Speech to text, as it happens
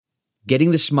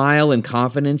Getting the smile and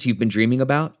confidence you've been dreaming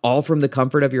about, all from the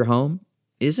comfort of your home,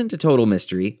 isn't a total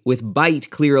mystery with Bite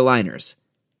clear aligners.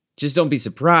 Just don't be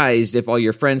surprised if all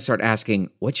your friends start asking,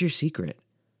 "What's your secret?"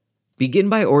 Begin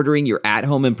by ordering your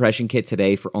at-home impression kit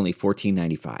today for only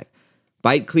 $14.95.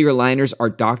 Bite clear aligners are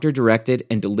doctor-directed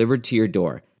and delivered to your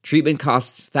door. Treatment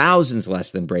costs thousands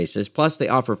less than braces, plus they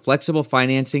offer flexible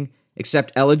financing,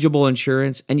 accept eligible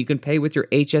insurance, and you can pay with your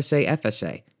HSA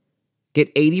FSA.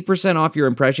 Get 80% off your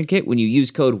impression kit when you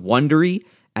use code WONDERY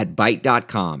at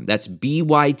Byte.com. That's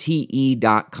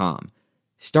BYTE.com.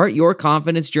 Start your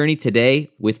confidence journey today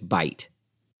with Byte.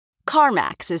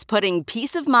 CarMax is putting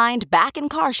peace of mind back in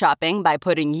car shopping by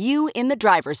putting you in the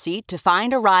driver's seat to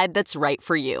find a ride that's right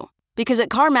for you. Because at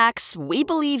CarMax, we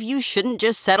believe you shouldn't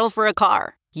just settle for a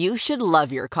car. You should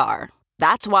love your car.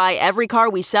 That's why every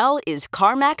car we sell is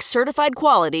CarMax certified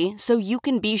quality, so you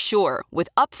can be sure with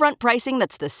upfront pricing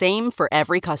that's the same for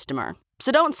every customer.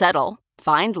 So don't settle.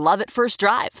 Find love at first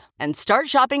drive and start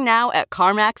shopping now at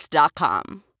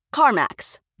CarMax.com.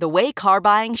 CarMax, the way car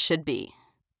buying should be.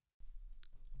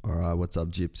 All right, what's up,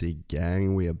 Gypsy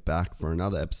Gang? We are back for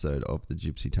another episode of the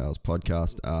Gypsy Tales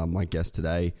podcast. My guest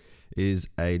today is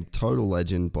a total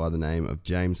legend by the name of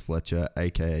James Fletcher,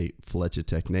 aka Fletcher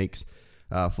Techniques.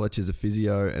 Fletcher's a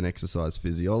physio, an exercise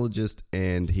physiologist,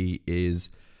 and he is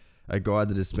a guy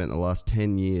that has spent the last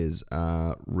 10 years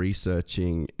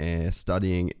researching,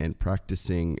 studying, and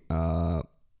practicing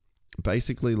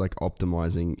basically like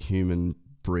optimizing human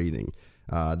breathing.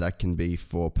 That can be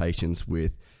for patients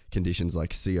with conditions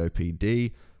like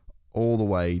COPD, all the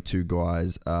way to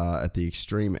guys at the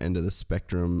extreme end of the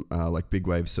spectrum, like big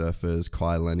wave surfers,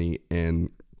 Kai Lenny, and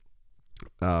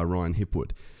Ryan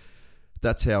Hipwood.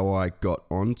 That's how I got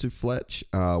onto Fletch,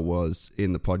 was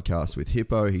in the podcast with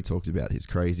Hippo. He talked about his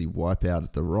crazy wipeout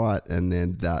at the right, and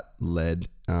then that led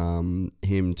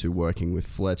him to working with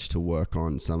Fletch to work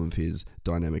on some of his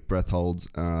dynamic breath holds,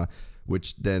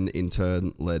 which then in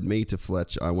turn led me to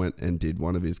Fletch. I went and did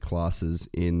one of his classes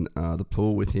in the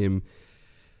pool with him,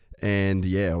 and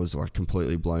yeah, I was like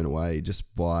completely blown away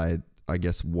just by, I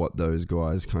guess, what those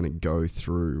guys kind of go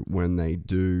through when they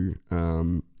do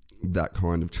that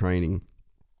kind of training.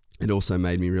 It also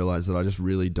made me realize that I just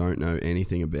really don't know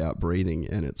anything about breathing,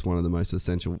 and it's one of the most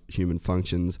essential human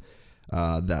functions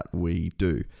that we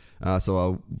do. So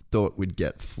I thought we'd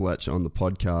get Fletch on the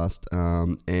podcast,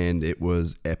 and it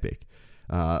was epic.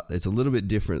 It's a little bit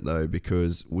different though,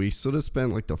 because we sort of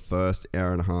spent like the first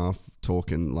hour and a half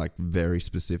talking like very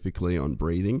specifically on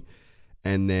breathing,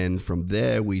 and then from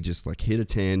there we just like hit a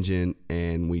tangent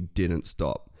and we didn't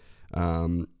stop.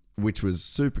 Which was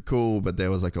super cool, but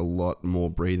there was like a lot more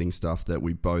breathing stuff that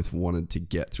we both wanted to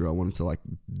get through. I wanted to like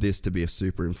this to be a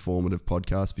super informative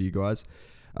podcast for you guys.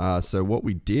 So what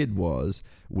we did was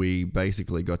we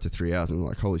basically got to 3 hours and we're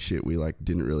like, holy shit, we like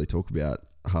didn't really talk about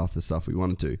half the stuff we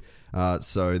wanted to.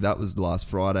 So that was last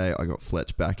Friday. I got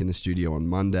Fletch back in the studio on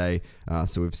Monday.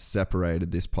 So we've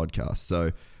separated this podcast.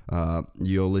 So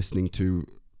you're listening to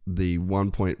the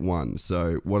 1.1.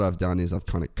 So what I've done is I've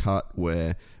kind of cut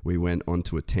where we went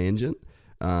onto a tangent,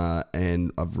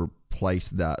 and I've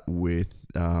replaced that with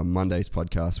Monday's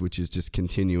podcast, which is just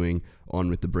continuing on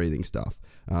with the breathing stuff.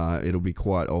 It'll be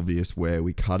quite obvious where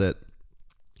we cut it,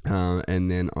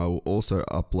 and then I will also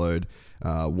upload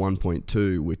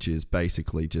 1.2, which is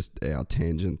basically just our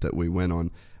tangent that we went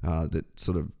on, that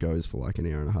sort of goes for like an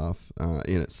hour and a half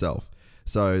in itself.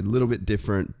 So a little bit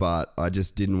different, but I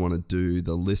just didn't want to do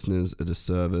the listeners a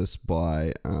disservice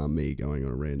by me going on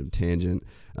a random tangent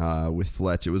with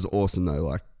Fletch. It was awesome though.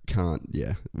 Like,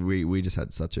 we just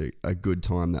had such a good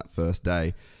time that first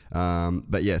day.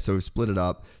 But yeah, so we've split it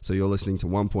up. So you're listening to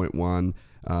 1.1.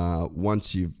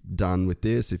 Once you've done with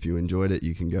this, if you enjoyed it,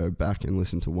 you can go back and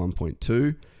listen to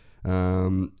 1.2.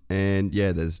 And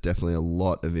yeah, there's definitely a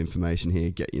lot of information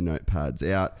here. Get your notepads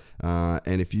out.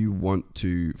 And if you want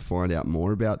to find out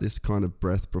more about this kind of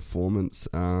breath performance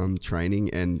training,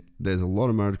 and there's a lot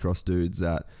of motocross dudes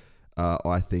that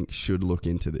I think should look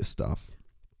into this stuff.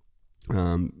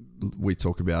 We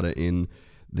talk about it in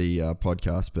the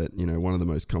podcast, but you know, one of the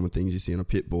most common things you see on a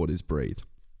pit board is breathe.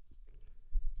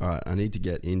 All right, I need to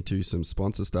get into some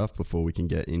sponsor stuff before we can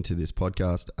get into this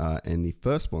podcast. And the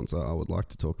first sponsor I would like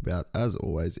to talk about, as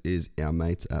always, is our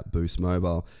mates at Boost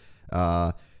Mobile.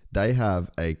 They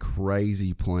have a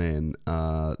crazy plan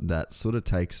that sort of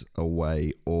takes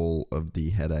away all of the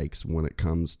headaches when it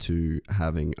comes to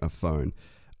having a phone.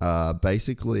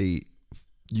 Basically,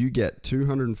 you get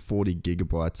 240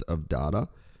 gigabytes of data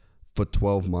for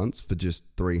 12 months for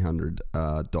just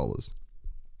 $300.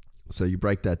 So you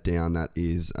break that down, that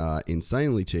is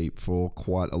insanely cheap for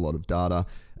quite a lot of data,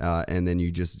 and then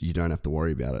you don't have to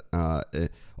worry about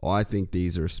it. I think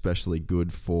these are especially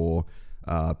good for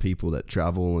people that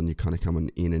travel and you're kind of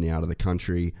coming in and out of the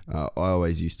country. I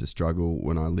always used to struggle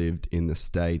when I lived in the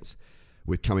States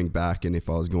with coming back, and if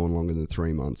I was gone longer than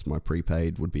 3 months, my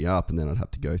prepaid would be up and then I'd have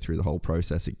to go through the whole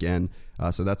process again.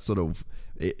 So that's sort of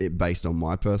it based on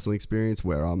my personal experience,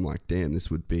 where I'm like, damn, this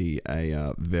would be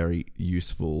a very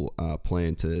useful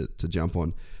plan to jump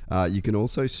on. You can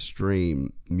also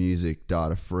stream music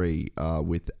data free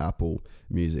with Apple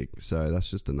Music. So that's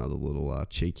just another little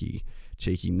cheeky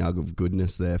nug of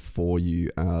goodness there for you.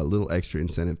 A little extra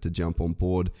incentive to jump on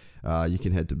board. You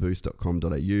can head to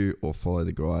boost.com.au or follow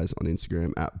the guys on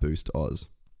Instagram at BoostOz.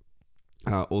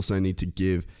 Also need to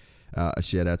give a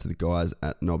shout out to the guys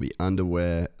at Nobby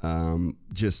Underwear.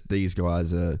 Just these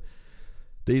guys are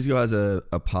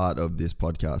a part of this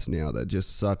podcast now. They're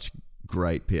just such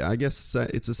great peer. I guess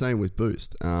it's the same with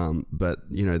Boost. But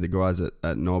you know, the guys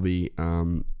at Nobby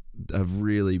have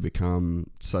really become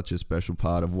such a special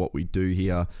part of what we do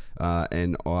here.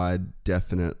 And I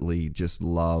definitely just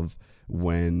love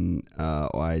when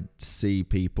I see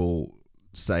people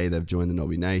say they've joined the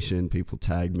Nobby Nation. People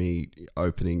tag me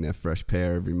opening their fresh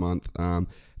pair every month. I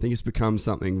think it's become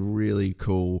something really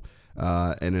cool,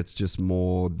 and it's just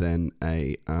more than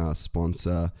a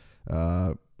sponsor,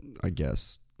 I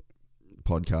guess,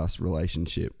 podcast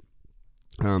relationship.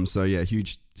 So yeah,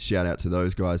 huge shout out to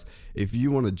those guys. If you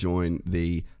want to join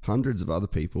the hundreds of other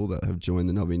people that have joined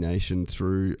the Nobby Nation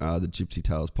through the Gypsy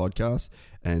Tales podcast,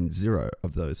 and 0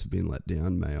 of those have been let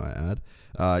down, may I add,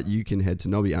 you can head to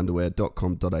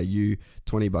nobbyunderwear.com.au.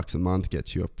 $20 a month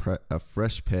gets you a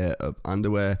fresh pair of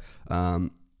underwear.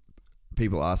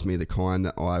 People ask me the kind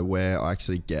that I wear. I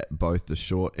actually get both the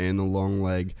short and the long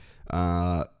leg.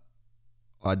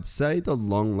 I'd say the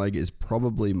long leg is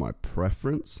probably my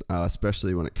preference,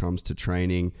 especially when it comes to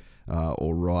training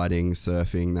or riding,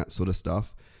 surfing, that sort of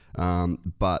stuff.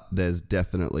 But there's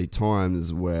definitely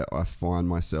times where I find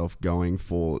myself going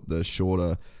for the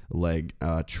shorter leg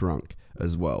trunk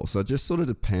as well. So it just sort of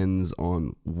depends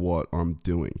on what I'm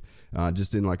doing.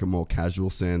 Just in like a more casual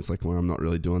sense, like when I'm not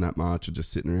really doing that much or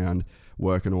just sitting around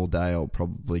working all day, I'll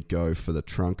probably go for the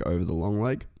trunk over the long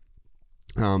leg.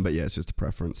 But yeah, it's just a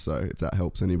preference. So if that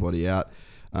helps anybody out.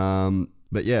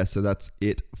 But yeah, so that's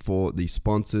it for the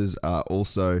sponsors.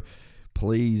 Also,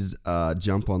 please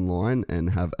jump online and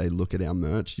have a look at our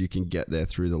merch. You can get there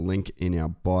through the link in our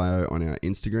bio on our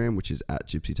Instagram, which is at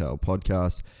Gypsy Tale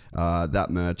Podcast. That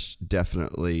merch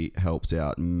definitely helps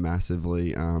out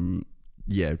massively.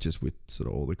 Yeah, just with sort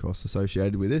of all the costs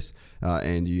associated with this.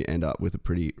 And you end up with a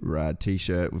pretty rad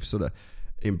t-shirt. We've sort of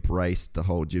embraced the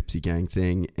whole Gypsy Gang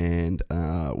thing, and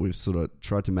we've sort of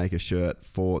tried to make a shirt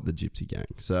for the Gypsy Gang.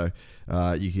 So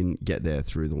you can get there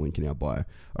through the link in our bio.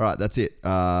 All right, that's it.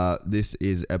 This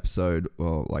is episode,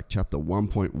 chapter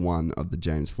 1.1 of the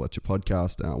James Fletcher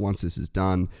podcast. Once this is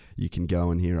done, you can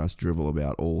go and hear us dribble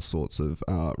about all sorts of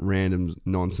random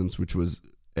nonsense, which was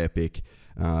epic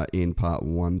in part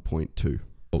 1.2.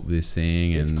 This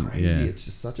thing, It's and crazy. yeah. It's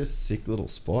just such a sick little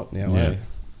spot now. Yeah.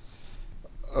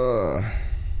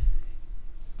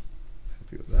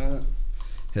 Happy with that.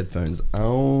 Headphones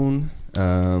on.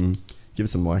 Give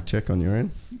us a mic check on your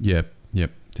end. Yep,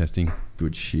 testing.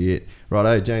 Good shit.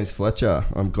 Righto, James Fletcher.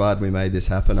 I'm glad we made this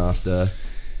happen after...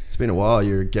 It's been a while.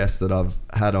 You're a guest that I've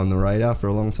had on the radar for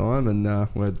a long time, and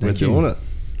we're doing it.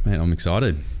 Man, I'm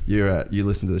excited. You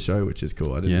listen to the show, which is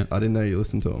cool. I didn't know you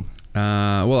listened to them.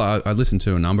 Well, I listened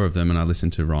to a number of them, and I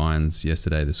listened to Ryan's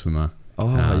yesterday, the swimmer.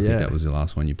 I think that was the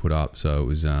last one you put up. So it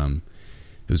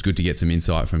was good to get some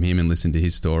insight from him and listen to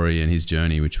his story and his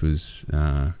journey, which was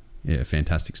a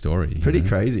fantastic story. Pretty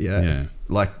crazy, yeah.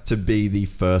 Like to be the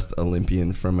first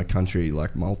Olympian from a country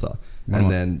like Malta,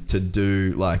 then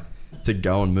to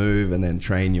go and move and then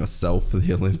train yourself for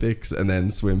the Olympics and then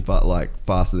swim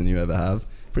faster than you ever have.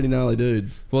 Pretty gnarly,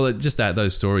 dude. Well,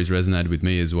 those stories resonated with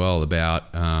me as well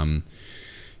about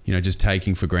just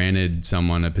taking for granted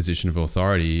someone a position of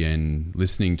authority and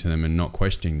listening to them and not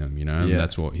questioning them.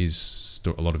 That's what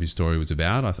a lot of his story was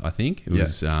about. I think it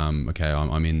was I'm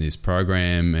in this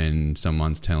program and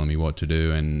someone's telling me what to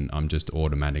do and I'm just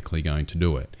automatically going to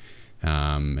do it.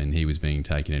 And he was being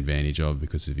taken advantage of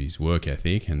because of his work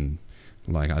ethic. And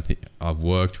I think I've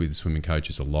worked with swimming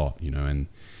coaches a lot, and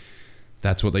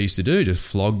that's what they used to do, just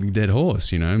flog the dead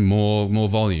horse, more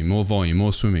volume, more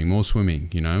swimming,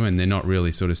 and they're not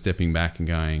really sort of stepping back and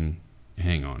going,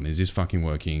 hang on, is this fucking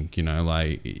working?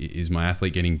 Is my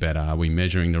athlete getting better? Are we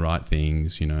measuring the right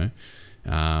things?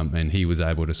 And he was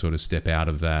able to sort of step out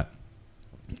of that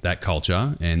that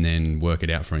culture and then work it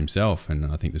out for himself. And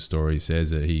I think the story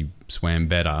says that he swam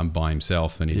better by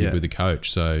himself than he did with the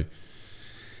coach. So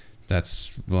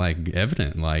that's like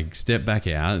evident. Like, step back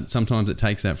out. Sometimes it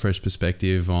takes that fresh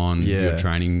perspective on your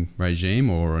training regime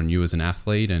or on you as an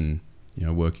athlete, and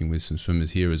working with some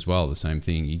swimmers here as well. The same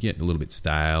thing. You get a little bit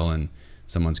stale, and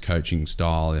someone's coaching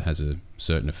style has a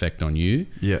certain effect on you.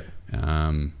 Yeah.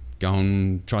 Go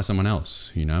and try someone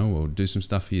else, or do some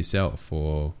stuff for yourself,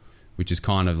 which is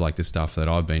kind of like the stuff that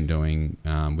I've been doing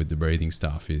with the breathing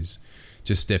stuff, is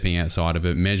just stepping outside of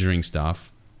it, measuring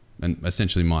stuff. And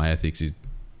essentially my ethics is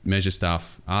measure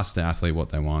stuff, ask the athlete what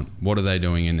they want, what are they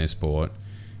doing in their sport,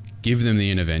 give them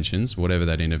the interventions, whatever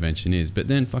that intervention is, but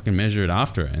then fucking measure it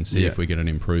after it and see if we get an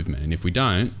improvement. And if we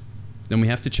don't, then we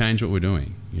have to change what we're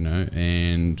doing,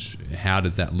 and how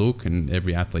does that look? And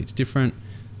every athlete's different.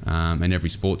 And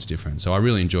every sport's different. So I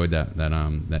really enjoyed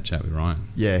that chat with Ryan.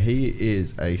 Yeah, he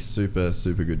is a super,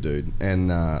 super good dude. And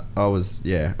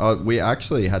we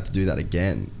actually had to do that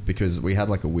again because we had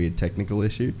like a weird technical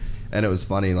issue. And it was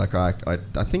funny, like I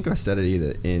think I said it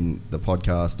either in the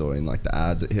podcast or in like the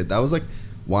ads. That was like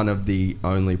one of the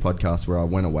only podcasts where I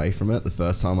went away from it the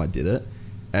first time I did it.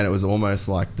 And it was almost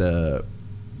like the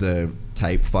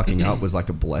tape fucking up was like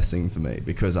a blessing for me,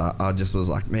 because I just was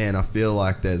like, man, I feel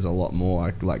like there's a lot more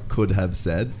I like could have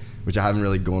said, which I haven't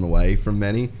really gone away from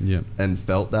many and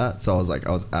felt that. So I was like, it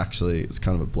was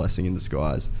kind of a blessing in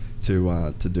disguise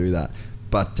to do that.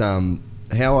 But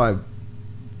how I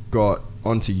got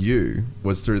onto you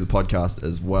was through the podcast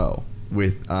as well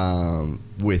with Ryan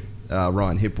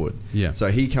Hipwood. Yeah.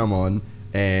 So he come on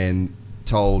and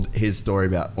told his story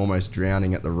about almost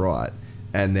drowning at the right.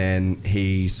 And then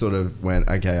he sort of went,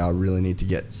 okay, I really need to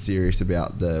get serious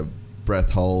about the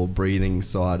breath hold, breathing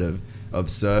side of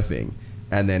surfing.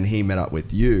 And then he met up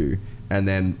with you. And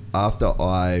then after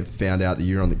I found out that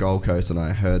you were on the Gold Coast and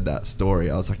I heard that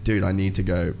story, I was like, dude, I need to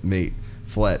go meet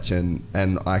Fletch. And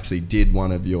I actually did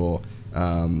one of your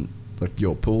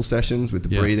pool sessions with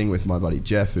the breathing with my buddy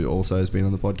Jeff, who also has been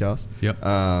on the podcast. Yep.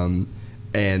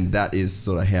 And that is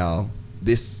sort of how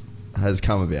this has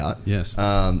come about. Yes.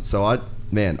 So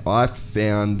I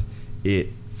found it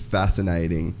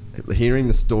fascinating hearing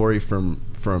the story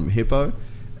from Hippo,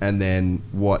 and then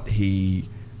what he,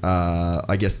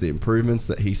 I guess the improvements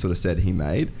that he sort of said he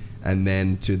made, and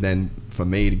then for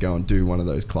me to go and do one of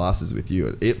those classes with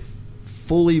you, it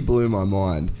fully blew my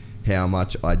mind how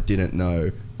much I didn't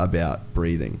know about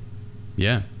breathing.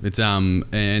 Yeah, it's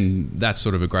and that's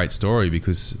sort of a great story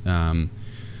because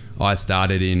I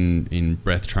started in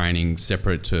breath training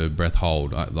separate to breath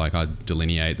hold. I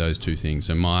delineate those two things.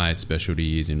 So my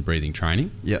specialty is in breathing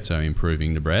training. Yeah. So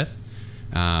improving the breath,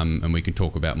 and we can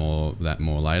talk about that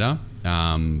more later.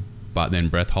 But then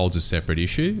breath hold's a separate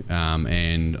issue,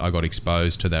 and I got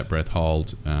exposed to that breath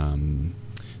hold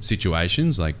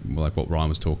situations like what Ryan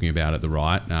was talking about at the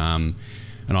right.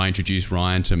 And I introduced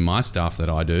Ryan to my stuff that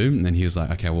I do, and then he was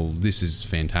like, okay, well, this is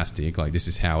fantastic. Like, this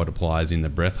is how it applies in the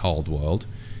breath hold world.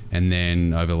 And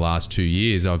then over the last 2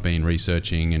 years, I've been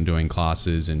researching and doing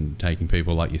classes and taking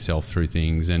people like yourself through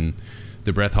things. And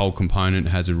the breath hold component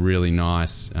has a really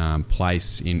nice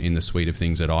place in the suite of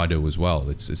things that I do as well.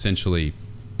 It's essentially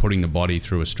putting the body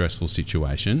through a stressful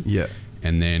situation,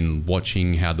 and then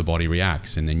watching how the body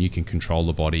reacts. And then you can control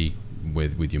the body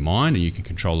with your mind, and you can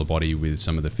control the body with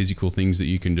some of the physical things that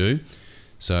you can do.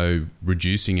 So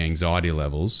reducing anxiety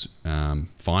levels,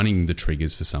 finding the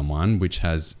triggers for someone, which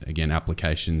has, again,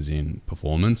 applications in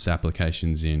performance,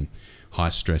 applications in high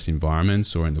stress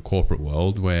environments or in the corporate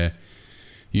world, where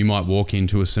you might walk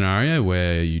into a scenario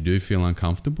where you do feel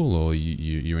uncomfortable, or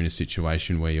you're in a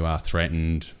situation where you are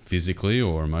threatened physically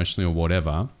or emotionally or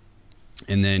whatever.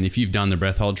 And then if you've done the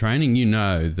breath hold training, you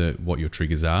know what your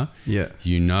triggers are. Yeah.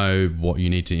 You know what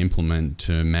you need to implement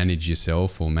to manage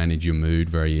yourself or manage your mood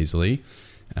very easily.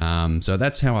 So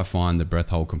that's how I find the breath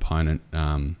hold component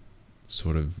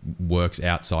sort of works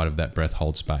outside of that breath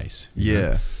hold space. Yeah.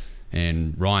 know?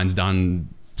 And Ryan's done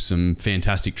some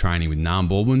fantastic training with Nam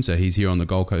Baldwin, so he's here on the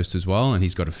Gold Coast as well, and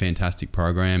he's got a fantastic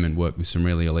program and worked with some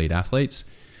really elite athletes.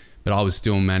 But I was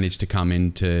still managed to come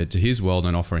into his world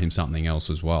and offer him something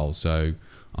else as well. So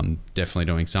I'm definitely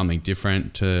doing something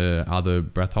different to other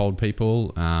breath hold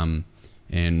people.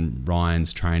 And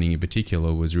Ryan's training in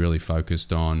particular was really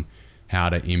focused on how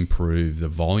to improve the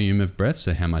volume of breath,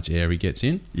 so how much air he gets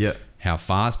in, how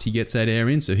fast he gets that air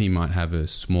in, so he might have a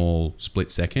small split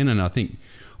second. And I think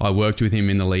I worked with him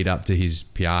in the lead up to his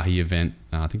Piahi event.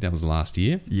 I think that was last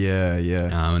year. Yeah.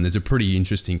 And there's a pretty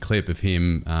interesting clip of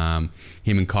him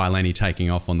and Kai Lenny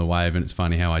taking off on the wave. And it's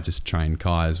funny how I just trained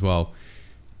Kai as well.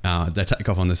 they take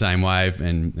off on the same wave,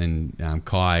 and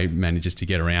Kai manages to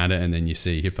get around it, and then you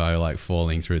see Hippo like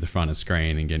falling through the front of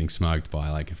screen and getting smoked by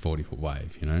like a 40-foot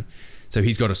wave, you know. So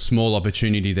he's got a small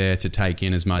opportunity there to take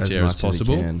in as much air as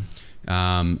possible.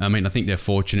 I mean, I think they're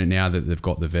fortunate now that they've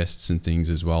got the vests and things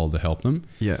as well to help them.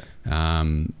 Yeah.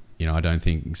 You know, I don't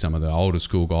think some of the older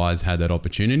school guys had that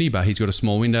opportunity, but he's got a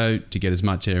small window to get as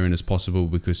much air in as possible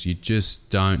because you just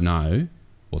don't know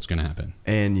what's going to happen.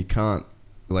 And you can't,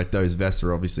 like, those vests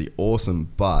are obviously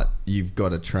awesome, but you've got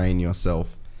to train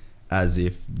yourself as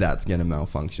if that's going to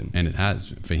malfunction. And it has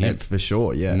for him. For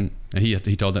sure, yeah. And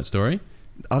he told that story?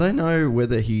 I don't know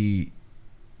whether he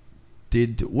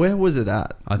did. Where was it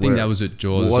at? I think that was at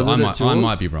Jaws. I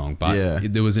might be wrong, but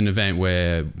there was an event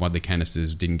where one of the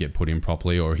canisters didn't get put in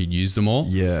properly, or he'd used them all.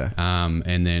 Yeah.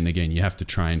 And then again, you have to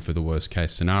train for the worst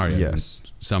case scenario. Yes.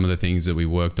 And some of the things that we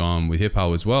worked on with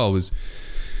Hippo as well was,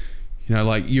 you know,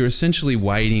 like you're essentially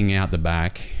wading out the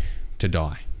back to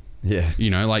die. Yeah. You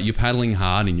know, like you're paddling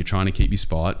hard and you're trying to keep your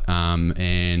spot.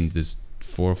 And there's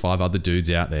 4 or 5 other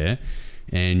dudes out there.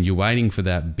 And you're waiting for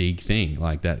that big thing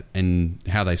like that. And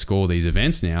how they score these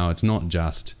events now, it's not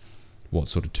just what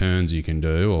sort of turns you can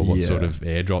do or what sort of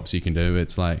airdrops you can do.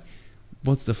 It's like,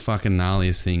 what's the fucking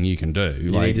gnarliest thing you can do?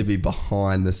 You need to be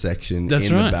behind the section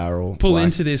the barrel. Pull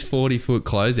into this 40-foot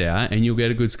closeout and you'll get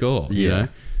a good score. Yeah. You know?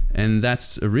 And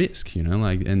that's a risk, you know,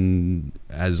 like, and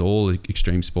as all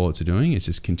extreme sports are doing, it's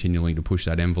just continuing to push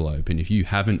that envelope. And if you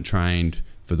haven't trained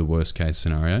for the worst case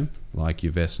scenario, like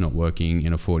your vest not working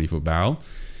in a 40-foot barrel,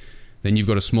 then you've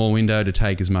got a small window to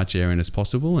take as much air in as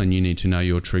possible, and you need to know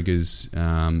your triggers,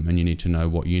 and you need to know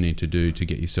what you need to do to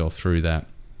get yourself through that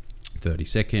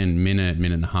 30-second, minute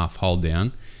and a half hold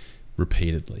down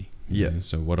repeatedly. Yeah. You know?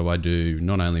 So what do I do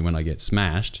not only when I get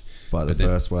smashed by the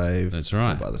first wave? That's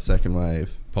right. By the second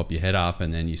wave. Pop your head up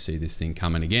and then you see this thing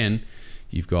coming again.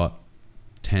 You've got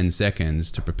 10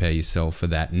 seconds to prepare yourself for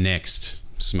that next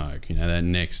smoke, you know, that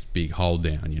next big hold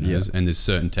down, you know. Yeah. And there's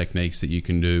certain techniques that you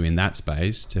can do in that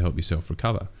space to help yourself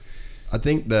recover. I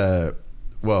think there's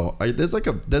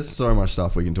so much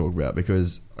stuff we can talk about,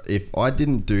 because if I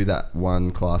didn't do that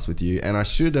one class with you, and I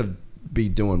should have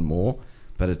been doing more,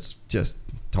 but it's just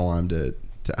time to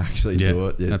actually do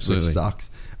it, absolutely. Which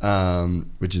sucks,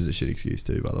 which is a shit excuse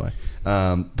too, by the way.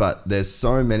 But there's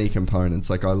so many components.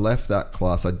 Like, I left that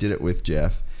class, I did it with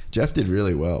Jeff. Jeff did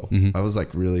really well. Mm-hmm. I was like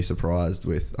really surprised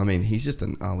with, I mean, he's just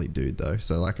an gnarly dude though,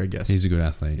 so like, I guess he's a good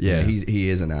athlete. Yeah. He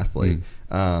is an athlete.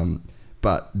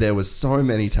 But there was so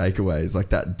many takeaways. Like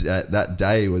that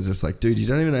day was just like, dude, you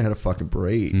don't even know how to fucking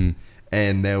breathe.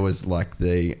 And there was like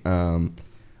the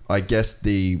I guess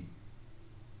the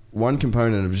one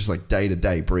component of just like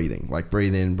day-to-day breathing, like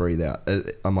breathe in, breathe out.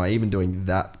 Am I even doing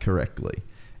that correctly?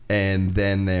 And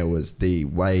then there was the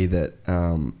way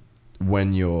that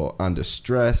when you're under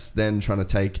stress, then trying to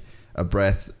take a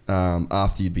breath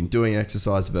after you'd been doing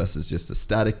exercise versus just a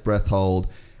static breath hold.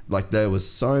 Like, there was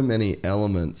so many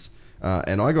elements,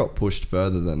 and I got pushed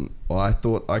further than I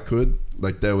thought I could.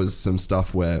 Like, there was some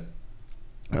stuff where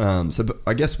so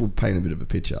I guess we'll paint a bit of a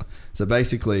picture. So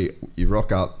basically, you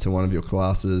rock up to one of your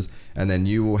classes, and then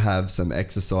you will have some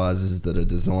exercises that are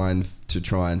designed to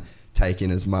try and take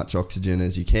in as much oxygen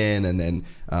as you can. And then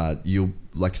you'll,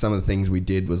 like, some of the things we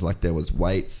did was like, there was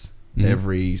weights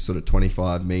every sort of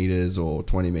 25 meters or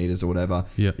 20 meters or whatever.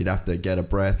 Yep. You'd have to get a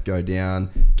breath, go down,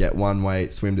 get one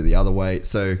weight, swim to the other weight.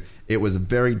 So it was a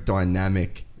very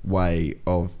dynamic way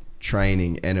of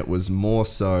training, and it was more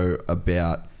so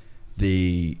about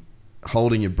the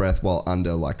holding your breath while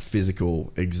under like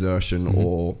physical exertion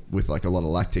or with like a lot of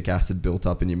lactic acid built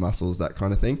up in your muscles, that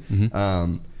kind of thing.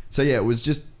 So yeah, it was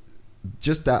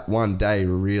just that one day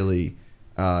really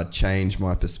changed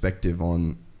my perspective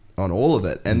on all of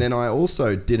it. And then I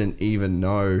also didn't even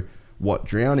know what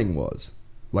drowning was,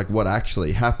 like what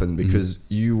actually happened, because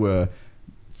you were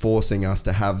forcing us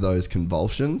to have those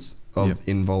convulsions of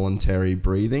involuntary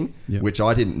breathing, which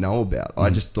I didn't know about.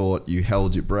 I just thought you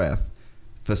held your breath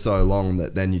for so long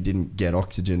that then you didn't get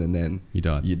oxygen and then you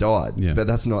died. Yeah. But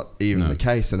that's not even the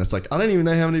case. And it's like, I don't even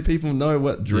know how many people know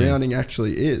what drowning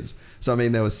actually is. So, I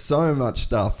mean, there was so much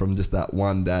stuff from just that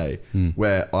one day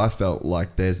where I felt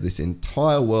like there's this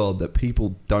entire world that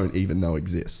people don't even know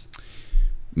exists.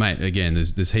 Mate, again,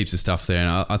 there's heaps of stuff there.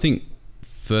 And I think,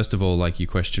 first of all, like, your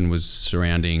question was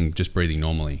surrounding just breathing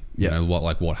normally. You know,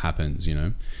 what happens, you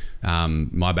know?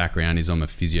 My background is I'm a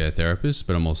physiotherapist,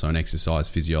 but I'm also an exercise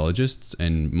physiologist,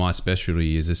 and my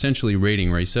specialty is essentially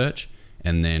reading research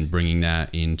and then bringing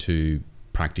that into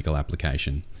practical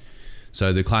application.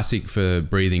 So the classic for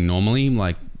breathing normally,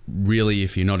 like, really,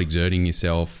 if you're not exerting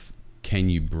yourself can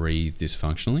you breathe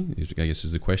dysfunctionally? I guess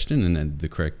is the question, and then the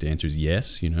correct answer is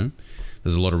yes.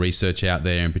 There's a lot of research out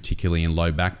there, and particularly in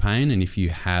low back pain, and if you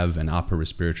have an upper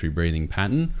respiratory breathing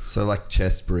pattern. So like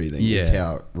chest breathing is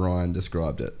how Ryan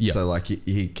described it. Yep. So like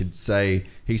he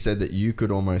said that you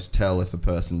could almost tell if a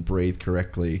person breathed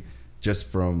correctly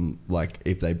just from like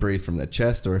if they breathe from their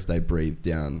chest or if they breathe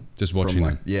down. Just watching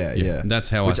them. Yeah.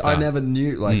 That's how I start. I never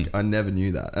knew, I never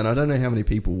knew that. And I don't know how many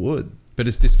people would. But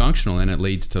it's dysfunctional and it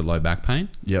leads to low back pain.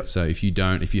 Yep. So if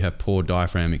you have poor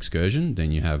diaphragm excursion,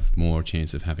 then you have more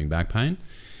chance of having back pain.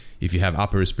 If you have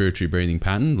upper respiratory breathing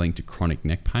pattern linked to chronic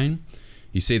neck pain,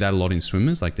 you see that a lot in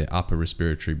swimmers, like their upper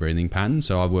respiratory breathing pattern.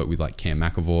 So I've worked with like Cam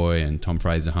McAvoy and Tom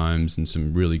Fraser-Holmes and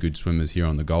some really good swimmers here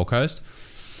on the Gold Coast.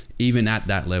 Even at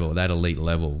that level, that elite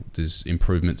level, there's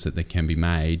improvements that can be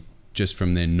made just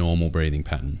from their normal breathing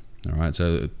pattern. All right,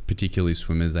 so particularly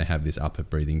swimmers, they have this upper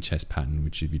breathing chest pattern,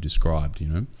 which you described,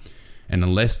 and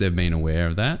unless they've been aware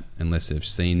of that, unless they've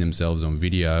seen themselves on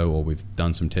video or we've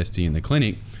done some testing in the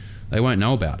clinic, they won't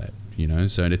know about it,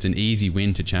 So it's an easy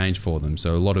win to change for them.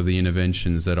 So a lot of the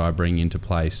interventions that I bring into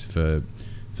place for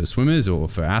swimmers or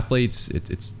for athletes,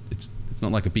 it's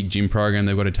not like a big gym program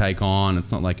they've got to take on.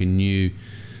 It's not like a new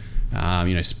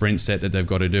sprint set that they've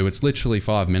got to do. It's literally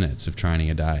 5 minutes of training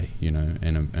a day,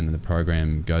 and the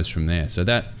program goes from there. So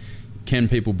that, can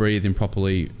people breathe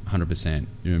improperly? 100%.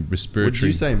 Respiratory. Would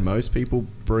you say most people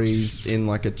breathe in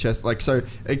like a chest? Like, so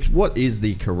what is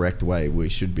the correct way we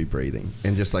should be breathing?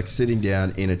 And just like sitting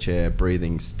down in a chair,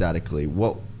 breathing statically,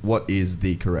 what is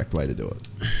the correct way to do it?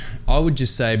 I would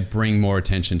just say bring more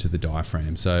attention to the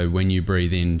diaphragm. So when you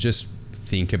breathe in, just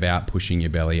think about pushing your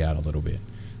belly out a little bit.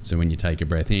 So when you take a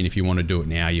breath in, if you want to do it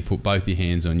now, you put both your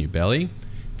hands on your belly,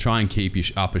 try and keep your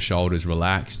upper shoulders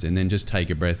relaxed, and then just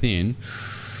take a breath in.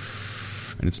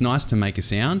 And it's nice to make a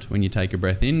sound when you take a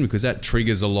breath in, because that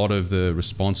triggers a lot of the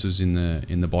responses in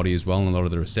the body as well, and a lot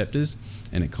of the receptors,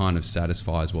 and it kind of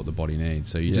satisfies what the body needs.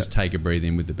 So you just take a breath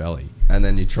in with the belly. And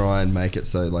then you try and make it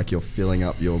so like you're filling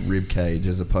up your rib cage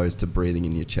as opposed to breathing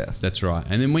in your chest. That's right.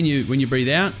 And then when you breathe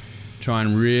out, try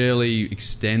and really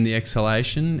extend the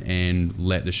exhalation and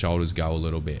let the shoulders go a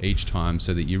little bit each time,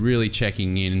 so that you're really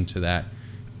checking into that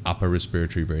upper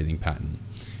respiratory breathing pattern.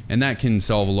 And that can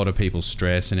solve a lot of people's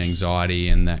stress and anxiety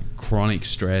and that chronic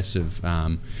stress of,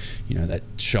 that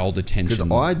shoulder tension.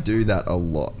 Because I do that a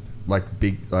lot.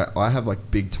 I have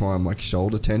big time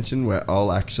shoulder tension where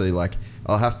I'll actually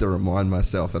I'll have to remind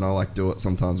myself, and I'll do it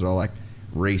sometimes where I'll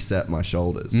reset my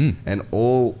shoulders. And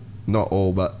not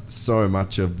all, but so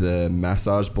much of the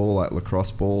massage ball, like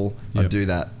lacrosse ball, I do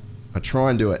that. I try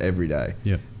and do it every day.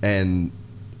 Yeah. And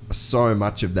so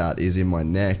much of that is in my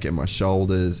neck and my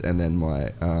shoulders, and then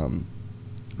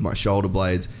my shoulder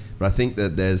blades. But I think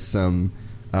that there's some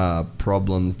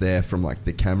problems there from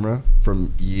the camera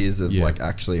from years of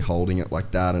actually holding it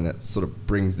like that, and it sort of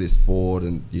brings this forward,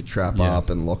 and you trap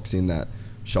up and locks in that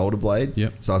shoulder blade.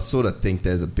 Yep. So I sort of think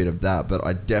there's a bit of that, but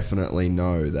I definitely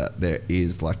know that there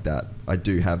is that. I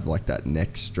do have that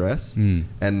neck stress,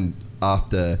 and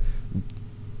after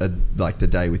the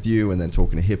day with you and then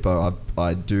talking to Hippo,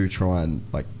 I do try and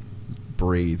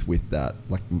breathe with that,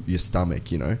 your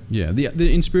stomach, Yeah, the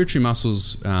inspiratory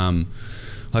muscles.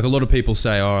 A lot of people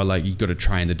say, you've got to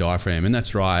train the diaphragm, and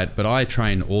that's right. But I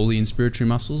train all the inspiratory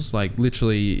muscles.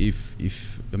 Literally, if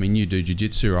you do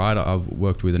jiu-jitsu, right? I've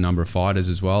worked with a number of fighters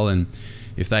as well, and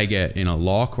if they get in a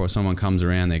lock or someone comes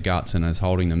around their guts and is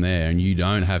holding them there, and you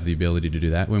don't have the ability to do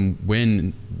that,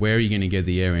 where are you going to get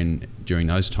the air in during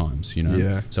those times?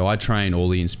 Yeah. So I train all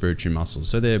the inspiratory muscles.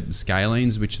 So they're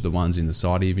scalenes, which are the ones in the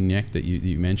side of your neck that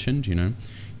you mentioned.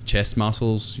 Chest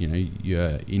muscles,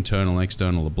 your internal and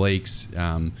external obliques.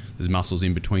 There's muscles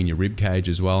in between your rib cage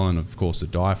as well, and of course the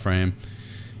diaphragm.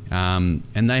 And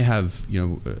they have,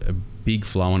 a big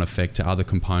flow-on effect to other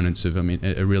components of.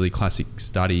 A really classic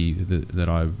study that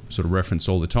I sort of reference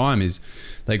all the time is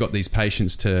they got these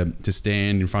patients to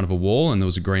stand in front of a wall, and there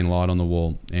was a green light on the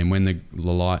wall. And when the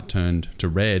light turned to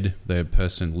red, the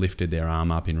person lifted their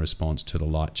arm up in response to the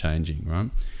light changing,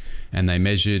 right? And they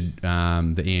measured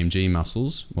the EMG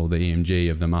muscles, or the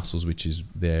EMG of the muscles, which is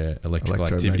their electrical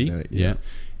activity,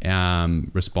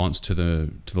 response to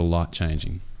the light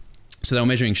changing. So they were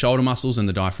measuring shoulder muscles and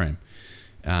the diaphragm.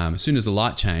 As soon as the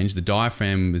light changed, the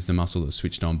diaphragm is the muscle that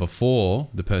switched on before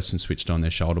the person switched on their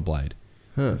shoulder blade,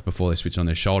 before they switched on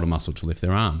their shoulder muscle to lift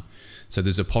their arm. So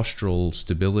there's a postural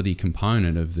stability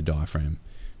component of the diaphragm.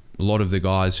 A lot of the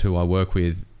guys who I work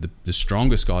with, the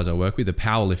strongest guys I work with, are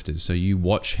power lifters. So you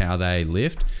watch how they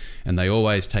lift, and they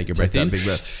always take a breath in, big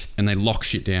breath, and they lock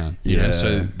shit down.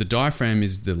 So the diaphragm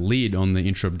is the lid on the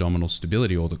intra-abdominal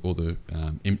stability, or the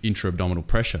intra-abdominal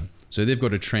pressure. So they've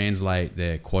got to translate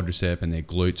their quadricep and their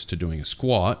glutes to doing a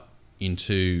squat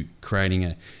into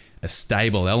creating a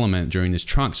stable element during this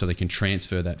trunk so they can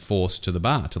transfer that force to the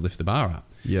bar to lift the bar up.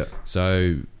 Yeah.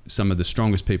 So some of the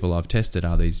strongest people I've tested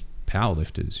are these power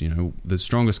lifters. You know, the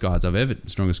strongest guys I've ever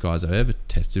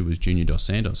tested was Junior Dos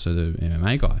Santos, so the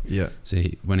MMA guy. Yeah. So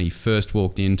when he first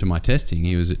walked into my testing,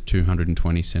 he was at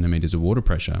 220 centimeters of water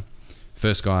pressure.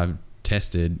 First guy I've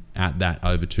tested at that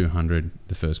over 200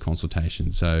 the first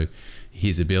consultation. So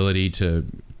his ability to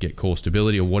get core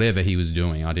stability or whatever he was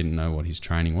doing, I didn't know what his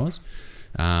training was.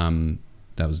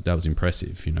 That was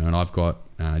impressive, you know. And I've got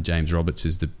James Roberts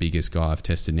is the biggest guy I've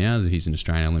tested now. He's an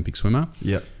Australian Olympic swimmer.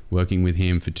 Yeah. Working with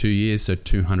him for 2 years, so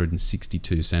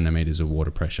 262 centimeters of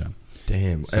water pressure.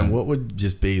 Damn. So, and what would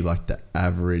just be like the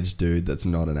average dude that's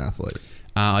not an athlete?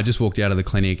 I just walked out of the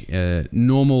clinic.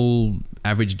 Normal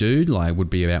average dude would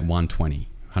be about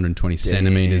 120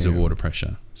 centimeters of water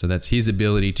pressure. So that's his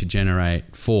ability to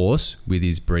generate force with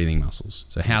his breathing muscles.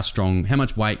 So how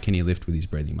much weight can he lift with his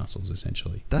breathing muscles,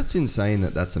 essentially? That's insane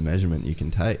that's a measurement you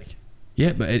can take.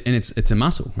 Yeah, and it's a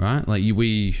muscle, right? Like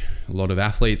a lot of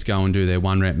athletes go and do their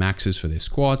 1 rep maxes for their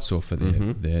squats or for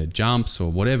their jumps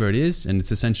or whatever it is, and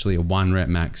it's essentially a 1 rep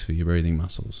max for your breathing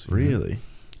muscles. Really?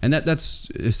 And that's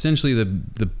essentially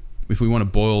the if we want to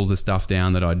boil the stuff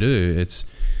down that I do, it's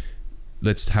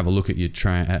let's have a look at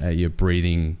your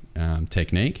breathing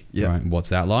technique. Yeah. Right? What's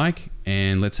that like?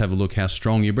 And let's have a look how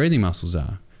strong your breathing muscles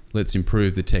are. Let's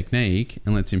improve the technique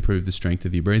and let's improve the strength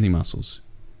of your breathing muscles.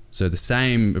 So the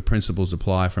same principles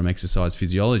apply from exercise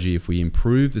physiology. If we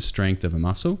improve the strength of a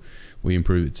muscle, we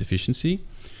improve its efficiency.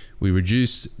 We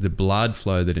reduce the blood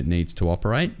flow that it needs to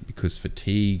operate because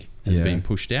fatigue has been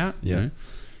pushed out. Yeah. You know?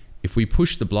 If we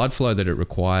push the blood flow that it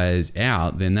requires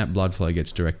out, then that blood flow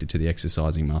gets directed to the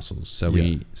exercising muscles. So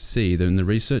we see that, and the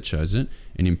research shows it,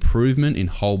 an improvement in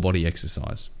whole body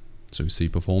exercise. So we see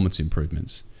performance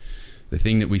improvements. The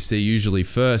thing that we see usually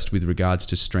first with regards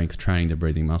to strength training the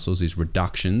breathing muscles is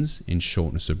reductions in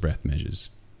shortness of breath measures.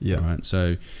 Yeah. Right.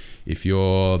 So if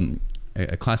you're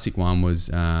a classic one was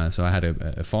so I had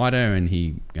a fighter and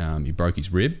he broke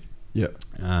his rib. Yeah.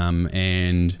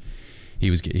 And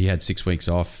he had 6 weeks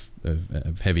off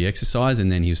of heavy exercise,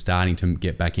 and then he was starting to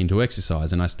get back into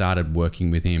exercise. And I started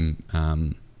working with him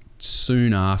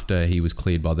soon after he was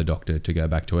cleared by the doctor to go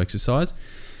back to exercise.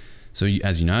 So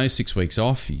as you know, 6 weeks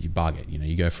off, you bug it. You know,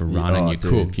 you go for a run and you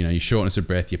cook. You know, your shortness of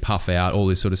breath, you puff out, all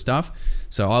this sort of stuff.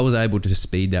 So I was able to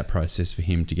speed that process for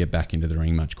him to get back into the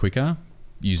ring much quicker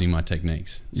using my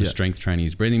techniques. So strength training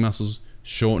his breathing muscles.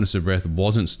 Shortness of breath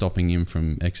wasn't stopping him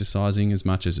from exercising as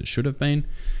much as it should have been.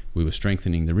 We were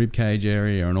strengthening the rib cage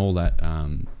area and all that,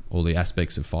 all the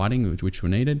aspects of fighting which were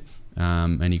needed.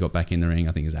 And he got back in the ring.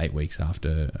 I think it was 8 weeks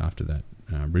after that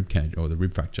rib cage or the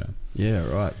rib fracture. Yeah,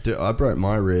 right. Dude, I broke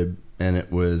my rib, and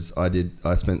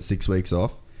I spent 6 weeks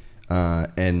off,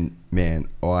 and man,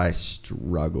 I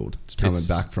struggled coming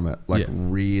back from it.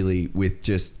 Really, with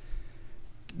just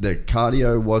the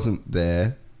cardio wasn't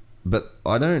there, but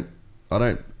I don't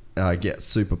get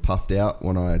super puffed out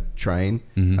when I train,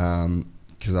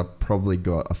 because I've probably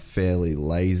got a fairly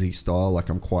lazy style. Like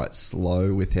I'm quite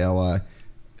slow with how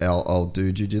I'll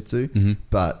do jiu-jitsu,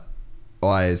 but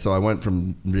I went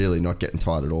from really not getting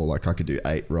tired at all. Like I could do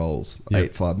 8 rolls,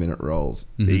 8 5-minute rolls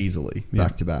easily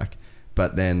back to back.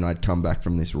 But then I'd come back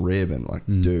from this rib and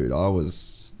dude, I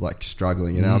was like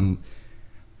struggling. And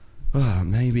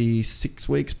I'm maybe 6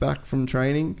 weeks back from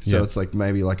training. So it's like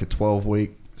maybe like a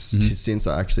 12-week since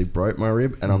I actually broke my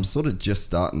rib, and I'm sort of just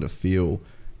starting to feel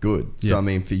good. So I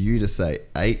mean, for you to say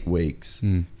 8 weeks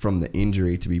from the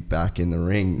injury to be back in the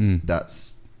ring,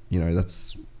 that's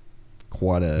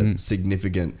quite a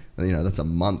significant, that's a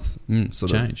month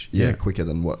sort change. of quicker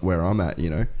than where I'm at,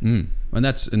 and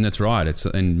that's right.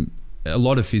 And a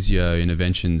lot of physio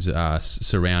interventions are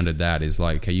surrounded that is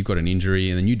like, okay, you've got an injury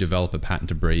and then you develop a pattern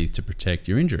to breathe to protect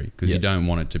your injury because you don't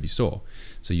want it to be sore.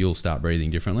 So you'll start breathing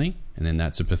differently, and then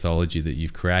that's a pathology that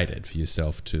you've created for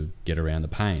yourself to get around the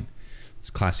pain.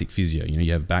 It's classic physio.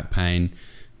 You have back pain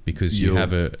because you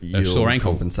have a sore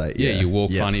ankle. Compensate. You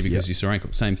walk funny because you sore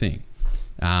ankle. Same thing.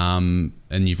 And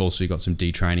you've also got some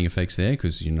detraining effects there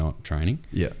because you're not training.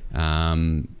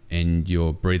 And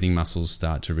your breathing muscles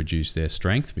start to reduce their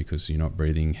strength because you're not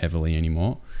breathing heavily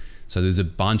anymore. So there's a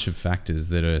bunch of factors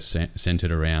that are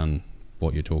centered around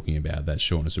what you're talking about, that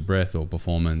shortness of breath or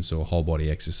performance or whole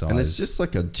body exercise. And it's just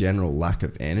like a general lack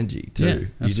of energy too.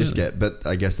 You just get, but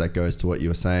I guess that goes to what you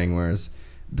were saying, whereas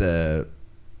the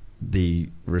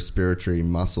respiratory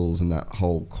muscles and that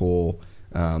whole core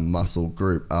muscle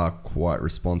group are quite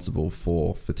responsible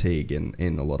for fatigue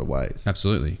in a lot of ways.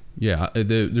 Absolutely. Yeah.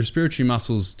 The respiratory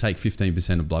muscles take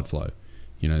 15% of blood flow.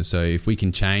 So if we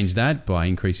can change that by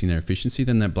increasing their efficiency,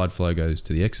 then that blood flow goes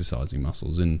to the exercising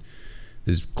muscles. And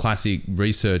there's classic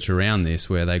research around this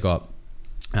where they got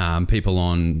people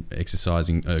on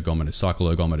exercising ergometers, cycle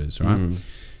ergometers, right?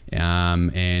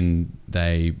 And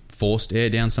they forced air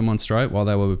down someone's throat while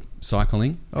they were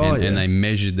cycling, and they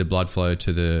measured the blood flow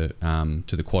to the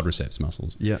quadriceps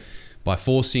muscles. Yeah. By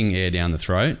forcing air down the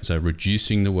throat, so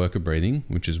reducing the work of breathing,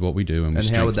 which is what we do. And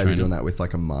how would they be doing that with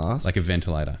like a mask? Like a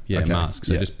ventilator, a mask.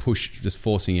 So just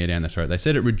forcing air down the throat. They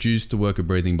said it reduced the work of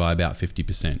breathing by about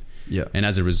 50%. Yeah. And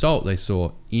as a result, they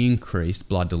saw increased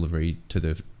blood delivery to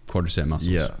the quadricep muscles.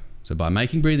 Yeah. So by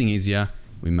making breathing easier,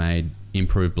 we made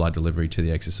improved blood delivery to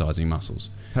the exercising muscles.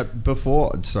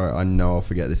 Sorry, I know I'll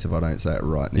forget this if I don't say it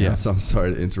right now, so I'm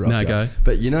sorry to interrupt. No, go.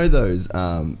 But those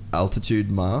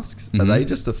altitude masks, are they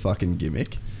just a fucking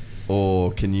gimmick?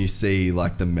 Or can you see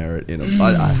like the merit in them?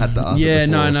 I had to ask it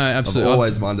before. No, absolutely. I've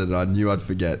always wondered, and I knew I'd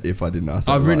forget if I didn't ask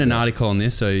it. I've written an article on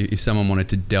this, so if someone wanted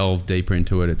to delve deeper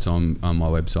into it, it's on my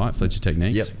website, Fletcher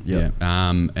Techniques. Yep.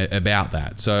 About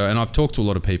that. So, and I've talked to a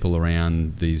lot of people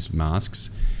around these masks.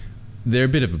 They're a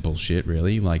bit of a bullshit,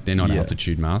 really. Like, they're not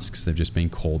altitude masks. They've just been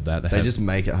called that. They just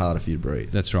make it harder for you to breathe.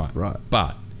 That's right. Right.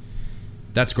 But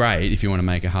that's great if you want to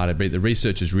make it harder to breathe. The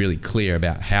research is really clear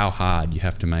about how hard you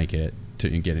have to make it to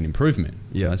get an improvement.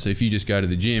 Yeah. Right? So if you just go to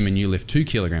the gym and you lift 2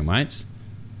 kilogram weights,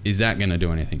 is that going to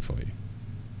do anything for you?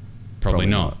 Probably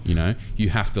not. You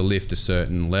have to lift a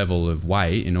certain level of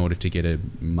weight in order to get a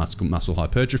muscle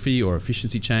hypertrophy or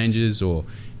efficiency changes or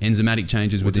enzymatic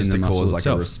changes within the muscle itself. Cause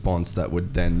like a response that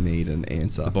would then need an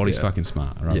answer. The body's fucking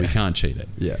smart, right? We can't cheat it.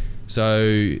 Yeah.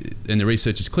 So, and the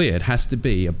research is clear, it has to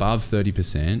be above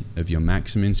 30% of your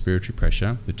maximum inspiratory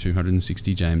pressure. The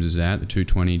 260 James is at, the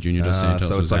 220 Junior Dos Santos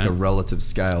so it's like a relative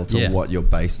scale to what your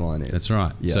baseline is. That's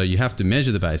right. Yeah. So you have to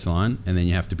measure the baseline, and then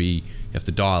you have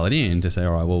to dial it in to say,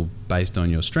 all right, well, based on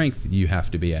your strength, you have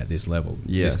to be at this level,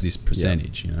 this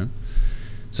percentage,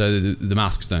 So the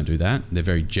masks don't do that. They're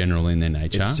very general in their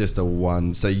nature. It's just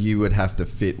so you would have to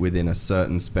fit within a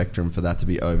certain spectrum for that to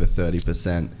be over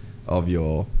 30% of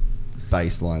your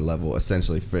baseline level,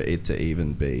 essentially, for it to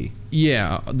even be.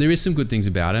 Yeah, there is some good things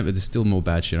about it, but there's still more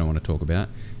bad shit I want to talk about.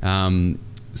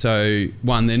 So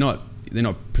one, they're not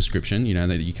prescription,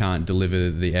 that you can't deliver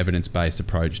the evidence-based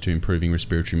approach to improving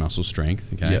respiratory muscle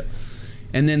strength. Okay. Yeah.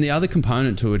 And then the other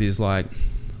component to it is like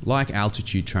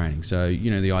altitude training. So,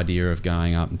 the idea of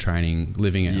going up and training,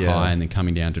 living at high and then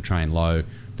coming down to train low.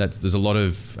 There's a lot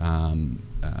of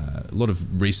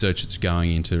research that's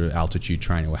going into altitude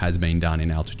training, or has been done in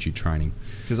altitude training.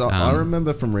 Because I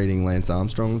remember from reading Lance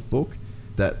Armstrong's book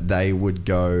that they would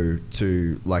go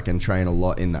to and train a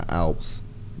lot in the Alps,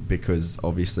 because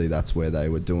obviously that's where they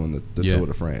were doing the Tour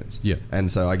de France. Yeah. And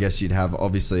so I guess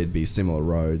it'd be similar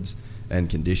roads and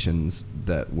conditions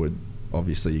that would,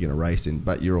 obviously you're going to race in,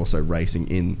 but you're also racing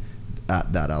in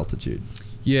at that altitude.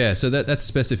 Yeah, so that's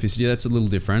specificity. That's a little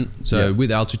different. So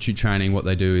with altitude training, what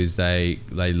they do is they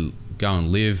go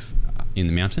and live in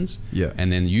the mountains,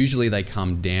 and then usually they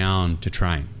come down to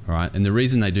train, right? And the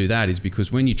reason they do that is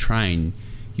because when you train,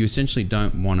 you essentially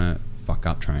don't want to fuck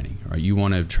up training, right? You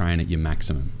want to train at your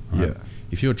maximum, right? Yeah.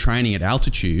 If you're training at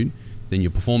altitude, then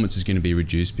your performance is going to be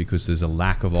reduced because there's a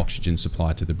lack of oxygen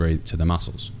supply to the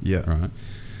muscles, right?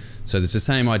 So there's the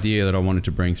same idea that I wanted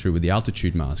to bring through with the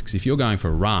altitude masks. If you're going for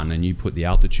a run and you put the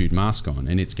altitude mask on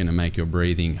and it's going to make your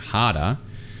breathing harder,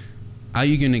 are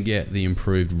you going to get the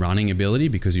improved running ability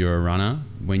because you're a runner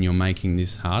when you're making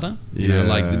this harder?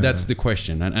 That's the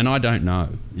question. And I don't know,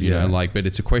 but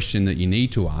it's a question that you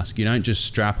need to ask. You don't just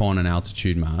strap on an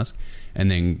altitude mask and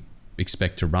then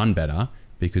expect to run better,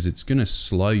 because it's going to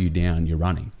slow you down your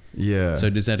running. Yeah. So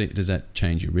does that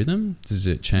change your rhythm? Does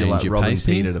it change your Robin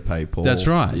pacing? Peter to pay Paul. That's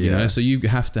right. So you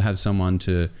have to have someone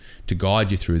to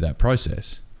guide you through that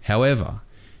process. However,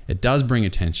 it does bring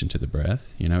attention to the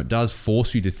breath. It does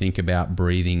force you to think about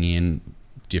breathing in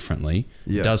differently.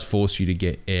 It does force you to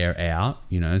get air out.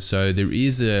 So there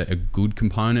is a good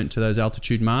component to those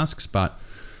altitude masks, but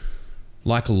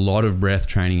like a lot of breath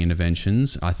training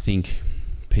interventions, I think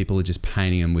people are just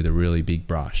painting them with a really big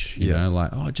brush,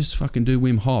 just fucking do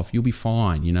Wim Hof, you'll be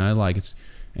fine,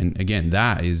 and again,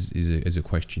 that is a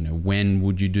question, when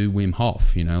would you do Wim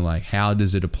Hof, how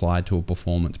does it apply to a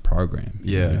performance program?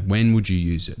 When would you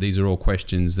use it? These are all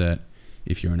questions that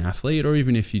if you're an athlete, or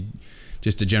even if you're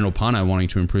just a general punter wanting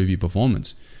to improve your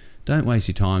performance, don't waste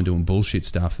your time doing bullshit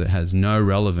stuff that has no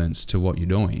relevance to what you're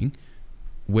doing.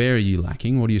 Where are you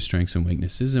lacking? What are your strengths and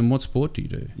weaknesses? And what sport do you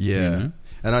do?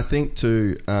 And I think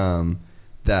too,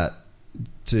 that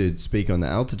to speak on the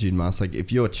altitude mask, like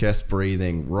if you're chest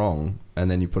breathing wrong and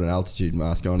then you put an altitude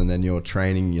mask on and then you're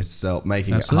training yourself,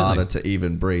 making Absolutely. it harder to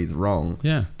even breathe wrong,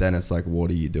 then it's like, what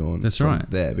are you doing? That's right.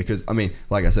 There, because I mean,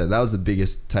 like I said, that was the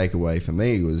biggest takeaway for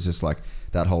me, was just like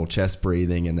that whole chest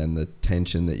breathing and then the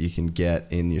tension that you can get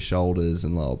in your shoulders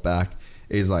and lower back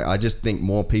is like, I just think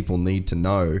more people need to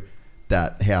know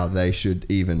that how they should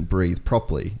even breathe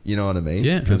properly. You know what I mean?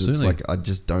 Yeah, because absolutely. it's like, I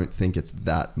just don't think it's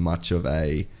that much of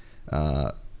a,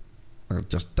 I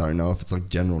just don't know if it's like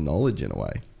general knowledge in a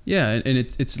way. Yeah, and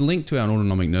it's linked to our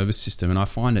autonomic nervous system, and I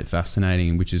find it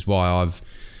fascinating, which is why I've,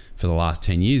 for the last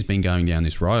 10 years, been going down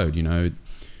this road. You know,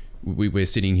 we're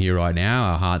sitting here right now,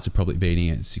 our hearts are probably beating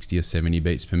at 60 or 70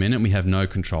 beats per minute, and we have no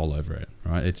control over it,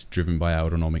 right? It's driven by our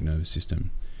autonomic nervous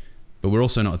system. But we're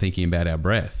also not thinking about our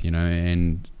breath, you know,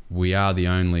 and we are the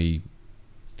only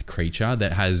creature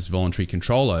that has voluntary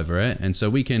control over it. And so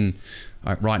we can,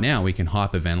 right now, we can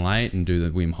hyperventilate and do the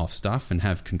Wim Hof stuff and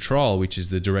have control, which is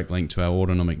the direct link to our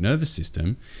autonomic nervous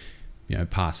system, you know,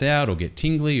 pass out or get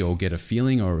tingly or get a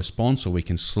feeling or a response, or we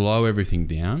can slow everything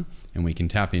down and we can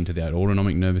tap into that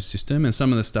autonomic nervous system. And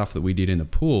some of the stuff that we did in the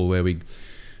pool, where we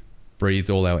breathed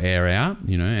all our air out,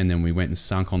 you know, and then we went and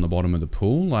sunk on the bottom of the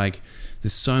pool, like,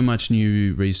 there's so much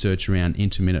new research around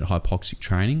intermittent hypoxic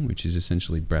training, which is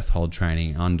essentially breath hold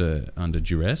training under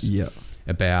duress. Yeah.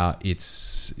 About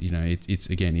its, you know,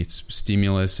 it's again, its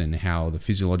stimulus and how the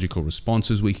physiological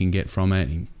responses we can get from it,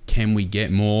 and can we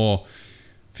get more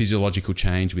physiological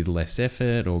change with less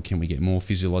effort, or can we get more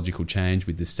physiological change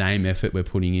with the same effort we're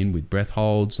putting in with breath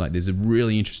holds? Like, there's a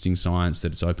really interesting science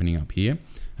that it's opening up here,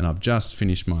 and I've just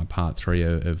finished my part 3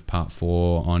 of part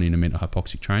 4 on intermittent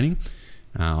hypoxic training.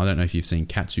 I don't know if you've seen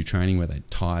Katsu training, where they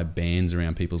tie bands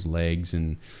around people's legs,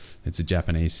 and it's a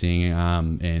Japanese thing.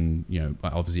 And, you know,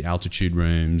 obviously altitude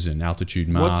rooms and altitude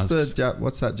masks.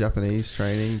 What's that Japanese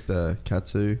training? The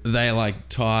Katsu? They like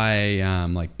tie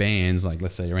like bands, like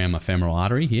let's say around my femoral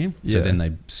artery here. So Yeah. then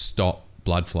they stop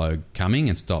blood flow coming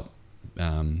and stop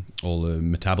all the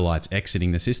metabolites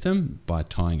exiting the system by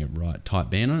tying a right tight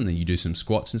band on, and then you do some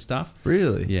squats and stuff.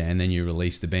 Really? Yeah, and then you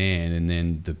release the band, and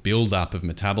then the build-up of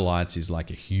metabolites is like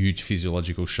a huge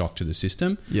physiological shock to the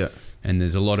system. Yeah. And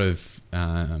there's a lot of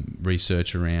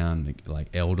research around like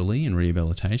elderly and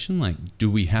rehabilitation. Like, do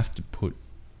we have to put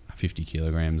 50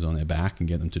 kilograms on their back and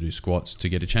get them to do squats to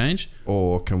get a change?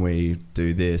 Or can we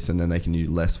do this and then they can use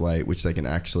less weight, which they can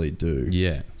actually do?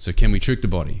 Yeah. So can we trick the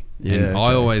body? Yeah, and I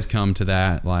okay. always come to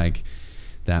that, like,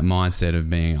 that mindset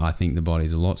of being, I think the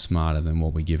body's a lot smarter than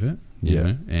what we give it. You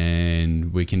know?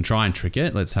 And we can try and trick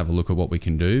it. Let's have a look at what we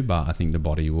can do, but I think the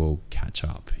body will catch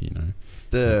up, you know.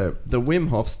 The Wim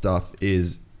Hof stuff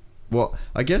is, well,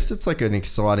 I guess it's like an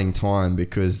exciting time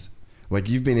because, like,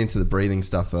 you've been into the breathing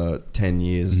stuff for 10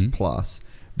 years plus,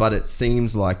 but it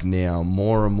seems like now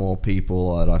more and more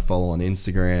people that I follow on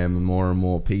Instagram and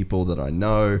more people that I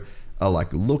know are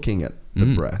like looking at the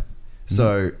breath.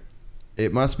 So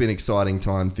it must be an exciting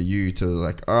time for you to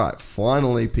like, all right,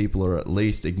 finally people are at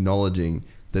least acknowledging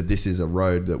that this is a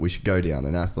road that we should go down,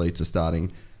 and athletes are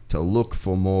starting to look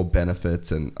for more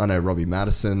benefits. And I know Robbie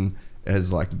Madison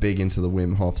is like big into the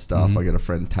Wim Hof stuff. I got a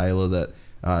friend Taylor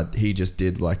that he just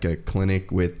did like a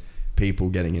clinic with people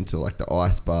getting into like the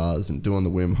ice bars and doing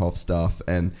the Wim Hof stuff,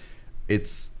 and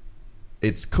it's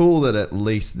cool that at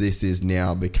least this is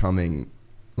now becoming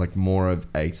like more of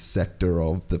a sector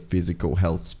of the physical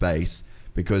health space,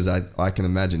 because I can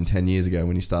imagine 10 years ago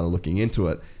when you started looking into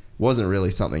it, wasn't really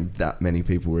something that many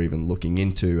people were even looking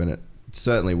into, and it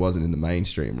certainly wasn't in the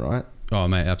mainstream, right? Oh,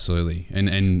 mate, absolutely.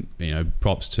 And you know,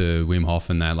 props to Wim Hof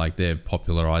and that, like, they've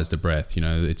popularized the breath. You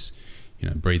know, it's, you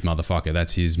know, breathe motherfucker,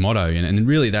 that's his motto. And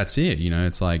really that's it. You know,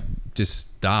 it's like,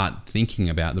 just start thinking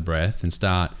about the breath and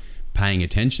start paying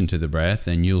attention to the breath,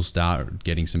 and you'll start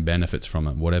getting some benefits from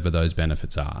it, whatever those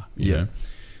benefits are. You know?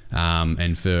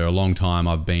 And for a long time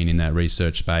I've been in that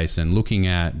research space and looking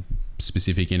at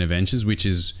specific interventions, which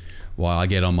is why I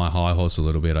get on my high horse a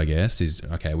little bit, I guess, is,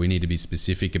 okay, we need to be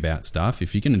specific about stuff.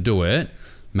 If you're going to do it,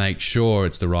 make sure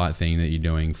it's the right thing that you're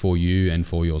doing for you and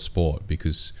for your sport,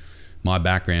 because my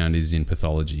background is in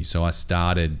pathology. So I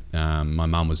started, my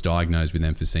mum was diagnosed with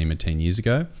emphysema 10 years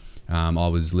ago. I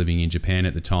was living in Japan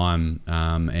at the time,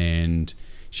 and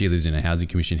she lives in a housing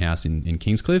commission house in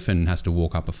Kingscliff and has to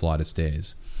walk up a flight of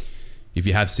stairs. If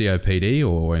you have COPD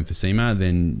or emphysema,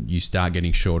 then you start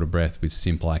getting short of breath with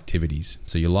simple activities.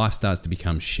 So your life starts to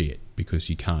become shit because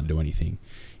you can't do anything.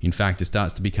 In fact, it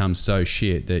starts to become so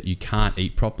shit that you can't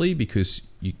eat properly, because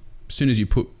as soon as you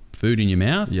put food in your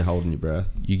mouth, You're holding your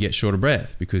breath. you get short of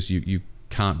breath because you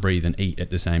can't breathe and eat at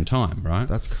the same time, right?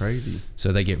 That's crazy.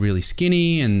 So they get really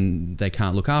skinny and they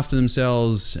can't look after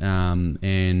themselves.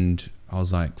 And I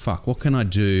was like, fuck, what can I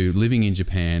do? Living in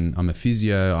Japan, I'm a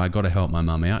physio. I got to help my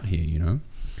mum out here, you know?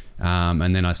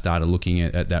 And then I started looking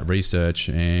at that research,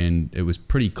 and it was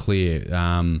pretty clear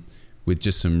with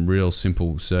just some real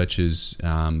simple searches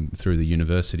through the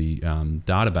university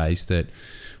database that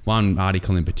one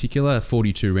article in particular,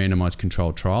 42 randomized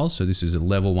controlled trials, so this is a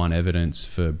level 1 evidence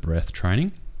for breath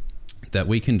training, that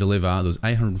we can deliver. There's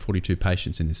 842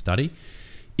 patients in this study.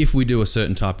 If we do a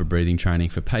certain type of breathing training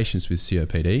for patients with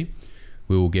COPD,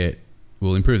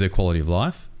 we'll improve their quality of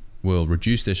life, we'll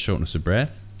reduce their shortness of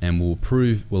breath, and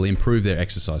we'll improve their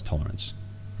exercise tolerance,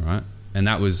 right? And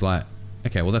that was like,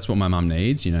 okay, well, that's what my mum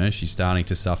needs. You know, she's starting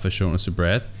to suffer shortness of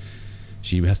breath.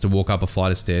 She has to walk up a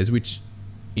flight of stairs, which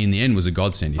in the end was a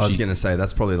godsend. I was going to say,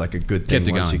 that's probably like a good thing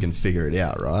once you can figure it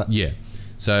out, right? Yeah.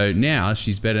 So now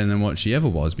she's better than what she ever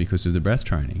was because of the breath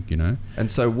training, you know?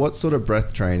 And so what sort of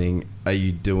breath training are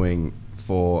you doing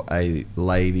for a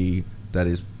lady that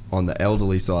is on the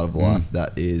elderly side of life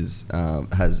that is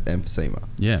has emphysema?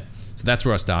 Yeah. So that's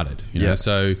where I started, you know.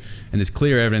 So, and there's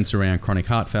clear evidence around chronic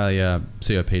heart failure,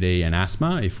 COPD, and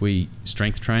asthma. If we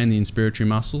strength train the inspiratory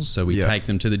muscles, so we take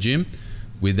them to the gym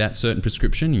with that certain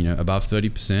prescription, you know, above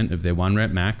 30% of their 1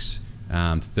 rep max,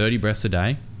 30 breaths a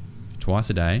day, twice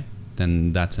a day,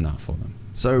 then that's enough for them.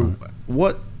 So,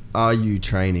 what are you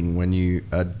training when you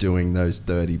are doing those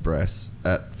 30 breaths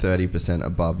at 30%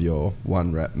 above your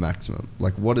 1 rep maximum?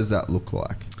 Like, what does that look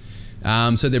like?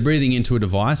 So they're breathing into a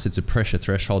device. It's a pressure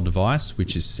threshold device,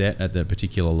 which is set at the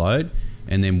particular load.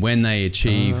 And then when they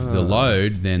achieve the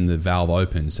load, then the valve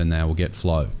opens and they will get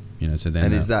flow. You know, so then.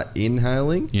 And is that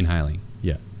inhaling? Inhaling,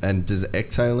 yeah. And does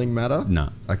exhaling matter? No.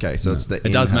 Okay, so it's the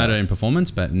It does matter in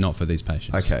performance, but not for these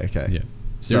patients. Okay. Yeah.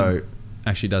 So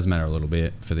actually does matter a little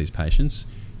bit for these patients.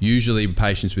 Usually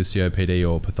patients with COPD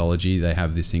or pathology, they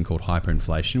have this thing called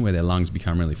hyperinflation where their lungs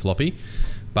become really floppy.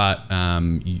 But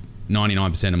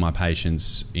 99% of my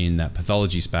patients in that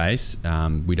pathology space,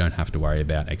 we don't have to worry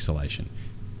about exhalation.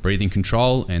 Breathing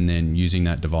control and then using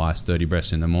that device 30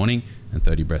 breaths in the morning and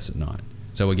 30 breaths at night.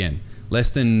 So again,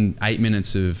 less than 8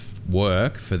 minutes of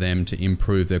work for them to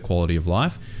improve their quality of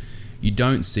life. You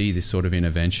don't see this sort of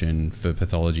intervention for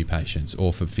pathology patients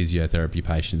or for physiotherapy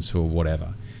patients or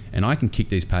whatever. And I can kick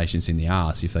these patients in the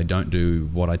ass if they don't do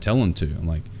what I tell them to. I'm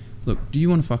like, look, do you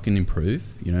want to fucking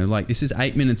improve? You know, like this is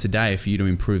 8 minutes a day for you to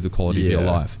improve the quality of your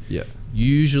life. Yeah.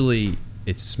 Usually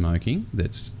it's smoking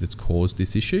that's caused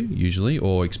this issue, usually,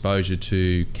 or exposure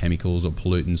to chemicals or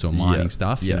pollutants or mining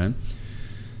stuff, you know.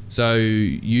 So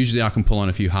usually I can pull on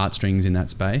a few heartstrings in that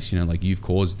space, you know, like you've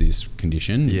caused this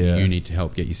condition. You need to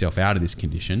help get yourself out of this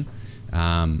condition.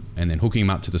 And then hooking them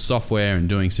up to the software and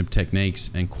doing some techniques.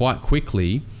 And quite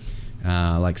quickly,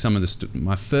 like some of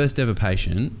my first ever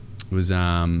patient was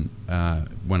when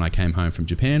I came home from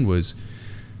Japan, was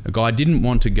a guy didn't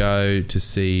want to go to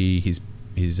see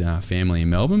his family in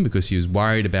Melbourne because he was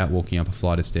worried about walking up a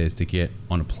flight of stairs to get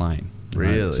on a plane.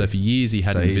 Right? Really? So for years he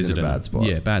hadn't visited. In a bad spot.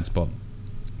 Yeah, bad spot.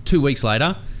 2 weeks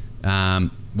later,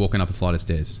 walking up a flight of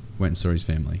stairs, went and saw his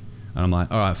family, and I'm like,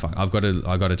 all right, fuck, I've got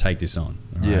to take this on.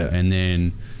 Right? Yeah. And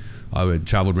then I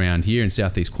travelled around here in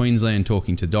southeast Queensland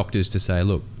talking to doctors to say,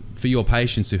 look, for your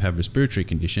patients who have respiratory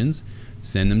conditions,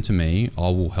 send them to me. I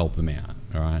will help them out.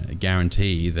 All right, I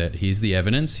guarantee that here's the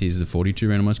evidence. Here's the 42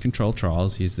 randomized controlled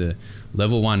trials. Here's the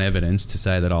level 1 evidence to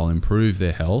say that I'll improve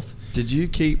their health. Did you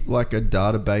keep like a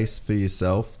database for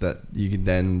yourself that you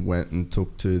then went and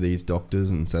took to these doctors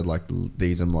and said like,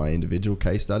 these are my individual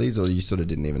case studies, or you sort of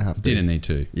didn't even have to? Didn't need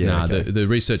to. Yeah. No, the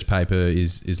research paper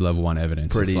is level 1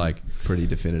 evidence. Pretty, it's like pretty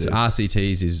definitive. So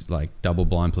RCTs is like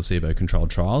double-blind placebo-controlled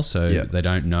trials, so they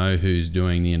don't know who's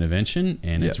doing the intervention,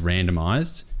 and it's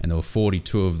randomized. And there were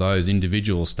 42 of those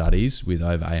individual studies with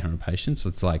over 800 patients. So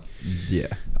it's like,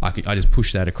 I just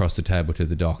push that across the table to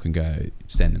the doc and go,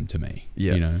 send them to me.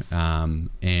 You know,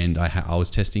 and I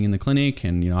was testing in the clinic,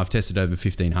 and you know, I've tested over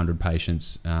 1,500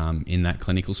 patients in that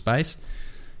clinical space,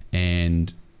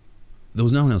 and there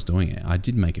was no one else doing it. I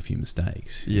did make a few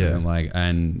mistakes. You know, like,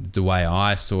 and the way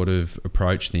I sort of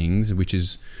approach things, which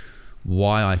is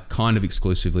why I kind of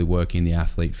exclusively work in the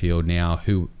athlete field now,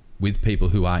 with people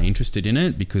who are interested in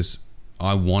it, because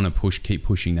I want to keep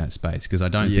pushing that space, because I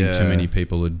don't think too many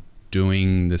people are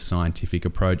doing the scientific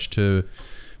approach to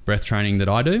breath training that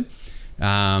I do.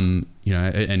 You know,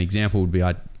 an example would be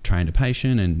I trained a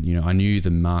patient, and you know, I knew the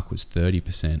mark was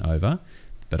 30% over,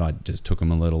 but I just took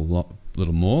them a little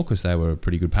more because they were a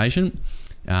pretty good patient.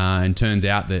 And turns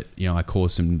out that, you know, I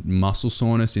caused some muscle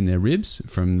soreness in their ribs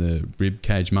from the rib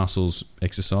cage muscles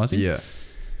exercising.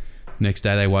 Next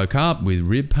day they woke up with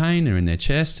rib pain in their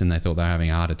chest and they thought they were having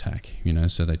a heart attack, you know,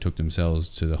 so they took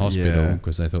themselves to the hospital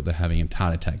because they thought they're having a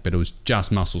heart attack, but it was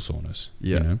just muscle soreness,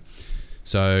 you know.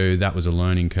 So that was a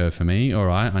learning curve for me. All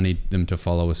right, I need them to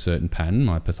follow a certain pattern,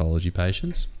 my pathology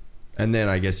patients. And then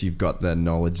I guess you've got the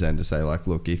knowledge then to say like,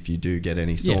 look, if you do get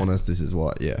any soreness, this is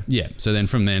what, Yeah, so then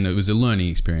from then it was a learning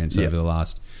experience over the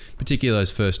last, particularly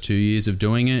those first 2 years of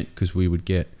doing it, because we would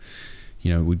get,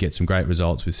 you know, we'd get some great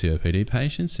results with COPD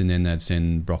patients, and then they'd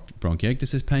send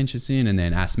bronchiectasis patients in, and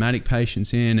then asthmatic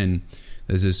patients in, and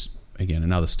there's this, again,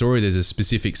 another story, there's a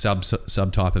specific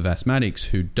subtype of asthmatics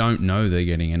who don't know they're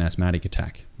getting an asthmatic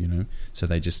attack, you know, so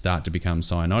they just start to become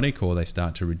cyanotic, or they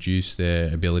start to reduce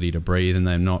their ability to breathe, and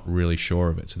they're not really sure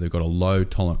of it, so they've got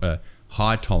a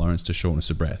high tolerance to shortness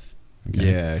of breath.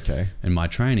 Okay? And my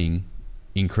training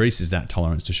increases that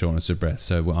tolerance to shortness of breath,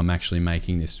 so I'm actually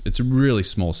making this, it's a really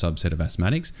small subset of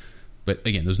asthmatics. But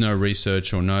again, there's no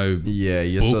research or no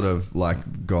you're book. Sort of like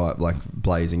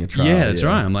blazing a trail. Yeah, that's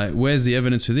right. I'm like, where's the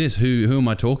evidence for this? Who am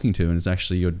I talking to? And it's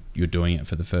actually you're doing it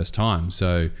for the first time.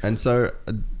 So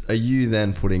are you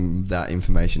then putting that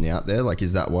information out there? Like,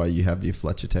 is that why you have your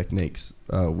Fletcher Techniques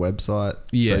website?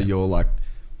 Yeah. So you're like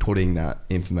putting that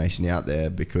information out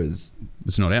there because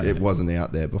it's not out there. It wasn't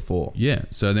out there before. Yeah.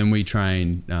 So then we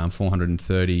trained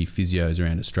 430 physios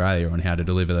around Australia on how to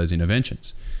deliver those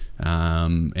interventions.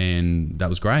 And that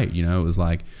was great. You know, it was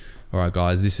like, all right,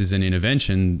 guys, this is an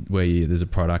intervention where there's a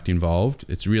product involved.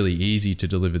 It's really easy to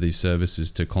deliver these services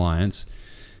to clients.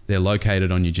 They're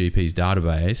located on your GP's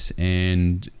database,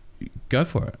 and go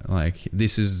for it. Like,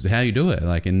 this is how you do it.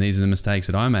 Like, and these are the mistakes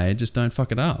that I made. Just don't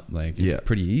fuck it up. Like, it's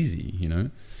pretty easy, you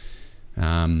know?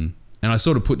 And I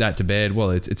sort of put that to bed. Well,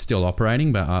 it's still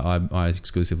operating, but I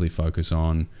exclusively focus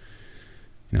on,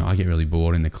 you know, I get really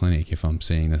bored in the clinic if I'm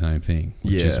seeing the same thing,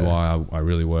 which is why I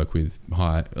really work with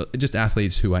just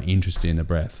athletes who are interested in the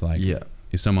breath. Like,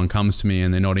 if someone comes to me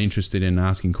and they're not interested in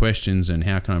asking questions and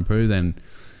how can I improve, then,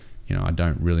 you know, I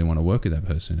don't really want to work with that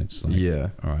person. It's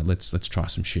like, all right, let's try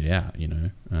some shit out, you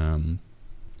know.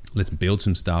 Let's build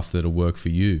some stuff that'll work for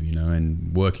you, you know,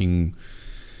 and working,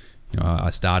 you know, I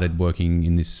started working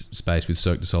in this space with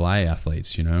Cirque du Soleil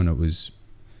athletes, you know, and it was...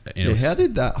 how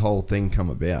did that whole thing come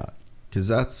about? Because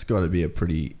that's got to be a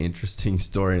pretty interesting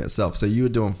story in itself. So you were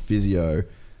doing physio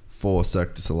for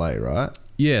Cirque du Soleil, right?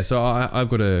 Yeah, so I've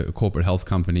got a corporate health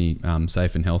company,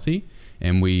 Safe and Healthy,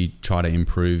 and we try to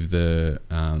improve the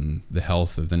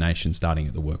health of the nation starting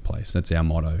at the workplace. That's our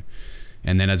motto.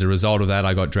 And then as a result of that,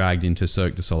 I got dragged into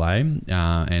Cirque du Soleil,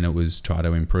 and it was try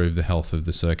to improve the health of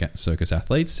the circus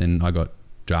athletes. And I got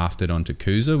drafted onto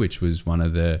CUSA, which was one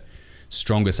of the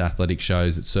strongest athletic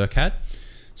shows that Cirque had.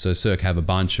 So Cirque have a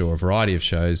bunch or a variety of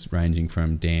shows ranging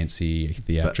from dancey,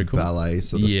 theatrical, ballet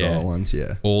sort of style ones,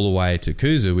 all the way to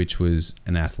CUSA, which was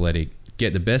an athletic,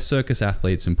 get the best circus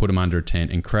athletes and put them under a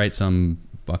tent and create some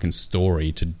fucking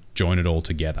story to join it all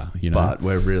together, you know. But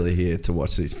we're really here to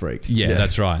watch these freaks. Yeah,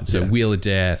 that's right. So Wheel of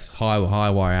Death, high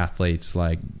wire athletes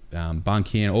like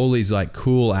Bunky, and all these like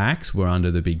cool acts were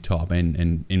under the big top.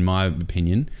 And in my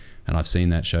opinion, and I've seen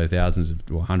that show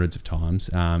hundreds of times,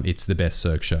 it's the best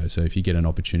Cirque show. So if you get an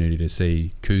opportunity to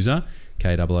see CUSA,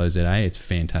 KOOZA, it's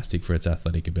fantastic for its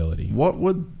athletic ability. What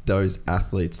were those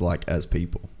athletes like as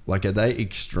people? Like, are they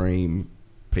extreme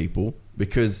people?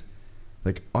 Because,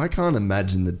 like, I can't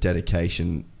imagine the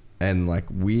dedication and, like,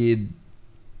 weird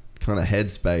kind of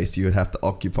headspace you would have to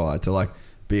occupy to, like,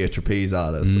 be a trapeze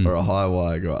artist or a high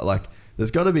wire guy. Like,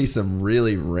 there's got to be some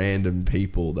really random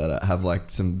people that have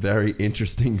like some very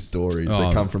interesting stories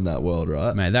that come from that world,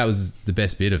 right? Man, that was the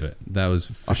best bit of it. That was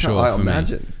for sure I for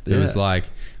imagine. me. It was like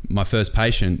my first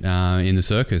patient in the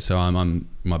circus. So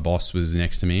my boss was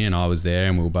next to me and I was there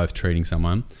and we were both treating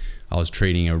someone. I was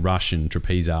treating a Russian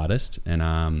trapeze artist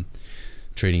and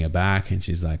treating her back, and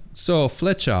she's like, "So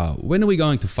Fletcher, when are we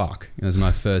going to fuck?" It was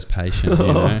my first patient,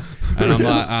 you know. And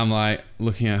I'm like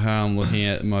looking at her, I'm looking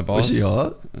at my boss. Was she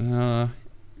hot?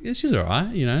 Yeah, she's all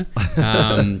right, you know.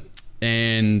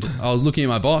 And I was looking at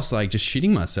my boss, like just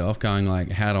shitting myself, going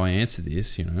like, "How do I answer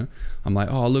this?" You know. I'm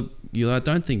like, "Oh, look, I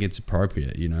don't think it's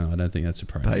appropriate. You know, I don't think that's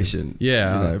appropriate." Patient,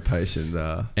 yeah, you know, patient.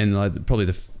 And like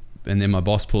and then my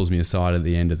boss pulls me aside at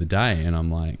the end of the day, and I'm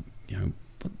like, you know,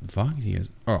 what the fuck? And he goes,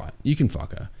 "All right, you can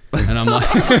fuck her." And I'm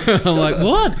like,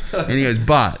 what? And he goes,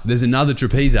 "But there's another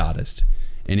trapeze artist,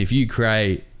 and if you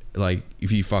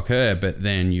fuck her, but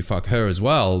then you fuck her as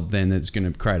well, then it's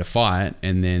going to create a fight,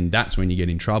 and then that's when you get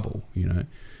in trouble, you know."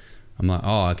 I'm like,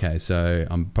 "Oh, okay, so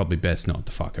I'm probably best not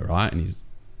to fuck her, right?" And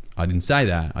I didn't say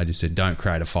that. I just said, "Don't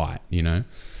create a fight," you know.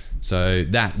 So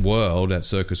that world, that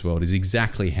circus world, is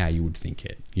exactly how you would think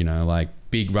it, you know, like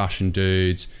big Russian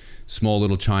dudes, small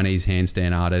little Chinese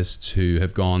handstand artists who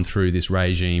have gone through this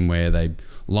regime where they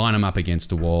line them up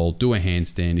against a wall, do a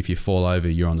handstand. If you fall over,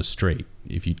 you're on the street.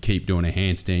 If you keep doing a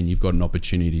handstand, you've got an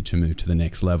opportunity to move to the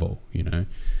next level, you know.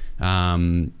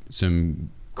 Some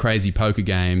crazy poker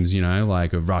games, you know,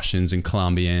 like of Russians and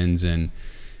Colombians, and,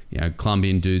 you know,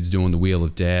 Colombian dudes doing the Wheel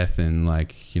of Death, and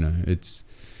like, you know, it's...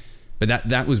 But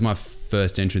that was my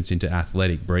first entrance into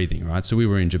athletic breathing, right? So we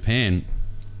were in Japan,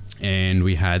 and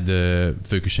we had the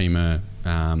Fukushima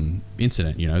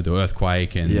incident, you know, the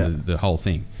earthquake and the whole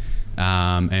thing.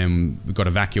 And we got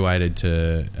evacuated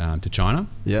to China.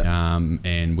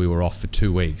 And we were off for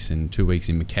 2 weeks, and 2 weeks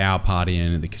in Macau,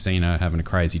 partying at the casino, having a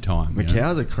crazy time.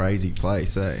 Macau's a crazy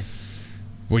place, eh?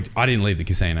 I didn't leave the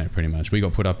casino, pretty much. We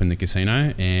got put up in the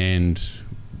casino, and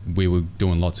we were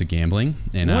doing lots of gambling.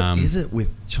 And what is it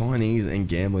with Chinese and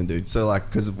gambling, dude? So, like,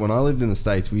 because when I lived in the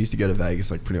States, we used to go to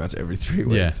Vegas like pretty much every 3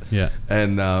 weeks. Yeah.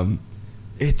 And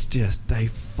it's just, they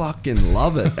fucking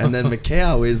love it. And then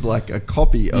Macau is like a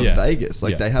copy of Vegas.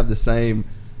 Like, they have the same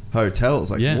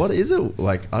hotels. Like, what is it?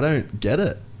 Like, I don't get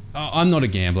it. I'm not a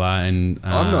gambler, and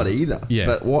I'm not either. Yeah.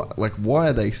 But why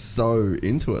are they so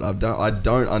into it? I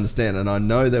don't understand, and I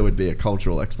know there would be a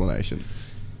cultural explanation.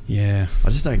 Yeah, I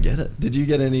just don't get it. Did you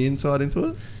get any insight into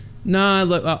it? No,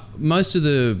 look, most of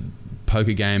the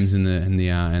poker games and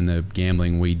the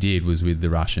gambling we did was with the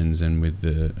Russians and with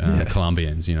the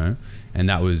Colombians, you know, and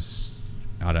that was,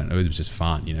 I don't know, it was just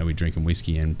fun, you know, we're drinking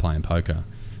whiskey and playing poker.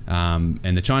 And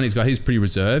the Chinese guy, he was pretty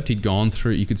reserved. He'd gone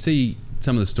through, you could see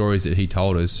some of the stories that he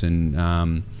told us, and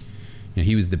you know,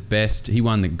 he was the best. He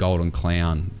won the Golden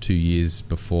Clown 2 years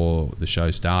before the show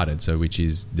started, so which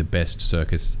is the best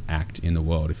circus act in the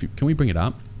world. Can we bring it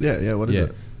up? Yeah. What is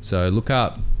it? So look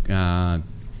up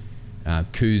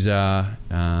Kuza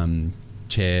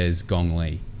chairs Gong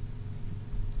Li.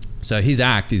 So his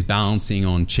act is balancing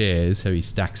on chairs. So he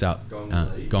stacks up Gong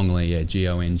Li,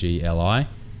 Gongli,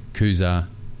 Kuza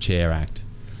chair act.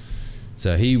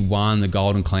 So he won the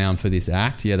Golden Clown for this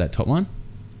act. Yeah, that top one.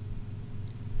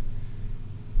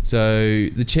 So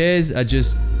the chairs are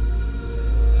just...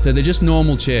 So they're just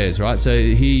normal chairs, right? So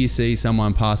here you see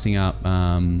someone passing up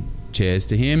chairs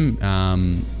to him.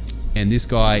 And this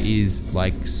guy is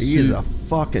like... He is a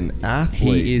fucking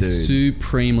athlete, He is dude.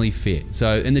 supremely fit.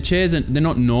 So, and the chairs, they're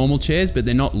not normal chairs, but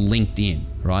they're not linked in,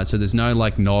 right? So there's no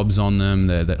like knobs on them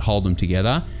that hold them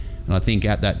together. And I think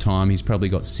at that time he's probably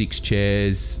got 6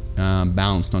 chairs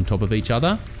balanced on top of each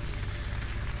other.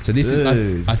 So this is,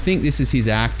 I think this is his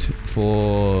act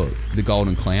for the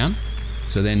Golden Clown.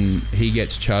 So then he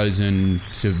gets chosen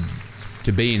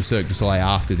to be in Cirque du Soleil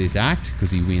after this act because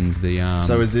he wins the...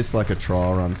 So is this like a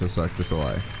trial run for Cirque du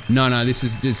Soleil? No, this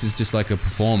is just like a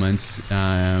performance,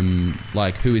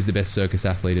 like who is the best circus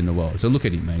athlete in the world. So look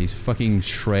at him, man. He's fucking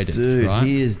shredded, dude, right?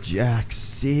 He is Jack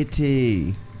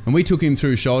City. And we took him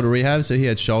through shoulder rehab, so he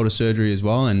had shoulder surgery as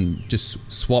well, and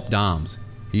just swapped arms.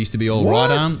 He used to be all right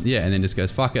arm, and then just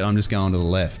goes, fuck it, I'm just going to the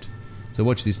left. So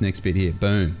watch this next bit here,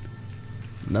 boom.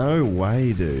 No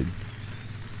way, dude.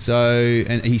 So,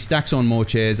 and he stacks on more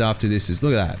chairs after this.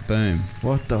 Look at that, boom.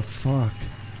 What the fuck?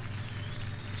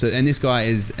 So, and this guy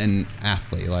is an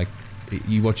athlete. Like,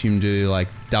 you watch him do like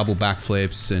double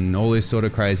backflips and all this sort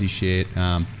of crazy shit.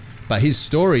 But his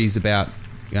story is about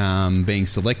being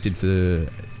selected for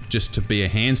just to be a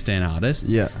handstand artist.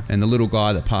 Yeah. And the little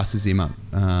guy that passes him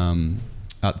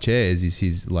up chairs is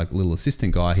his like little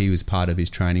assistant guy. He was part of his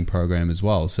training program as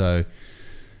well. So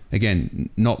again,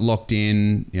 not locked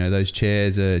in, you know, those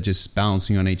chairs are just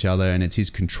balancing on each other, and it's his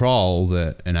control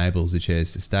that enables the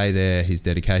chairs to stay there, his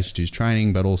dedication to his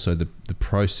training, but also the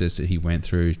process that he went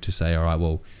through to say, all right,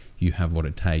 well, you have what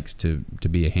it takes to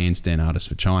be a handstand artist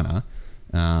for China.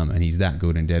 And he's that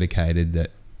good and dedicated that,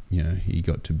 you know, he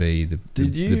got to be the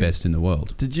best in the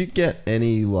world. Did you get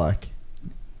any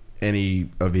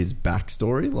of his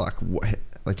backstory?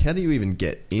 Like how do you even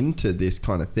get into this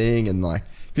kind of thing? And like,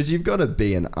 because you've got to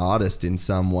be an artist in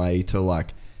some way to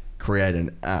like create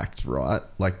an act, right?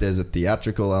 Like there's a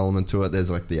theatrical element to it.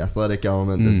 There's like the athletic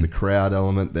element. There's the crowd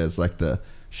element. There's like the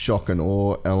shock and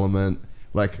awe element.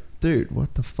 Like, dude,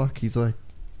 what the fuck? He's like,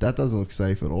 that doesn't look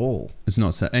safe at all. It's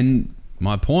not safe. And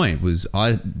my point was,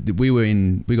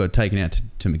 we got taken out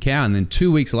to Macau, and then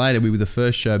 2 weeks later, we were the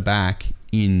first show back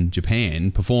in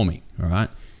Japan performing. All right,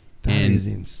 that is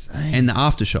insane. And the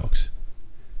aftershocks.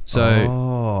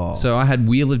 So I had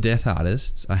Wheel of Death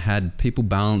artists. I had people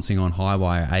balancing on high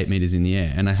wire 8 meters in the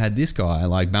air, and I had this guy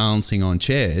like balancing on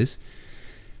chairs.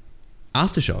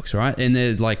 Aftershocks, right? And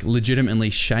they're like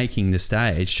legitimately shaking the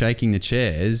stage, shaking the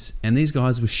chairs, and these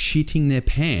guys were shitting their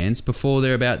pants before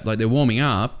they're warming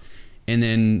up, and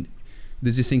then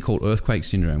there's this thing called earthquake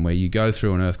syndrome where you go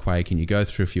through an earthquake and you go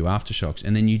through a few aftershocks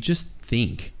and then you just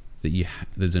think that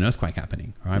there's an earthquake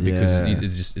happening, right?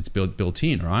 Because it's built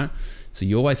in, right? So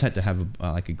you always had to have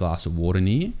a glass of water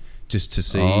near just to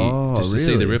see to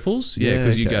see the ripples. Yeah,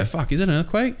 because you go, fuck, is that an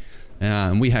earthquake?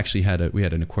 And we actually had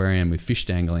an aquarium with fish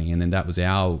dangling, and then that was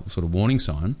our sort of warning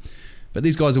sign. But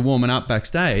these guys are warming up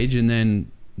backstage, and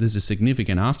then there's a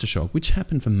significant aftershock, which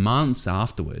happened for months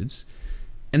afterwards,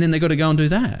 and then they got to go and do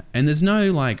that. And there's no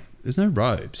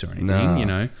ropes or anything, you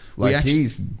know.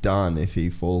 He's done if he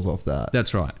falls off that.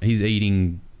 That's right. He's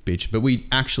eating bitch. But we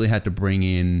actually had to bring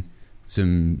in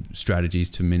some strategies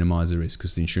to minimise the risk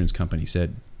because the insurance company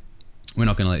said, we're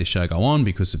not going to let this show go on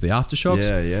because of the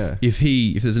aftershocks. Yeah. If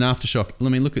there's an aftershock,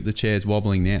 let me look at the chairs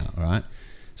wobbling now, right?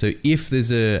 So if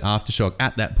there's a aftershock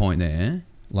at that point there,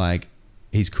 like,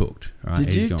 he's cooked, right?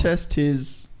 Did you test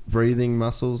his breathing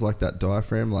muscles, like that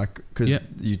diaphragm? Like, because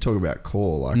you talk about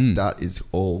core, like that is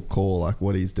all core, like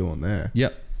what he's doing there.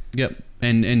 Yep.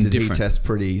 And did different. He test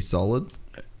pretty solid?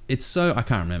 It's so, I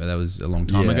can't remember, that was a long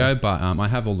time ago, but I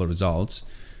have all the results,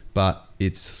 but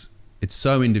it's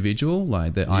so individual,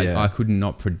 like that I could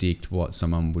not predict what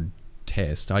someone would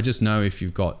test. I just know if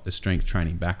you've got a strength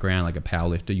training background, like a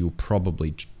powerlifter, you'll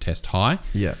probably test high.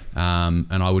 Yeah.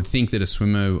 And I would think that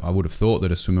I would have thought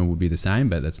that a swimmer would be the same,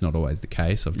 but that's not always the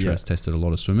case. I've tested a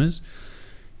lot of swimmers.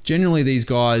 Generally, these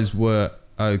guys were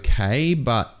okay,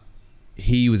 but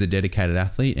he was a dedicated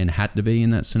athlete and had to be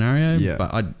in that scenario. Yeah.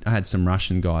 But I had some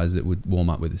Russian guys that would warm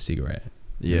up with a cigarette.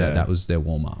 Yeah, that was their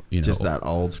warm up. You know, just that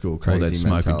old school crazy or they'd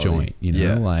smoke a joint. You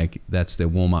know, like that's their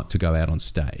warm up to go out on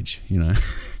stage. You know,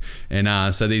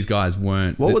 and so these guys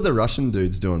weren't. What were the Russian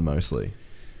dudes doing mostly?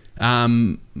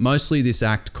 Mostly this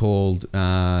act called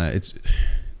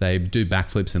they do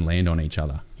backflips and land on each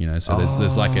other. You know, so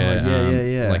there's like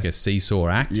like a seesaw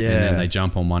act, and then they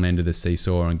jump on one end of the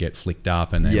seesaw and get flicked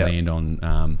up, and they land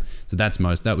on. So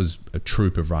that was a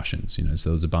troop of Russians. You know, so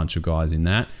there was a bunch of guys in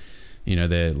that. You know,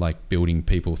 they're like building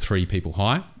people 3 people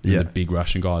high. And the big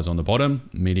Russian guy is on the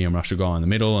bottom, medium Russian guy in the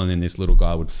middle, and then this little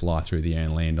guy would fly through the air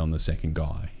and land on the second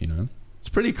guy, you know. It's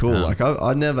pretty cool. Like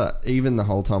I never, even the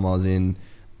whole time I was in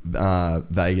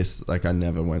Vegas, like I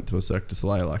never went to a Cirque du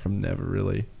Soleil. Like I've never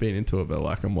really been into it, but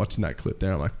like I'm watching that clip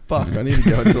there, I'm like, fuck, I need to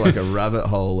go into like a rabbit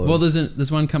hole. Well,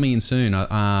 there's one coming in soon,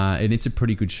 and it's a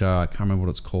pretty good show. I can't remember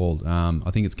what it's called. I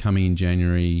think it's coming in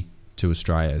January to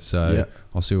Australia, so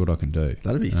I'll see what I can do.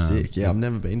 That'd be sick. I've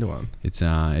never been to one. It's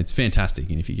fantastic,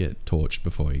 and if you get torched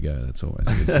before you go, that's always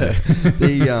a good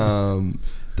thing.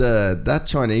 That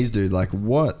Chinese dude, like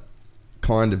what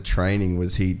kind of training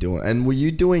was he doing? And were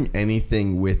you doing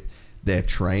anything with their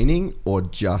training or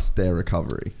just their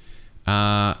recovery?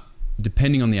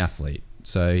 Depending on the athlete.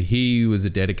 So he was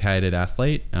a dedicated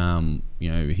athlete.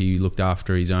 You know, he looked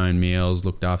after his own meals,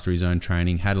 looked after his own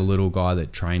training, had a little guy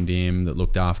that trained him, that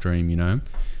looked after him, you know.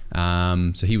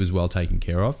 So he was well taken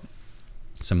care of.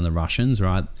 Some of the Russians,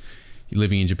 right? You're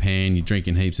living in Japan, you're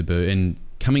drinking heaps of booze, and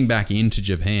coming back into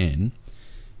Japan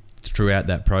throughout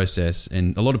that process,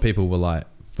 and a lot of people were like,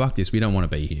 fuck this, we don't want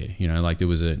to be here. You know, like there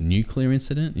was a nuclear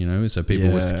incident, you know, so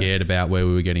people were scared about where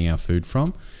we were getting our food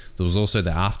from. There was also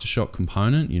the aftershock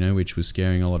component, you know, which was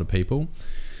scaring a lot of people.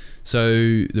 So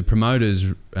the promoters'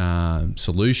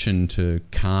 solution to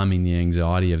calming the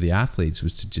anxiety of the athletes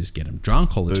was to just get them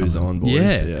drunk all the time. On, boys.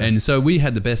 Yeah, and so we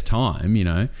had the best time. You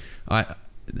know, I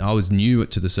was new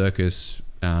to the circus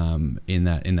in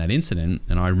that incident,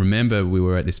 and I remember we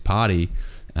were at this party,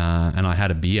 and I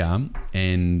had a beer,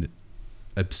 and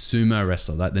a sumo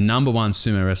wrestler, like the number one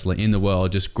sumo wrestler in the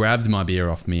world, just grabbed my beer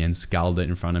off me and sculled it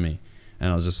in front of me.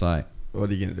 And I was just like,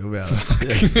 what are you going to do about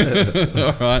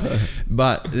it? All right.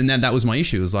 But and that was my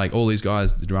issue. It was like all these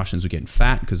guys, the Russians, were getting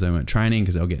fat because they weren't training,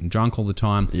 because they were getting drunk all the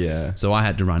time. Yeah. So I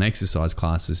had to run exercise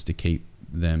classes to keep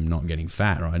them not getting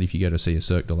fat, right? If you go to see a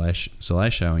Cirque du Soleil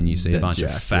show and you see a bunch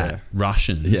of fat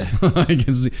Russians, who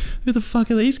the fuck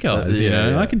are these guys? You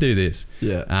know, I can do this.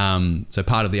 Yeah. So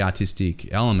part of the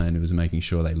artistic element was making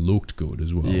sure they looked good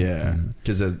as well. Yeah,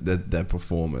 because they're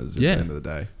performers at the end of the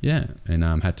day. Yeah, and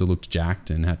had to look jacked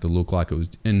and had to look like it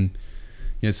was. And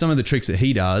you know, some of the tricks that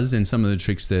he does and some of the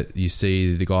tricks that you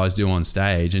see the guys do on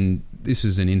stage, and this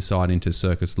is an insight into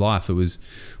circus life. It was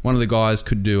one of the guys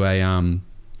could do a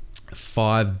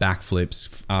 5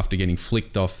 backflips after getting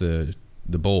flicked off the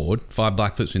board, 5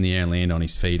 backflips in the air and land on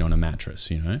his feet on a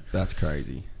mattress, you know. That's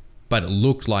crazy. But it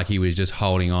looked like he was just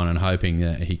holding on and hoping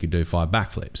that he could do 5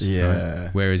 backflips. Yeah. Right?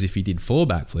 Whereas if he did 4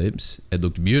 backflips, it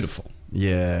looked beautiful.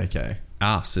 Yeah, okay.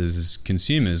 Us as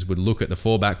consumers would look at the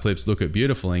 4 backflips, look at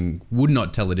beautiful, and would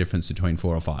not tell the difference between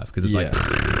 4 or 5 because it's like,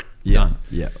 done.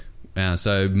 Yeah.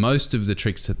 So most of the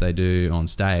tricks that they do on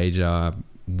stage are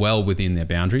well within their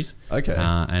boundaries. Okay.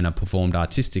 And are performed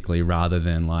artistically rather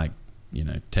than like,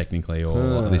 technically,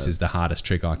 or this is the hardest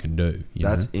trick I can do.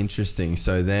 That's interesting.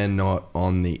 So they're not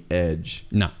on the edge.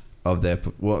 No. Of their,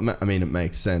 well, I mean, it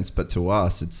makes sense, but to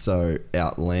us, it's so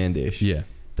outlandish. Yeah.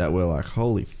 That we're like,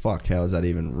 holy fuck, how is that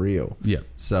even real? Yeah.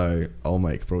 So I'll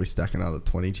probably stack another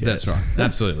 20 chairs. That's right.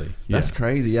 Absolutely. That's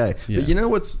crazy, eh? Yeah. But you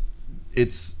know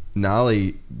it's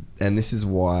gnarly, and this is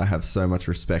why I have so much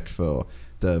respect for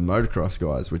the motocross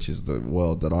guys, which is the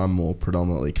world that I'm more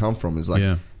predominantly come from, is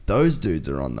like, those dudes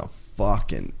are on the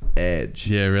fucking edge.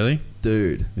 Yeah, really?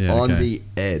 Dude, on the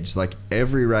edge. Like,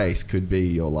 every race could be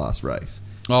your last race.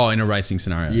 Oh, in a racing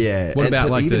scenario. Yeah. What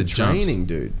about like the training,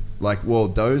 jumps? dude? Like, well,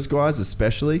 those guys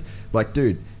especially. Like,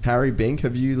 dude, Harry Bink,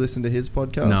 have you listened to his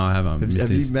podcast? No, I haven't.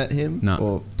 Have you met him? No.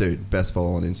 Or, dude, best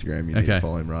follow on Instagram. You need to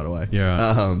follow him right away.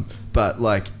 Yeah. Right. But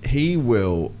like, he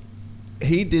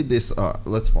did this.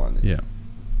 Let's find this. Yeah.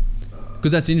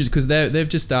 Because that's interesting. Because they've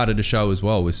just started a show as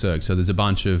well with Cirque. So there's a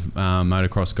bunch of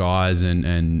motocross guys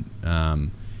and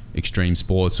extreme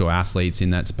sports or athletes in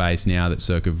that space now that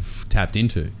Cirque have tapped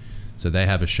into. So they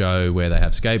have a show where they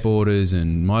have skateboarders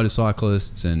and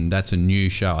motorcyclists, and that's a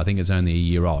new show. I think it's only a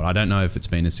year old. I don't know if it's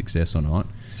been a success or not.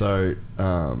 So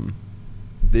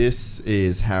this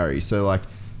is Harry. So like,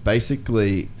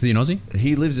 basically, is he an Aussie?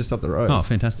 He lives just up the road. Oh,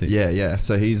 fantastic. Yeah.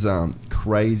 So he's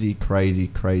crazy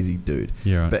dude.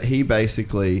 Yeah, right. But he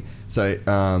basically,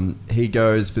 he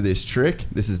goes for this trick.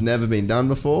 This has never been done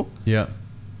before. Yeah.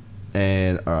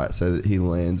 And all right, so he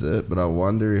lands it, but I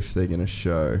wonder if they're gonna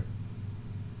show.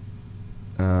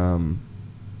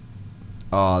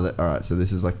 All right, so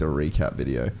this is like the recap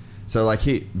video. So like,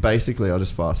 I'll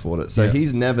just fast forward it. So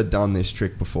he's never done this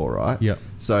trick before, right? Yeah.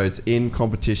 So it's in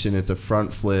competition. It's a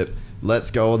front flip.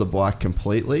 Lets go of the bike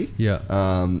completely. Yeah.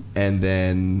 And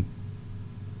then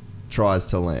tries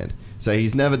to land. So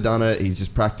he's never done it. He's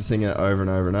just practicing it over and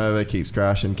over and over. Keeps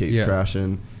crashing.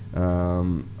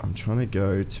 I'm trying to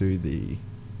go to the.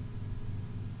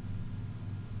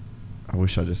 I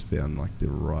wish I just found like the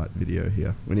right video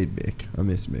here. We need Mick. I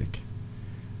miss Mick.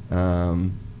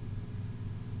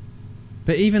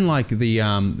 But even like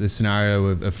the scenario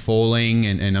of falling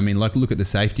and I mean, like, look at the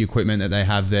safety equipment that they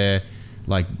have there.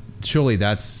 Like, surely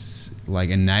that's like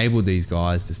enabled these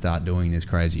guys to start doing this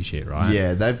crazy shit, right?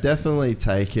 Yeah, they've definitely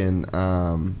taken.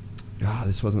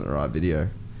 This wasn't the right video.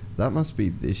 That must be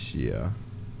this year.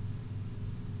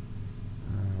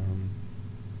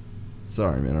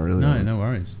 Sorry, man. No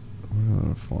worries. I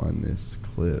want to find this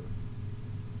clip.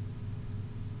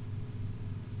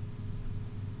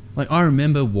 Like, I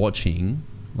remember watching,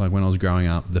 like, when I was growing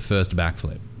up, the first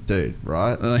backflip. Dude,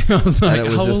 right? Like, I was like, and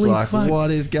it was just like, fuck.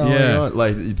 What is going on?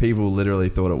 Like, people literally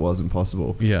thought it wasn't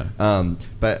possible. Yeah.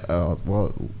 But I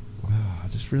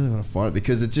just really want to find it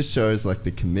because it just shows, like,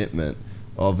 the commitment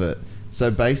of it.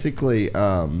 So, basically,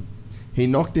 he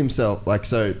knocked himself, like,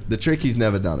 so the trick, he's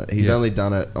never done it. He's only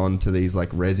done it onto these, like,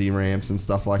 resi ramps and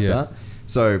stuff like that.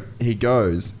 So, he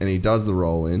goes and he does the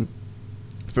roll in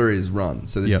for his run.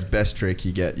 So this is best trick.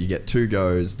 You get 2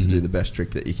 goes to do the best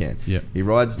trick that you can. He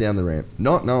rides down the ramp,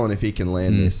 not knowing if he can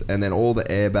land this, and then all the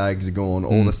airbags are gone,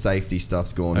 all the safety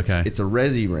stuff's gone. Okay. It's a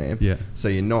resi ramp, so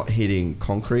you're not hitting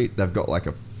concrete. They've got like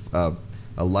a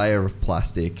layer of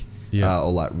plastic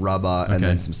or like rubber, and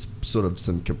then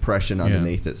some compression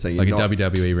underneath it. So you're like not, a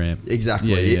WWE ramp.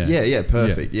 Exactly. Yeah.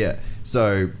 Perfect. Yeah.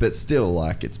 So, but still,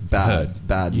 like, it's bad.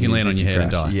 You can land on your head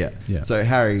and die. Yeah. So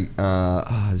Harry,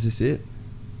 is this it?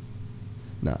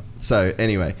 No. So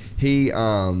anyway, he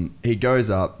goes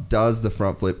up, does the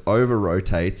front flip, over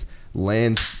rotates,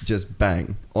 lands just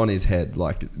bang on his head.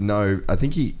 Like, no, I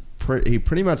think he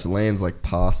pretty much lands like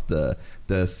past the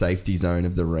safety zone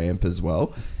of the ramp as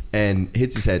well, and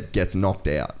hits his head, gets knocked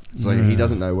out. So he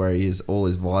doesn't know where he is. All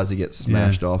his visor gets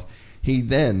smashed off. He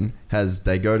then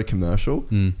they go to commercial.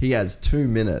 He has 2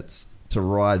 minutes to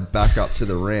ride back up to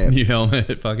the ramp. New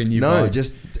helmet, fucking new bike.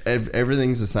 Just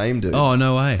everything's the same, dude. Oh,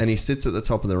 no way. And he sits at the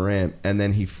top of the ramp, and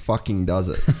then he fucking does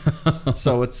it.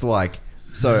 So it's like,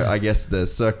 I guess the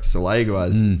Cirque du Soleil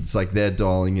guys, it's like they're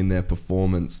dialing in their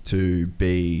performance to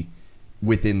be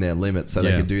within their limits so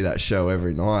they can do that show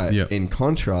every night. In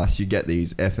contrast, you get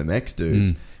these FMX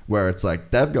dudes where it's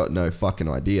like they've got no fucking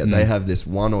idea. They have this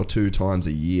 1 or 2 times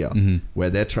a year where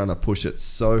they're trying to push it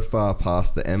so far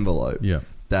past the envelope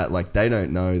that, like, they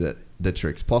don't know that the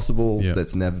trick's possible,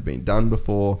 that's never been done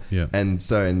before. And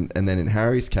so, and then in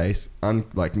Harry's case,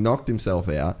 like, knocked himself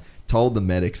out, told the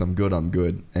medics, I'm good,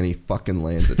 and he fucking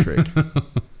lands a trick.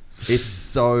 It's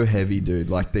so heavy, dude.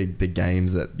 Like, the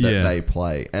games that they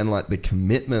play, and like the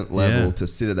commitment level to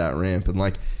sit at that ramp, and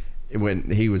like,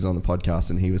 when he was on the podcast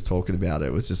and he was talking about it,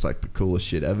 it was just like the coolest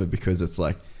shit ever, because it's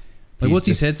like what's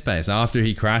his headspace after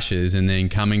he crashes and then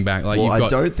coming back? Like, you've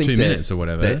got 2 minutes or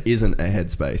whatever. There isn't a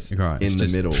headspace in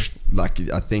the middle. Like,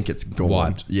 I think it's gone.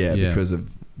 Wiped. Yeah, because of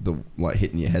the like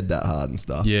hitting your head that hard and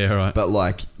stuff. Yeah, right. But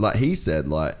like he said,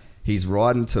 like he's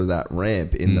riding to that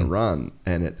ramp in the run,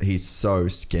 and he's so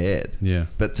scared. Yeah.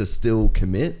 But to still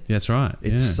commit. Yeah, that's right.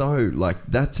 It's so like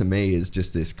that to me is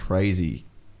just this crazy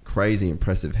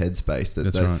impressive headspace.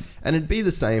 That's right. And it'd be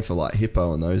the same for like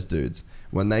Hippo and those dudes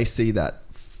when they see that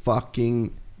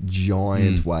fucking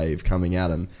giant wave coming at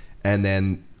them, and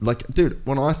then like, dude,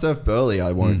 when I surf Burley,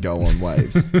 I won't go on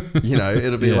waves. You know,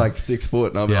 it'll be like 6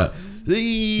 foot, and I'm like,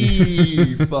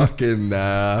 fucking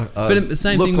nah. But the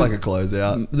same thing, like a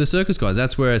closeout. The circus guys,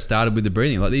 that's where I started with the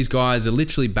breathing. Like, these guys are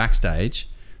literally backstage,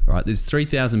 right? There's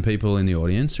 3,000 people in the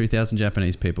audience, 3,000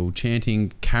 Japanese people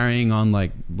chanting, carrying on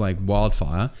like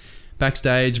wildfire,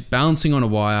 backstage, balancing on a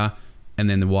wire,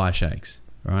 and then the wire shakes,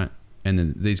 right? And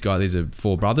then these are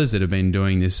 4 brothers that have been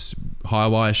doing this high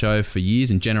wire show for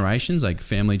years and generations, like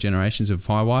family generations of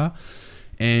high wire.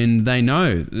 And they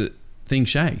know that thing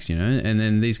shakes, you know, and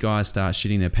then these guys start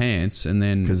shitting their pants, and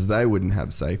then... Because they wouldn't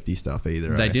have safety stuff either,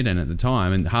 They didn't at the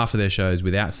time, and half of their shows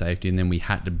without safety, and then we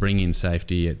had to bring in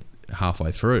safety at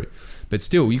halfway through. But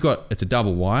still, it's a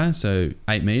double wire, so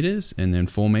 8 meters and then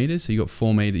 4 meters. So you got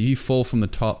 4 meters. You fall from the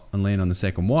top and land on the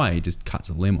second wire, it just cuts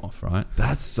a limb off, right?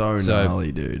 That's so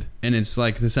gnarly, dude. And it's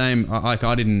like the same. Like,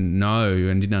 I didn't know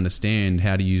and didn't understand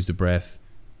how to use the breath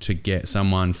to get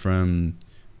someone from,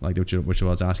 like, which I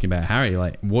was asking about Harry.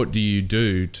 Like, what do you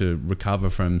do to recover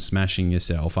from smashing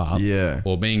yourself up? Yeah.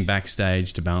 Or being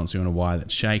backstage to balancing on a wire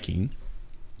that's shaking,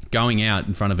 going out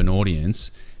in front of an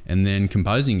audience, and then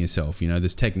composing yourself. You know,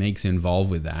 there's techniques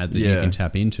involved with that you can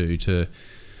tap into to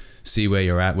see where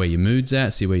you're at, where your mood's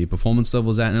at, see where your performance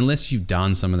level's at. And unless you've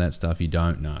done some of that stuff, you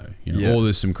don't know. You know, or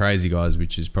there's some crazy guys,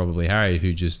 which is probably Harry,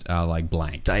 who just are like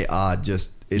blank. They are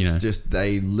just, just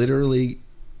they literally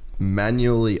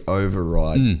manually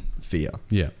override fear.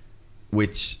 Yeah.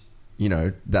 Which, you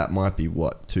know, that might be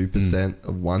what, 2%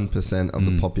 or 1% of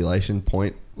the population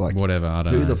point. Like, whatever, I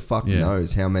don't know. Who the fuck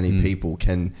knows how many people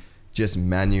can just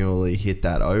manually hit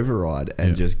that override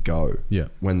and just go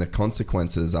when the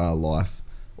consequences are life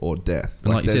or death.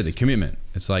 And like you said, the commitment.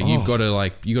 It's like you got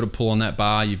to pull on that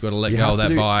bar. You've got to let go of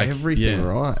that bike. Everything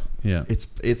right. Yeah,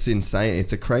 it's insane.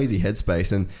 It's a crazy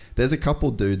headspace. And there's a couple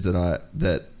dudes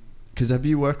that because have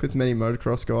you worked with many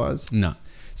motocross guys? No.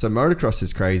 So motocross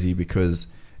is crazy because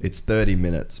it's 30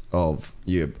 minutes of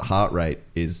your heart rate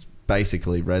is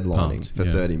basically redlining for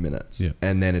 30 minutes,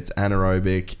 and then it's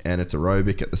anaerobic and it's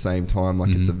aerobic at the same time.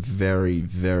 Like, it's a very,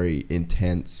 very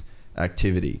intense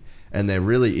activity, and there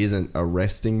really isn't a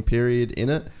resting period in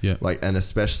it. Like, and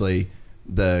especially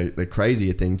the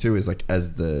crazier thing too is, like,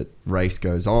 as the race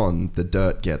goes on, the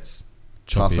dirt gets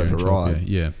tougher to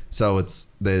ride. So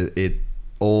it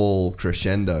all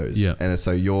crescendos, and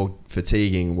so you're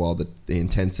fatiguing while the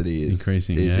intensity is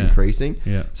increasing.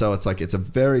 So it's like, it's a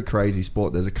very crazy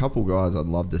sport. There's a couple guys I'd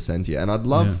love to send to you, and I'd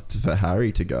love for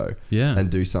Harry to go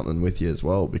and do something with you as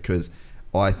well, because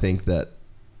I think that,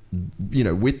 you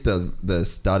know, with the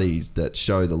studies that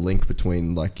show the link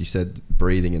between, like you said,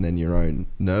 breathing and then your own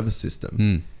nervous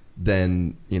system,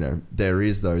 then, you know, there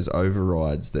is those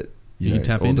overrides that you can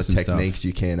tap into, all the techniques stuff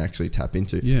you can actually tap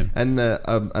into. And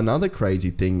another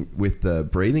crazy thing with the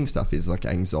breathing stuff is like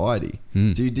anxiety.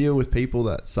 Do you deal with people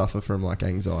that suffer from like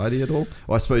anxiety at all?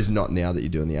 Well, I suppose not now that you're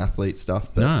doing the athlete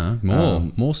stuff, but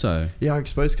more so. Yeah, I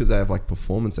suppose because they have like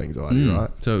performance anxiety,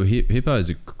 right? So Hippo is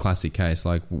a classic case.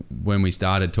 Like, when we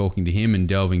started talking to him and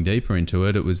delving deeper into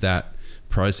it, it was that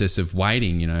process of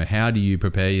waiting. You know, how do you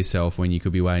prepare yourself when you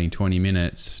could be waiting 20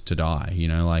 minutes to die, you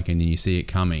know, like, and then you see it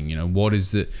coming? You know,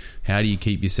 how do you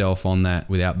keep yourself on that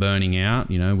without burning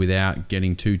out, you know, without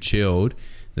getting too chilled?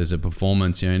 There's a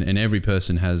performance, you know, and every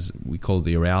person has, we call it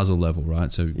the arousal level,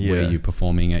 right? So where you're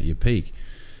performing at your peak.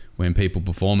 When people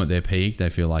perform at their peak, they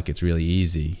feel like it's really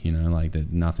easy, you know, like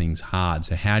that nothing's hard.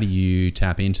 So how do you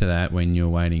tap into that when you're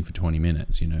waiting for 20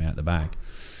 minutes, you know, out the back?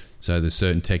 So there's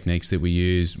certain techniques that we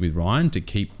use with Ryan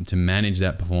to manage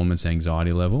that performance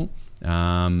anxiety level.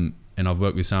 And I've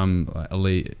worked with some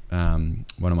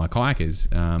one of my kayakers,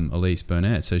 Elise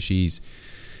Burnett. So she's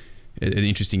an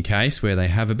interesting case where they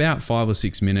have about 5 or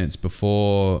 6 minutes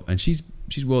before, and she's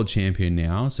world champion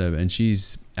now. So, and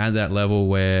she's at that level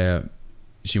where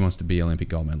she wants to be Olympic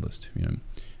gold medalist, you know,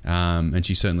 and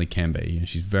she certainly can be. You know,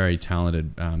 she's a very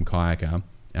talented kayaker.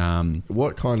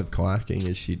 What kind of kayaking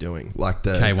is she doing? Like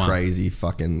the K1. Crazy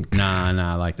fucking...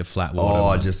 Nah, like the flat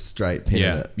water. Oh, just straight pin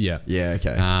it. Yeah,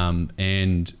 okay.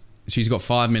 And she's got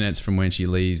 5 minutes from when she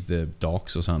leaves the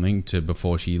docks or something to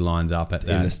before she lines up at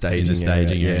that, in the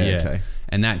staging area. Okay.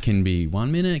 And that can be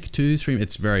 1 minute, 2, 3.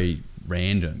 It's very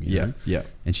random, you know? Yeah.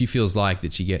 And she feels like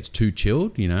that she gets too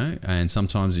chilled, you know? And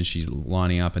sometimes when she's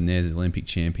lining up and there's an Olympic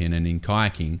champion, and in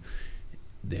kayaking,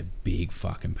 they're big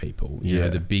fucking people, you know?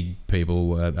 The big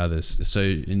people are others. So,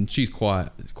 and she's quite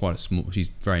a small, she's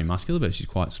very muscular, but she's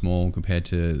quite small compared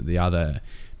to the other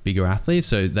bigger athletes,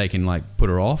 so they can like put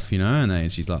her off, you know,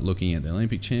 and she's like looking at the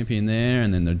Olympic champion there,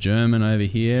 and then the German over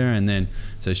here, and then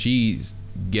so she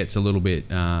gets a little bit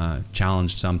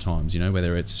challenged sometimes, you know,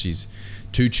 whether it's she's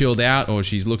too chilled out or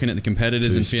she's looking at the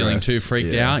competitors and feeling too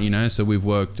freaked out, you know. So we've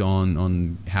worked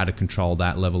on how to control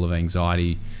that level of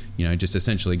anxiety, you know, just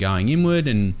essentially going inward.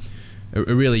 And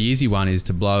a really easy one is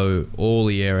to blow all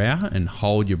the air out and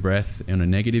hold your breath in a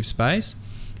negative space,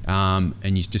 and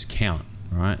you just count.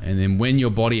 Right, and then when your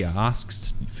body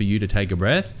asks for you to take a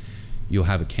breath, you'll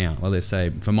have a count. Well, let's say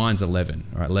for mine's 11,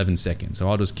 right, 11 seconds. So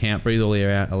I'll just count, breathe all the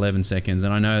air out, 11 seconds,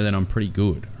 and I know that I'm pretty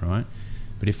good, right?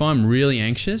 But if I'm really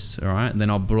anxious, all right, then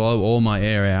I'll blow all my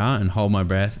air out and hold my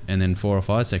breath, and then 4 or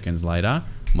 5 seconds later,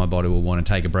 my body will want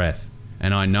to take a breath.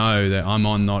 And I know that I'm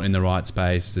not in the right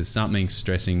space. There's something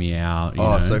stressing me out. You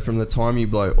know? So from the time you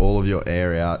blow all of your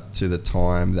air out to the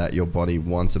time that your body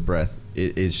wants a breath,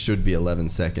 it should be 11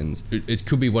 seconds. It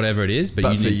could be whatever it is, but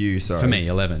for me,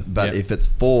 11. But if it's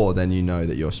 4, then you know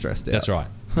that you're stressed out. That's right.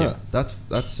 Huh, yeah.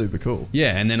 That's super cool.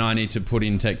 Yeah, and then I need to put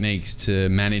in techniques to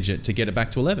manage it to get it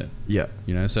back to 11. Yeah.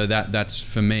 You know, so that's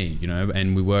for me, you know,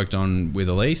 and we worked on with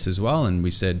Elise as well, and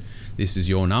we said, this is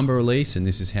your number, Elise, and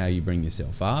this is how you bring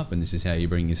yourself up, and this is how you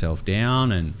bring yourself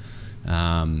down, and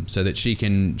so that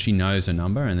she knows her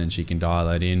number, and then she can dial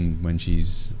that in when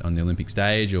she's on the Olympic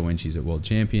stage or when she's at World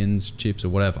Championships or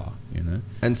whatever, you know.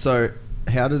 And so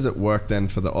how does it work then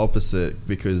for the opposite?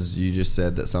 Because you just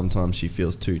said that sometimes she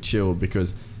feels too chilled,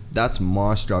 because that's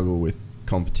my struggle with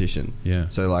competition. Yeah.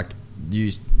 So like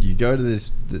you go to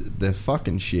this, they're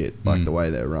fucking shit, like the way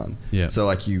they're run. Yeah. So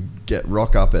like you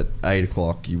rock up at 8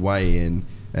 o'clock, you weigh in,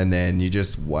 and then you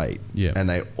just wait. Yeah. And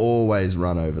they always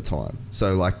run over time.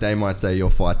 So like they might say your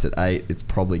fight's at 8, it's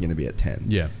probably going to be at 10.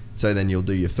 Yeah. So then you'll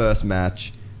do your first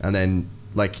match, and then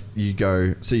like you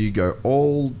go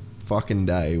all fucking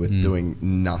day with doing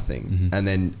nothing. And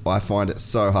then I find it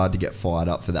so hard to get fired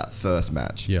up for that first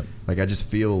match. Yep. Like I just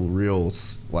feel real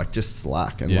like just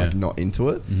slack and like not into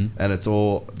it. And it's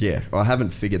all, I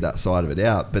haven't figured that side of it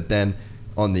out. But then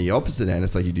on the opposite end,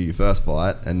 it's like you do your first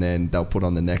fight, and then they'll put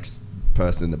on the next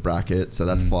person in the bracket, so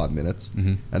that's 5 minutes,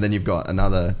 and then you've got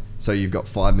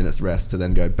 5 minutes rest to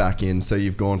then go back in. So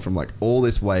you've gone from like all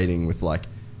this waiting with like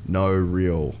no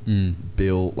real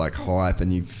build, like hype,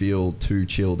 and you feel too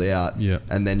chilled out,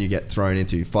 and then you get thrown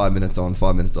into 5 minutes on,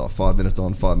 5 minutes off, 5 minutes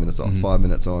on, 5 minutes off, 5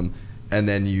 minutes on, and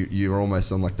then you're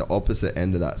almost on like the opposite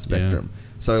end of that spectrum.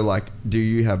 So like, do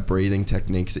you have breathing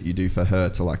techniques that you do for her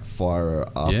to like fire her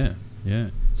up?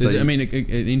 So an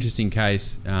interesting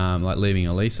case, like leaving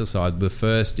Elise aside, the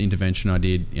first intervention I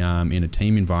did in a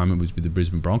team environment was with the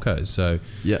Brisbane Broncos. So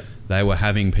they were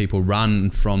having people run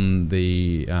from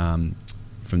the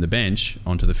bench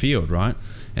onto the field, right?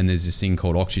 And there's this thing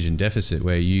called oxygen deficit,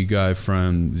 where you go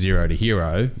from 0 to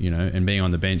hero, you know, and being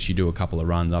on the bench, you do a couple of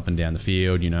runs up and down the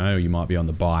field, you know, or you might be on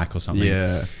the bike or something.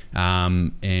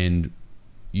 And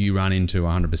you run into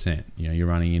 100%. You know, you're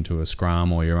running into a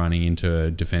scrum, or you're running into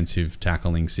a defensive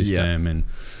tackling system. And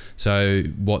so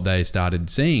what they started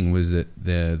seeing was that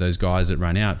those guys that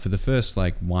ran out, for the first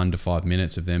like 1 to 5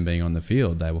 minutes of them being on the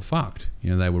field, they were fucked.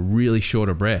 You know, they were really short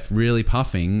of breath, really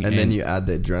puffing. And then you add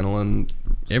the adrenaline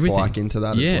spike into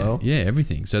that as well. Yeah,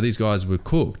 everything. So these guys were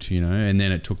cooked, you know, and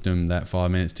then it took them that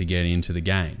 5 minutes to get into the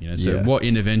game, you know. So what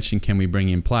intervention can we bring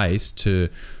in place to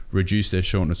reduce their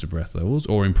shortness of breath levels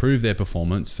or improve their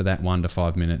performance for that 1 to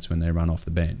 5 minutes when they run off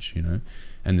the bench, you know?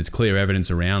 And there's clear evidence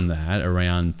around that,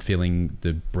 around filling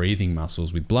the breathing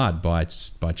muscles with blood by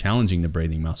challenging the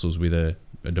breathing muscles with a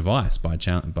device, by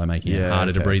making it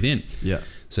harder to breathe in.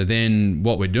 So then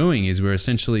what we're doing is we're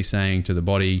essentially saying to the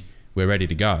body, we're ready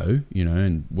to go, you know,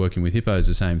 and working with Hippo is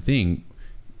the same thing.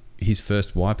 His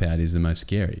first wipeout is the most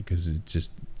scary because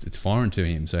it's foreign to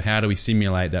him. So how do we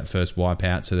simulate that first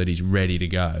wipeout so that he's ready to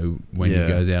go when he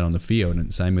goes out on the field?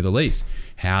 And same with Elise.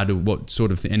 What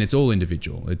sort of thing? And it's all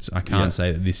individual. I can't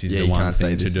say that this is the one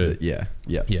thing to do.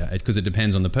 Because it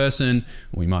depends on the person.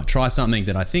 We might try something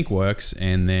that I think works,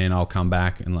 and then I'll come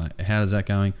back and like, how's that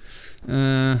going?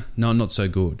 No, not so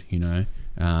good, you know.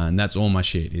 And that's all my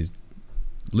shit is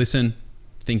listen,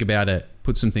 think about it,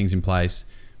 put some things in place,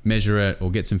 measure it or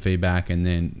get some feedback, and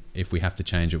then if we have to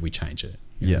change it, we change it.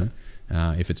 You know?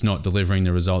 If it's not delivering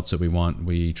the results that we want,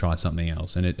 we try something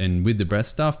else. And with the breath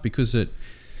stuff, because it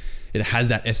has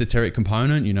that esoteric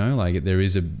component, like there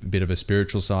is a bit of a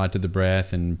spiritual side to the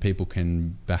breath, and people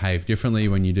can behave differently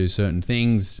when you do certain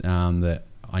things that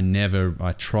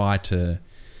I try to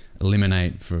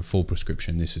eliminate for a full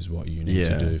prescription. This is what you need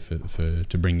to do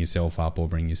to bring yourself up or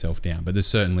bring yourself down. But there's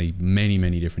certainly many,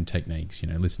 many different techniques,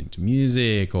 listening to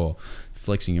music or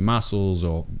flexing your muscles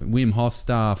or Wim Hof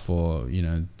stuff or,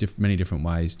 many different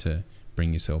ways to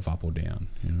bring yourself up or down.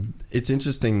 It's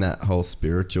interesting, that whole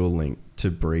spiritual link to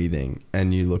breathing,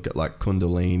 and you look at like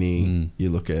Kundalini,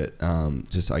 you look at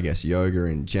just, I guess, yoga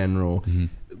in general.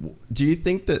 Do you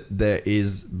think that there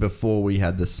is, before we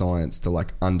had the science to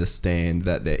like understand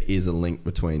that there is a link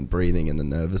between breathing and the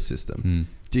nervous system,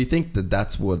 do you think that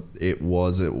that's what it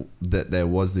was, that there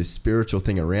was this spiritual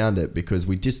thing around it because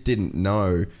we just didn't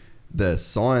know the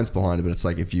science behind it? But it's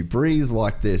like, if you breathe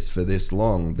like this for this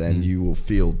long, then you will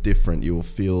feel different. You will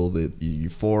feel the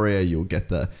euphoria. You'll get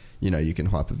the, you can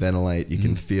hyperventilate. You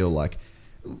can feel like,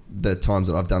 the times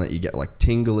that I've done it, you get like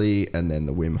tingly, and then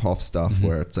the Wim Hof stuff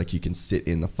where it's like you can sit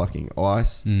in the fucking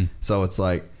ice. So it's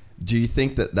like, do you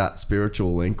think that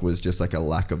spiritual link was just like a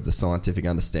lack of the scientific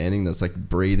understanding that's like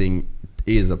breathing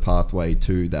is a pathway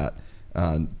to that,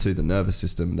 to the nervous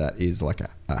system, that is like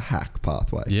a hack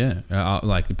pathway?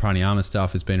 Like the pranayama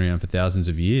stuff has been around for thousands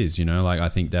of years, like I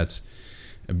think that's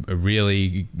a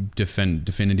really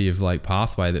definitive like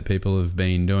pathway that people have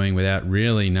been doing without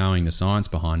really knowing the science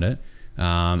behind it.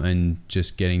 And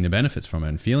just getting the benefits from it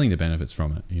and feeling the benefits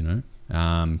from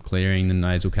it, clearing the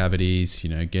nasal cavities,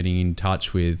 getting in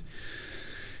touch with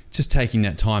just taking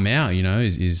that time out,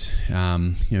 is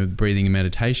breathing and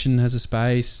meditation has a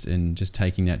space, and just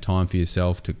taking that time for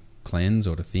yourself to cleanse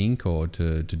or to think or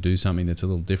to do something that's a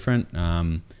little different.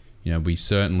 We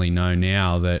certainly know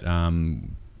now that,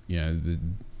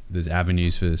 there's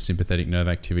avenues for sympathetic nerve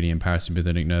activity and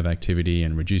parasympathetic nerve activity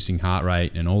and reducing heart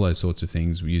rate and all those sorts of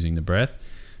things using the breath.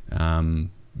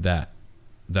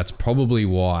 That's probably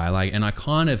why. And I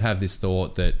kind of have this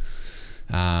thought that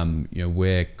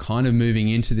we're kind of moving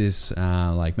into this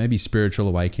maybe spiritual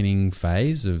awakening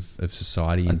phase of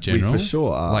society in general. We for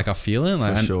sure are. I feel it.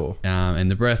 For sure.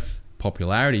 And the breath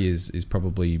popularity is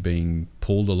probably being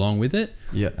pulled along with it.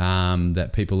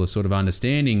 That people are sort of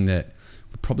understanding that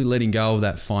we're probably letting go of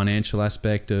that financial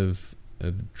aspect of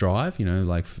drive,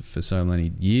 for so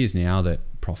many years now, that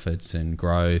profits and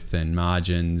growth and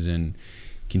margins and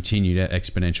continued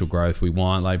exponential growth we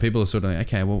want. Like, people are sort of like,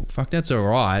 okay, well, fuck, that's all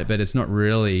right, but it's not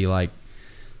really like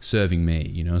serving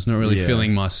me, it's not really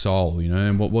filling my soul,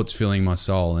 and what's filling my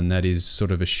soul, and that is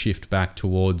sort of a shift back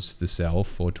towards the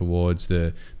self or towards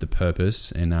the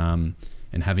purpose and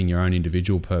having your own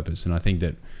individual purpose. And I think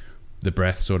that the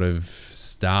breath sort of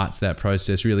starts that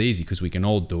process really easy because we can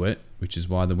all do it, which is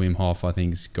why the Wim Hof, I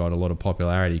think, has got a lot of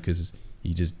popularity, because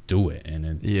you just do it and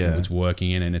it's working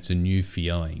in, and it's a new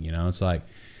feeling, it's like,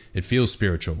 it feels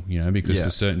spiritual, because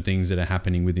there's certain things that are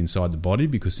happening with inside the body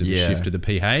because of the shift of the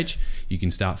pH. You can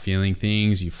start feeling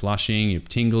things, you're flushing, you're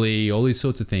tingly, all these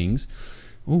sorts of things.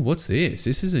 Oh, what's this?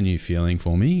 This is a new feeling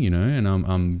for me, and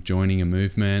I'm joining a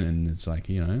movement, and it's like,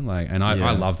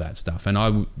 I love that stuff. And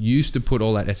I used to put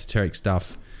all that esoteric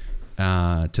stuff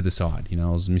to the side. I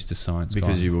was Mr. Science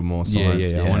because guy. You were more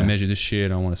science. I want to measure this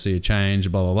shit. I want to see a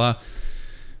change, blah, blah, blah.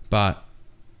 But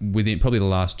within probably the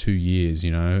last 2 years,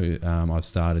 I've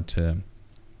started to,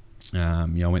 I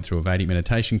went through a Vedic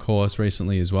meditation course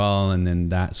recently as well. And then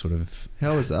that sort of...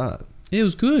 How was that? It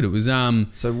was good. It was...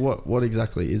 So what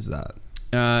exactly is that?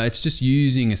 It's just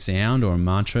using a sound or a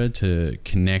mantra to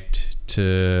connect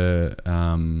to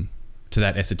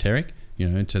that esoteric,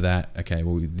 to that, okay,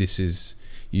 well, this is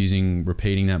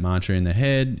repeating that mantra in the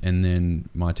head, and then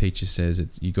my teacher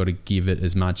says you got to give it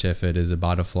as much effort as a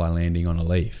butterfly landing on a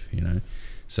leaf,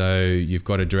 So you've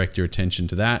got to direct your attention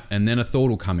to that, and then a thought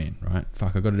will come in, right?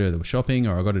 Fuck, I've got to do the shopping,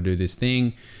 or I've got to do this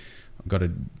thing. I've got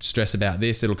to stress about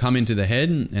this. It'll come into the head,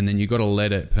 and then you've got to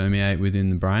let it permeate within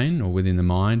the brain or within the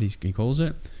mind, he calls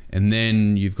it. And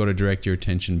then you've got to direct your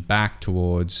attention back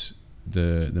towards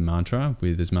the mantra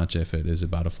with as much effort as a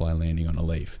butterfly landing on a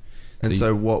leaf. And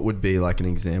so what would be like an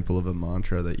example of a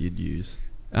mantra that you'd use?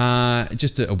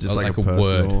 Just like a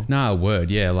word. No, a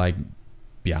word, yeah, like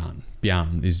Bjarn.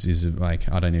 Bjarn is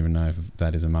like, I don't even know if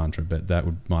that is a mantra, but that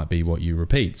might be what you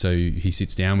repeat. So he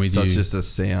sits down with you. So it's just a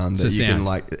sound that you can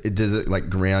like, does it like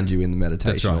ground you in the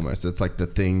meditation? That's right. Almost? It's like the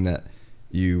thing that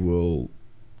you will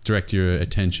direct your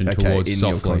attention towards in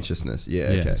softly. Your consciousness. Yeah.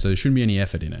 Okay. So there shouldn't be any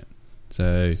effort in it.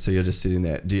 So you're just sitting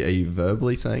there. Are you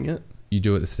verbally saying it? you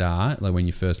do at the start, like when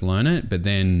you first learn it, but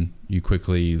then you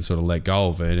quickly sort of let go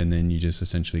of it, and then you just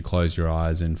essentially close your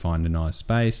eyes and find a nice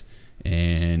space,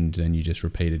 and then you just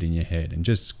repeat it in your head and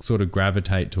just sort of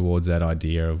gravitate towards that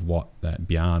idea of what that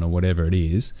byan or whatever it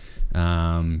is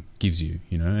gives you,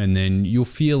 and then you'll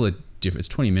feel a difference.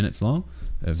 It's 20 minutes long.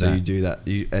 So you do that,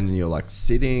 and you're like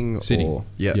sitting. Or,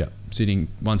 yeah, sitting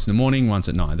once in the morning, once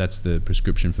at night. That's the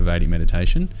prescription for Vedic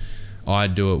meditation. I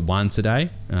do it once a day,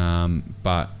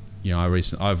 but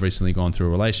I've recently gone through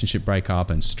a relationship breakup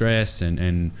and stress,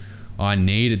 and I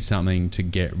needed something to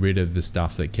get rid of the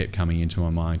stuff that kept coming into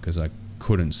my mind because I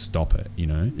couldn't stop it,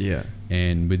 Yeah.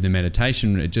 And with the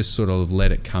meditation, it just sort of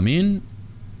let it come in,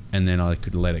 and then I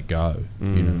could let it go,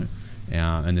 And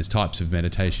there's types of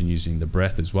meditation using the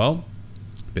breath as well,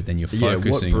 but then you're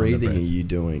focusing. What breathing on the breath. are you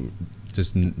doing?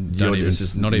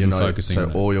 Not even focusing on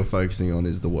it. So all you're focusing on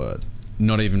is the word.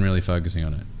 Not even really focusing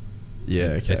on it.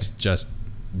 Yeah, okay. It's just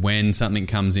when something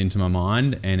comes into my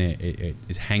mind and it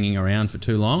is hanging around for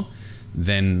too long,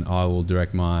 then I will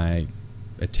direct my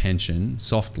attention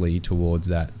softly towards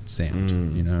that sound,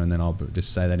 and then I'll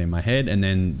just say that in my head, and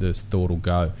then the thought will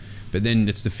go. But then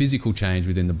it's the physical change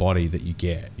within the body that you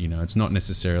get. It's not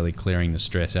necessarily clearing the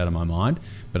stress out of my mind,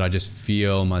 but I just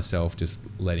feel myself just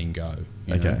letting go.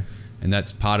 Okay. And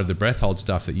that's part of the breath hold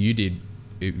stuff that you did.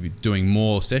 Doing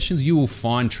more sessions, you will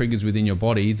find triggers within your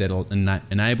body that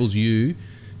enables you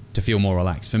to feel more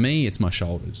relaxed. For me, it's my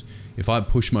shoulders. If I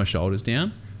push my shoulders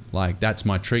down, like that's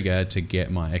my trigger to get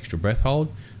my extra breath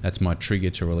hold. That's my trigger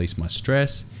to release my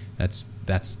stress. That's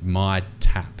my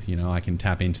tap. I can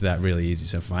tap into that really easy.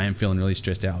 So if I am feeling really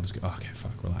stressed out, I'll just go, okay,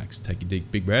 relax. Take a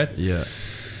deep, big breath. Yeah.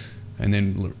 And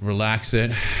then relax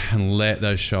it and let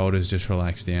those shoulders just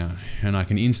relax down. And I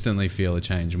can instantly feel a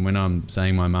change. And when I'm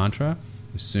saying my mantra,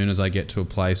 as soon as I get to a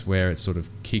place where it's sort of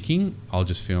kicking, I'll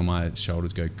just feel my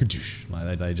shoulders go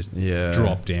like they just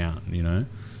drop down,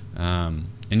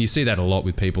 and you see that a lot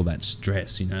with people that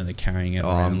stress, they're carrying it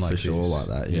around like this. For sure like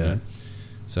that, yeah.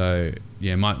 So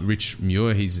Rich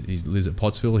Muir, he lives at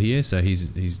Pottsville here, so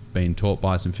he's been taught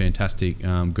by some fantastic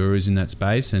gurus in that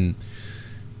space, and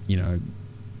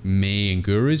me and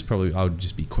gurus probably I would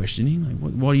just be questioning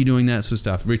like, what are you doing that sort of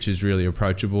stuff. Rich is really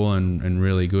approachable and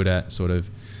really good at sort of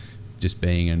just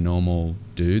being a normal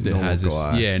dude that has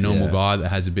guy that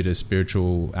has a bit of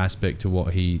spiritual aspect to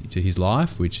his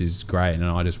life, which is great. And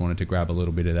I just wanted to grab a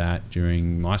little bit of that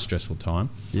during my stressful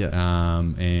time.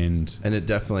 And it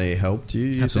definitely helped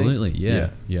you absolutely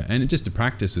think? Yeah. And it just to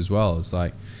practice as well. It's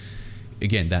like,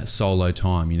 again, that solo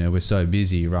time, we're so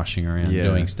busy rushing around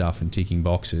doing stuff and ticking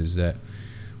boxes that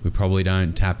we probably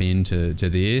don't tap into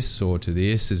this or to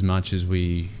this as much as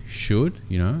we should,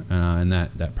 and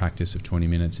that practice of 20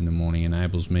 minutes in the morning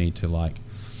enables me to all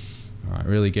right,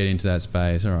 really get into that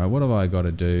space. All right, what have I got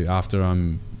to do after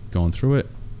I'm gone through it?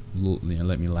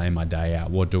 Let me lay my day out.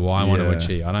 What do I want to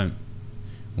achieve? I don't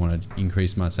want to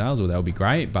increase my sales, or that would be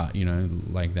great, but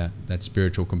like that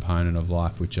spiritual component of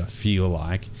life, which I feel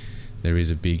like there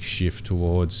is a big shift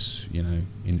towards,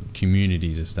 in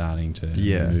communities are starting to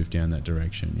move down that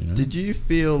direction. Did you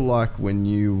feel like when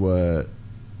you were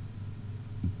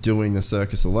doing the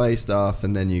Circus Soleil stuff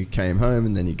and then you came home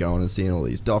and then you go on and seeing all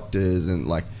these doctors and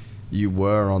like you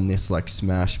were on this like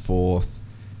smash forth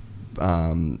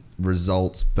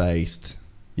results based,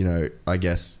 I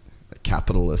guess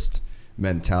capitalist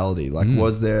mentality, like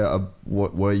was there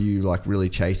were you like really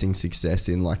chasing success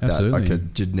in like Absolutely. that, like a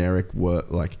generic word,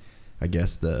 like I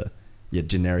guess the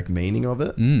generic meaning of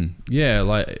it? Being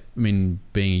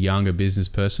a younger business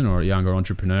person or a younger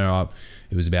entrepreneur,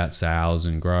 it was about sales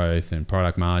and growth and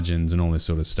product margins and all this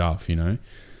sort of stuff,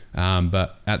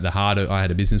 but at the heart of, I had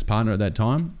a business partner at that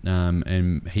time,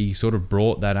 and he sort of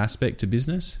brought that aspect to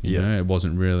business. It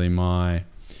wasn't really my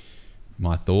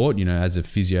thought, as a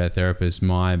physiotherapist,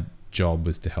 my job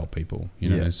was to help people,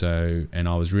 so, and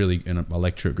I was really a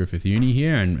lecturer at Griffith Uni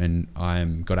here, and I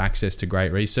got access to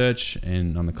great research,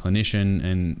 and I'm a clinician,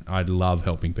 and I love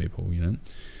helping people,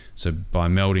 so by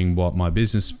melding what my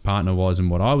business partner was and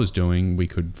what I was doing, we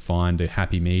could find a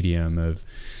happy medium of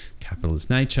capitalist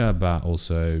nature, but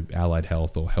also allied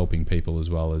health or helping people as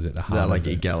well as at the heart that like of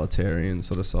it. Egalitarian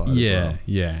sort of side as well.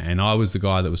 And I was the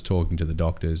guy that was talking to the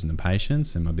doctors and the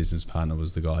patients, and my business partner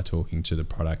was the guy talking to the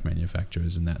product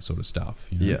manufacturers and that sort of stuff.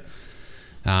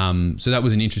 So that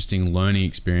was an interesting learning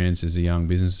experience as a young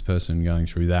business person going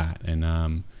through that,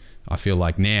 and I feel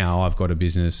like now I've got a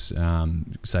business,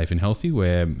 Safe and Healthy,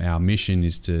 where our mission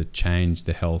is to change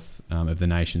the health of the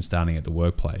nation starting at the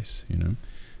workplace.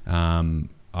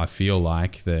 I feel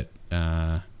like that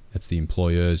It's the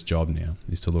employer's job now,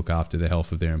 is to look after the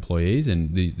health of their employees.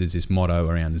 And there's this motto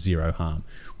around zero harm.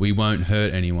 We won't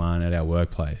hurt anyone at our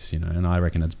workplace, and I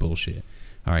reckon that's bullshit.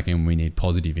 I reckon we need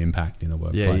positive impact in the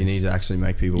workplace. Yeah, you need to actually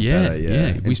make people better.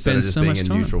 Yeah. We spend so much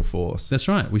time. A neutral force. That's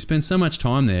right. We spend so much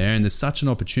time there, and there's such an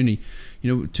opportunity.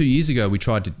 2 years ago, we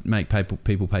tried to make people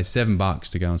pay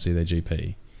 $7 to go and see their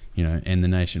GP, and the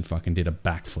nation fucking did a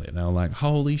backflip. They were like,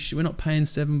 holy shit, we're not paying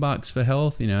 $7 for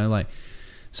health,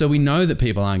 So we know that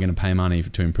people aren't going to pay money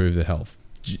to improve their health.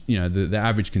 The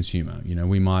average consumer,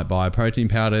 we might buy protein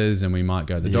powders and we might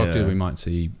go to the doctor, we might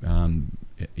see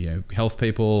health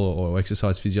people or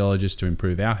exercise physiologists to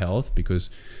improve our health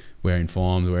because we're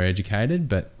informed, we're educated,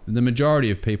 but the majority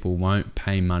of people won't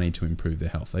pay money to improve their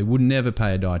health. They would never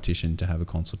pay a dietitian to have a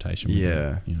consultation with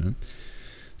them,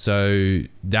 So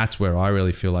that's where I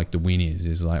really feel like the win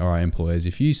is like, all right, employers,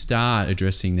 if you start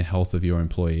addressing the health of your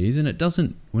employees, and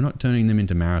we're not turning them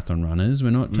into marathon runners,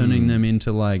 we're not turning them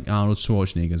into like Arnold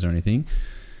Schwarzeneggers or anything.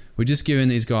 We're just giving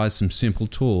these guys some simple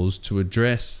tools to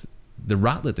address the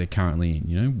rut that they're currently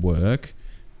in, work,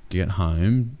 get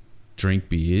home, drink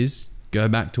beers, go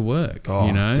back to work,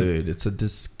 dude, it's a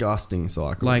disgusting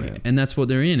cycle, man. And that's what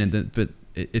they're in. But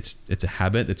it's a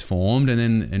habit that's formed.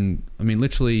 And I mean,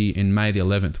 literally in May the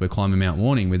 11th, we're climbing Mount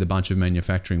Warning with a bunch of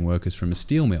manufacturing workers from a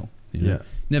steel mill.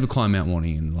 Never climb Mount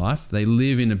Warning in life. They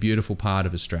live in a beautiful part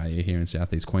of Australia here in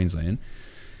southeast Queensland.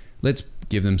 Let's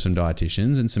give them some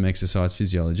dietitians and some exercise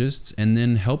physiologists and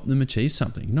then help them achieve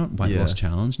something. Not weight loss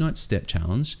challenge, not step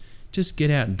challenge. Just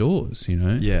get outdoors,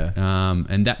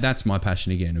 And that's my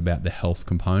passion again about the health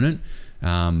component.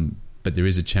 But there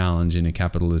is a challenge in a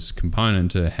capitalist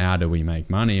component to how do we make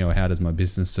money or how does my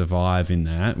business survive in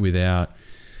that without,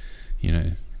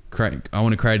 I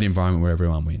want to create an environment where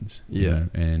everyone wins.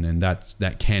 And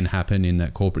that can happen in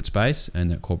that corporate space and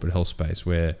that corporate health space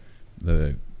where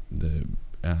the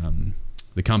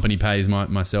company pays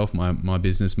my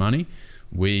business money.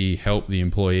 We help the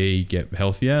employee get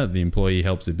healthier. The employee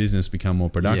helps the business become more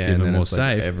productive and more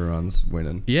safe. Like everyone's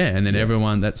winning. And then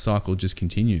everyone, that cycle just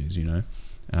continues,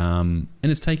 and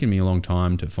it's taken me a long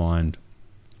time to find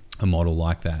a model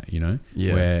like that,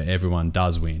 where everyone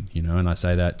does win, and I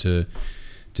say that to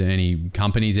any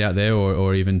companies out there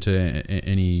or even to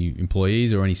any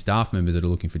employees or any staff members that are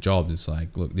looking for jobs. It's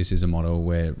like, look, this is a model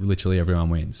where literally everyone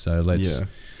wins. So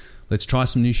let's try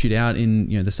some new shit out in,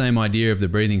 the same idea of the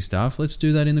breathing stuff. Let's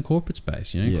do that in the corporate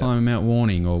space, climb Mount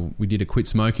Warning, or we did a quit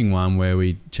smoking one where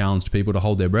we challenged people to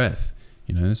hold their breath,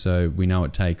 so we know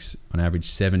it takes on average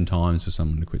 7 times for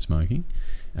someone to quit smoking.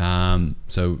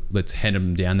 So let's head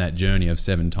them down that journey of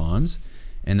 7 times.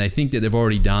 And they think that they've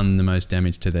already done the most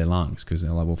damage to their lungs because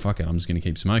they're like, well, fuck it, I'm just going to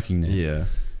keep smoking then. Yeah.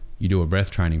 You do a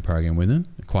breath training program with them.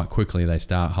 Quite quickly, they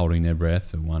start holding their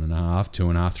breath for 1.5,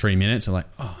 2.5, 3 minutes. They're like,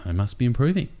 oh, I must be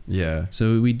improving. Yeah.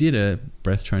 So we did a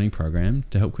breath training program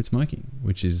to help quit smoking,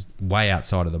 which is way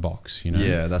outside of the box,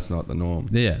 Yeah, that's not the norm.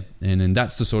 Yeah. And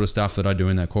that's the sort of stuff that I do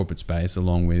in that corporate space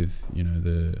along with,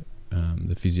 the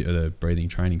breathing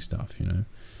training stuff,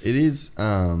 It is,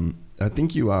 I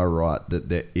think you are right that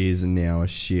there is now a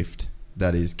shift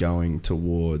that is going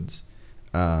towards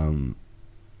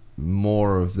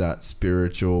more of that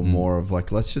spiritual, more of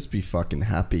like, let's just be fucking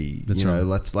happy. That's right.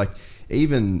 Let's like,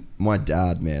 even my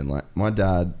dad, man, like my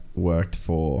dad worked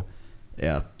for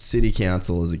our city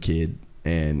council as a kid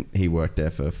and he worked there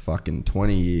for fucking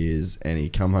 20 years and he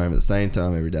come home at the same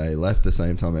time every day, left the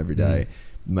same time every day,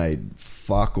 made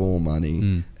fuck all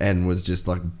money and was just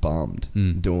like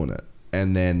bummed doing it.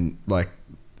 And then like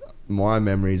my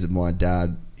memories of my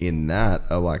dad in that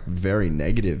are like very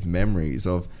negative memories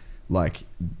of like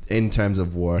in terms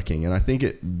of working. And I think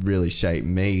it really shaped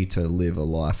me to live a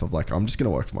life of like, I'm just going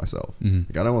to work for myself.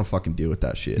 Like I don't want to fucking deal with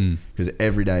that shit. Because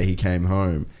every day he came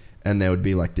home and there would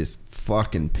be like this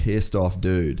fucking pissed off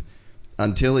dude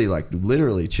until he like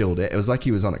literally chilled out. It was like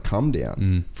he was on a come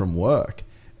down from work.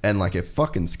 And like it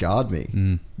fucking scarred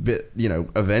me. But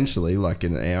eventually like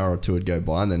an hour or two would go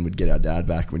by and then we'd get our dad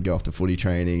back and we'd go off to footy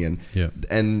training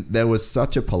and there was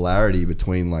such a polarity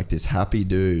between like this happy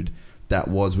dude that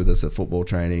was with us at football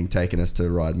training, taking us to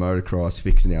ride motocross,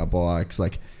 fixing our bikes.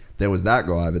 Like there was that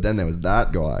guy, but then there was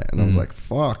that guy. And I was like,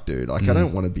 fuck dude, like I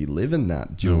don't want to be living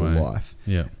that dual life.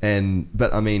 Yeah.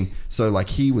 But I mean, so like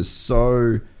he was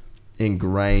so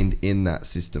ingrained in that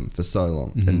system for so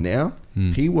long. And now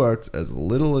he works as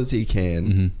little as he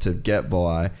can to get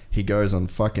by. He goes on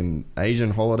fucking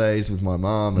Asian holidays with my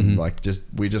mom and like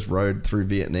we just rode through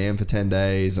Vietnam for 10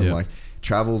 days and like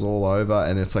travels all over.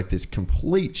 And it's like this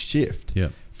complete shift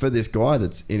for this guy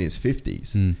that's in his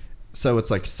 50s. so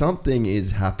it's like something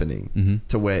is happening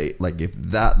to where, like, if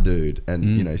that dude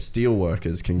and, you know, steel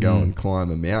workers can go and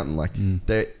climb a mountain, like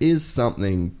there is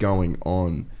something going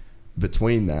on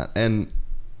between that. And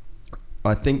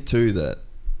I think too that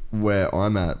where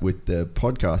I'm at with the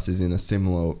podcast is in a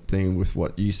similar thing with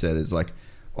what you said, is like,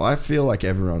 I feel like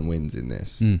everyone wins in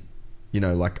this. You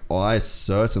know, like, I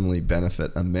certainly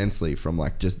benefit immensely from,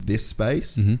 like, just this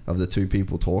space of the two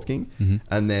people talking,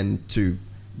 and then to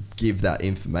give that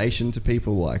information to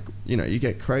people. Like, you know, you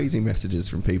get crazy messages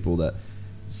from people that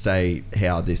say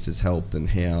how this has helped and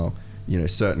how, you know,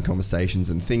 certain conversations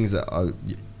and things that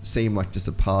seem like just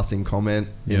a passing comment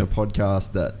in a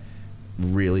podcast that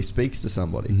really speaks to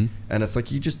somebody. And it's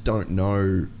like, you just don't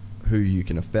know who you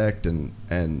can affect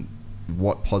and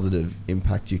what positive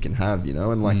impact you can have, you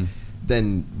know. And like,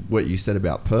 then what you said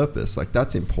about purpose, like,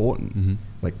 that's important.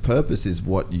 Like, purpose is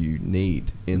what you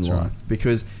need in life. Right.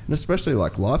 Because, and especially,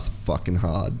 like, life's fucking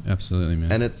hard. Absolutely,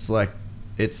 man. And it's like,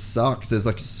 it sucks. There's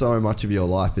like so much of your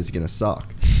life is going to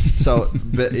suck. So,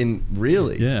 but in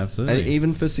really, yeah, absolutely. And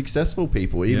even for successful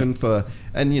people, even for,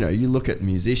 and you know, you look at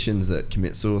musicians that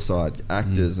commit suicide,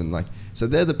 actors, and like, so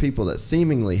they're the people that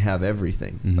seemingly have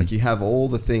everything. Like, you have all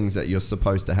the things that you're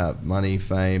supposed to have: money,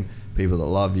 fame, people that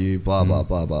love you, blah, blah,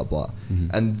 blah, blah, blah.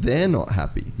 And they're not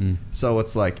happy. So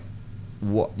it's like,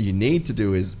 what you need to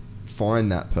do is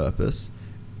find that purpose,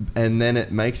 and then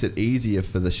it makes it easier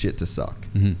for the shit to suck.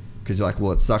 Because you're like,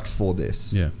 well, it sucks for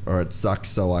this, or it sucks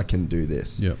so I can do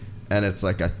this. And it's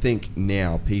like, I think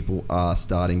now people are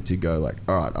starting to go like,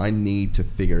 all right, I need to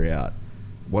figure out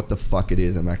what the fuck it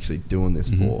is I'm actually doing this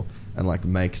for, and like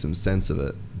make some sense of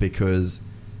it. Because,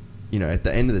 you know, at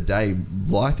the end of the day,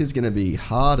 life is going to be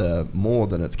harder more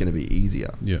than it's going to be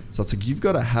easier. So it's like, you've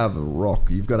got to have a rock.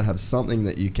 You've got to have something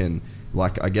that you can,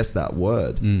 like, I guess that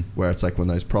word, where it's like, when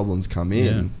those problems come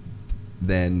in,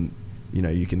 then, you know,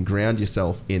 you can ground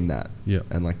yourself in that.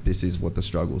 And like, this is what the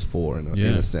struggle's for in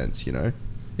a sense, you know?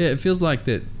 Yeah, it feels like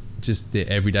that just the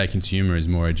everyday consumer is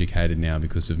more educated now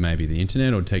because of maybe the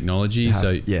internet or technology.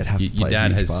 Your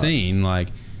dad has seen like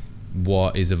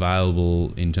what is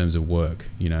available in terms of work,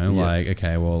 you know, like,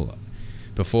 okay, well,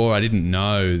 before I didn't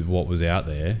know what was out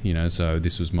there, you know, so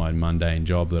this was my mundane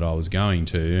job that I was going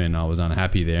to, and I was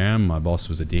unhappy there, and my boss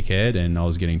was a dickhead, and I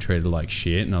was getting treated like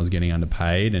shit, and I was getting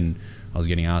underpaid, and I was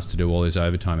getting asked to do all these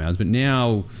overtime hours. But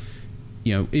now,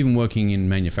 you know, even working in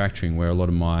manufacturing, where a lot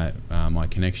of my my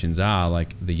connections are,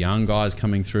 like, the young guys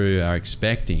coming through are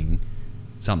expecting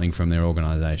something from their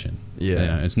organisation. You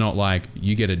know, it's not like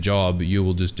you get a job, you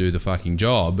will just do the fucking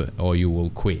job, or you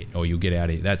will quit, or you'll get out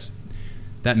of here.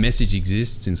 That message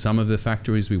exists in some of the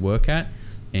factories we work at,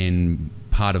 and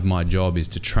part of my job is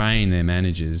to train their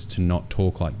managers to not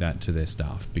talk like that to their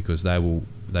staff, because they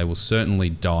will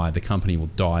certainly die. The company will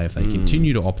die if they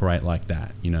continue to operate like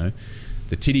that. You know,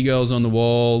 the titty girls on the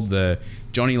wall, the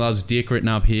Johnny loves dick written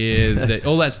up here,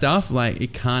 all that stuff, like,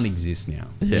 it can't exist now.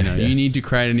 You need to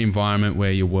create an environment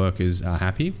where your workers are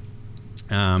happy,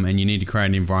 and you need to create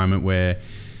an environment where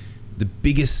the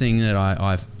biggest thing that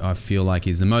I feel like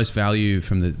is the most value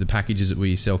from the packages that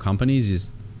we sell companies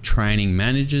is training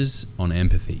managers on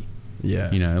empathy.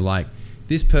 You know, like,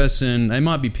 this person, they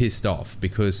might be pissed off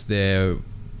because their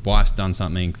wife's done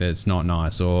something that's not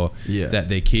nice, or that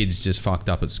their kid's just fucked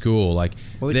up at school. Like,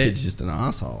 well, their kid's just an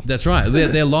asshole. That's right.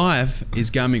 Their life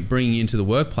is bringing you into the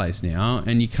workplace now,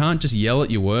 and you can't just yell at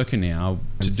your worker now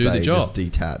to do the job. Just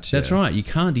detach. That's right. You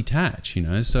can't detach, you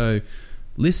know. So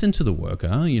listen to the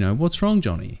worker, you know, what's wrong,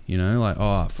 Johnny? You know, like,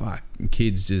 oh, fuck,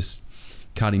 kid's just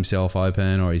cut himself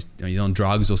open, or he's on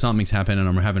drugs, or something's happened, and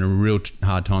I'm having a real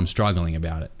hard time struggling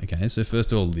about it. Okay, so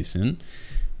first of all, listen.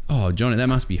 Oh, Johnny, that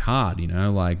must be hard, you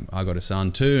know, like, I got a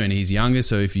son too, and he's younger,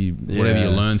 so if you, whatever you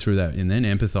learn through that, and then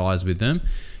empathise with them.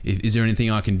 Is there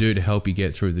anything I can do to help you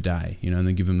get through the day, you know, and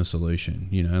then give them a solution,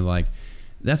 you know, like,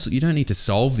 you don't need to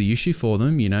solve the issue for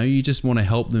them, you know, you just want to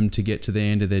help them to get to the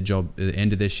end of their job, the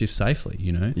end of their shift safely,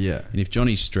 you know. And if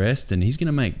Johnny's stressed, and he's going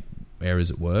to make errors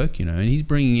at work, you know, and he's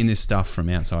bringing in this stuff from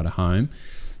outside of home,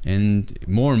 and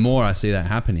more I see that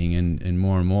happening, and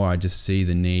more I just see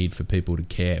the need for people to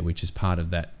care, which is part of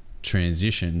that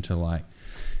transition to, like,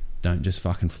 don't just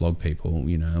fucking flog people,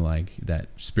 you know, like, that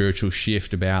spiritual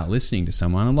shift about listening to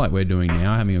someone, like we're doing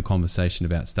now, having a conversation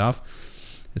about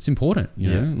stuff. It's important,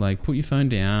 you know, like, put your phone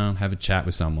down, have a chat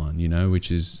with someone, you know,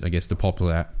 which is, I guess, the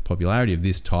popularity of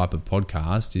this type of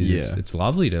podcast is it's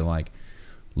lovely to, like,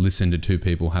 listen to two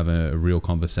people have a real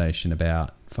conversation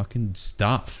about fucking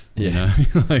stuff, you know.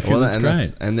 Like, well, it's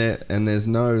great. And there's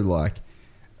no, like,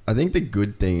 I think the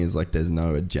good thing is, like, there's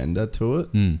no agenda to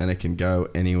it, and it can go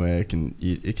anywhere. It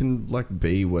can like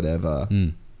be whatever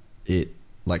it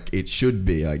like it should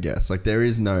be, I guess. Like there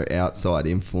is no outside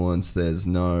influence. There's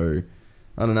no,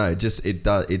 I don't know.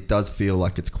 It does feel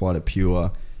like it's quite a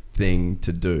pure thing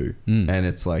to do, and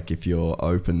it's like if you're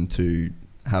open to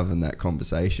having that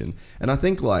conversation. And I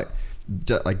think like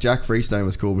Jack Freestone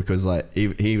was cool because like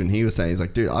even he was saying, he's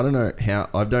like, dude, I don't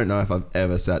know if I've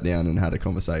ever sat down and had a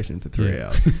conversation for 3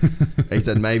 hours. He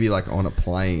said maybe like on a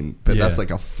plane, but that's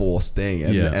like a forced thing.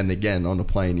 And again, on a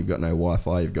plane, you've got no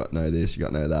Wi-Fi, you've got no this, you've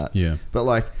got no that. Yeah. But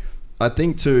like, I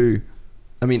think too,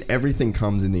 I mean, everything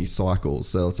comes in these cycles.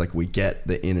 So it's like we get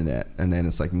the internet, and then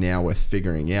it's like now we're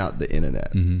figuring out the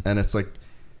internet. And it's like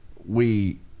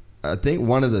I think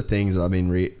one of the things that I've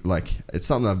been it's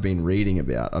something I've been reading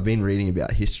about. I've been reading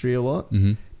about history a lot,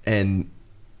 and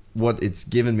what it's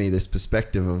given me this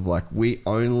perspective of like we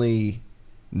only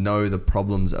know the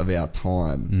problems of our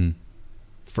time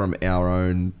from our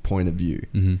own point of view.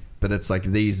 But it's like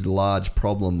these large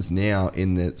problems now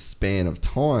in the span of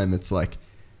time. It's like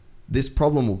this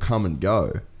problem will come and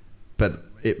go, but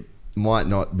it might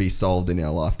not be solved in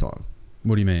our lifetime.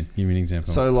 What do you mean? Give me an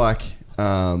example. So like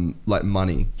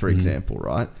money, for example,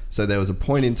 right? So there was a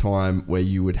point in time where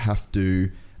you would have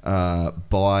to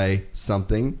buy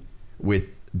something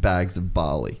with bags of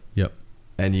barley. Yep.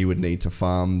 And you would need to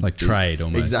farm. Like trade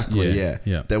almost. Exactly,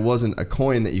 yeah. There wasn't a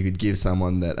coin that you could give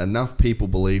someone that enough people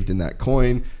believed in that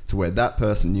coin to where that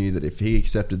person knew that if he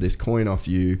accepted this coin off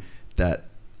you, that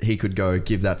he could go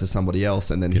give that to somebody else,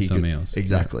 and then he could else.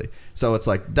 Exactly. Yeah. So it's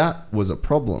like that was a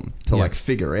problem to like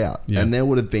figure out, and there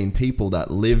would have been people that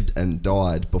lived and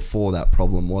died before that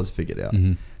problem was figured out.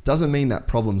 Doesn't mean that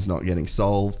problem's not getting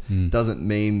solved. Doesn't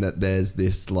mean that there's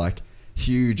this like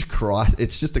huge crisis.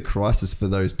 It's just a crisis for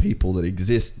those people that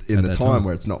exist in the time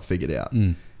where it's not figured out.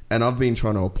 And I've been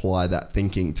trying to apply that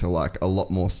thinking to like a lot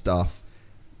more stuff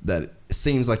that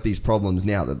seems like these problems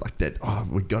now that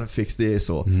we got to fix this,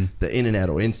 or the internet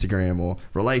or Instagram or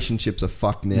relationships are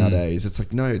fucked nowadays. It's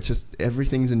like, no, it's just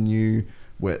everything's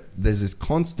where there's this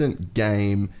constant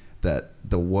game that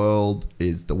the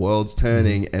world's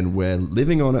turning and we're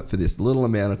living on it for this little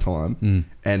amount of time,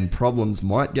 and problems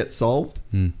might get solved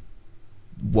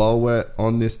while we're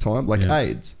on this time, like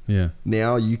AIDS.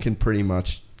 Now you can pretty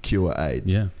much cure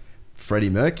AIDS.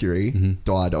 Freddie Mercury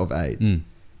died of AIDS.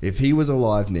 If he was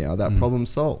alive now, that problem's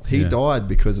solved. He died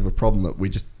because of a problem that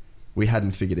we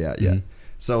hadn't figured out yet.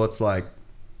 So it's like,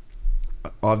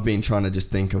 I've been trying to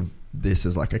just think of this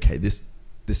as like, okay, this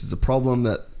is a problem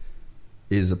that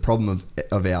is a problem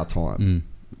of our time.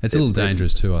 It's a little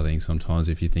dangerous too, I think, sometimes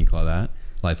if you think like that.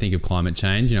 Like think of climate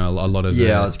change, a lot of...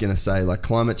 I was going to say like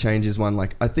climate change is one,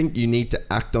 like I think you need to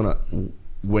act on it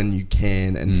when you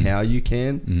can and how you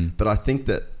can. But I think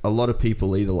that a lot of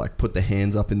people either like put their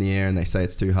hands up in the air and they say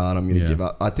it's too hard, I'm going to give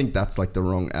up. I think that's like the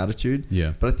wrong attitude.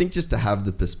 But I think just to have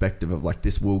the perspective of like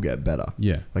this will get better.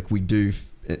 Like we do,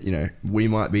 we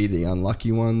might be the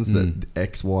unlucky ones that the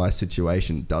XY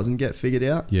situation doesn't get figured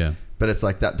out. But it's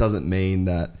like that doesn't mean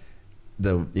that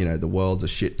the world's a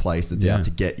shit place that's out to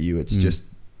get you. It's just,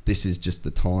 this is just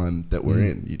the time that we're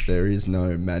in. There is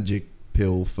no magic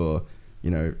pill for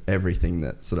everything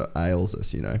that sort of ails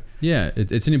us,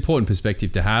 it's an important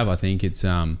perspective to have. I think it's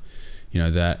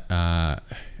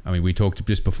we talked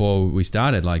just before we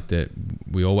started, like that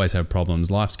we always have problems.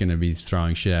 Life's going to be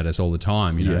throwing shit at us all the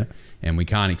time, you know, and we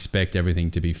can't expect everything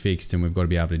to be fixed, and we've got to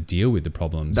be able to deal with the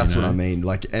problems. That's what I mean.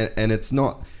 Like, and it's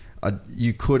not,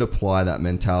 you could apply that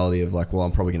mentality of like, well,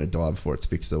 I'm probably going to die before it's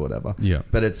fixed or whatever.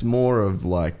 But it's more of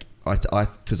like,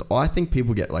 because I think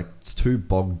people get like too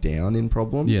bogged down in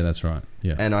problems. That's right.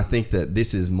 And I think that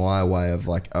this is my way of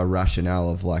like a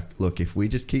rationale of like, look, if we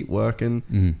just keep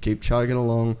working, keep chugging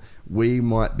along, we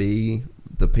might be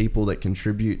the people that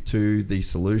contribute to the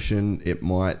solution.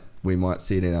 We might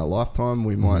see it in our lifetime,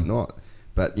 we might not.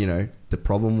 But the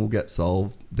problem will get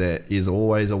solved. There is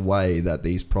always a way that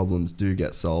these problems do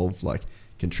get solved. Like,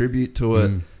 contribute to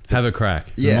it. Have a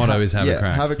crack. The motto is have a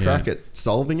crack. Have a crack at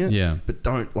solving it. But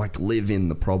don't like live in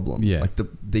the problem. Like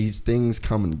these things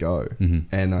come and go.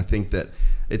 And I think that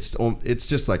it's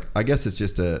just like, I guess it's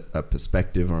just a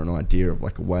perspective or an idea of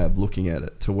like a way of looking at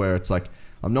it, to where it's like,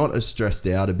 I'm not as stressed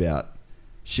out about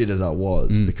shit as I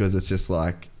was, because it's just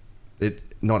like,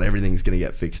 not everything's going to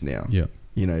get fixed now.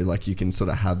 Like you can sort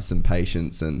of have some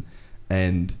patience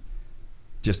and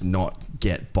just not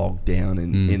get bogged down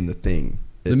in the thing.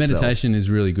 The meditation is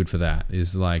really good for that.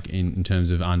 Is like in terms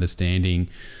of understanding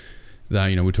that,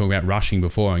 we talked about rushing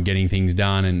before and getting things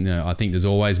done, and I think there's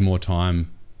always more time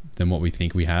than what we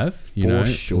think we have. For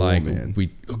sure, like man.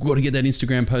 We've got to get that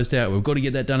Instagram post out. We've got to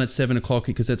get that done at 7:00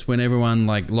 because that's when everyone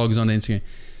like logs on to Instagram.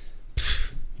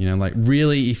 You know, like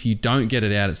really, if you don't get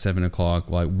it out at 7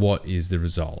 o'clock, like what is the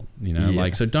result? You know,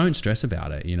 like, so don't stress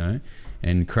about it, you know,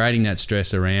 and creating that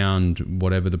stress around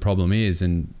whatever the problem is.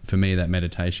 And for me, that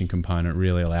meditation component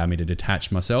really allowed me to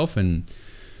detach myself. And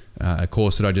a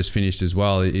course that I just finished as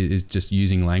well is just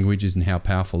using languages and how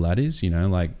powerful that is. You know,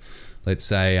 like let's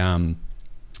say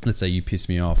you piss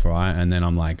me off, right? And then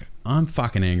I'm like, I'm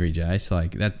fucking angry, Jace.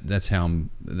 Like that's how I'm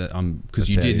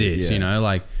because you did this, you know,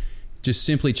 like just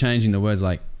simply changing the words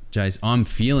like, Jace, I'm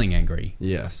feeling angry.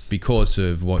 Yes. Because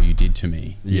of what you did to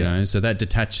me. You know, so that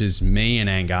detaches me in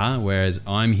anger, whereas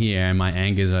I'm here and my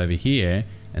anger's over here,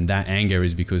 and that anger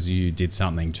is because you did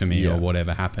something to me or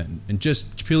whatever happened. And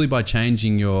just purely by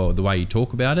changing the way you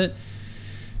talk about it,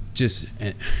 just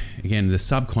again, the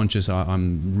subconscious,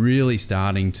 I'm really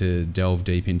starting to delve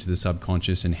deep into the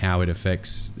subconscious and how it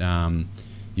affects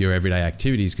your everyday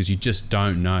activities, because you just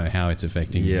don't know how it's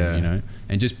affecting you, you know.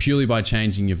 And just purely by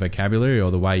changing your vocabulary or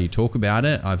the way you talk about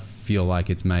it, I feel like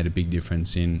it's made a big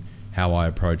difference in how I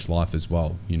approach life as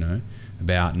well, you know,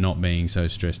 about not being so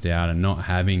stressed out and not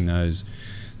having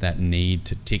that need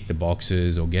to tick the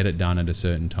boxes or get it done at a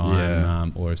certain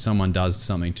time. Or if someone does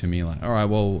something to me, like, all right,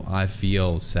 well, I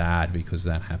feel sad because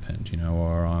that happened, you know,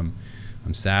 or I'm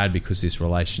sad because this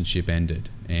relationship ended,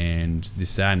 and this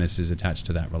sadness is attached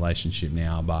to that relationship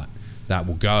now, but that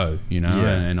will go, you know,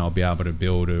 and I'll be able to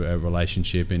build a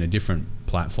relationship in a different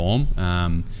platform.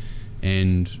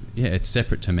 And it's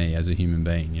separate to me as a human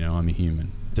being, you know, I'm a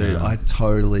human. Dude, I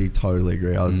totally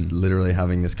agree. I was literally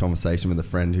having this conversation with a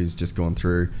friend who's just gone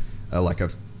through a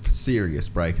serious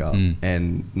breakup,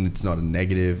 and it's not a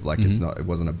negative, like it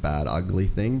wasn't a bad, ugly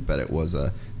thing, but we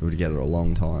were together a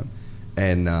long time.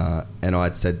 And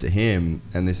I'd said to him,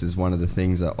 and this is one of the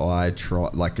things that I try,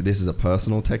 like this is a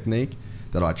personal technique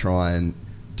that I try and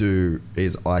do,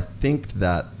 is I think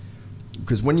that,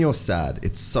 because when you're sad,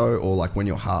 it's so, or like when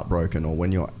you're heartbroken or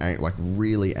when you're like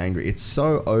really angry, it's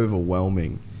so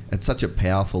overwhelming. It's such a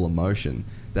powerful emotion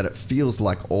that it feels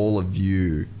like all of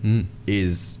you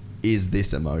is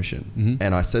this emotion.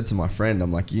 And I said to my friend,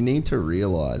 I'm like, you need to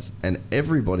realize, and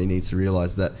everybody needs to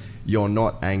realize, that you're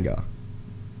not anger.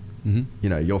 You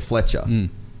know, you're Fletcher,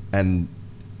 and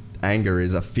anger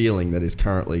is a feeling that is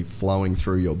currently flowing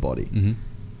through your body.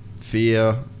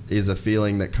 Fear is a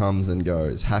feeling that comes and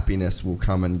goes. Happiness will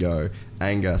come and go.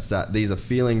 Anger, these are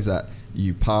feelings that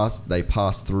they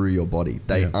pass through your body.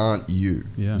 They aren't you.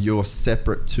 You're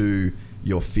separate to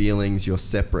your feelings. You're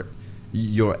separate,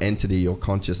 your entity, your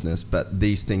consciousness, but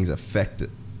these things affect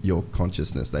your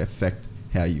consciousness. They affect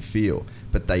how you feel,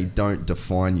 but they don't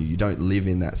define you. You don't live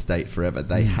in that state forever.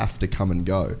 They have to come and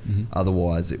go.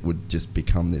 Otherwise it would just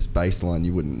become this baseline.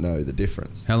 You wouldn't know the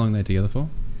difference. How long are they together for?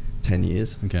 10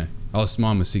 years. Okay.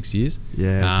 Mine was 6 years.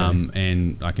 Yeah. Okay.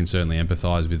 And I can certainly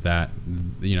empathize with that,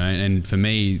 you know, and for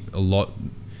me,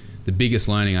 the biggest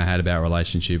learning I had about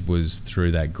relationship was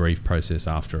through that grief process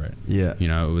after it. Yeah. You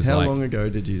know, it was how long ago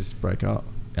did you just break up?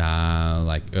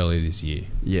 Like earlier this year.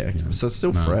 Yeah. You know? So it's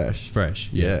still fresh. Fresh.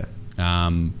 Yeah.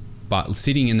 But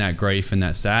sitting in that grief and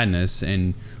that sadness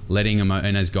and letting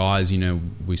and as guys, you know,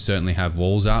 we certainly have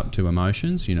walls up to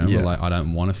emotions, you know, we're like, I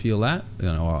don't want to feel that,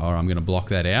 you know, or I'm going to block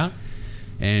that out.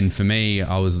 And for me,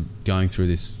 I was going through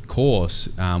this course,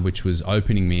 which was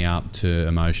opening me up to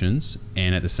emotions.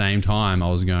 And at the same time, I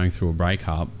was going through a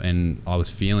breakup and I was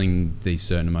feeling these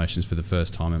certain emotions for the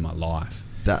first time in my life.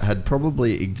 That had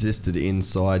probably existed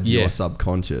inside your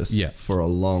subconscious for a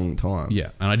long time. Yeah.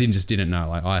 And I didn't know.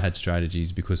 Like, I had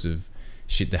strategies because of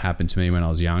shit that happened to me when I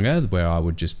was younger, where I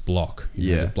would just block.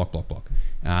 You know, block.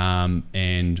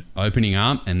 And opening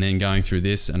up and then going through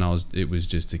this, and it was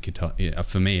just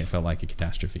for me, it felt like a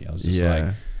catastrophe. I was just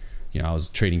like, you know, I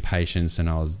was treating patients and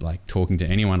I was like talking to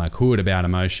anyone I could about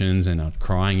emotions, and I was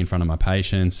crying in front of my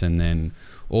patients, and then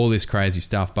all this crazy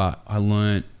stuff. But I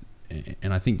learned,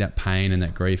 and I think that pain and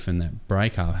that grief and that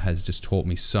breakup has just taught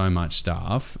me so much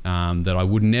stuff that I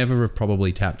would never have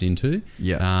probably tapped into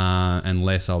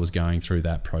unless I was going through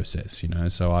that process, you know.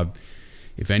 So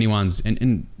if anyone's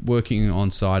and working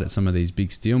on site at some of these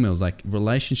big steel mills, like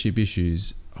relationship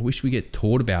issues, I wish we get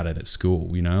taught about it at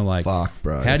school, you know, like, fuck,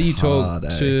 bro, how do you talk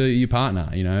to your partner?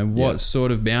 You know, what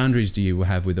sort of boundaries do you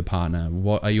have with a partner?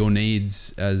 What are your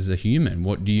needs as a human?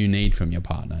 What do you need from your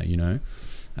partner, you know?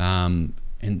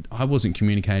 And I wasn't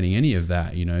communicating any of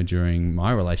that, you know, during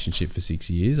my relationship for 6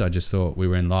 years. I just thought we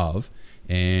were in love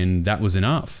and that was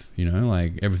enough, you know,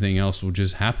 like everything else will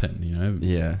just happen, you know.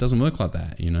 Yeah. It doesn't work like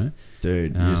that, you know.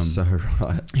 Dude, you're so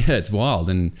right. Yeah, it's wild.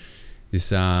 And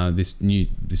this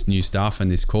new stuff and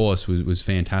this course was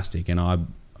fantastic, and I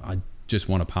just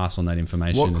want to pass on that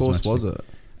information. What course was it?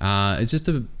 It's just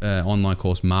a online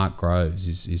course. Mark Groves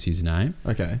is his name.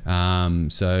 Okay.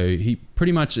 So he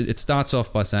pretty much, it starts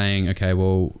off by saying, okay,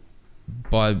 well,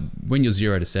 when you're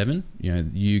 0 to 7,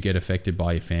 you get affected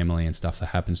by your family and stuff that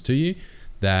happens to you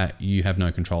that you have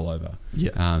no control over.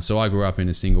 Yes. So I grew up in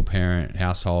a single parent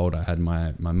household. I had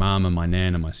my mum and my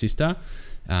nan and my sister,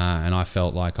 and I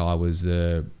felt like I was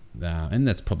and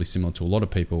that's probably similar to a lot of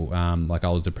people, like I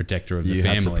was the protector of the family.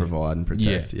 You had to provide and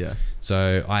protect, yeah.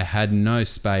 So I had no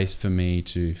space for me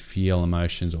to feel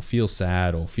emotions or feel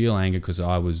sad or feel anger because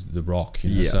I was the rock.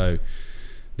 So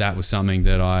that was something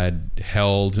that I had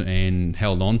held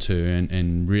on to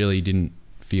and really didn't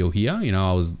feel here.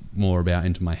 I was more about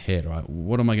into my head, right?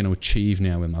 What am I going to achieve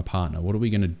now with my partner? What are we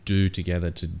going to do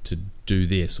together to do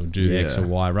this or do X or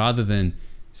Y, rather than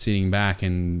sitting back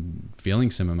and feeling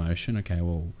some emotion? Okay,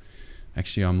 well,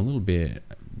 actually I'm a little bit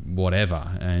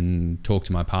whatever, and talk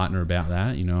to my partner about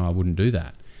that. I wouldn't do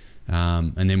that.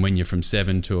 And then when you're from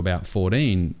 7 to about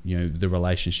 14, the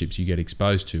relationships you get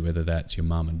exposed to, whether that's your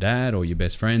mum and dad or your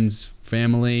best friend's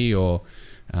family or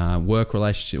work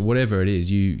relationship, whatever it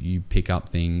is, you pick up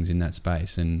things in that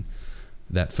space. And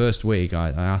that first week I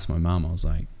asked my mum, I was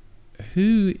like,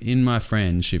 who in my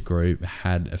friendship group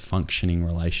had a functioning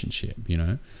relationship,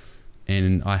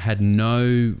 And I had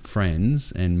no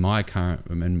friends in my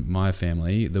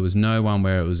family. There was no one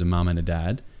where it was a mum and a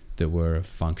dad that were a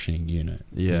functioning unit.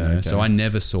 Yeah. Okay. So I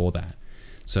never saw that.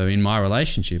 So in my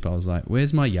relationship, I was like,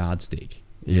 where's my yardstick?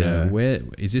 Yeah. Where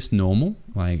is this normal?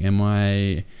 Like,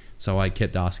 so I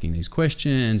kept asking these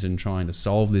questions and trying to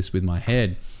solve this with my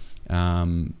head,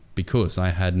 because I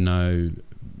had no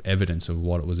evidence of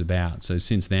what it was about. So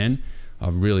since then,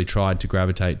 I've really tried to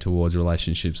gravitate towards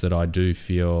relationships that I do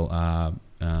feel are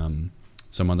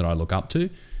someone that I look up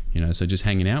to, so just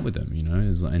hanging out with them,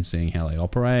 and seeing how they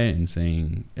operate and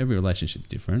seeing every relationship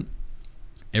different.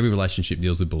 Every relationship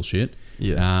deals with bullshit.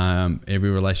 Yeah. Every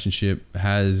relationship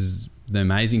has the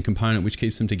amazing component which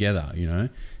keeps them together,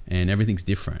 and everything's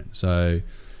different. So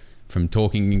from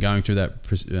talking and going through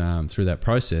that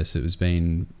process, it has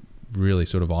been really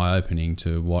sort of eye-opening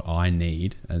to what I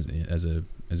need as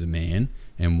a man,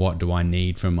 and what do I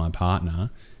need from my partner,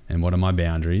 and what are my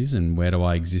boundaries, and where do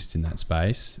I exist in that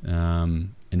space,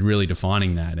 and really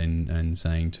defining that and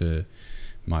saying to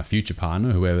my future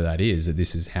partner, whoever that is, that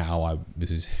this is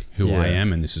who I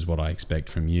am, and this is what I expect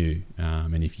from you.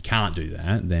 And if you can't do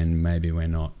that, then maybe we're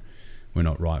not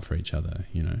right for each other.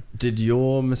 Did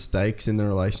your mistakes in the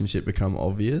relationship become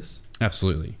obvious?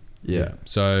 Absolutely. Yeah.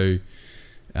 So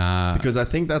because I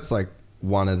think that's like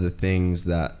one of the things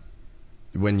that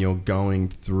when you're going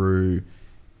through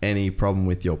any problem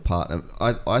with your partner,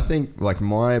 I think like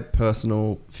my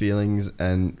personal feelings,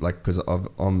 and like, because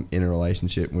I'm in a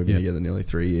relationship and we've been together nearly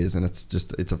 3 years, and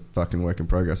it's a fucking work in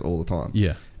progress all the time.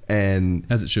 Yeah. And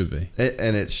as it should be.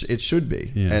 It should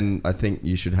be. Yeah. And I think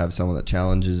you should have someone that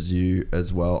challenges you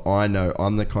as well. I know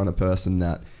I'm the kind of person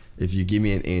that if you give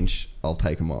me an inch, I'll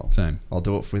take a mile. Same. I'll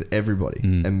do it with everybody.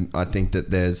 And I think that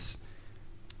there's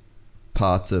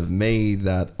parts of me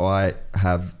that I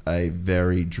have a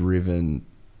very driven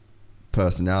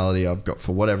personality. I've got,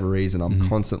 for whatever reason, I'm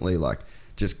constantly like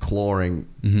just clawing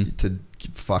to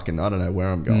fucking, I don't know where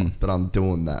I'm going, but I'm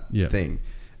doing that thing.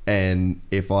 And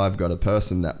if I've got a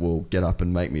person that will get up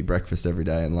and make me breakfast every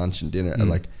day and lunch and dinner,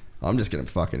 like, I'm just going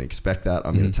to fucking expect that.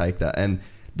 I'm going to take that. And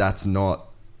that's not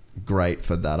great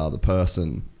for that other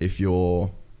person if you're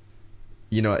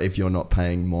not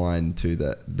paying mind to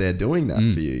that they're doing that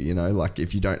for you, like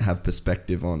if you don't have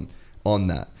perspective on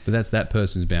that. But that's that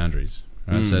person's boundaries,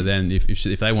 right? So then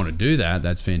if they want to do that,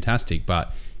 that's fantastic,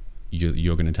 but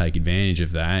you're going to take advantage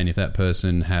of that. And if that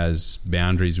person has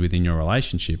boundaries within your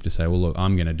relationship to say, well, look,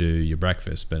 I'm going to do your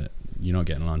breakfast, but you're not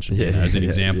getting lunch as an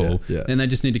example, then they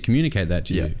just need to communicate that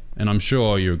to you. And I'm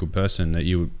sure you're a good person that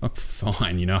you would,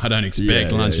 fine, I don't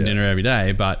expect lunch and dinner every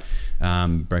day, but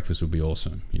breakfast would be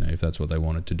awesome, if that's what they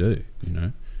wanted to do,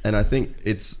 And I think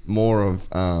it's more of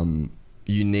I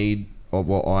need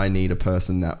a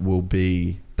person that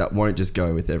won't just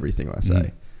go with everything I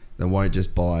say. That won't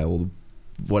just buy all the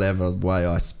whatever way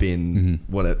I spin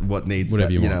what needs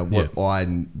whatever that, what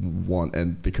I want,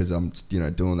 and because I'm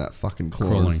doing that fucking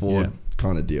crawling forward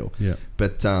kind of deal.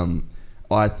 But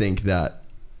I think that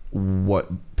what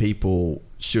people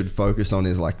should focus on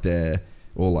is like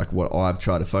what I've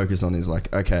tried to focus on is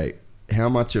like, okay, how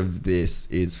much of this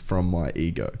is from my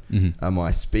ego? Am I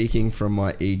speaking from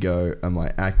my ego? Am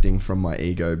I acting from my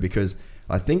ego? Because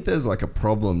I think there's like a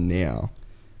problem now.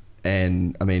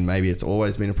 And I mean, maybe it's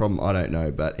always been a problem, I don't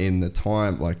know. But in the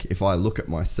time, like if I look at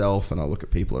myself and I look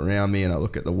at people around me and I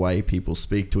look at the way people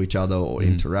speak to each other or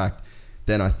interact,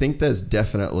 then I think there's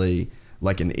definitely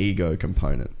like an ego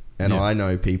component. And I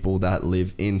know people that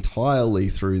live entirely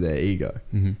through their ego.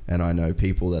 Mm-hmm. And I know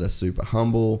people that are super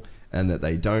humble and that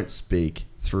they don't speak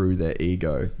through their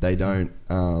ego. They don't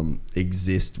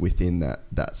exist within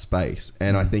that space.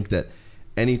 And I think that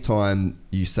anytime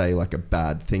you say like a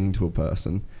bad thing to a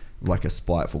person, like a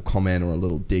spiteful comment or a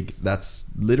little dig, that's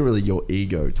literally your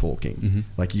ego talking. Mm-hmm.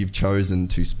 Like you've chosen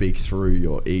to speak through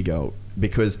your ego.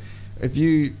 Because if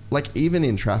you, like, even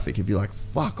in traffic, if you're like,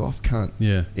 fuck off, cunt,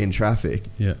 in traffic,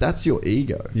 that's your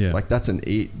ego. Like that's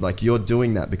like you're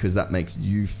doing that because that makes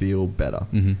you feel better.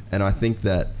 Mm-hmm. And I think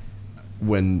that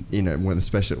when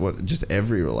especially just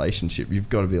every relationship, you've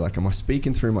got to be like, am I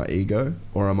speaking through my ego,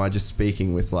 or am I just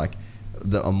speaking with like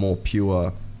a more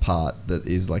pure part that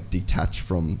is like detached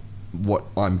from what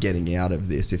I'm getting out of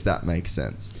this, if that makes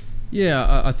sense?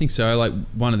 Yeah, I think so. Like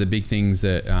one of the big things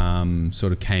that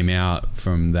sort of came out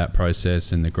from that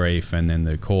process and the grief and then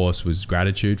the course was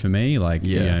gratitude for me. Like,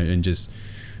 you know, and just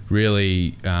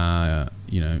really,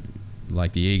 you know,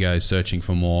 like the ego searching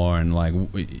for more and like,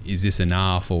 is this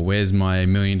enough, or where's my $1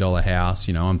 million house?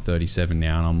 You know, I'm 37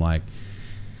 now and I'm like,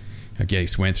 I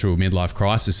guess went through a midlife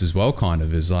crisis as well, kind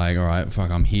of. Is like, all right, fuck,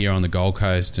 I'm here on the Gold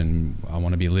Coast and I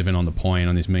want to be living on the point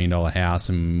on this $1 million house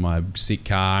and my sick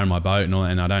car and my boat and all,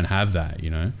 and I don't have that,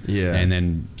 you know? Yeah. And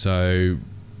then, so,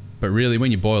 but really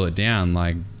when you boil it down,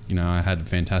 like, you know, I had a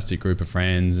fantastic group of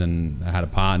friends and I had a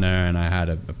partner and I had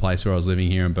a place where I was living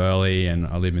here in Burleigh, and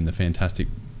I live in the fantastic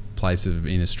place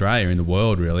in Australia, in the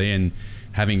world really, and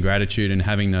having gratitude and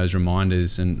having those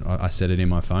reminders, and I set it in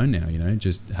my phone now, you know,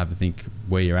 just have to think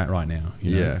where you're at right now,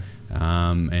 you know?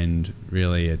 And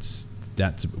really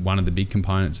that's one of the big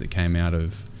components that came out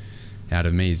of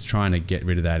me, is trying to get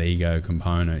rid of that ego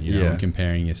component, you know, and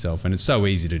comparing yourself. And it's so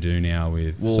easy to do now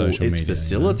with social media. It's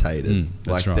facilitated. You know?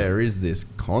 Like right. There is this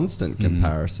constant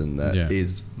comparison that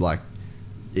is like,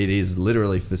 it is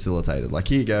literally facilitated. Like,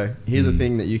 here you go. Here's a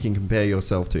thing that you can compare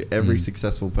yourself to every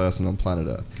successful person on planet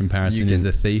Earth. Comparison is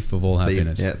the thief of all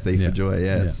happiness. Thief of joy.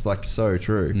 Yeah, it's like so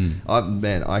true.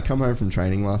 I come home from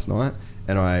training last night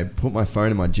and I put my phone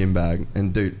in my gym bag,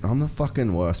 and dude, I'm the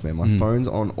fucking worst, man. My phone's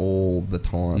on all the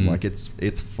time. Like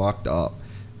it's fucked up.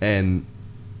 And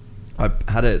I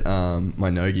had it, my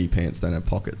Nogi pants don't have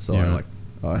pockets, so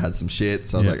I had some shit,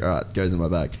 so I was like, all right, it goes in my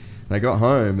bag. And I got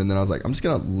home and then I was like, I'm just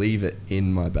going to leave it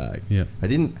in my bag. Yeah. I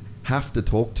didn't have to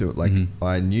talk to it. Like,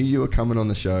 I knew you were coming on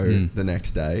the show the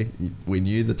next day. We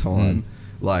knew the time.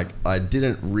 Like, I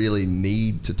didn't really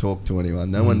need to talk to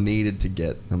anyone. No one needed to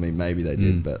get, I mean, maybe they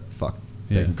did, but fuck,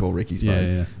 they can call Ricky's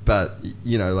phone. Yeah. But,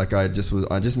 you know, like I just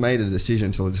made a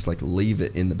decision to just like leave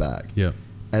it in the bag. Yeah.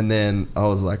 And then I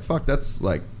was like, fuck, that's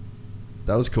like,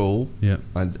 that was cool. Yeah.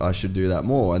 I should do that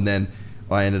more. And then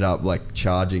I ended up like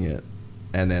charging it.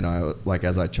 And then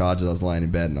as I charged it, I was laying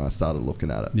in bed and I started looking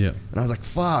at it. Yeah. And I was like,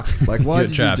 fuck, like, why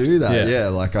did you do that? Yeah.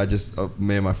 Like I just,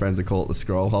 me and my friends would call it the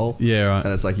scroll hole. Yeah, right.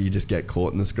 And it's like, you just get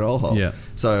caught in the scroll hole. Yeah.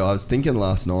 So I was thinking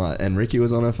last night, and Ricky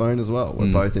was on her phone as well.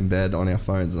 We're both in bed on our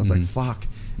phones. And I was like, fuck.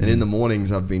 And in the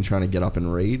mornings, I've been trying to get up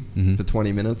and read for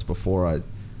 20 minutes before I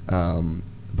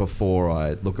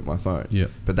look at my phone. Yeah.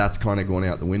 But that's kind of gone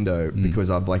out the window because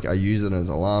I use it as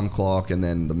an alarm clock, and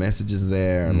then the messages are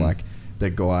there, and like, the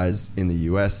guys in the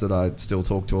US that I still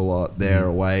talk to a lot, they're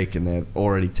awake and they've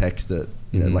already texted.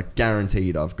 You know, like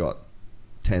guaranteed I've got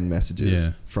 10 messages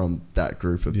from that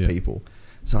group of people.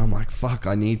 So I'm like, fuck,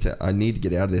 I need to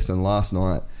get out of this. And last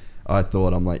night I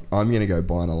thought, I'm like, I'm going to go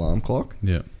buy an alarm clock.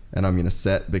 Yeah. And I'm going to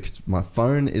set, because my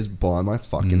phone is by my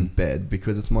fucking bed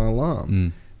because it's my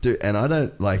alarm. Dude, and I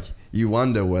don't, like, you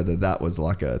wonder whether that was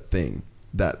like a thing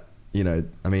that, you know,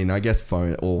 I mean, I guess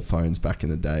all phones back in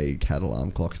the day had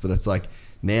alarm clocks, but it's like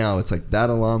now it's like that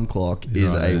alarm clock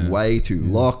is a way to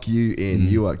lock you in.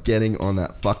 You are getting on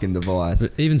that fucking device.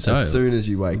 But even so, as soon as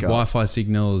you wake up, Wi-Fi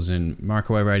signals and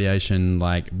microwave radiation,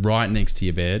 like right next to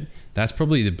your bed, that's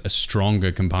probably a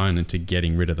stronger component to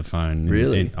getting rid of the phone.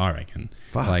 Really? I reckon.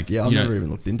 Fuck. Like, yeah, I've never even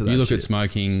looked into that. You look at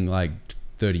smoking, like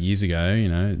 30 years ago, you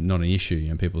know, not an issue. You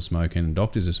know, people smoking,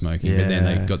 doctors are smoking, but then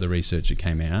they got the research that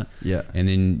came out. Yeah. And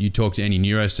then you talk to any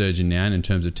neurosurgeon now, and in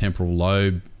terms of temporal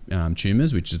lobe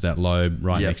tumours, which is that lobe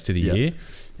right next to the ear,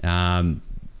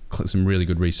 some really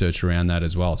good research around that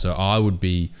as well. So I would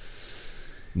be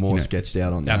more sketched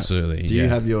out on that. Absolutely. Do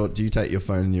you take your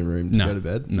phone in your room to go to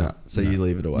bed? No. So you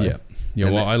leave it away? Yeah. Yeah.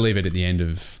 Well, I leave it at the end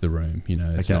of the room. You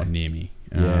know, it's not near me.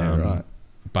 Yeah. Right.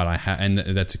 But and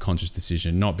that's a conscious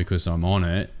decision, not because I'm on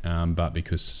it, but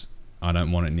because I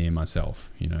don't want it near myself,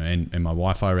 you know, and my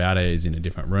Wi-Fi router is in a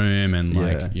different room, and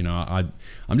like, you know,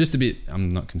 I'm just a bit, I'm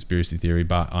not conspiracy theory,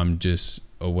 but I'm just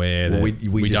aware that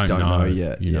we just don't know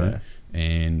yet, you know,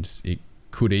 and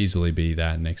could easily be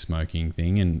that next smoking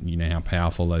thing, and you know how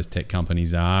powerful those tech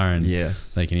companies are, and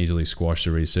they can easily squash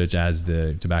the research as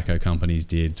the tobacco companies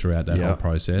did throughout that whole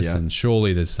process. And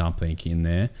surely there's something in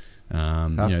there.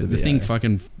 The thing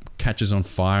fucking catches on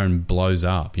fire and blows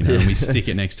up, you know, and we stick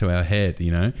it next to our head,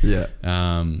 you know.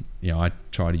 I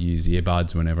try to use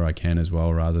earbuds whenever I can as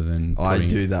well, rather than I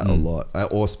do that a lot.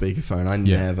 Or speakerphone. I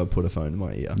never put a phone in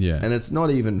my ear. And it's not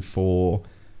even for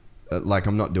like,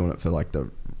 I'm not doing it for like the,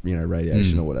 you know,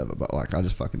 radiation or whatever, but like I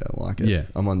just fucking don't like it.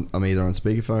 I'm either on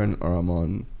speakerphone or I'm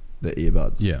on the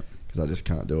earbuds. Because I just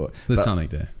can't do it. There's something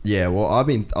there. Yeah, well, I've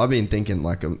been thinking,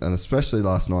 like, and especially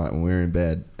last night when we were in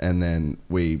bed and then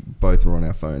we both were on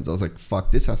our phones, I was like,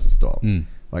 fuck, this has to stop.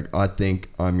 Like, I think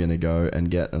I'm going to go and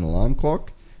get an alarm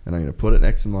clock and I'm going to put it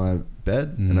next to my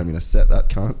bed and I'm going to set that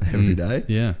cunt every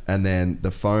day. And then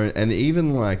the phone, and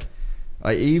even like,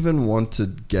 I even want to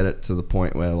get it to the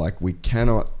point where like we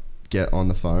cannot get on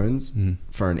the phones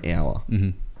for an hour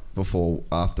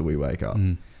after we wake up.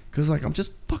 Because like, I'm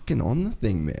just fucking on the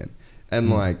thing, man. And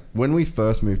like, when we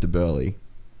first moved to Burleigh,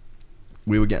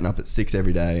 we were getting up at 6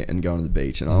 every day and going to the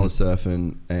beach, and I was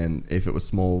surfing, and if it was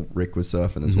small, Rick was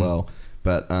surfing as well.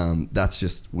 But it's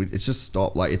just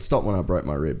stopped. Like, it stopped when I broke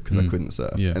my rib because I couldn't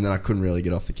surf, and then I couldn't really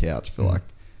get off the couch for like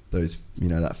those, you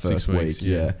know, that first 6 weeks,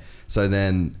 week. So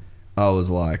then I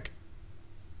was like,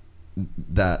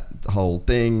 that whole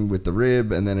thing with the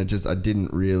rib, and then I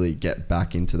didn't really get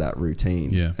back into that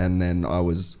routine. And then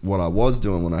what I was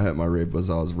doing when I hurt my rib was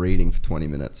I was reading for 20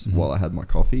 minutes while I had my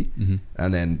coffee,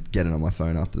 and then getting on my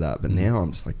phone after that. But now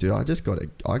I'm just like, dude, I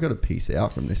got to peace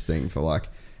out from this thing for like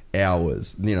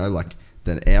hours, you know, like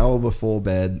an hour before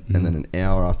bed and then an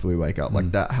hour after we wake up.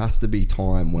 Like, that has to be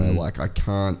time where like I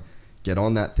can't get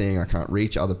on that thing, I can't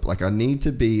reach other, like, I need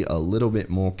to be a little bit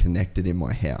more connected in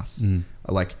my house.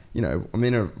 Like, you know, I'm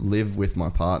going to live with my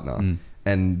partner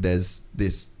and there's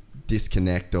this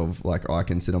disconnect of like, I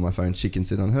can sit on my phone, she can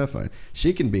sit on her phone.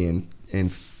 She can be in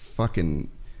fucking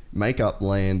makeup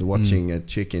land watching a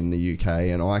chick in the UK,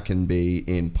 and I can be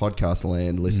in podcast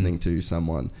land listening to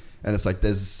someone. And it's like,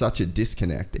 there's such a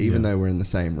disconnect, even though we're in the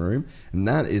same room. And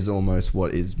that is almost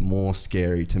what is more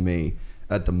scary to me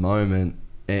at the moment.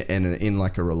 And in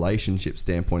like a relationship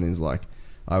standpoint, is like,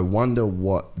 I wonder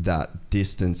what that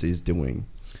distance is doing,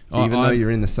 even though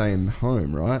you're in the same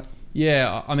home, right?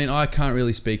 Yeah, I mean, I can't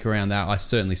really speak around that. I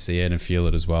certainly see it and feel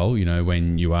it as well. You know,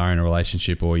 when you are in a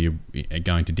relationship or you're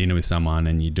going to dinner with someone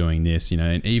and you're doing this, you know,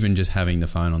 and even just having the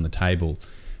phone on the table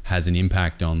has an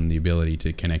impact on the ability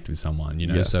to connect with someone, you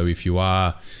know. So if you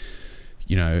are,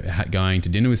 you know, going to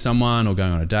dinner with someone or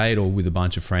going on a date or with a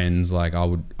bunch of friends, like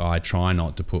I try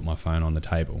not to put my phone on the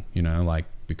table, you know, like,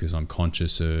 because I'm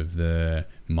conscious of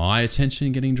my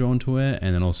attention getting drawn to it,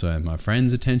 and then also my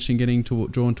friend's attention getting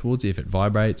drawn towards it if it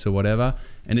vibrates or whatever,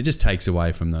 and it just takes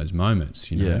away from those moments,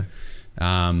 you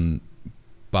know.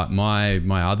 But my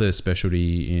other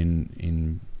specialty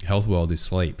in health world is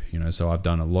sleep, you know. So I've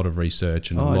done a lot of research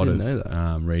and a lot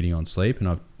of reading on sleep, and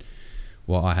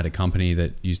I had a company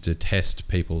that used to test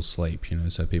people's sleep, you know,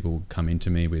 so people would come into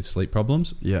me with sleep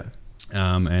problems.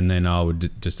 And then I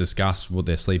would just discuss what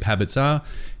their sleep habits are,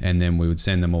 and then we would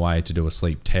send them away to do a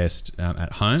sleep test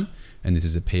at home. And this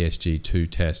is a PSG-2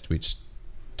 test, which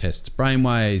tests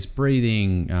brainwaves,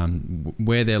 breathing,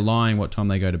 where they're lying, what time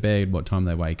they go to bed, what time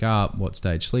they wake up, what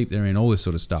stage sleep they're in, all this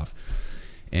sort of stuff.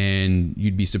 And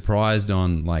you'd be surprised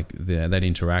on like that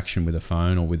interaction with a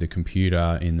phone or with a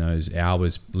computer in those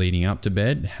hours leading up to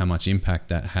bed, how much impact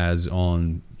that has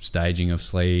on staging of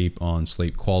sleep, on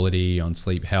sleep quality, on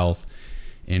sleep health.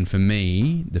 And for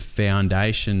me, the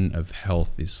foundation of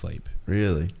health is sleep.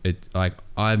 Really?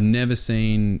 I've never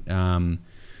seen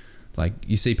like,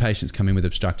 you see patients come in with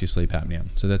obstructive sleep apnea.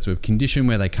 So that's a condition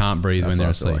where they can't breathe when they're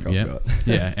asleep. Like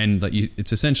yeah. And like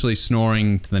it's essentially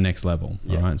snoring to the next level.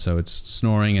 Right. So it's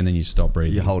snoring and then you stop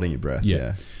breathing. You're holding your breath.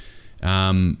 Yeah.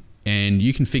 And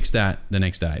you can fix that the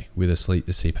next day with a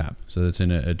CPAP. So that's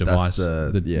in a device.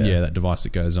 That device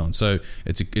that goes on. So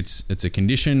it's a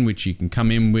condition which you can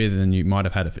come in with, and you might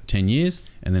have had it for 10 years,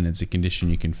 and then it's a condition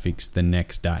you can fix the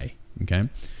next day. Okay.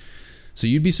 So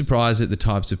you'd be surprised at the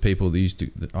types of people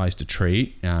that I used to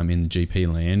treat in the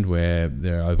GP land, where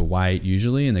they're overweight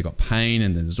usually, and they've got pain,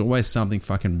 and there's always something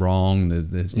fucking wrong.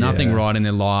 There's nothing right in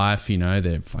their life. You know,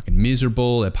 they're fucking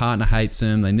miserable. Their partner hates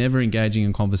them. They're never engaging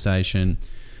in conversation.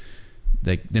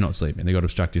 They're not sleeping. They've got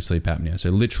obstructive sleep apnea. So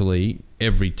literally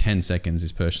every 10 seconds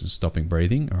this person's stopping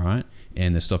breathing, all right?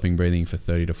 And they're stopping breathing for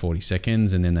 30 to 40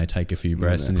 seconds, and then they take a few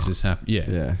breaths, and this is happening.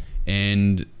 Yeah.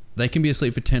 And they can be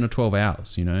asleep for 10 or 12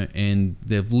 hours, you know, and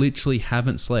they literally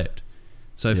haven't slept.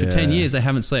 So for 10 years, they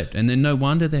haven't slept. And then no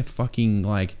wonder they're fucking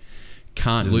like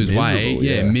can't Just lose weight. miserable,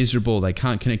 yeah. Miserable. They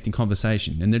can't connect in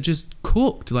conversation. And they're just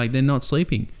cooked. Like, they're not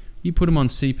sleeping. You put them on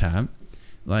CPAP,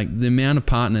 like, the amount of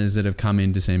partners that have come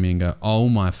in to see me and go, oh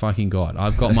my fucking God,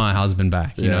 I've got my husband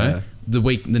back, you know,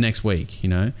 the next week, you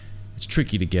know. It's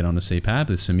tricky to get on a CPAP.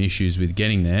 There's some issues with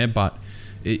getting there, but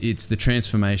it's the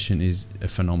transformation is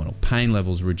phenomenal. Pain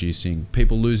levels reducing,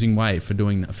 people losing weight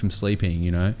from sleeping,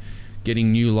 you know,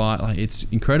 getting new light. Like, it's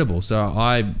incredible. So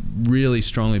I really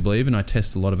strongly believe, and I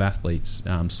test a lot of athletes'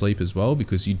 sleep as well,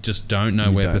 because you just don't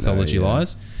know where pathology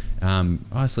lies.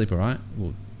 I sleep all right.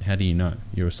 Well, how do you know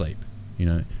you're asleep? You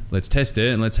know, let's test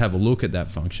it and let's have a look at that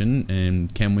function,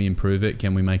 and can we improve it?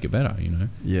 Can we make it better? You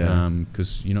know,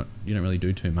 because you don't really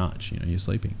do too much. You know, you're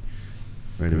sleeping.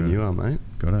 Ready when you are, mate.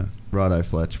 Got it. Righto,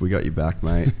 Fletch. We got you back,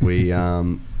 mate. We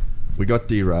got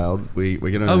derailed. We're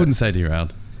gonna. I wouldn't say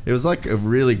derailed. It was like a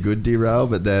really good derail,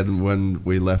 but then when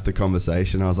we left the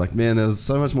conversation, I was like, man, there was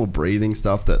so much more breathing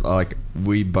stuff that like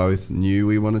we both knew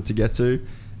we wanted to get to,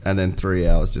 and then 3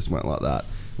 hours just went like that,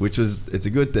 which was, it's a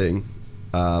good thing.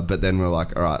 But then we're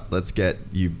like, all right, let's get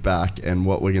you back. And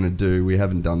what we're going to do, we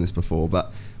haven't done this before,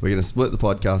 but we're going to split the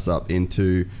podcast up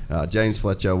into James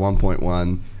Fletcher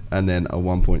 1.1 and then a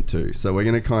 1.2. So we're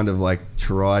going to kind of like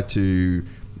try to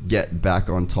get back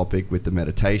on topic with the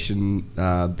meditation,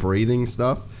 breathing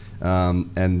stuff.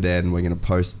 And then we're going to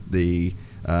post the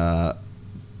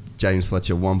James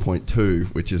Fletcher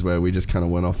 1.2, which is where we just kind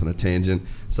of went off on a tangent,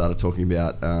 started talking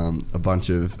about a bunch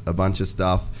of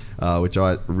stuff, which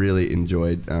I really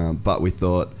enjoyed. But we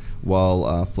thought,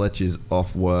 while Fletch is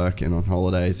off work and on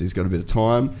holidays, he's got a bit of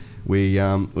time,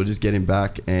 we'll just get him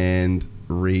back and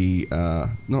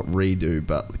not redo,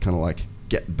 but kind of like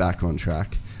get back on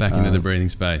track. Back into the breathing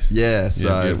space. Yeah,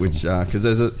 so yeah, which because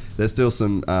there's still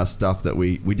some stuff that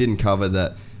we didn't cover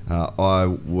that I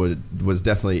was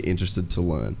definitely interested to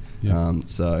learn. Yeah.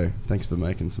 So thanks for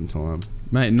making some time,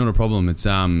 mate. Not a problem. It's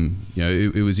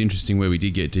it was interesting where we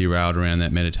did get derailed around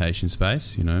that meditation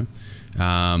space.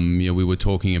 We were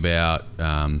talking about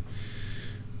our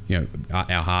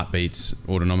heart beats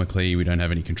autonomically. We don't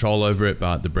have any control over it,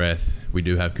 but the breath, we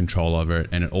do have control over it,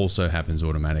 and it also happens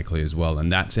automatically as well.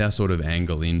 And that's our sort of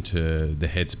angle into the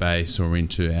headspace or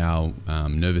into our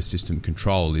nervous system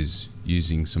control, is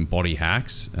using some body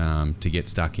hacks to get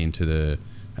stuck into the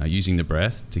using the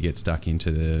breath to get stuck into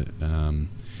the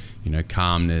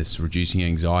calmness, reducing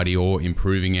anxiety, or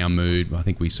improving our mood. I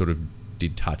think we sort of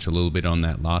did touch a little bit on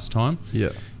that last time. Yeah.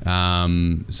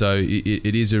 So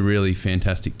it is a really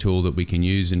fantastic tool that we can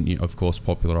use, and of course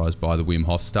popularized by the Wim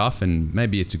Hof stuff. And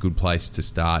maybe it's a good place to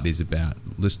start is about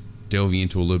just delving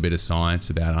into a little bit of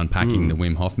science about unpacking the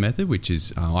Wim Hof method, which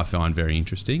is I find very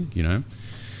interesting.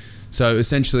 So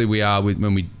essentially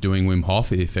when we're doing Wim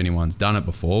Hof, if anyone's done it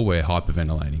before, we're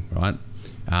hyperventilating, right?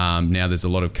 Now there's a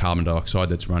lot of carbon dioxide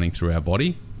that's running through our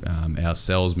body. Our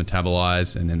cells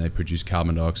metabolize and then they produce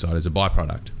carbon dioxide as a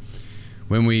byproduct.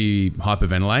 When we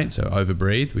hyperventilate, so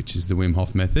overbreathe, which is the Wim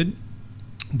Hof method,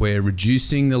 we're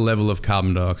reducing the level of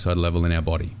carbon dioxide level in our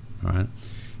body, right?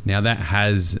 Now that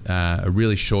has a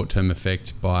really short-term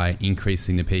effect by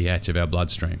increasing the pH of our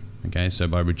bloodstream, okay? So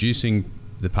by reducing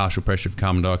the partial pressure of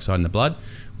carbon dioxide in the blood,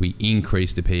 we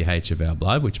increase the pH of our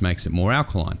blood, which makes it more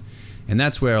alkaline. And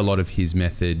that's where a lot of his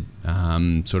method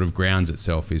sort of grounds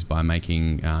itself, is by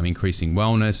making increasing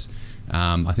wellness.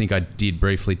 I think I did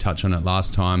briefly touch on it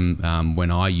last time when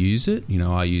I use it.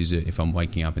 I use it if I'm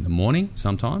waking up in the morning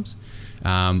sometimes.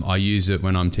 I use it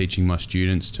when I'm teaching my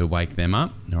students to wake them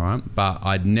up, all right? But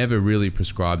I'd never really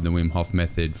prescribed the Wim Hof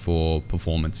method for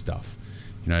performance stuff.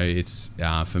 It's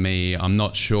for me, I'm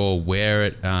not sure where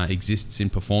it exists in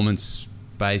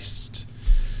performance-based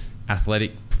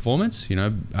athletic performance,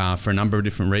 for a number of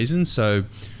different reasons. So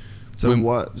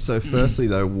firstly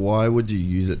though, why would you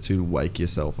use it to wake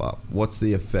yourself up? What's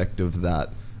the effect of that?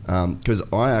 Because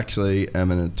I actually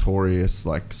am a notorious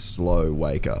slow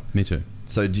waker. Me too.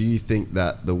 So do you think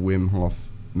that the Wim Hof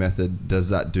method, does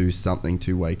that do something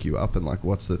to wake you up? And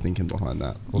what's the thinking behind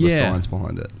that, or the science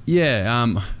behind it?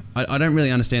 Yeah. I don't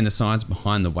really understand the science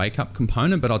behind the wake-up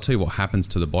component, but I'll tell you what happens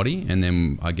to the body, and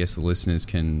then I guess the listeners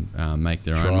can make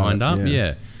their own mind up.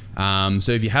 Yeah.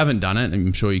 So if you haven't done it,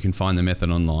 I'm sure you can find the method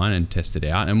online and test it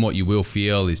out. And what you will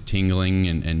feel is tingling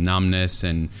and numbness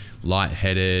and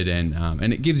lightheaded,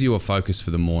 and it gives you a focus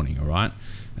for the morning, all right?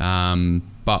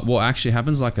 But what actually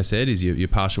happens, like I said, is your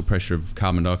partial pressure of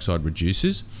carbon dioxide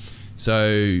reduces.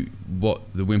 So what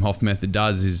the Wim Hof method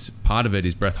does is, part of it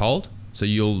is breath hold. So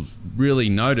you'll really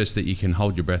notice that you can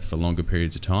hold your breath for longer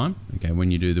periods of time, okay, when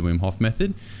you do the Wim Hof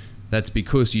method. That's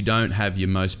because you don't have your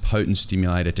most potent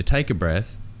stimulator to take a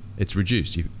breath. It's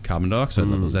reduced, your carbon dioxide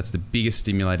levels. That's the biggest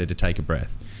stimulator to take a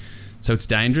breath. So it's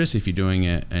dangerous if you're doing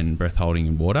it and breath holding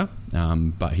in water,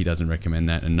 but he doesn't recommend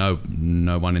that, and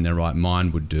no one in their right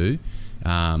mind would do.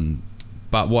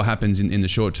 But what happens in the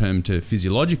short term to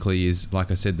physiologically is,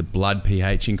 like I said, the blood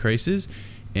pH increases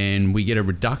and we get a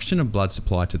reduction of blood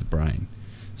supply to the brain.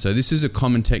 So this is a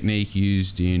common technique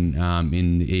used in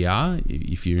the ER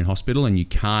if you're in hospital and you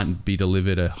can't be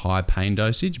delivered a high pain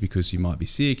dosage because you might be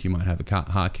sick, you might have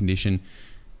a heart condition.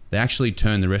 They actually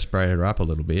turn the respirator up a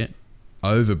little bit,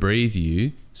 over-breathe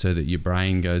you so that your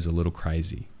brain goes a little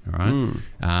crazy. All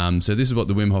right. So this is what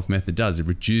the Wim Hof method does. It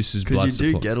reduces blood supply. Because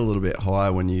you do get a little bit high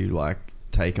when you like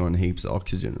take on heaps of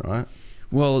oxygen, right?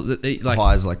 Well,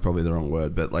 high is like probably the wrong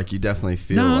word, but like you definitely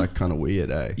feel like kind of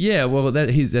weird, eh? Yeah, well,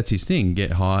 that's his thing.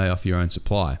 Get high off your own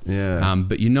supply. Yeah.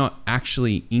 But you're not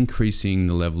actually increasing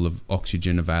the level of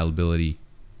oxygen availability.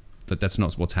 That's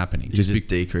not what's happening. You're just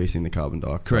decreasing the carbon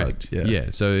dioxide. Correct. Yeah.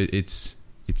 So it's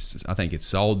I think it's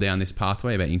sold down this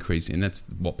pathway about increasing, and that's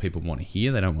what people want to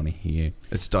hear. They don't want to hear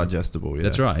it's digestible. Yeah.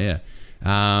 That's right.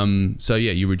 Yeah. So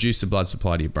you reduce the blood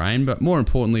supply to your brain, but more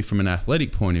importantly, from an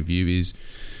athletic point of view, is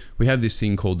we have this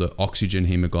thing called the oxygen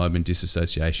hemoglobin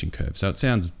dissociation curve. So it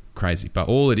sounds crazy, but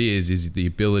all it is the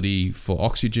ability for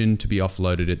oxygen to be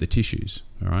offloaded at the tissues.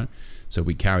 All right. So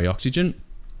we carry oxygen.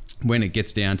 When it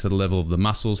gets down to the level of the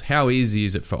muscles, how easy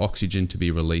is it for oxygen to be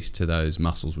released to those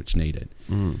muscles which need it?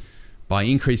 By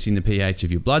increasing the pH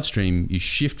of your bloodstream, you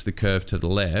shift the curve to the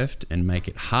left and make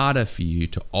it harder for you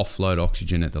to offload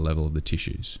oxygen at the level of the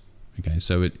tissues. Okay,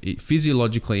 so it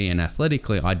physiologically and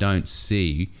athletically, I don't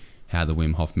see how the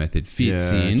Wim Hof method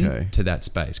fits to that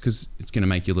space, because it's going to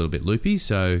make you a little bit loopy.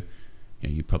 So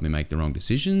you probably make the wrong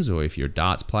decisions, or if you're a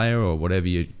darts player or whatever,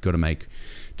 you've got to make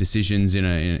decisions in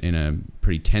a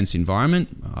pretty tense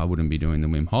environment. I wouldn't be doing the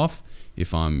Wim Hof.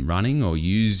 If I'm running or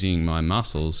using my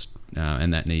muscles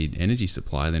and that need energy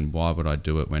supply, then why would I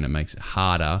do it when it makes it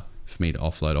harder for me to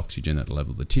offload oxygen at the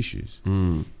level of the tissues?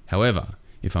 However,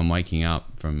 if I'm waking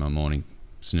up from my morning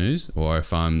snooze, or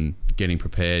if I'm getting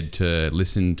prepared to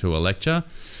listen to a lecture,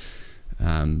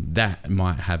 that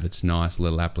might have its nice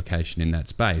little application in that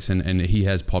space. And he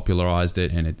has popularized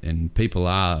it, and people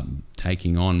are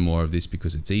taking on more of this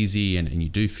because it's easy, and you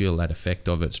do feel that effect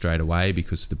of it straight away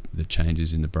because the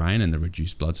changes in the brain and the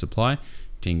reduced blood supply,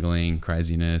 tingling,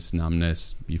 craziness,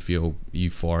 numbness, you feel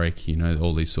euphoric,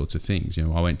 all these sorts of things.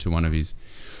 I went to one of his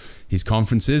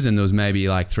conferences, and there was maybe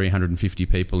like 350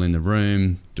 people in the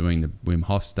room doing the Wim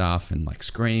Hof stuff and like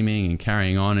screaming and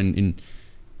carrying on, and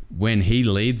when he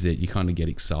leads it, you kind of get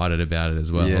excited about it as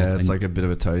well. Yeah, it's like a bit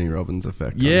of a Tony Robbins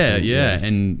effect. Yeah.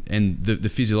 And the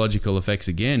physiological effects,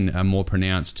 again, are more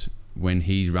pronounced when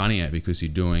he's running it because you're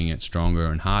doing it stronger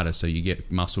and harder. So you get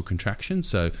muscle contraction.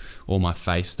 So all my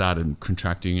face started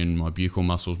contracting and my buccal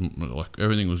muscles, like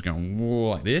everything was going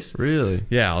whoa, like this. Really?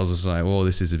 Yeah, I was just like, whoa,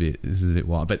 this is a bit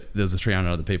wild. But there's 300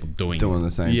 other people doing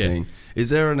the same thing. Is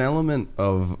there an element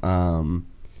of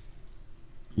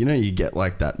you get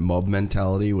like that mob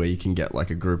mentality where you can get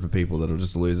like a group of people that'll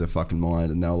just lose their fucking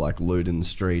mind and they'll like loot in the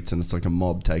streets, and it's like a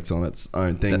mob takes on its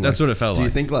own thing. That's what it felt like. Do you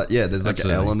think there's like an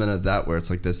element of that where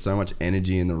it's like there's so much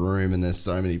energy in the room and there's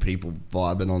so many people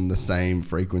vibing on the same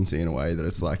frequency in a way that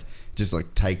it's like just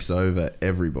like takes over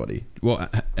everybody? Well,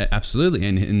 absolutely.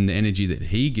 And the energy that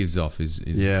he gives off is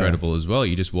incredible as well.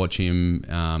 You just watch him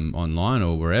online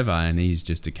or wherever, and he's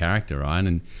just a character, right?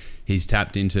 And he's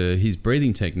tapped into his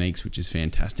breathing techniques, which is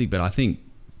fantastic. But I think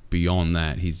beyond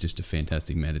that, he's just a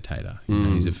fantastic meditator.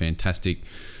 He's a fantastic.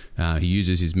 He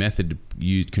uses his method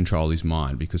to control his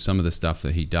mind, because some of the stuff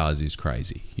that he does is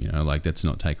crazy. Like let's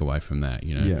not take away from that.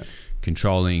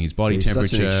 Controlling his body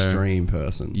temperature. He's such an extreme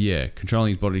person. Yeah, controlling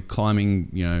his body,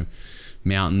 climbing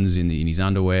mountains in his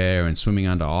underwear and swimming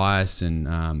under ice, and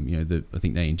I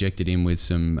think they injected him with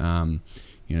some.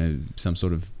 Some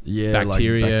sort of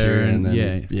bacteria, and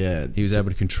then, he was able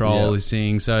to control his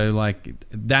thing. So like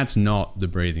that's not the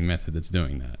breathing method that's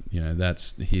doing that.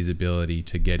 That's his ability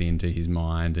to get into his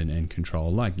mind and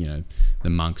control, like the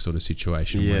monk sort of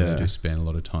situation where they do spend a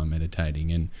lot of time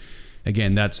meditating. And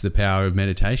again, that's the power of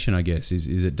meditation, I guess,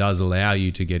 is it does allow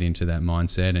you to get into that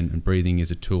mindset, and breathing is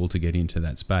a tool to get into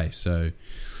that space. So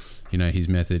his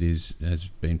method has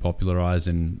been popularized,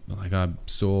 and like I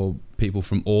saw people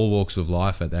from all walks of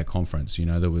life at that conference.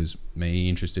 There was me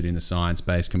interested in the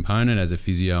science-based component as a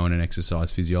physio and an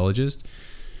exercise physiologist.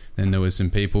 Then there was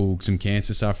some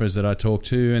cancer sufferers that I talked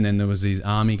to, and then there was these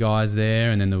army guys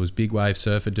there, and then there was big wave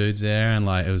surfer dudes there, and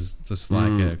like it was just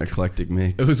like a eclectic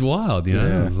mix. It was wild, It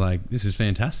was like, this is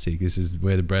fantastic. This is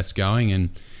where the breath's going, and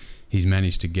he's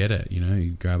managed to get it,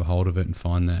 you grab a hold of it and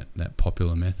find that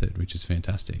popular method, which is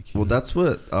fantastic. Well, that's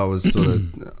what I was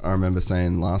I remember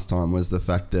saying last time, was the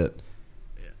fact that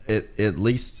at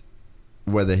least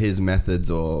whether his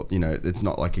methods or, you know, it's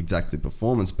not like exactly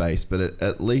performance based, but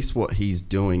at least what he's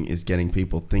doing is getting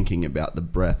people thinking about the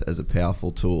breath as a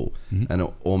powerful tool, and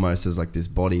almost as like this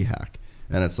body hack.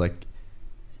 And it's like,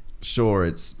 sure,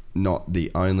 it's not the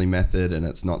only method and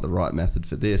it's not the right method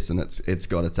for this, and it's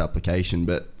got its application,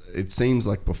 but it seems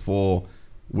like before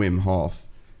Wim Hof,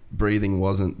 breathing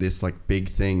wasn't this like big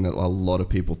thing that a lot of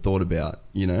people thought about,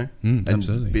 you know?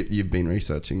 Absolutely. You've been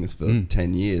researching this for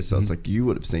 10 years, so it's like you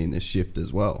would have seen this shift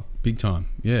as well. Big time.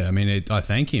 Yeah, I mean, I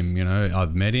thank him, you know.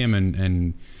 I've met him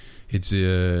and it's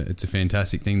a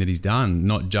fantastic thing that he's done,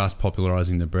 not just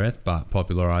popularizing the breath, but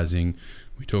popularizing,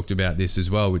 we talked about this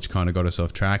as well, which kind of got us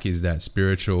off track, is that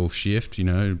spiritual shift, you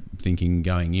know, thinking,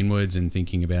 going inwards and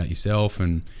thinking about yourself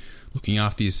and looking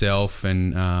after yourself.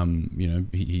 And, you know,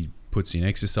 he puts in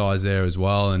exercise there as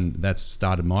well, and that's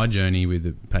started my journey with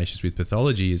the patients with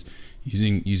pathology, is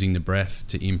using the breath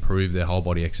to improve their whole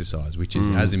body exercise, which is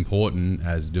as important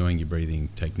as doing your breathing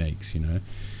techniques. You know,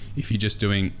 if you're just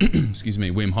doing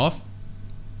Wim Hof,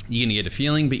 you're going to get a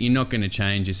feeling, but you're not going to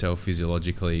change yourself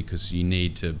physiologically, because you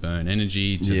need to burn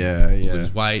energy to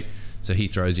lose weight. So he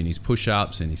throws in his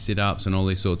push-ups and his sit-ups and all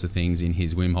these sorts of things in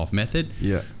his Wim Hof method,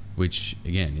 which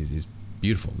again is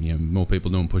beautiful. You know, more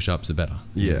people doing push-ups, the better.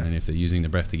 Yeah. And if they're using the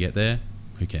breath to get there,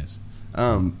 who cares?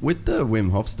 With the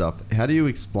Wim Hof stuff, how do you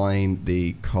explain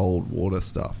the cold water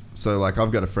stuff? So, like,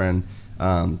 I've got a friend,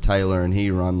 Taylor, and he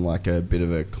run like a bit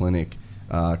of a clinic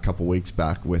a couple weeks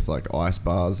back with like ice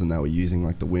bars, and they were using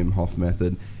like the Wim Hof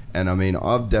method. And I mean,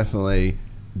 I've definitely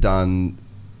done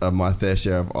my fair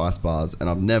share of ice bars, and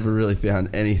I've never really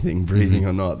found anything, breathing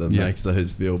or not, that makes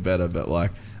those feel better. But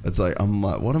like, it's like, I'm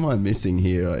like, what am I missing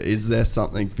here? Is there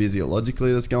something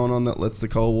physiologically that's going on that lets the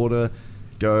cold water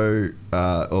go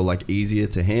or like easier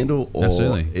to handle? Or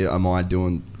am I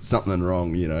doing something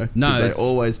wrong, you know? No, they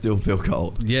always still feel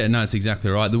cold. Yeah, no, it's exactly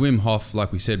right. The Wim Hof,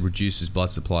 like we said, reduces blood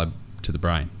supply to the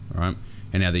brain, right?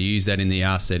 And now they use that in the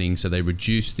ER setting, so they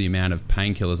reduce the amount of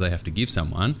painkillers they have to give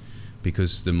someone,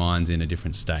 because the mind's in a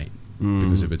different state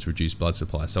because of its reduced blood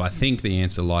supply. So I think the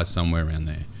answer lies somewhere around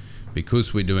there.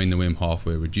 Because we're doing the Wim Hof,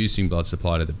 we're reducing blood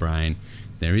supply to the brain.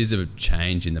 There is a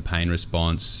change in the pain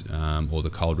response or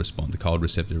the cold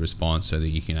receptor response, so that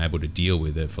you can able to deal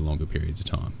with it for longer periods of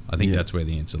time. I think that's where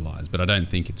the answer lies, but I don't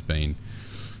think it's been,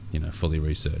 you know, fully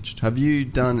researched. Have you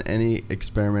done any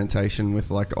experimentation with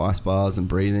like ice bars and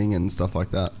breathing and stuff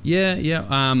like that? Yeah.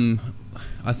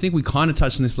 I think we kind of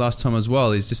touched on this last time as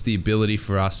well. Is just the ability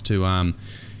for us to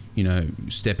you know,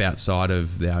 step outside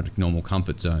of our normal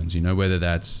comfort zones, you know, whether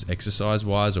that's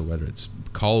exercise-wise or whether it's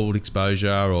cold exposure,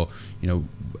 or, you know,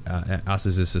 us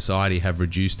as a society have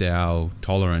reduced our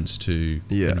tolerance to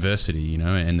adversity, you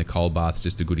know, and the cold bath's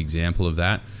just a good example of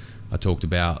that. I talked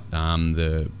about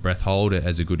the breath hold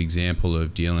as a good example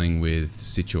of dealing with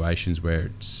situations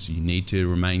where you need to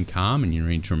remain calm and you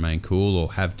need to remain cool,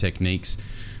 or have techniques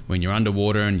when you're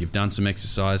underwater and you've done some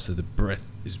exercise, so the breath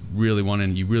is you really want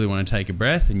to take a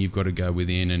breath, and you've got to go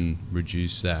within and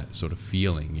reduce that sort of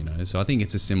feeling, you know. So I think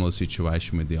it's a similar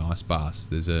situation with the ice baths.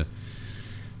 There's a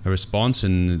response,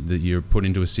 and that you're put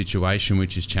into a situation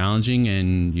which is challenging,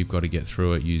 and you've got to get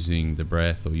through it using the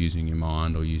breath or using your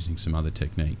mind or using some other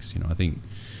techniques. You know, I think,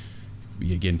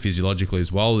 again, physiologically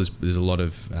as well, there's a lot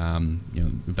of you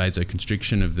know,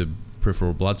 vasoconstriction of the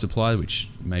peripheral blood supply, which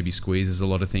maybe squeezes a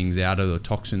lot of things out of the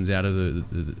toxins out of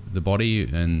the body,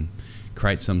 and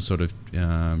create some sort of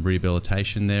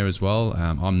rehabilitation there as well.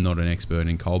 I'm not an expert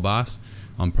in cold baths.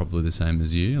 I'm probably the same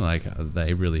as you. Like,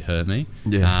 they really hurt me.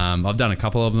 I've done a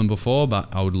couple of them before, but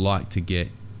I would like to get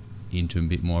into a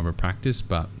bit more of a practice.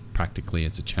 But practically,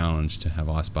 it's a challenge to have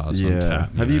ice baths on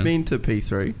tap. Have you been to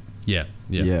P3? Yeah.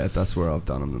 That's where I've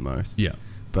done them the most. Yeah,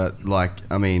 but like,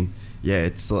 I mean,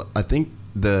 it's, I think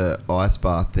the ice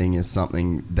bath thing is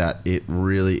something that it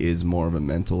really is more of a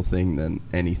mental thing than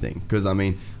anything. Because I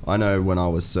mean, I know when I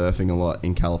was surfing a lot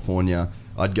in California,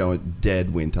 I'd go in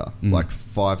dead winter, like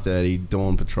 5:30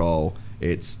 dawn patrol.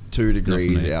 It's 2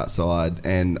 degrees outside,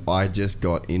 and I just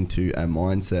got into a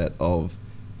mindset of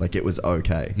like, it was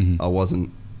okay. I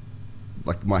wasn't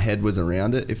like, my head was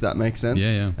around it, if that makes sense.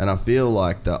 Yeah. And I feel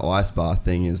like the ice bath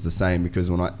thing is the same,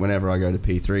 because whenever I go to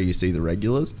P3, you see the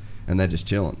regulars, and they're just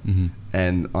chilling,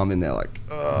 and I'm in there like,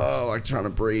 like trying to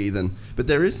breathe. But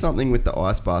there is something with the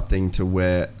ice bath thing to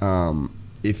where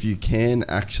if you can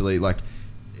actually, like,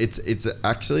 it's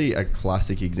actually a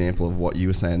classic example of what you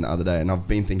were saying the other day, and I've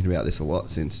been thinking about this a lot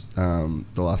since the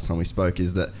last time we spoke,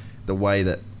 is that the way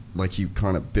that, like, you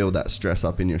kind of build that stress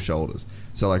up in your shoulders.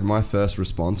 So like, my first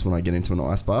response when I get into an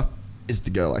ice bath is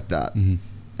to go like that, and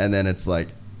then it's like,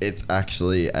 it's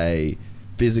actually a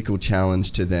physical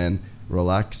challenge to then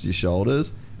relax your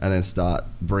shoulders, and then start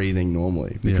breathing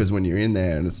normally. Because when you're in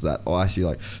there and it's that ice,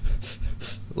 you're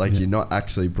like you're not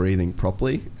actually breathing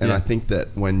properly. And I think that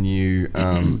when you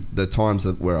the times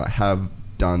where I have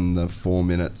done the 4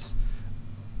 minutes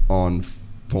on,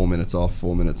 4 minutes off,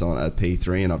 4 minutes on at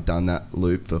P3, and I've done that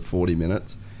loop for 40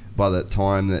 minutes, by the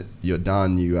time that you're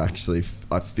done, you actually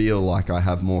I feel like I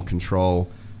have more control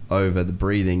over the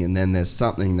breathing. And then there's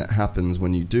something that happens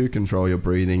when you do control your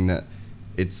breathing, that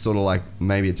it's sort of like,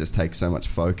 maybe it just takes so much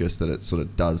focus that it sort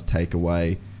of does take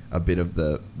away a bit of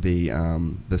the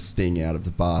sting out of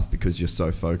the bath, because you're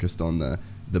so focused on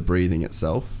the breathing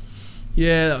itself.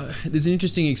 Yeah, there's an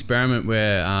interesting experiment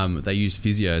where they use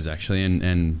physios actually,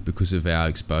 and because of our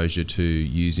exposure to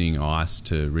using ice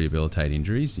to rehabilitate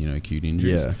injuries, acute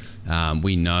injuries,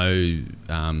 we know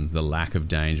the lack of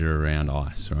danger around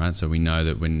ice, right? So we know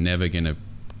that we're never going to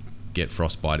get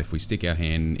frostbite if we stick our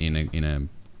hand in a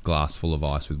glass full of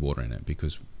ice with water in it,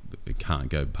 because it can't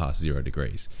go past 0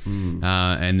 degrees.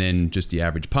 And then just the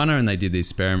average punter, and they did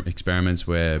these experiments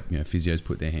where physios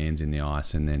put their hands in the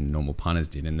ice, and then normal punters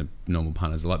did, and the normal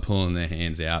punters are like pulling their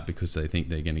hands out because they think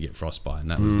they're going to get frostbite,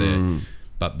 and that was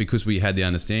but because we had the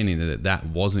understanding that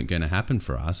wasn't going to happen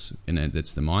for us, and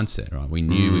that's the mindset, right? We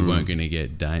knew we weren't going to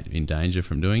get in danger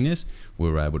from doing this. We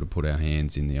were able to put our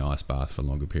hands in the ice bath for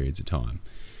longer periods of time.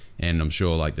 And I'm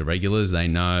sure, like the regulars, they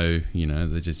know,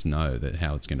 they just know that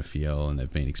how it's going to feel, and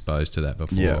they've been exposed to that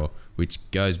before, which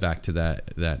goes back to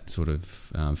that sort of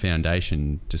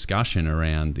foundation discussion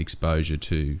around exposure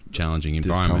to challenging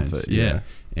environments.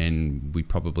 And we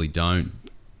probably don't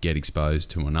get exposed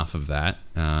to enough of that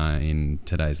in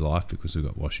today's life, because we've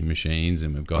got washing machines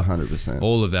and we've got 100%.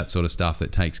 all of that sort of stuff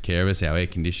that takes care of us, our air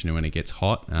conditioner when it gets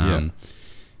hot,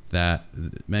 that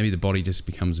maybe the body just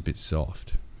becomes a bit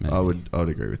soft. Maybe. I would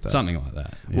agree with that. Something like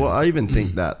that. Well, I even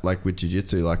think that, like with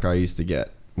jiu-jitsu, like I used to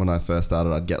get, when I first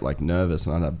started, I'd get like nervous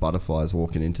and I'd have butterflies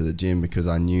walking into the gym, because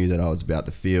I knew that I was about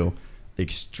to feel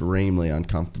extremely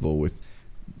uncomfortable with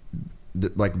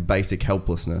like basic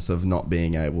helplessness of not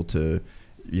being able to,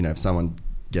 if someone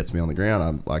gets me on the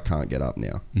ground, I can't get up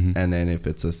now. And then if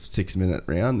it's a 6-minute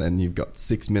round, then you've got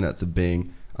 6 minutes of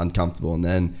being uncomfortable, and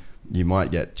then you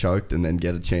might get choked and then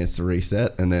get a chance to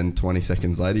reset, and then 20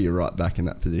 seconds later you're right back in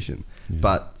that position.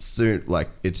 But soon, like,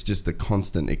 it's just the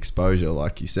constant exposure,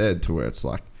 like you said, to where it's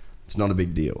like, it's not a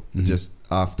big deal. Just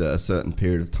after a certain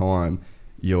period of time,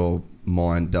 your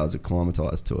mind does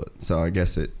acclimatize to it. So I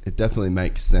guess it definitely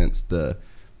makes sense, that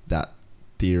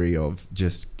theory of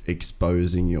just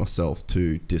exposing yourself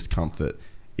to discomfort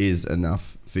is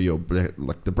enough for your,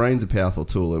 like, the brain's a powerful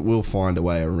tool. It will find a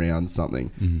way around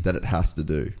something that it has to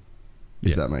do.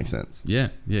 If that makes sense. Yeah,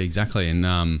 exactly. And,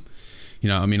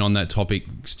 on that topic,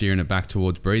 steering it back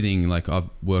towards breathing, like I've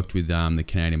worked with the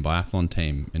Canadian biathlon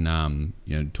team, and,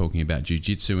 talking about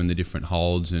jiu-jitsu and the different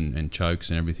holds and chokes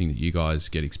and everything that you guys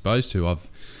get exposed to, I've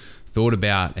thought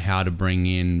about how to bring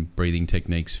in breathing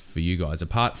techniques for you guys,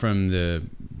 apart from the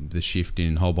shift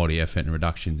in whole body effort and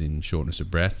reductions in shortness of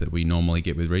breath that we normally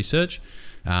get with research.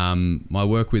 My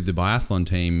work with the biathlon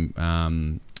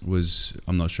team was,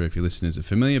 I'm not sure if your listeners are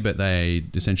familiar, but they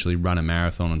essentially run a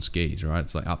marathon on skis, right?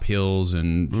 It's like up hills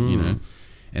and,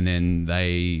 and then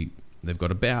they've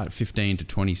got about 15 to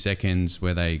 20 seconds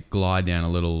where they glide down a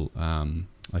little,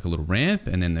 like a little ramp,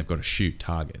 and then they've got to shoot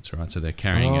targets, right? So they're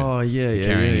carrying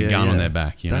a gun on their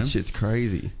back, That shit's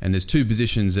crazy. And there's two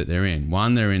positions that they're in.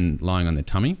 One, they're lying on their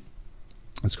tummy.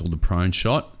 It's called the prone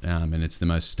shot, and it's the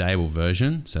most stable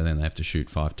version. So then they have to shoot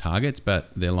 5 targets, but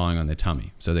they're lying on their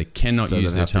tummy. So they cannot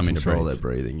use their tummy to breathe. Their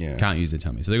breathing, Can't use their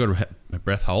tummy. So they've got a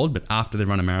breath hold, but after they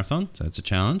run a marathon, so it's a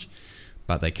challenge,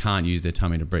 but they can't use their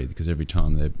tummy to breathe, because every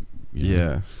time they're...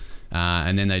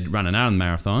 and then they run another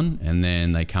marathon, and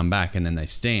then they come back, and then they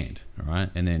stand, all right?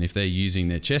 And then if they're using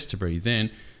their chest to breathe, then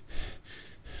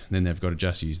they've got to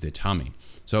just use their tummy.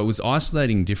 So it was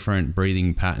isolating different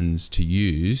breathing patterns to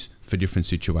use for different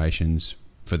situations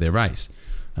for their race.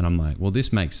 And I'm like, well,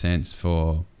 this makes sense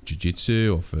for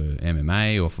jiu-jitsu or for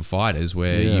MMA or for fighters,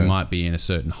 where you might be in a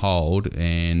certain hold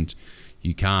and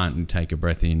you can't take a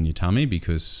breath in your tummy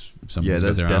because someone's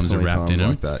got their arms are wrapped in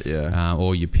them. Like that,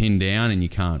 or you're pinned down and you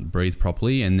can't breathe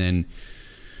properly. And then,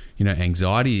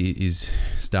 anxiety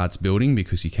starts building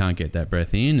because you can't get that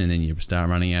breath in, and then you start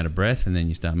running out of breath, and then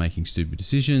you start making stupid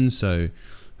decisions. So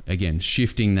again,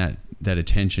 shifting that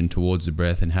attention towards the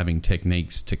breath and having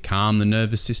techniques to calm the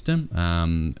nervous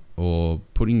system, or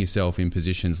putting yourself in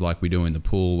positions like we do in the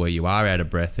pool where you are out of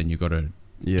breath and you've got to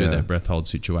do that breath hold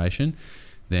situation,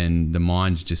 then the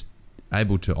mind's just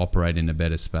able to operate in a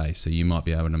better space. So you might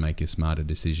be able to make a smarter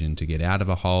decision to get out of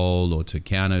a hole or to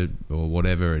counter or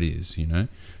whatever it is,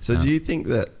 So do you think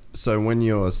that So when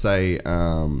you're say,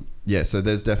 so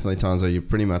there's definitely times where you're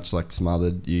pretty much like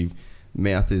smothered.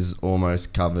 Mouth is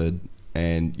almost covered,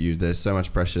 and there's so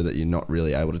much pressure that you're not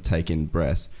really able to take in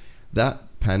breath.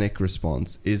 That panic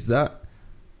response, is that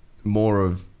more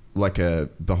of like a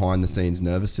behind the scenes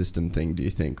nervous system thing, do you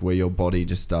think, where your body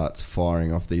just starts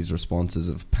firing off these responses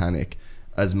of panic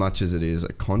as much as it is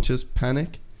a conscious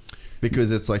panic?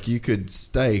 Because it's like you could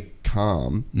stay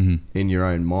calm in your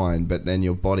own mind, but then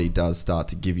your body does start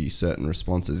to give you certain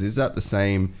responses. Is that the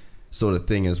same sort of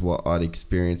thing as what I'd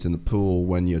experience in the pool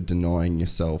when you're denying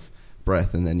yourself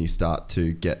breath, and then you start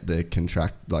to get the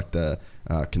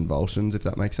convulsions, if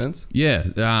that makes sense? Yeah.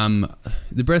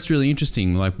 The breath's really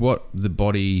interesting. Like what the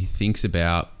body thinks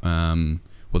about,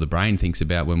 or the brain thinks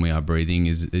about when we are breathing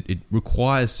is it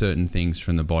requires certain things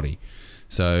from the body.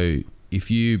 So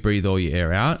if you breathe all your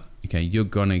air out, okay, you're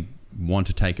going to want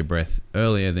to take a breath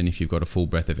earlier than if you've got a full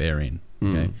breath of air in.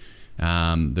 Okay.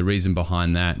 The reason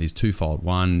behind that is twofold.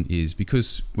 One is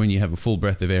because when you have a full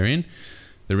breath of air in,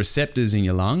 the receptors in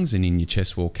your lungs and in your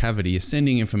chest wall cavity are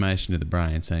sending information to the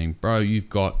brain saying, bro, you've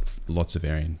got lots of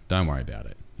air in. Don't worry about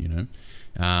it, you know.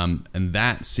 And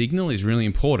that signal is really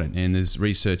important. And there's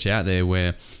research out there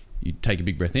where you take a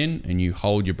big breath in and you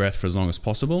hold your breath for as long as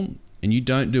possible and you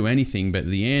don't do anything. But at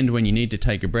the end, when you need to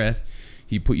take a breath,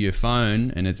 you put your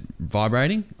phone and it's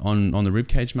vibrating on the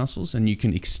ribcage muscles, and you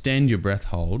can extend your breath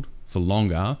hold for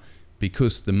longer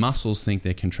because the muscles think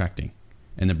they're contracting.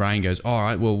 And the brain goes, all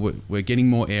right, well, we're getting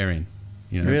more air in,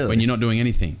 you know, really? When you're not doing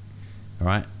anything. All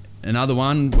right. Another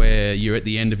one where you're at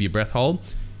the end of your breath hold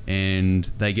and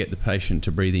they get the patient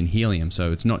to breathe in helium.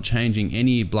 So it's not changing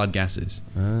any blood gases.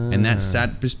 And that's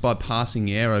just by passing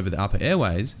air over the upper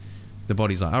airways, the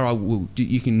body's like, all right, well,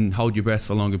 you can hold your breath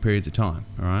for longer periods of time.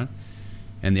 All right.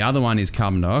 And the other one is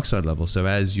carbon dioxide level. So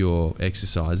as you're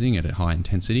exercising at a high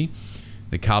intensity,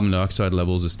 the carbon dioxide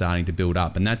levels are starting to build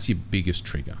up, and that's your biggest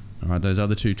trigger. All right, those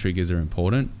other two triggers are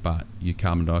important, but your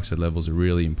carbon dioxide levels are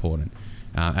really important.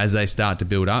 As they start to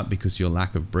build up because of your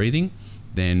lack of breathing,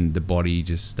 then the body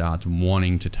just starts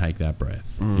wanting to take that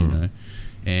breath, you know.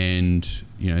 And,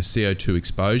 you know, CO2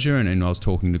 exposure, and I was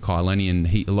talking to Kyle Lenny, and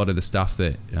a lot of the stuff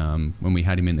that when we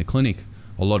had him in the clinic,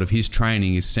 a lot of his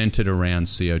training is centered around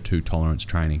CO2 tolerance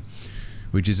training,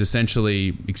 which is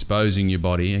essentially exposing your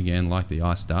body, again, like the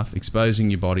ice stuff,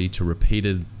 exposing your body to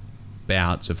repeated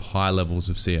bouts of high levels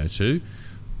of CO2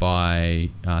 by,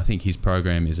 I think his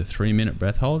program is a 3-minute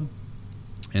breath hold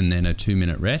and then a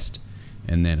 2-minute rest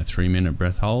and then a 3-minute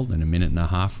breath hold and a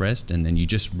 1.5-minute rest. And then you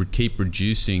just keep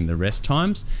reducing the rest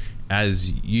times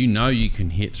as you know you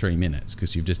can hit 3 minutes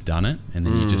because you've just done it, and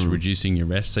then you're just reducing your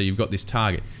rest. So you've got this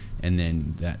target. And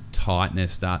then that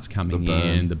tightness starts coming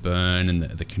in, the burn, and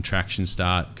the contractions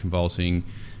start convulsing.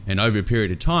 And over a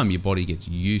period of time, your body gets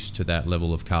used to that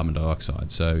level of carbon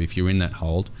dioxide. So if you're in that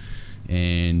hold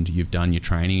and you've done your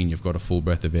training and you've got a full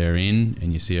breath of air in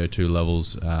and your CO2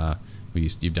 levels,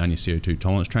 you've done your CO2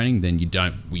 tolerance training, then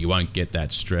you won't get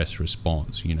that stress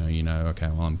response. You know, okay,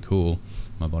 well, I'm cool.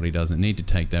 My body doesn't need to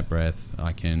take that breath.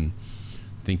 I can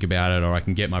think about it, or I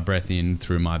can get my breath in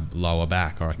through my lower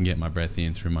back, or I can get my breath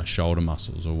in through my shoulder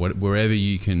muscles, or wherever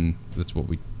you can. That's what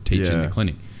we teach in the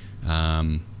clinic,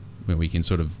 where we can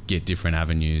sort of get different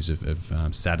avenues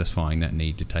of satisfying that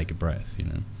need to take a breath, you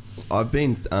know. I've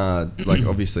been, like,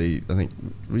 obviously, I think,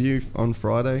 were you on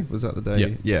Friday? Was that the day?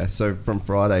 Yep. Yeah, so from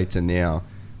Friday to now,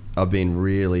 I've been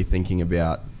really thinking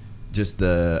about just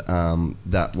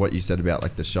that what you said about,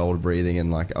 like, the shoulder breathing,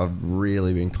 and, like, I've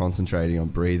really been concentrating on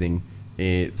breathing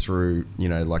it through, you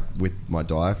know, like with my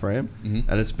diaphragm,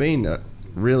 and it's been a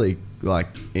really like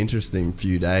interesting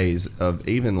few days of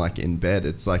even like in bed.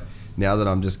 It's like now that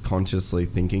I'm just consciously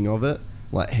thinking of it,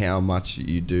 like how much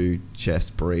you do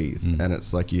chest breathe, and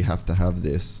it's like you have to have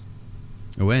this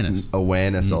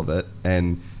awareness of it.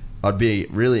 And I'd be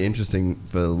really interesting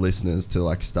for listeners to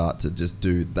like start to just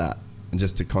do that and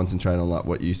just to concentrate on like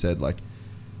what you said, like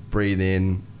breathe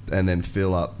in and then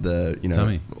fill up the, you know,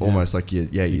 tummy, almost like your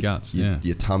guts,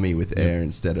 your tummy with air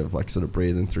instead of like sort of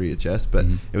breathing through your chest. But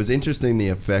it was interesting, the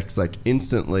effects, like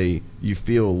instantly you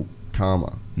feel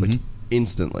calmer, like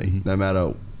instantly, no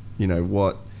matter, you know,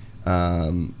 what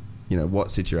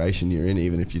situation you're in,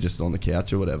 even if you're just on the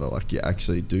couch or whatever, like you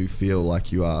actually do feel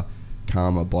like you are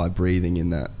calmer by breathing in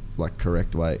that like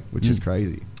correct way, which is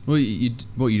crazy. Well,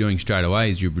 what you're doing straight away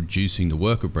is you're reducing the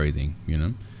work of breathing, you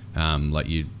know,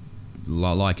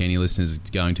 like any listeners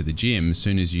going to the gym, as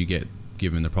soon as you get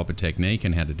given the proper technique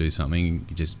and how to do something,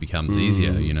 it just becomes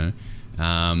easier, you know.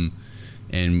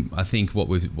 And I think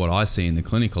what I see in the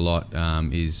clinic a lot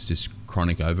is just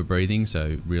chronic overbreathing,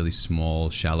 so really small,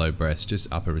 shallow breaths,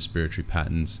 just upper respiratory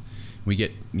patterns. We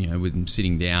get, with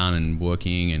sitting down and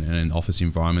working and in office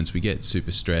environments, we get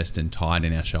super stressed and tight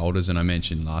in our shoulders. And I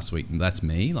mentioned last week, that's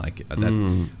me.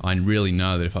 I really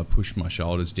know that if I push my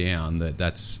shoulders down,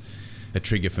 that's a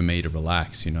trigger for me to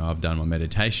relax. I've done my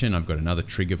meditation, I've got another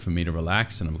trigger for me to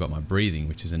relax, and I've got my breathing,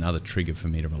 which is another trigger for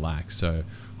me to relax. So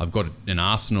I've got an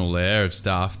arsenal there of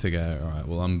stuff to go, all right,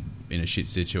 well, I'm in a shit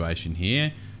situation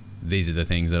here. These are the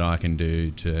things that I can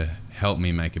do to help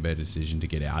me make a better decision to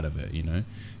get out of it,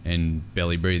 And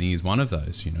belly breathing is one of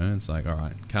those, It's like, all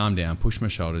right, calm down, push my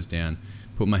shoulders down,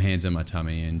 put my hands on my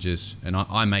tummy, and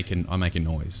I make a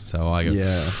noise. So I go,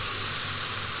 yeah.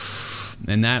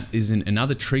 And that is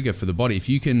another trigger for the body. If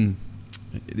you can,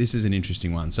 this is an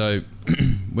interesting one. So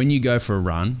when you go for a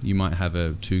run, you might have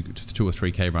a 2 or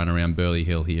 3K run around Burley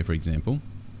Hill here, for example.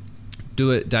 Do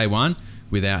it day 1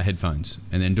 without headphones,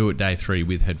 and then do it day 3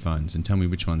 with headphones, and tell me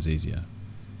which one's easier.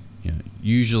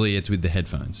 Usually it's with the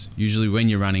headphones. Usually when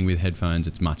you're running with headphones,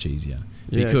 it's much easier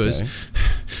because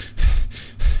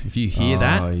if you hear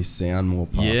that, you sound more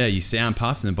puffed. Yeah, you sound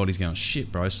puffed, and the body's going,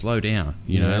 shit, bro, slow down.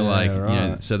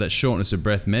 Right. So that shortness of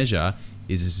breath measure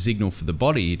is a signal for the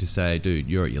body to say, dude,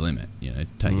 you're at your limit.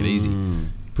 Take it easy.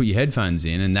 Put your headphones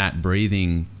in, and that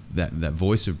breathing, that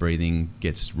voice of breathing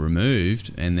gets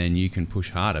removed, and then you can push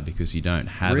harder because you don't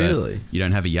have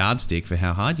a yardstick for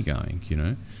how hard you're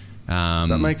going.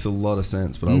 That makes a lot of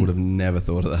sense, but I would have never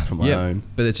thought of that on my own.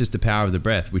 But it's just the power of the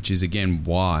breath, which is again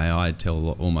why I tell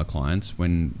all my clients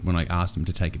when I ask them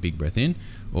to take a big breath in,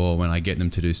 or when I get them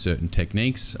to do certain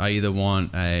techniques, I either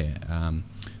want a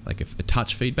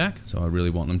touch feedback, so I really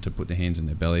want them to put their hands on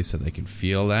their belly so they can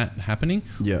feel that happening.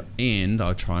 Yeah, and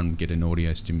I try and get an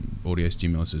audio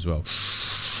stimulus as well,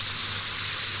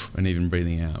 and even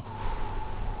breathing out.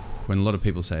 When a lot of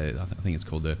people say, I think it's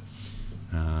called the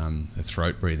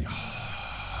throat breathing,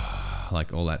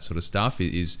 like all that sort of stuff,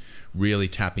 is really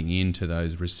tapping into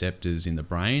those receptors in the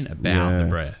brain about the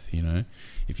breath.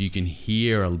 If you can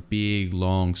hear a big,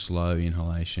 long, slow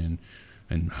inhalation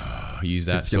and use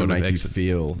that, it's sort of make you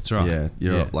feel. That's right. Yeah,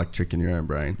 you're like tricking your own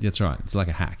brain. That's right. It's like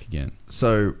a hack again.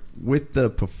 So with the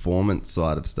performance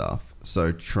side of stuff,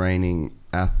 so training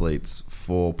athletes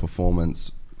for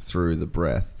performance through the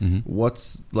breath,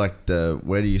 what's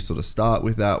where do you sort of start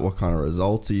with that? What kind of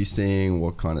results are you seeing?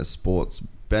 What kind of sports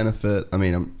benefit? I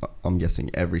mean, I'm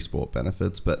guessing every sport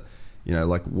benefits, but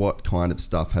what kind of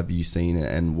stuff have you seen,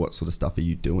 and what sort of stuff are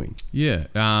you doing?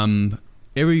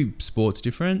 Every sport's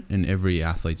different and every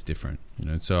athlete's different,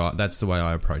 so that's the way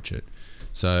I approach it.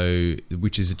 So,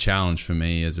 which is a challenge for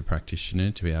me as a practitioner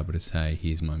to be able to say,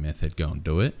 here's my method, go and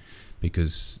do it,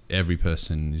 because every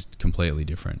person is completely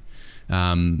different.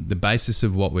 The basis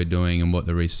of what we're doing and what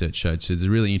the research showed. So there's a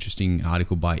really interesting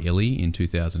article by Illy in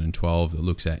 2012 that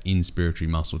looks at inspiratory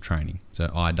muscle training. So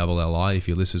ILLI, if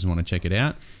your listeners want to check it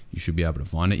out, you should be able to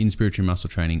find it. Inspiratory muscle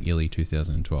training, Illy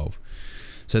 2012.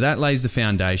 So that lays the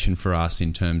foundation for us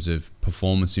in terms of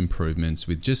performance improvements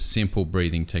with just simple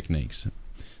breathing techniques.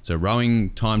 So rowing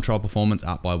time trial performance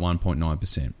up by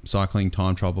 1.9%, cycling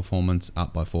time trial performance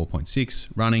up by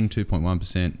 4.6%, running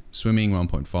 2.1%, swimming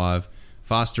 1.5%,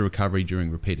 faster recovery during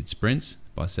repeated sprints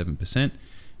by 7%,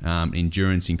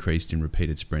 endurance increased in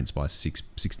repeated sprints by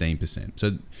 16%.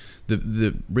 So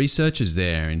the research is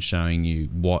there in showing you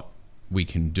what we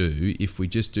can do if we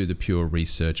just do the pure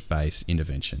research-based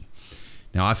intervention.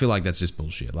 Now, I feel like that's just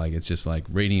bullshit. Like, it's just like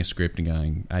reading a script and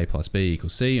going A plus B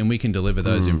equals C, and we can deliver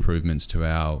those improvements to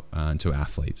our to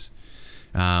athletes.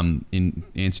 In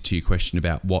answer to your question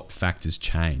about what factors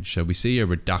change, so we see a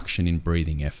reduction in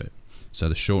breathing effort. So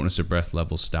the shortness of breath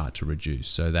levels start to reduce.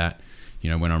 So that,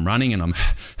 when I'm running and I'm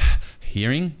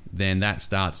hearing, then that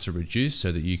starts to reduce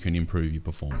so that you can improve your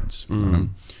performance.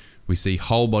 We see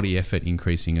whole body effort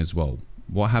increasing as well.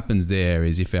 What happens there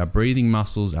is if our breathing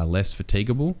muscles are less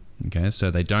fatigable, so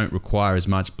they don't require as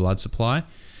much blood supply,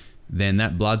 then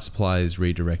that blood supply is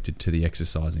redirected to the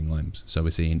exercising limbs. So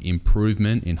we see an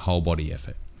improvement in whole body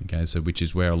effort. So which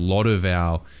is where a lot of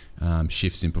our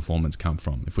shifts in performance come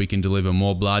from. If we can deliver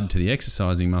more blood to the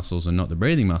exercising muscles and not the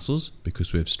breathing muscles,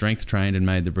 because we've strength trained and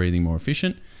made the breathing more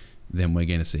efficient, then we're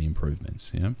going to see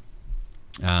improvements.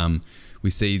 We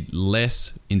see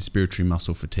less inspiratory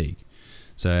muscle fatigue.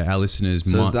 So our listeners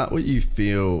So is that what you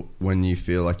feel when you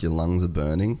feel like your lungs are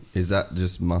burning? Is that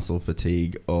just muscle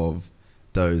fatigue of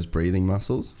those breathing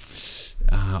muscles?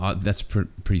 That's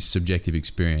pretty subjective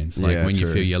experience. Like when you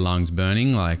feel your lungs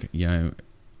burning,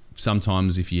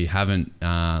 sometimes if you haven't,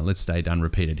 let's say, done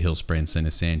repeated hill sprints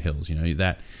and sand hills,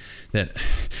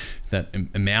 that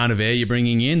amount of air you're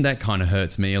bringing in, that kind of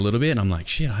hurts me a little bit. And I'm like,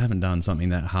 shit, I haven't done something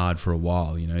that hard for a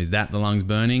while. Is that the lungs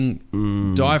burning?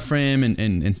 Diaphragm and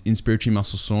inspiratory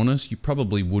muscle soreness, you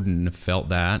probably wouldn't have felt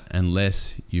that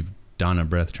unless you've done a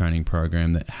breath training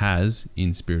program that has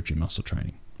inspiratory muscle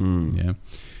training. Yeah.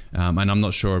 And I'm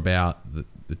not sure about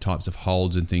the types of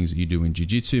holds and things that you do in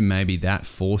jiu-jitsu. Maybe that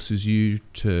forces you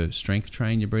to strength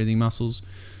train your breathing muscles.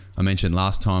 I mentioned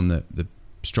last time that the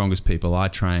strongest people I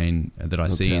train that I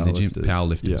see in the gym,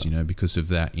 powerlifters, because of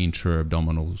that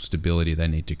intra-abdominal stability they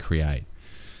need to create.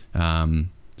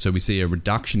 So we see a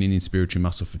reduction in inspiratory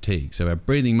muscle fatigue. So our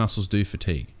breathing muscles do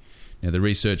fatigue. Now the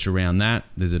research around that,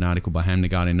 there's an article by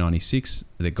Hamnagard in 96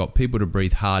 that got people to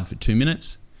breathe hard for 2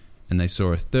 minutes, and they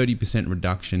saw a 30%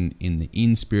 reduction in the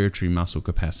inspiratory muscle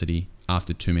capacity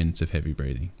after 2 minutes of heavy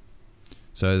breathing.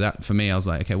 So that, for me, I was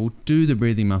like, okay, well, do the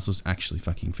breathing muscles actually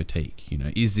fucking fatigue?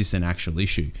 Is this an actual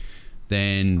issue?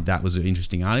 Then that was an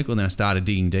interesting article. Then I started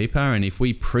digging deeper, and if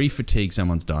we pre-fatigue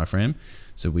someone's diaphragm,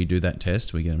 so we do that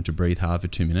test, we get them to breathe hard for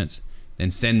 2 minutes,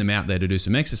 then send them out there to do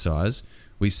some exercise,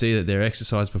 we see that their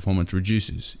exercise performance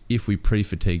reduces if we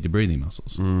pre-fatigue the breathing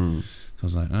muscles. So I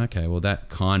was like, okay, well, that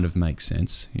kind of makes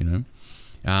sense,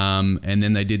 And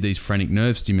then they did these phrenic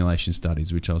nerve stimulation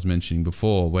studies, which I was mentioning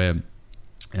before, where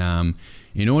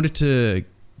in order to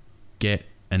get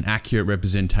an accurate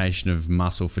representation of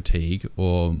muscle fatigue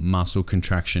or muscle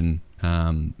contraction,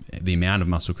 the amount of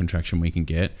muscle contraction we can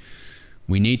get,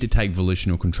 we need to take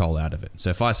volitional control out of it. So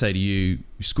if I say to you,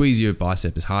 squeeze your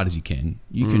bicep as hard as you can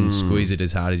squeeze it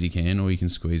as hard as you can, or you can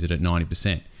squeeze it at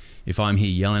 90%. If I'm here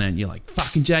yelling at you like,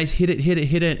 fucking Jace, hit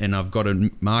it, and I've got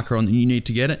a marker on that you need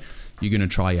to get it, you're going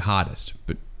to try your hardest.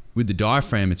 But with the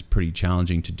diaphragm, it's pretty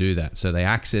challenging to do that. So they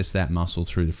access that muscle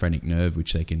through the phrenic nerve,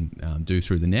 which they can do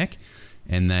through the neck,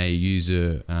 and they use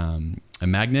a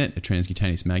magnet, a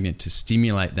transcutaneous magnet, to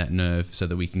stimulate that nerve so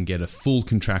that we can get a full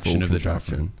contraction of the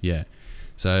diaphragm. Yeah.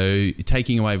 So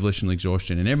taking away volitional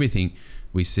exhaustion and everything,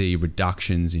 we see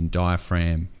reductions in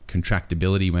diaphragm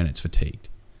contractibility when it's fatigued.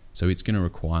 So it's going to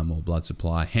require more blood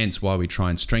supply, hence why we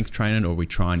try and strength train it, or we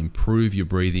try and improve your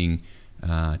breathing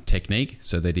technique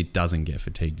so that it doesn't get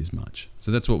fatigued as much.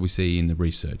 So that's what we see in the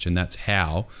research, and that's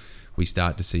how we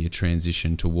start to see a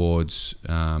transition towards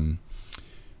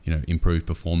improved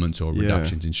performance or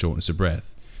reductions in shortness of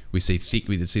breath. We see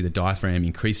the diaphragm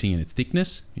increasing in its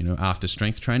thickness, after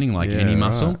strength training, like any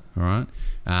muscle. All right.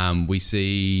 We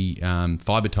see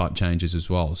fiber type changes as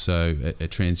well. So a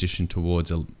transition towards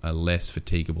a less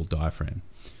fatigable diaphragm.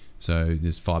 So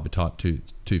there's fiber type two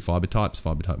fiber types,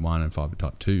 fiber type 1 and fiber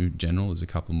type 2 general. There's a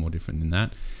couple more different than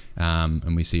that.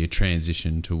 And we see a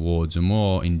transition towards a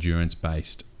more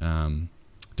endurance-based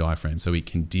diaphragm, so we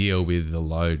can deal with the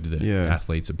load that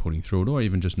athletes are putting through it, or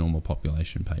even just normal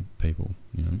population people.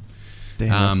 Damn,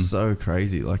 that's so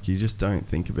crazy. Like, you just don't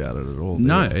think about it at all.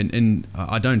 No, and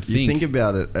I don't think... You think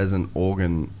about it as an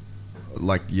organ,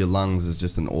 like your lungs is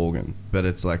just an organ, but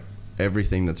it's like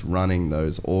everything that's running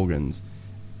those organs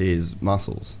is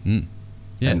muscles. Yeah.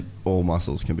 And all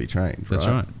muscles can be trained, That's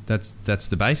right. That's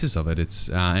the basis of it. It's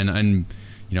and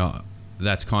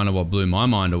that's kind of what blew my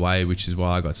mind away, which is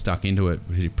why I got stuck into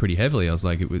it pretty heavily. I was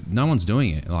like, no one's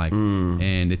doing it,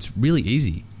 and it's really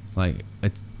easy. Like,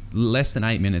 it's less than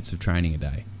 8 minutes of training a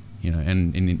day,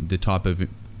 and the type of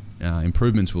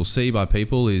improvements we'll see by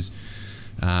people is,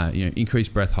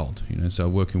 increased breath hold. So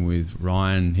working with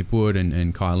Ryan Hipwood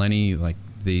and Kai Lenny, like,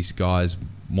 these guys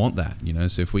want that,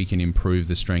 so if we can improve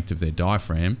the strength of their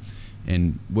diaphragm.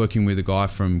 And working with a guy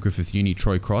from Griffith Uni,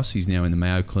 Troy Cross, he's now in the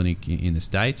Mayo Clinic in the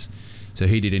States. So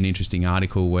he did an interesting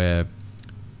article where,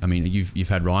 I mean, you've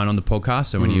had Ryan on the podcast.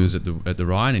 So when he was at the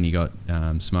ride and he got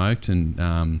smoked,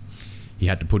 and he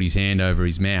had to put his hand over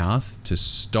his mouth to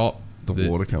stop the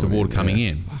water coming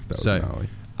in. Fuck, that so was gnarly.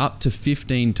 Up to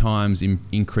 15 times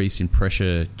increase in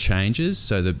pressure changes.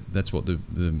 So that's what the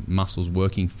muscle's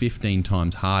working 15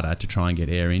 times harder to try and get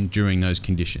air in during those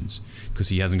conditions, because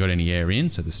he hasn't got any air in.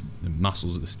 So the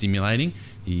muscles are stimulating.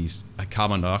 His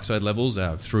carbon dioxide levels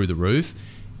are through the roof.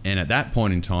 And at that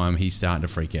point in time, he's starting to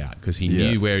freak out because he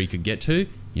knew where he could get to.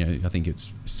 I think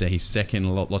it's his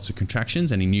second lots of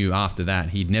contractions, and he knew after that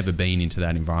he'd never been into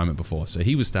that environment before. So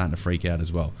he was starting to freak out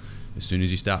as well. As soon as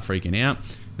you start freaking out,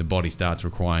 the body starts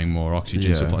requiring more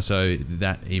oxygen supply. So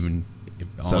that even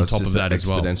on top of that as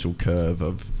well. Exponential curve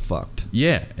of fucked.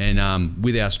 Yeah, and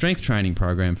with our strength training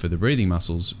program for the breathing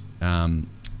muscles,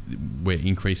 we're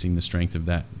increasing the strength of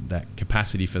that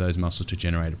capacity for those muscles to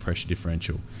generate a pressure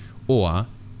differential, or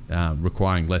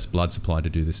requiring less blood supply to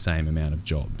do the same amount of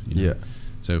job.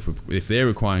 So if they're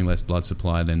requiring less blood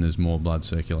supply, then there's more blood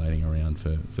circulating around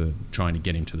for trying to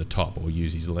get him to the top or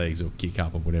use his legs or kick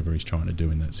up or whatever he's trying to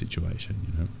do in that situation,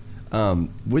 you know.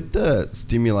 With the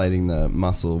stimulating the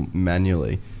muscle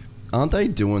manually, aren't they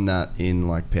doing that in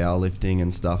like powerlifting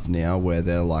and stuff now, where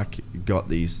they're like got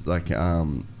these like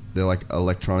they're like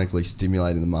electronically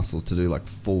stimulating the muscles to do like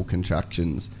full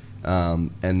contractions,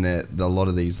 and a lot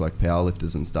of these like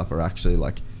powerlifters and stuff are actually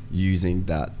like using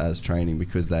that as training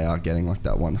because they are getting like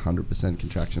that 100%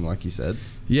 contraction, like you said.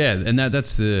 Yeah, and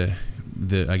that's the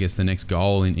I guess the next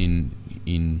goal in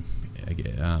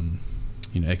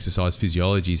exercise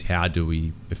physiology is how do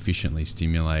we efficiently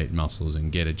stimulate muscles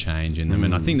and get a change in them.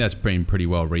 And I think that's been pretty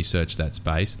well researched, that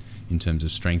space, in terms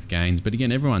of strength gains. But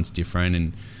again, everyone's different,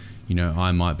 and you know,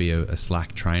 I might be a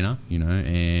slack trainer, you know,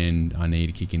 and I need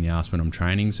a kick in the ass when I'm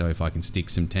training. So if I can stick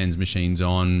some TENS machines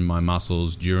on my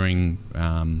muscles during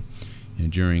a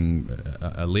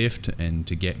lift and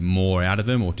to get more out of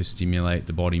them or to stimulate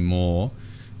the body more,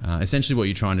 essentially what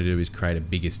you're trying to do is create a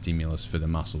bigger stimulus for the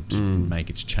muscle to make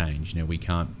its change. You know, we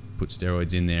can't put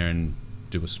steroids in there and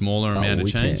do a smaller amount of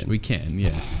change. We can,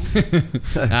 yes.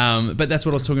 But that's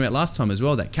what I was talking about last time as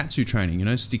well, that katsu training, you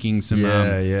know, sticking some, you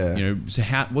know, so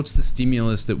what's the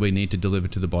stimulus that we need to deliver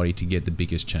to the body to get the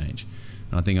biggest change?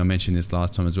 And I think I mentioned this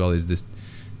last time as well, is this,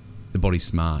 the body's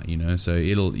smart, you know, so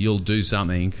you'll do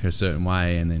something a certain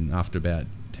way, and then after about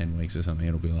 10 weeks or something,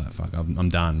 it'll be like, fuck, I'm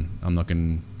done. I'm not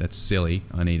going to, that's silly.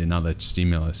 I need another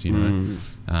stimulus, you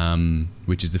know,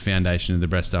 which is the foundation of the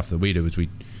breast stuff that we do, is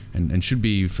and should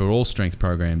be for all strength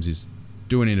programs, is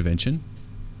do an intervention,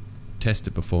 test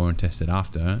it before and test it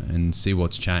after, and see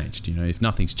what's changed. You know, if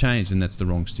nothing's changed, then that's the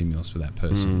wrong stimulus for that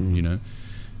person, you know.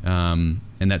 And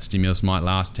that stimulus might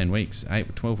last 10 weeks,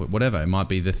 8, 12, whatever. It might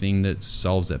be the thing that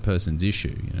solves that person's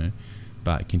issue, you know.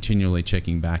 But continually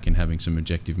checking back and having some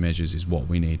objective measures is what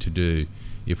we need to do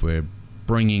if we're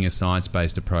bringing a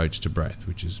science-based approach to breath,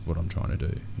 which is what I'm trying to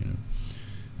do, you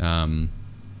know.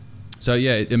 So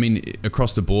yeah, I mean,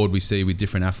 across the board we see with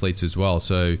different athletes as well.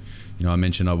 So, you know, I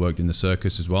mentioned I worked in the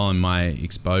circus as well, and my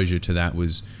exposure to that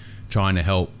was trying to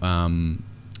help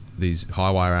these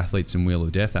high wire athletes and wheel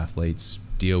of death athletes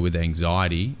deal with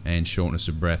anxiety and shortness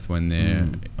of breath when they're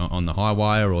on the high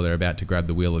wire or they're about to grab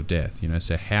the wheel of death. You know,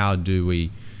 so how do we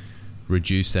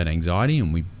reduce that anxiety?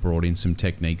 And we brought in some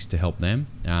techniques to help them.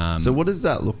 So what does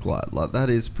that look like? Like, that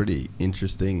is pretty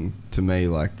interesting to me,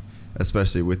 like,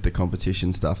 especially with the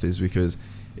competition stuff, is because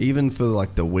even for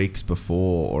like the weeks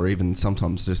before, or even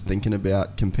sometimes just thinking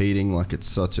about competing, like, it's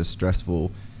such a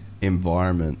stressful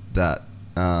environment that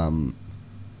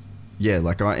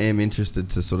like, I am interested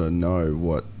to sort of know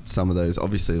what some of those,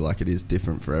 obviously, like, it is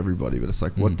different for everybody, but it's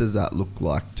like, what does that look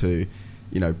like to,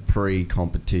 you know,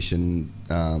 pre-competition,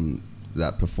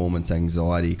 that performance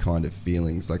anxiety kind of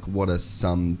feelings? Like, what are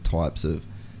some types of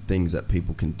things that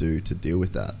people can do to deal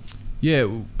with that?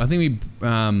 Yeah, I think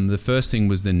the first thing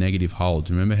was the negative hold.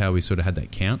 Remember how we sort of had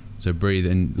that count? So breathe,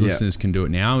 and listeners can do it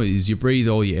now, is you breathe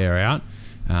all your air out,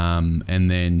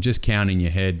 and then just count in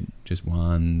your head, just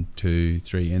 1, 2,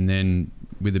 3, and then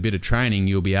with a bit of training,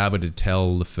 you'll be able to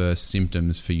tell the first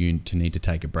symptoms for you to need to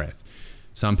take a breath.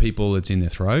 Some people, it's in their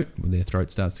throat, where their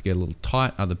throat starts to get a little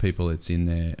tight. Other people, it's in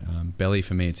their belly.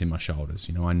 For me, it's in my shoulders.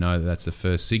 You know, I know that's the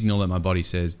first signal that my body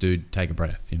says, dude, take a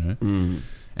breath, you know.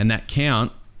 And that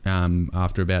count,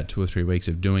 after about 2 or 3 weeks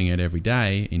of doing it every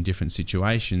day in different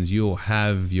situations, you'll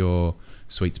have your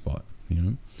sweet spot,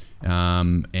 you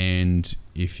know. And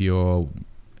if you're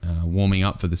warming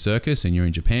up for the circus and you're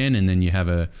in Japan, and then you have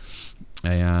an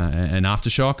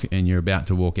aftershock and you're about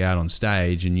to walk out on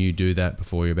stage, and you do that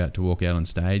before you're about to walk out on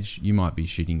stage, you might be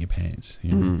shitting your pants,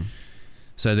 you know.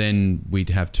 So then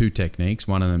we'd have 2 techniques.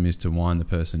 One of them is to wind the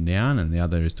person down, and the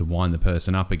other is to wind the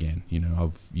person up again. You know,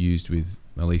 I've used with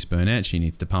Elise Burnett, she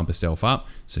needs to pump herself up,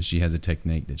 so she has a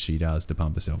technique that she does to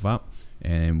pump herself up.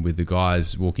 And with the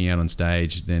guys walking out on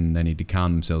stage, then they need to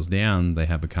calm themselves down. They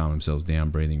have a calm themselves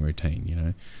down breathing routine, you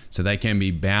know. So they can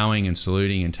be bowing and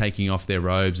saluting and taking off their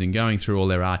robes and going through all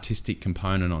their artistic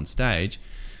component on stage,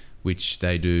 which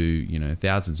they do, you know,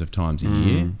 thousands of times a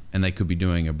year. And they could be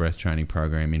doing a breath training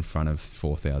program in front of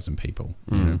 4,000 people,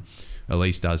 you know.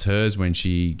 Elise does hers when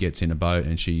she gets in a boat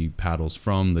and she paddles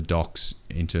from the docks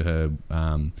into her,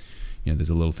 you know,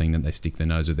 there's a little thing that they stick the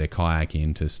nose of their kayak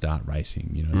in to start racing,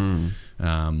 you know.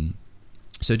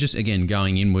 So just, again,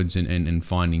 going inwards and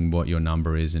finding what your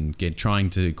number is and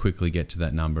trying to quickly get to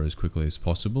that number as quickly as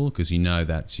possible, because you know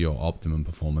that's your optimum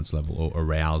performance level or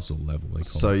arousal level, we call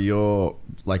So it. you're,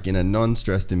 like, in a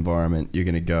non-stressed environment, you're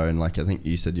going to go and, like, I think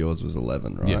you said yours was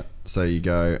 11, right? Yeah. So you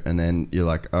go and then you're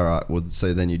like, all right, well,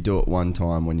 so then you do it one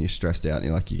time when you're stressed out and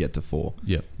you're like, you get to 4.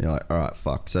 Yep. You're like, all right,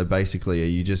 fuck. So basically, are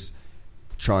you just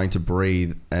trying to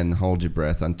breathe and hold your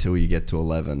breath until you get to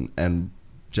 11, and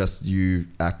just you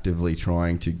actively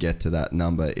trying to get to that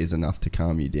number is enough to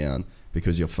calm you down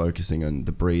because you're focusing on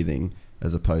the breathing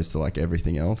as opposed to like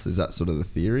everything else? Is that sort of the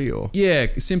theory, or? Yeah,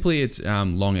 simply it's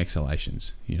long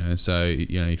exhalations, so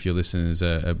if your listeners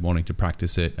are wanting to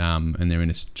practice it and they're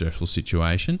in a stressful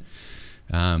situation,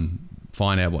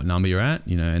 find out what number you're at,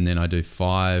 and then I do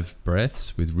 5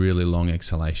 breaths with really long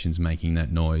exhalations making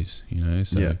that noise,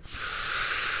 so Yeah.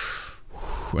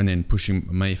 And then for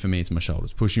me it's my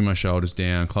shoulders, pushing my shoulders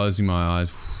down, closing my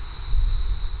eyes,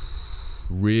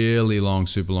 really long,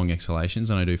 super long exhalations,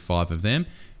 and I do 5 of them,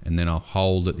 and then I'll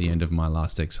hold at the end of my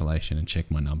last exhalation and check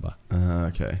my number.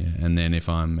 Okay. Yeah, and then if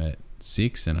I'm at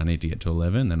 6 and I need to get to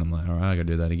 11, then I'm like, all right, I got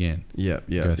to do that again. Yeah.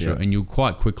 Go through it. And you'll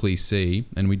quite quickly see,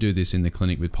 and we do this in the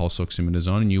clinic with pulse oximeters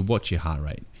on, and you watch your heart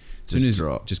rate. Just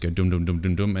drop. Just go dum dum dum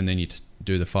dum dum, and then you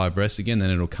do the 5 breaths again. Then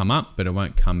it'll come up, but it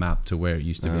won't come up to where it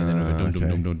used to be. And then it'll go dum dum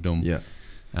dum dum dum. Yeah.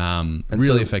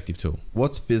 Really effective tool.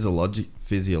 What's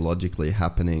physiologically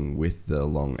happening with the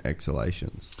long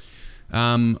exhalations?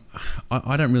 I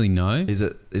don't really know. Is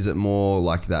it more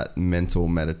like that mental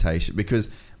meditation? Because,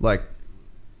 like,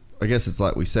 I guess it's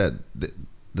like we said,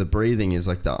 the breathing is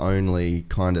like the only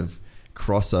kind of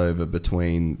crossover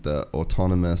between the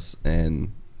autonomous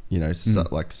and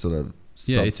like sort of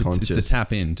subconscious. It's the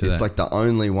tap into that. It's like the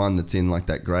only one that's in like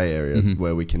that grey area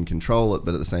where we can control it,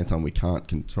 but at the same time we can't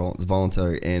control it. It's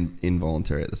voluntary and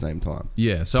involuntary at the same time.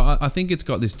 Yeah, so I think it's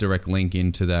got this direct link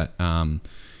into that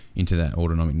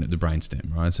autonomic, the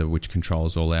brainstem, right? So which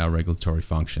controls all our regulatory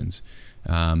functions.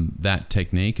 That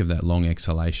technique of that long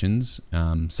exhalations,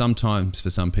 sometimes for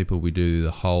some people we do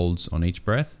the holds on each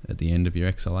breath at the end of your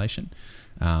exhalation.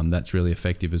 That's really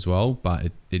effective as well,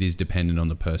 but it is dependent on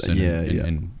the person.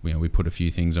 And we put a few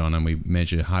things on, and we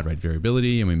measure heart rate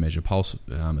variability, and we measure pulse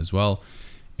as well.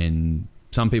 And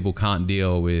some people can't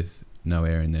deal with no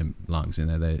air in their lungs, and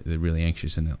they're really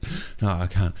anxious, and they're no, I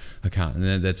can't,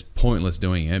 and that's pointless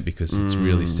doing it because it's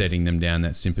really setting them down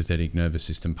that sympathetic nervous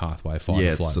system pathway, fight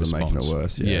or flight it's sort response. of making it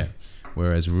worse. Yeah.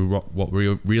 Whereas what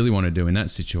we really want to do in that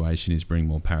situation is bring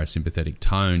more parasympathetic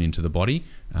tone into the body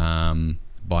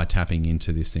by tapping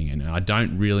into this thing. And I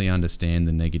don't really understand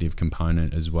the negative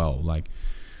component as well. Like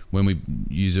when we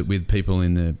use it with people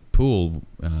in the pool,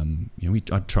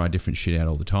 I try different shit out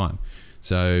all the time.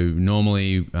 So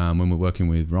normally when we're working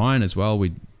with Ryan as well,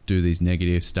 we do these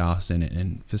negative stuffs,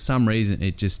 and for some reason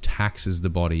it just taxes the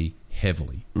body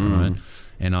heavily, right?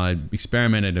 And I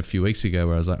experimented a few weeks ago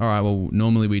where I was like, all right, well,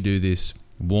 normally we do this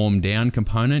warm down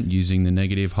component using the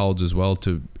negative holds as well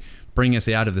to bring us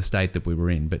out of the state that we were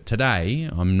in. But today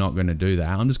I'm not going to do that.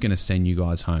 I'm just going to send you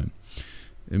guys home.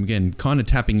 And again, kind of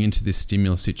tapping into this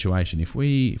stimulus situation. If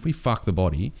we fuck the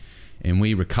body and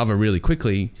we recover really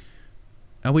quickly,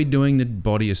 are we doing the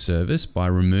body a service by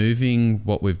removing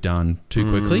what we've done too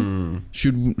quickly?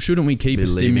 Shouldn't we keep a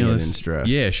stimulus? In stress.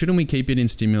 Yeah, shouldn't we keep it in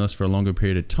stimulus for a longer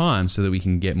period of time so that we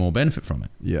can get more benefit from it?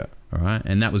 Yeah. All right,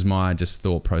 and that was my just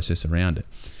thought process around it.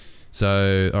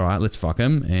 So, all right, let's fuck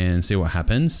them and see what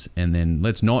happens, and then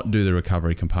let's not do the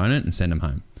recovery component and send them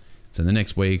home. So the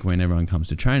next week when everyone comes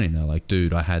to training, they're like,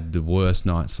 dude, I had the worst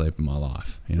night's sleep of my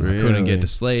life. Really? I couldn't get to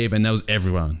sleep, and that was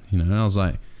everyone. I was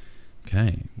like,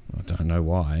 okay, I don't know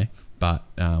why, but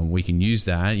we can use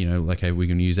that, we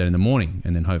can use that in the morning,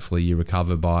 and then hopefully you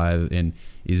recover and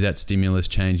is that stimulus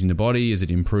changing the body? Is it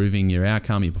improving your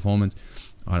outcome, your performance?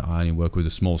 I only work with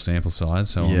a small sample size,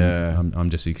 so I'm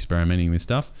just experimenting with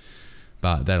stuff,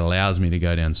 but that allows me to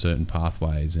go down certain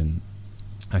pathways. And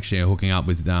actually hooking up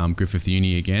with Griffith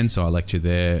Uni again, so I lecture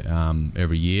there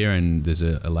every year, and there's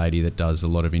a lady that does a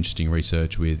lot of interesting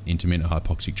research with intermittent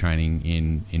hypoxic training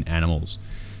in animals.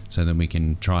 So then we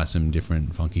can try some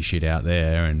different funky shit out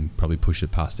there and probably push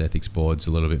it past ethics boards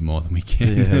a little bit more than we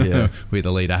can with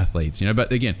elite athletes.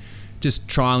 But again, just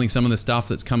trialing some of the stuff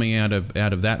that's coming out of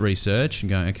that research and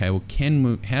going, okay, well,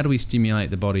 how do we stimulate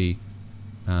the body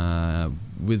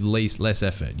with less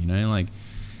effort?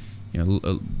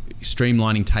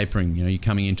 Streamlining tapering. You're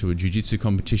coming into a jiu-jitsu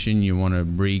competition, you want to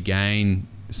regain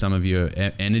some of your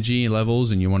energy levels,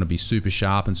 and you want to be super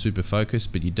sharp and super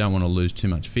focused, but you don't want to lose too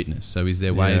much fitness. So is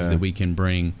there ways that we can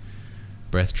bring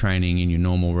breath training in your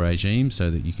normal regime so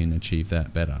that you can achieve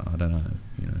that better? I don't know.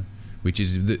 which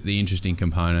is the interesting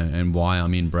component and why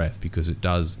I'm in breath, because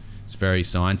it's very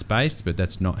science-based, but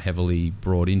that's not heavily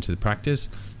brought into the practice.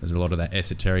 There's a lot of that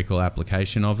esoterical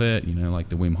application of it, like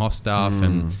the Wim Hof stuff,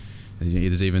 and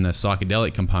there's even a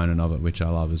psychedelic component of it, which I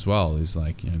love as well, is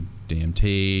like,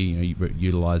 DMT,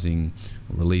 utilizing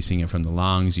or releasing it from the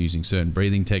lungs, using certain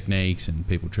breathing techniques, and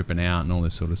people tripping out and all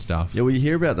this sort of stuff. Yeah, well, you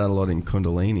hear about that a lot in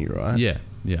Kundalini, right? Yeah.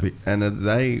 And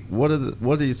what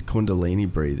is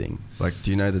Kundalini breathing? Like,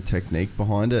 do you know the technique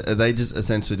behind it? Are they just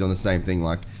essentially doing the same thing,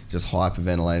 like just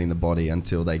hyperventilating the body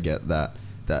until they get that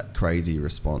crazy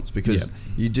response? Because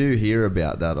you do hear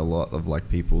about that a lot of like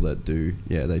people that do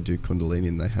Kundalini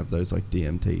and they have those like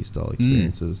DMT style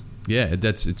experiences. Yeah,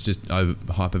 it's just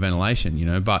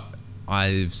hyperventilation, but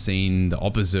I've seen the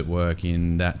opposite work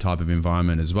in that type of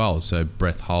environment as well. So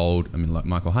breath hold, like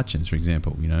Michael Hutchins, for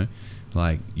example,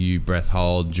 like you breath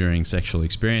hold during sexual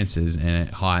experiences and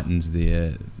it heightens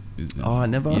the... I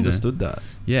never understood that.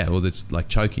 Yeah, well, it's like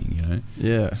choking,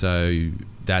 Yeah. So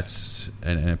that's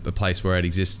a place where it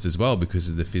exists as well because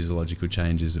of the physiological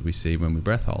changes that we see when we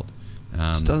breath hold. It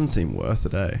doesn't seem worth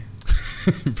it, eh?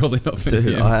 Probably not for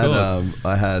you.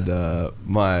 I had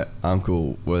my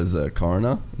uncle was a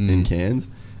coroner in Cairns,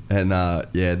 and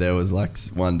there was like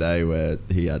one day where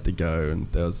he had to go,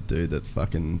 and there was a dude that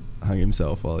fucking hung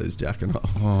himself while he was jacking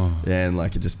off. And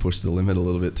like it just pushed the limit a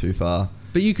little bit too far.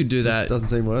 But you could do that. Doesn't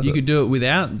seem worth it. You could do it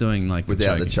without doing like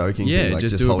the choking. Yeah, thing, like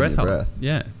just do a breath hold. Breath.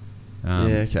 Yeah.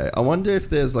 Okay. I wonder if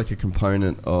there's like a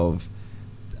component of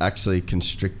actually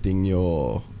constricting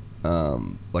your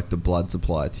like the blood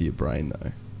supply to your brain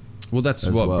though. Well, that's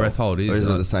what breath hold is. Or is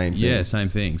it the same thing? Yeah, same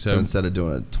thing. So instead of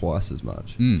doing it twice as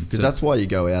much, because that's why you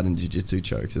go out in jiu-jitsu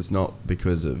chokes. It's not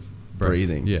because of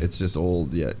breathing. Yeah. It's just all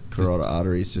carotid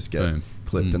arteries just get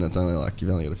clipped, and it's only like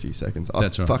you've only got a few seconds. I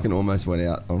fucking almost went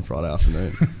out on Friday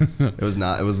afternoon. It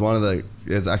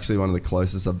was actually one of the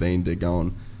closest I've been to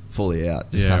going fully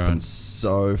out. Just happened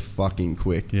so fucking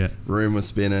quick. Yeah, room was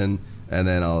spinning. And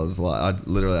then I was like, I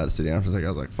literally had to sit down for a second.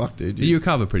 I was like, fuck, dude. You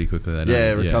recovered pretty quickly then.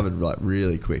 Yeah, it recovered like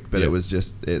really quick. But it was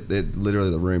just, it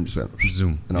literally the room just went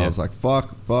zoom. And I was like,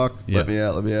 fuck, let me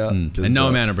out. And no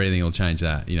amount of breathing will change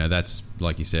that. That's,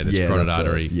 like you said, it's carotid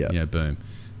artery. Boom.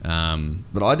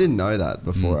 But I didn't know that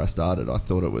before I started. I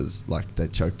thought it was like they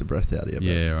choked the breath out of you.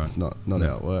 Yeah, right. It's not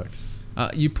how it works.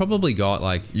 You probably got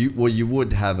like... You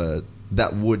would have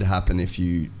that would happen if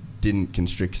you didn't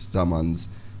constrict someone's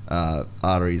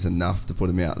arteries enough to put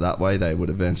them out that way. They would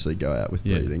eventually go out with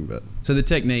breathing. But so the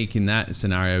technique in that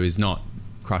scenario is not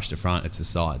crush the front, it's the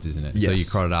sides, isn't it? Yes. So your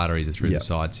carotid arteries are through the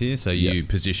sides here, so you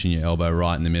position your elbow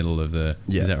right in the middle of the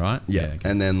is that right? Okay.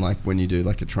 And then like when you do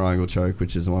like a triangle choke,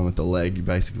 which is the one with the leg, you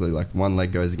basically like one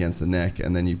leg goes against the neck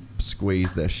and then you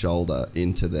squeeze their shoulder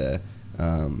into their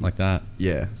like that.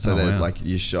 So like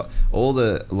you shot all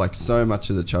the like so much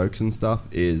of the chokes and stuff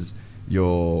is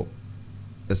your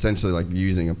essentially like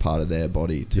using a part of their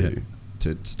body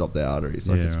to stop their arteries.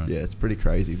 Like it's pretty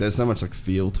crazy. There's so much like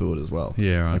feel to it as well.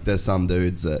 Like there's some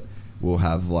dudes that will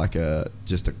have like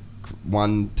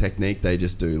one technique they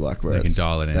just do like where they can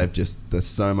dial it in. There's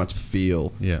so much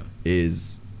feel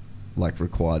is like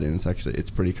required, and it's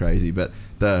pretty crazy. But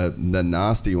the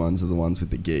nasty ones are the ones with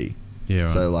the gi.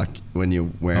 So like when you're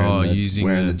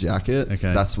wearing the jacket,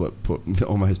 that's what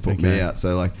almost put me out.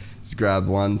 So like just grabbed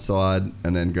one side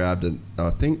and then grabbed it. I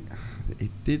think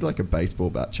it did like a baseball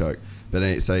bat choke. But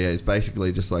it's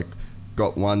basically just like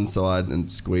got one side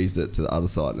and squeezed it to the other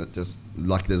side, and it just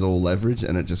like there's all leverage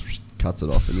and it just cuts it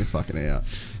off and you're fucking out.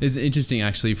 It's interesting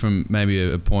actually from maybe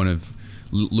a point of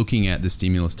looking at the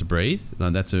stimulus to breathe.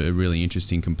 That's a really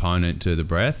interesting component to the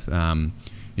breath.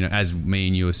 As me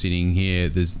and you are sitting here,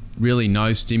 there's really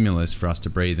no stimulus for us to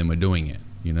breathe and we're doing it,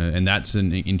 and that's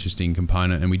an interesting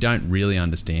component, and we don't really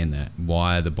understand that,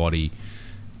 why the body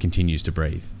continues to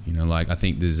breathe. Like I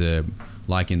think there's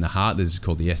like in the heart, there's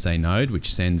called the SA node,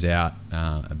 which sends out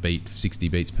a beat, 60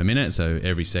 beats per minute. So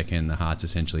every second the heart's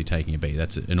essentially taking a beat.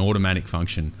 That's an automatic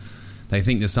function. They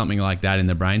think there's something like that in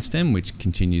the brainstem, which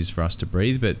continues for us to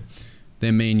breathe. But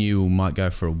then me and you might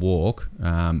go for a walk,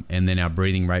 and then our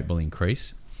breathing rate will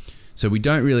increase. So we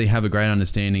don't really have a great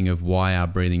understanding of why our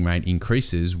breathing rate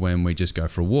increases when we just go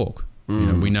for a walk.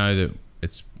 We know that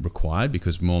it's required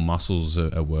because more muscles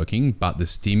are working, but the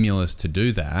stimulus to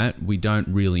do that, we don't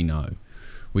really know.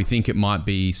 We think it might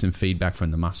be some feedback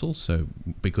from the muscles. So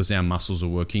because our muscles are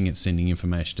working, it's sending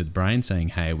information to the brain saying,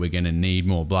 hey, we're going to need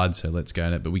more blood, so let's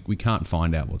go. But we can't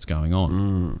find out what's going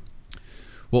on.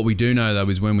 What we do know, though,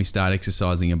 is when we start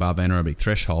exercising above anaerobic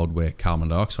threshold, where carbon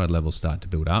dioxide levels start to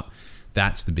build up,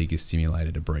 that's the biggest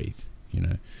stimulator to breathe.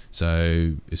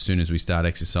 So as soon as we start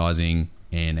exercising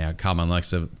and our carbon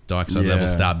dioxide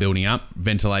levels start building up,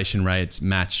 ventilation rates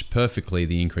match perfectly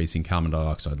the increase in carbon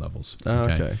dioxide levels.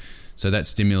 Okay. So that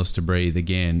stimulus to breathe,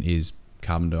 again, is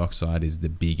carbon dioxide is the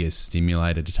biggest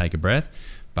stimulator to take a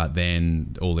breath. But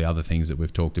then all the other things that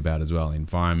we've talked about as well,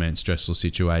 environment, stressful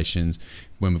situations,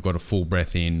 when we've got a full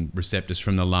breath in, receptors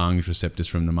from the lungs, receptors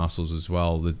from the muscles as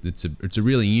well. It's a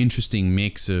really interesting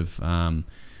mix of,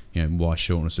 why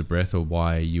shortness of breath, or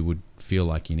why you would feel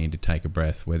like you need to take a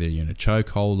breath, whether you're in a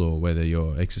chokehold or whether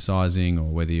you're exercising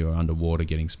or whether you're underwater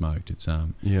getting smoked. It's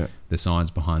the science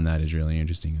behind that is really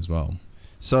interesting as well.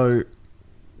 So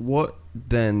what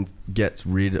then gets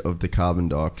rid of the carbon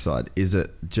dioxide? Is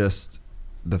it just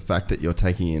the fact that you're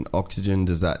taking in oxygen?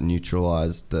 Does that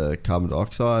neutralize the carbon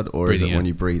dioxide, or breathing is it out. When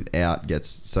you breathe out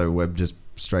so we're just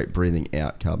straight breathing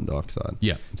out carbon dioxide?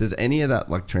 Yeah. Does any of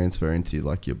that like transfer into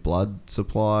like your blood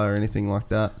supply or anything like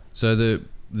that? So the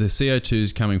CO2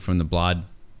 is coming from the blood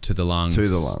to the lungs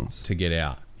to get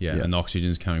out. Yeah. And the oxygen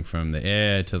is coming from the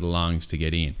air to the lungs to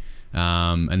get in.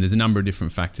 And there's a number of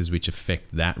different factors which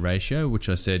affect that ratio, which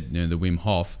I said, the Wim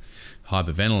Hof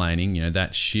hyperventilating,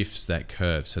 that shifts that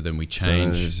curve. So then we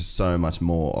change. So there's just so much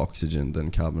more oxygen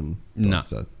than carbon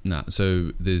dioxide. No.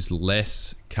 So there's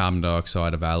less carbon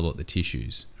dioxide available at the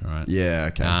tissues. All right. Yeah.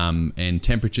 Okay. And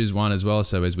temperature's one as well.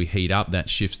 So as we heat up, that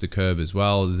shifts the curve as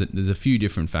well. There's a few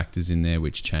different factors in there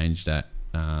which change that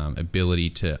ability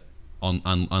to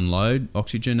unload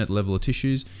oxygen at the level of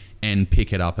tissues and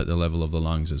pick it up at the level of the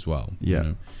lungs as well.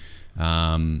 Yeah.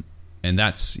 And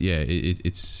that's,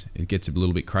 it gets a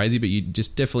little bit crazy, but you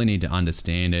just definitely need to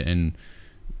understand it. And,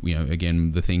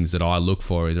 again, the things that I look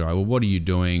for is, all right, well, what are you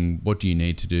doing? What do you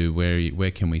need to do?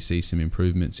 Where can we see some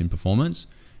improvements in performance?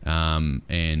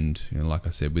 And like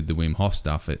I said, with the Wim Hof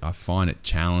stuff, I find it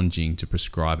challenging to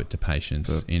prescribe it to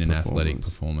patients in an athletic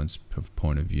performance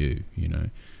point of view,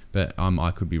 But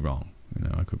I could be wrong.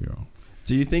 I could be wrong.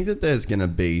 Do you think that there's going to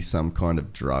be some kind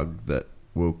of drug that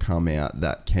will come out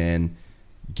that can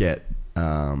get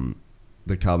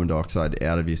the carbon dioxide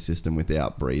out of your system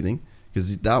without breathing?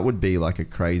 Because that would be like a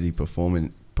crazy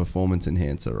performance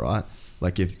enhancer, right?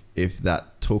 Like if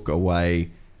that took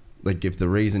away, like if the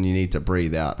reason you need to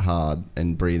breathe out hard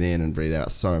and breathe in and breathe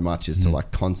out so much is to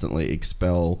like constantly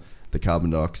expel the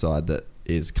carbon dioxide that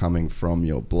is coming from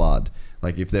your blood.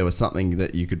 Like if there was something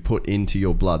that you could put into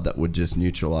your blood that would just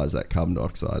neutralize that carbon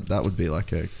dioxide, that would be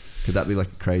could that be like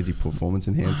a crazy performance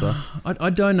enhancer? I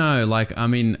don't know.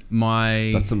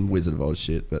 That's some Wizard of Oz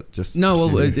shit, but just... No,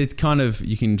 well, it kind of,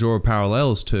 you can draw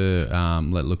parallels to,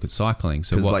 look at cycling.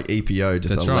 So because like EPO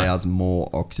just allows more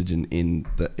oxygen in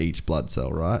each blood cell,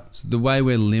 right? So the way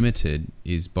we're limited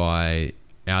is by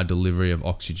our delivery of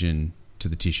oxygen to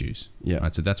the tissues. Yeah.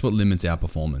 Right? So that's what limits our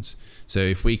performance. So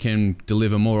if we can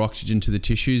deliver more oxygen to the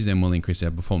tissues, then we'll increase our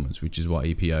performance, which is what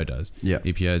EPO does. Yeah.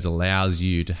 EPO allows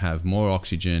you to have more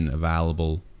oxygen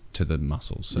available to the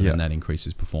muscles. So then that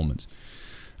increases performance.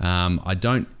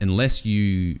 Unless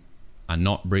you are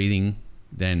not breathing,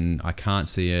 then I can't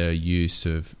see a use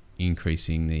of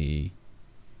increasing the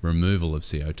removal of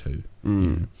CO2.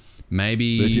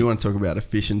 Maybe... But if you want to talk about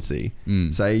efficiency,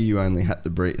 say you only had to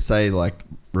breathe, say like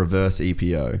reverse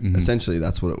EPO, essentially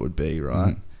that's what it would be,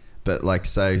 right? But like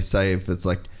say if it's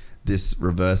like this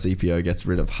reverse EPO gets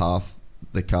rid of half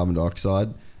the carbon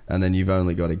dioxide and then you've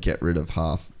only got to get rid of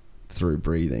half through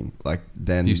breathing, like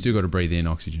then... You still got to breathe in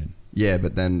oxygen. Yeah,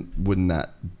 but then wouldn't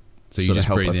that... So you just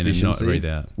breathe in and not breathe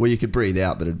out? Well, you could breathe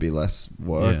out, but it'd be less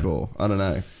work or... I don't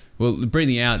know. Well,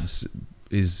 breathing out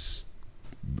is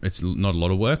it's not a lot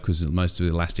of work because most of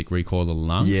the elastic recoil of the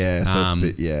lungs. Yeah, so it's a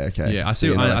bit... Yeah, okay. Yeah, I see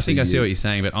what you're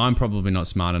saying, but I'm probably not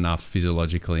smart enough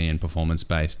physiologically and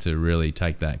performance-based to really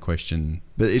take that question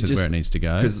to where it needs to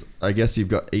go. Because I guess you've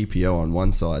got EPO on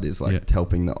one side is like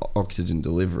helping the oxygen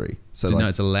delivery. So like, no,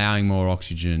 it's allowing more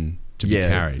oxygen to be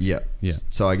carried. Yeah.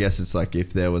 So I guess it's like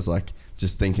if there was like...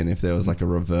 Just thinking if there was like a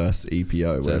reverse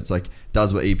EPO where it's like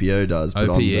does what EPO does, but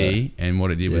OPE, and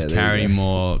what it did was carry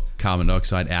more carbon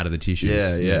dioxide out of the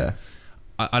tissues. Yeah.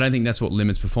 I don't think that's what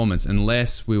limits performance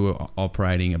unless we were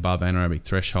operating above anaerobic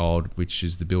threshold, which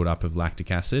is the buildup of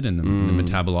lactic acid and the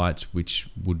metabolites, which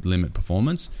would limit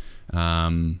performance.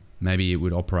 Maybe it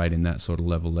would operate in that sort of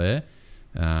level there.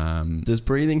 Does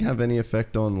breathing have any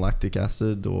effect on lactic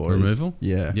acid or removal?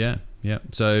 Yeah.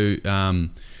 So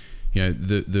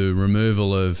the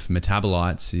removal of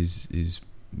metabolites is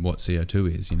what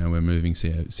CO2 is. We're moving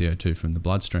CO2 from the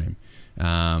bloodstream.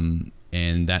 And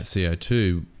that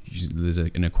CO2, there's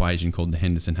an equation called the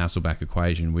Henderson-Hasselbalch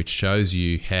equation, which shows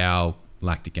you how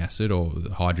lactic acid or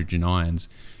the hydrogen ions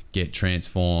get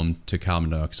transformed to carbon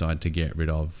dioxide to get rid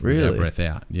of with our breath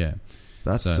out. Yeah.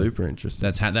 That's super interesting.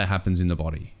 That's how that happens in the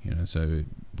body. So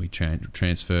we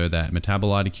transfer that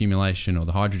metabolite accumulation or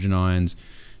the hydrogen ions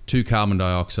to carbon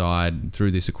dioxide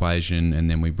through this equation, and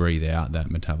then we breathe out that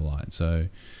metabolite. So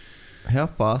how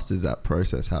fast is that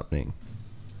process happening?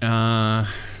 Don't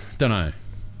know.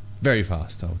 Very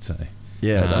fast, I would say.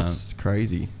 Yeah, that's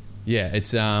crazy. Yeah,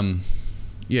 it's I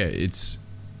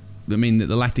mean,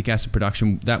 the lactic acid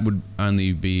production, that would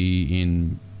only be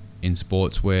in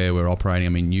sports where we're operating. I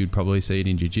mean, you'd probably see it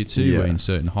in jiu-jitsu or in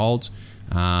certain holds.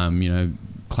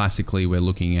 Classically, we're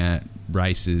looking at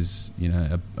races,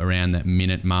 around that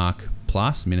minute mark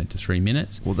plus, minute to 3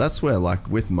 minutes. Well, that's where, like,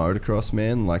 with motocross,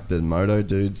 man, like the moto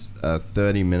dudes are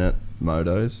 30-minute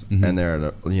motos, and they're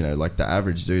at like the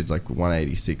average dude's like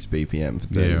 186 BPM for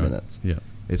 30 minutes. Yeah.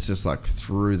 It's just like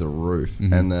through the roof.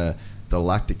 And the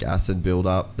lactic acid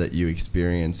buildup that you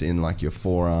experience in like your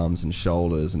forearms and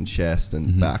shoulders and chest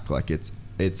and back, like it's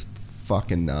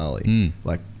fucking gnarly.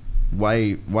 Like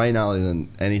way gnarlier than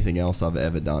anything else I've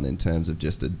ever done in terms of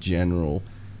just a general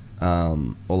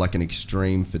or like an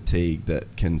extreme fatigue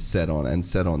that can set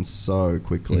on so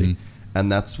quickly.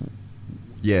 And that's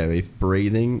if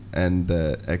breathing and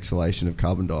the exhalation of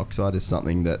carbon dioxide is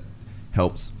something that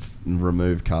helps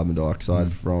remove carbon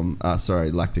dioxide from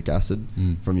lactic acid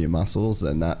from your muscles,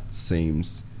 and that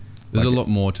seems there's a lot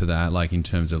more to that, like in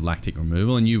terms of lactic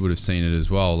removal, and you would have seen it as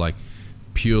well, like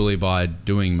purely by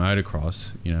doing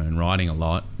motocross, and riding a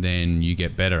lot, then you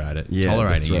get better at it,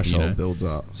 tolerating the threshold builds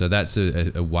up. So that's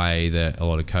a way that a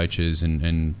lot of coaches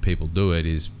and people do it,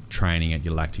 is training at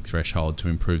your lactic threshold to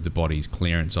improve the body's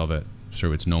clearance of it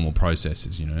through its normal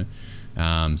processes,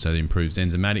 so it improves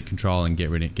enzymatic control and get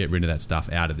rid of that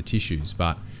stuff out of the tissues.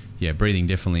 But breathing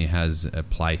definitely has a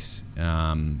place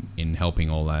in helping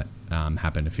all that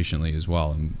happen efficiently as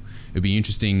well. And it'd be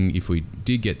interesting if we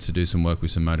did get to do some work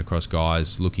with some motocross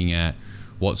guys, looking at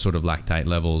what sort of lactate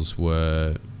levels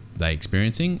were they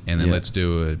experiencing, and then let's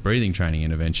do a breathing training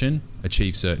intervention,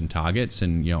 achieve certain targets,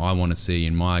 and I want to see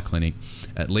in my clinic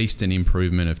at least an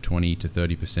improvement of 20 to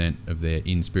 30% of their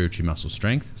inspiratory muscle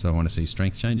strength. So I want to see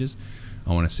strength changes.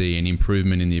 I want to see an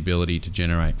improvement in the ability to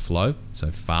generate flow,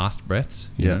 so fast breaths,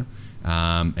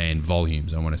 and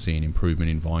volumes. I want to see an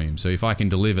improvement in volume. So if I can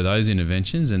deliver those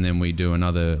interventions, and then we do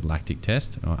another lactic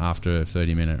test after a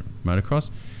 30-minute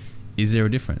motocross, is there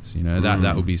a difference?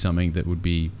 That would be something that would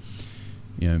be,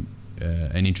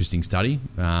 an interesting study.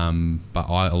 But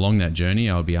along that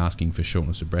journey, I would be asking for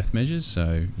shortness of breath measures.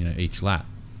 So, each lap,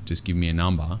 just give me a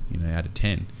number, out of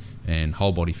 10. And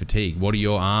whole body fatigue. What are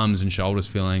your arms and shoulders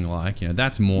feeling like?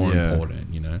 That's more important,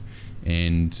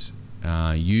 And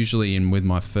usually with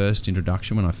my first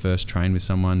introduction, when I first train with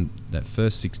someone, that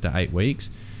first 6 to 8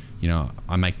 weeks,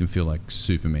 I make them feel like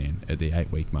Superman at the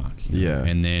 8-week mark.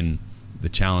 And then the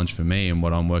challenge for me and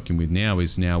what I'm working with now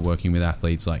is working with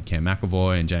athletes like Cam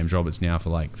McEvoy and James Roberts now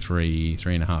for like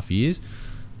 3.5 years.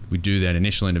 We do that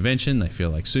initial intervention, they feel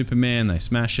like Superman, they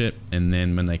smash it, and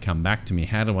then when they come back to me,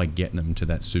 how do I get them to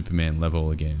that Superman level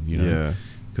again,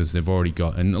 because they've already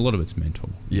got, and a lot of it's mental,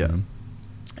 you know?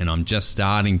 And I'm just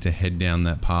starting to head down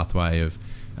that pathway of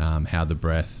how the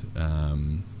breath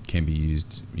can be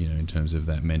used, in terms of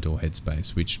that mental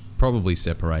headspace, which probably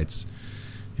separates.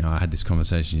 I had this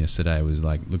conversation yesterday. It was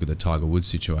like, look at the Tiger Woods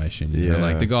situation.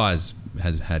 Like the guy's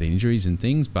has had injuries and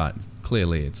things, but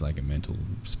clearly it's like a mental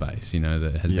space,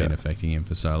 that has been affecting him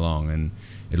for so long. And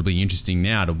it'll be interesting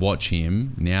now to watch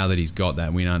him, now that he's got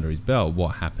that win under his belt,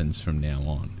 what happens from now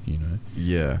on,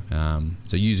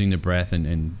 So using the breath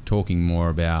and talking more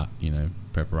about,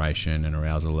 preparation and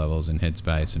arousal levels and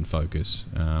headspace and focus.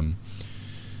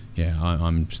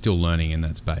 I'm still learning in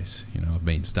that space. I've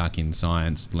been stuck in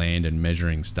science land and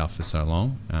measuring stuff for so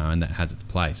long, and that has its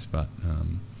place. But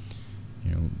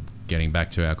getting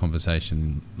back to our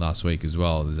conversation last week as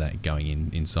well, is that going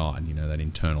inside, that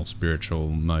internal spiritual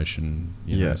motion,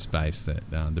 space that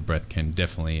the breath can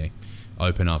definitely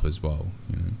open up as well.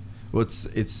 Well,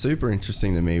 it's super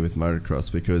interesting to me with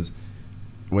motocross, because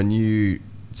when you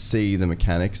see the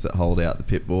mechanics that hold out the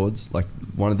pit boards, like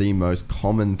one of the most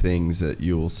common things that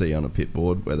you will see on a pit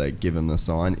board where they give them the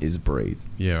sign is breathe.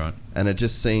 Yeah, right. And it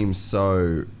just seems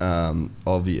so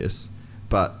obvious,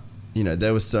 but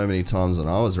there were so many times when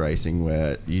I was racing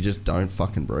where you just don't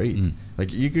fucking breathe.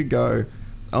 Like you could go,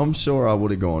 I'm sure I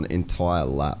would have gone entire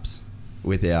laps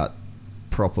without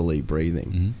properly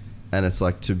breathing. And it's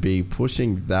like, to be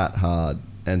pushing that hard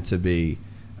and to be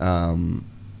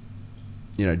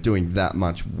doing that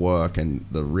much work, and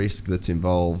the risk that's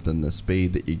involved and the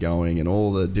speed that you're going and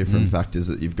all the different factors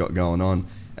that you've got going on,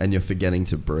 and you're forgetting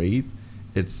to breathe.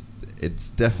 It's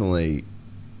definitely,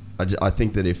 I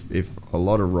think that if a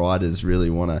lot of riders really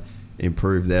want to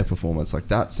improve their performance. Like,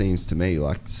 that seems to me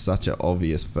like such an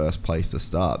obvious first place to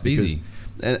start. Because, easy.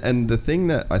 And the thing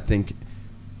that I think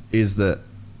is that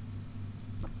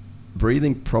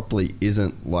breathing properly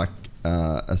isn't like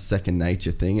a second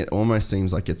nature thing. It almost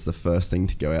seems like it's the first thing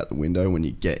to go out the window when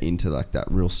you get into like that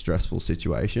real stressful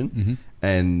situation. Mm-hmm.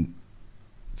 And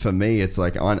for me, it's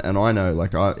like, I know,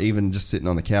 like, I even just sitting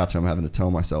on the couch, I'm having to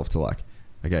tell myself to like,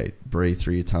 okay, breathe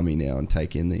through your tummy now and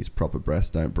take in these proper breaths.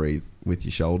 Don't breathe with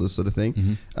your shoulders, sort of thing.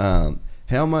 Mm-hmm.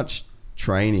 How much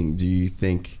training do you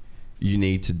think you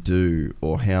need to do,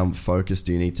 or how focused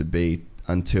do you need to be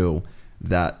until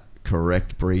that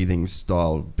correct breathing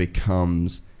style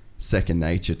becomes second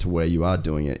nature to where you are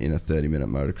doing it in a 30-minute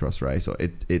motocross race, or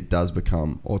it does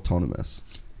become autonomous?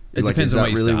 It like, depends is on that where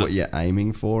you really start. what you're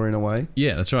aiming for in a way?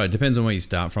 Yeah, that's right. It depends on where you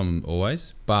start from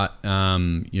always. But,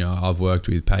 I've worked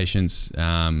with patients,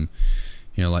 like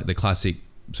the classic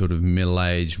sort of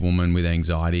middle-aged woman with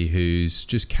anxiety who's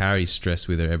just carries stress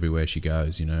with her everywhere she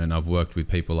goes, and I've worked with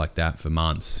people like that for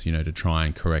months, to try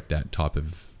and correct that type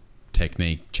of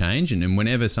technique change. And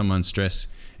whenever someone's stressed,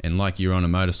 and like you're on a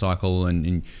motorcycle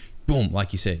and boom,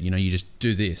 like you said, you just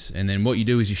do this. And then what you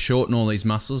do is you shorten all these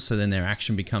muscles, so then their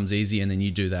action becomes easy, and then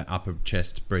you do that upper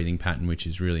chest breathing pattern, which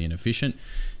is really inefficient.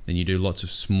 Then you do lots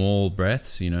of small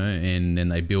breaths, and then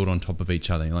they build on top of each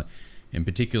other. And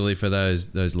particularly for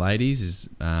those ladies,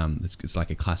 it's like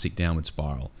a classic downward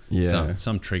spiral. Yeah. So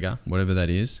some trigger, whatever that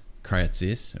is, creates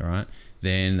this, all right?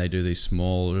 Then they do these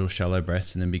small, real shallow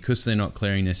breaths, and then because they're not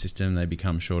clearing their system, they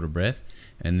become shorter breath.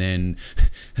 And then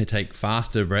they take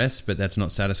faster breaths, but that's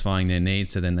not satisfying their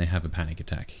needs, so then they have a panic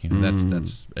attack.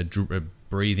 That's a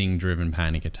breathing-driven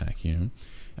panic attack.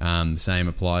 The same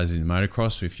applies in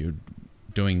motocross. If you're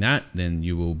doing that, then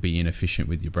you will be inefficient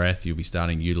with your breath. You'll be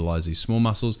starting to utilize these small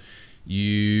muscles.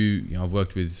 I've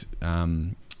worked with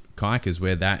kayakers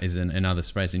where that is another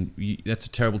space, and that's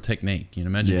a terrible technique.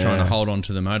 Imagine trying to hold on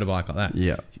to the motorbike like that.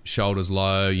 Yeah. Shoulders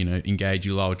low, engage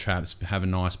your lower traps, have a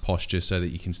nice posture so that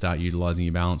you can start utilizing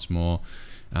your balance more.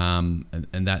 And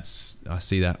that's, I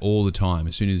see that all the time.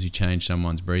 As soon as you change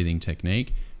someone's breathing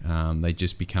technique, they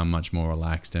just become much more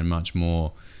relaxed and much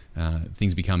more,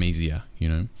 things become easier,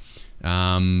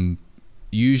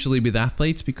 Usually with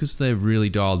athletes, because they're really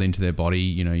dialed into their body,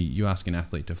 you ask an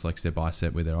athlete to flex their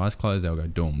bicep with their eyes closed, they'll go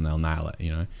doom, they'll nail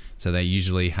it, So they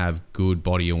usually have good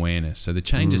body awareness. So the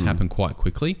changes happen quite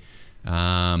quickly.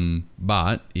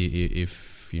 But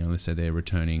if let's say they're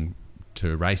returning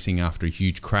to racing after a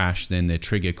huge crash, then their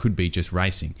trigger could be just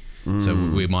racing. So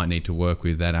we might need to work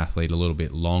with that athlete a little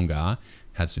bit longer,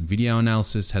 have some video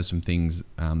analysis, have some things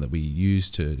that we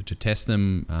use to test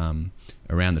them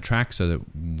around the track, so that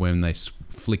when they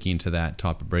flick into that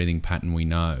type of breathing pattern, we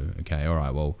know, okay, all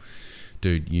right, well,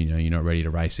 dude, you're not ready to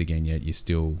race again yet. You're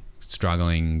still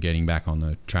struggling getting back on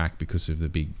the track because of the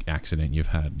big accident you've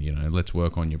had. Let's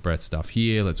work on your breath stuff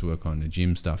here. Let's work on the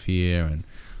gym stuff here, and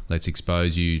let's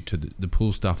expose you to the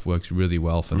pool stuff. Works really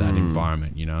well for that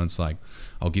environment. It's like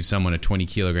I'll give someone a 20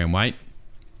 kilogram weight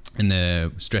and they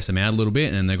stress them out a little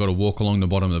bit, and they've got to walk along the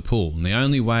bottom of the pool. And the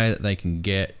only way that they can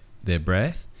get their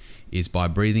breath is by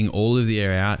breathing all of the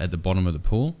air out at the bottom of the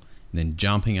pool, and then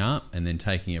jumping up and then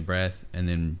taking a breath and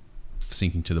then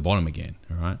sinking to the bottom again.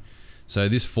 All right. So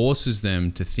this forces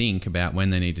them to think about when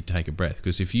they need to take a breath,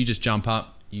 because if you just jump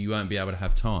up, you won't be able to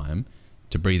have time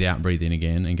to breathe out, breathe in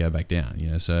again, and go back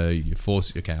down. So you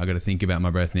force, okay, I've got to think about my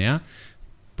breath now.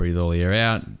 Breathe all the air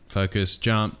out, focus,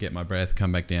 jump, get my breath,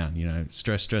 come back down.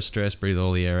 Stress, breathe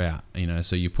all the air out.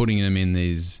 So you're putting them in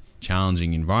these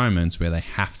challenging environments where they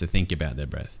have to think about their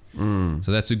breath.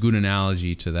 So that's a good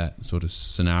analogy to that sort of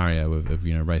scenario of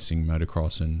racing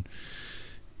motocross and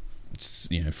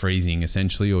freezing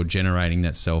essentially, or generating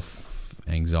that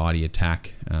self-anxiety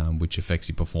attack, which affects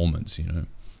your performance.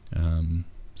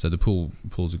 So the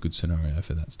pool's a good scenario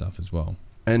for that stuff as well.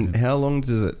 And how long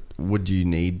would you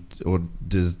need, or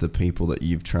does the people that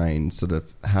you've trained sort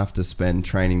of have to spend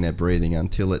training their breathing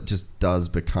until it just does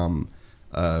become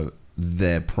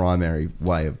their primary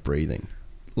way of breathing?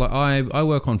 Like I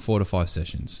work on 4 to 5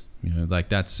 sessions. Like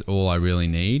that's all I really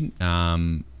need.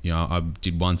 I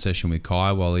did one session with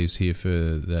Kai while he was here for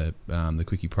the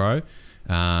Quickie Pro.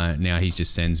 Now he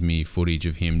just sends me footage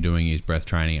of him doing his breath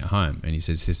training at home, and he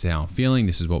says, "This is how I'm feeling.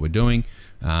 This is what we're doing,"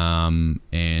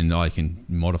 and I can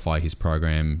modify his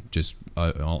program just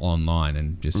online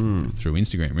and just through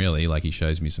Instagram. Really, like he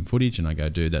shows me some footage, and I go,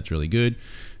 "Dude, that's really good.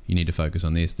 You need to focus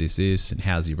on this, and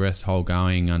how's your breath hold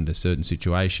going under certain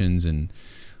situations?" And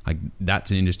like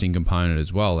that's an interesting component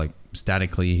as well. Like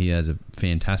statically, he has a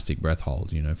fantastic breath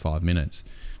hold, 5 minutes.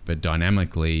 But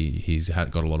dynamically, he's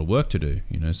got a lot of work to do,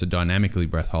 So dynamically,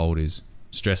 breath hold is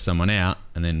stress someone out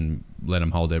and then let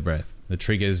them hold their breath. The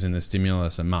triggers and the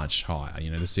stimulus are much higher. The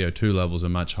CO2 levels are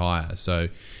much higher. So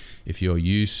if you're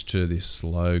used to this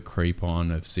slow creep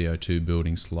on of CO2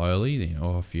 building slowly,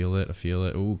 I feel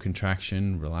it. Ooh,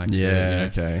 contraction, relax. Yeah,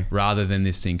 okay. Rather than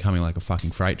this thing coming like a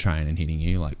fucking freight train and hitting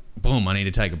you, like, boom, I need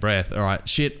to take a breath. All right, I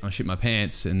shit my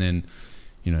pants. And then,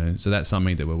 so that's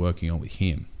something that we're working on with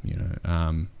him,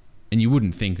 and you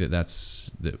wouldn't think that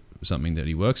that's something that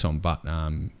he works on, but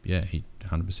he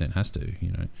 100% has to,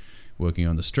 working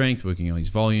on the strength, working on his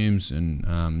volumes, and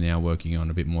now working on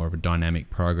a bit more of a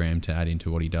dynamic program to add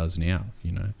into what he does now.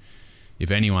 If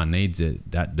anyone needs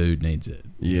it, that dude needs it.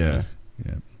 Yeah.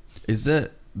 Is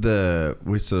that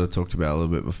we sort of talked about a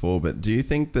little bit before, but do you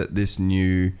think that this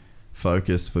new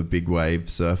focus for big wave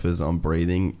surfers on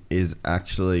breathing is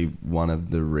actually one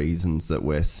of the reasons that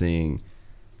we're seeing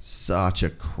such a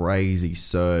crazy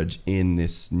surge in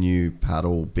this new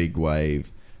paddle big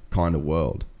wave kind of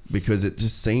world? Because it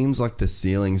just seems like the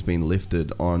ceiling's been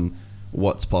lifted on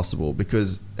what's possible.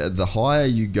 Because the higher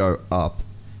you go up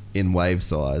in wave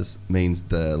size means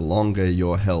the longer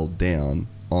you're held down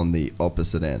on the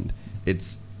opposite end.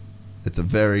 It's a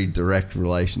very direct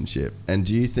relationship. And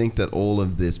do you think that all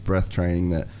of this breath training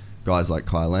that guys like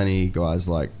Kai Lenny, guys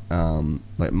like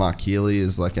Mark Healy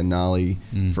is like a gnarly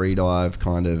free dive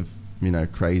kind of,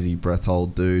 crazy breath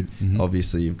hold dude. Mm-hmm.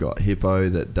 Obviously you've got Hippo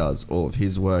that does all of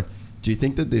his work. Do you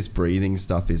think that this breathing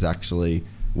stuff is actually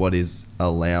what is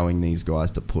allowing these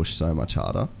guys to push so much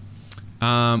harder?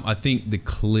 I think the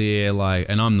clear,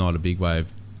 and I'm not a big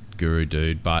wave guru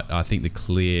dude, but I think the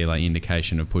clear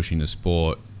indication of pushing the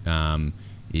sport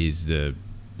is the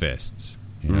vests.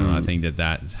 I think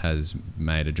that has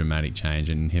made a dramatic change,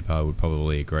 and Hippo would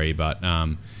probably agree. But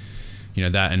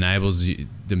that enables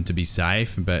them to be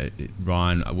safe. But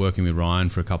Ryan, working with Ryan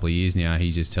for a couple of years now,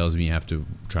 he just tells me you have to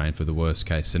train for the worst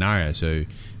case scenario. So,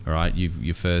 all right,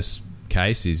 your first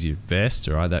case is your vest.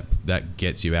 All right, that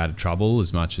gets you out of trouble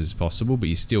as much as possible, but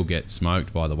you still get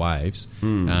smoked by the waves.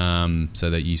 So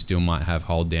that you still might have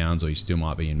hold downs, or you still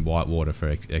might be in white water for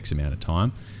X amount of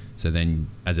time. So then,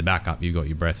 as a backup, you've got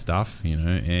your breath stuff,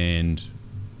 and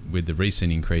with the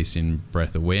recent increase in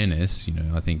breath awareness,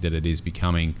 I think that it is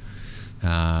becoming,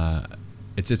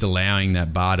 it's just allowing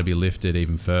that bar to be lifted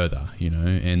even further,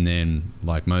 and then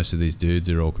most of these dudes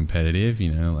are all competitive,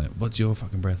 what's your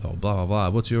fucking breath hold, blah,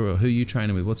 blah, blah, who are you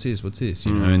training with, what's this,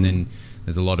 and then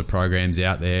there's a lot of programs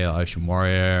out there, Ocean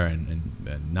Warrior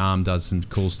and Nam does some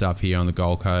cool stuff here on the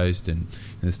Gold Coast, and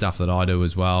the stuff that I do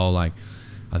as well,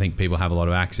 I think people have a lot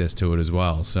of access to it as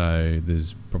well. So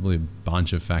there's probably a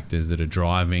bunch of factors that are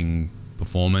driving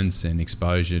performance and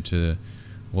exposure to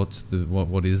what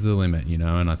is the limit,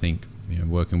 and I think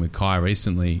working with Kai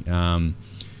recently,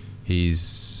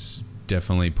 he's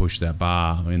definitely pushed that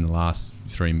bar in the last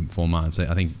 3-4 months.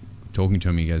 I think talking to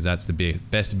him, he goes, that's the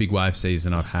best big wave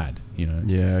season I've had,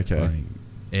 Yeah, okay.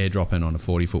 Airdropping on a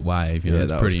 40-foot wave,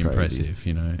 that's pretty impressive,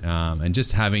 and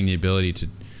just having the ability to,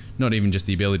 not even just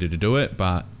the ability to do it,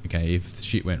 but okay, if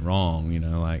shit went wrong,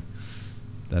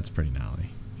 that's pretty gnarly.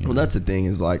 Well, that's the thing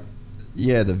is the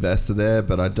vests are there,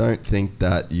 but I don't think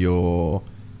that you're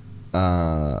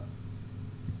going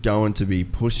to be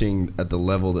pushing at the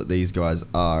level that these guys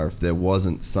are if there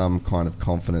wasn't some kind of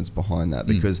confidence behind that,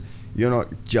 because you're not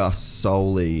just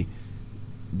solely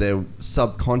there.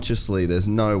 Subconsciously, there's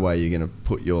no way you're going to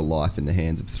put your life in the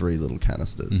hands of 3 little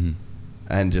canisters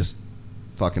and just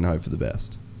fucking hope for the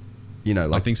best.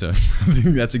 I think so. I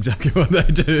think that's exactly what they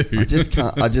do.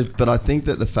 But I think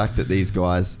that the fact that these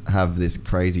guys have this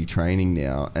crazy training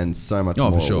now and so much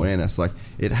more awareness,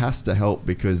 it has to help,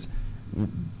 because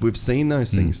we've seen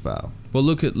those things fail. Well,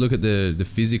 look at the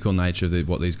physical nature of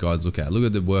what these guys look at. Look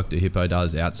at the work that Hippo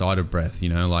does outside of breath.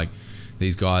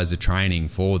 These guys are training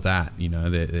for that.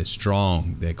 They're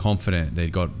strong, they're confident,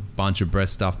 they've got a bunch of breath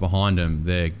stuff behind them.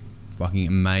 They're fucking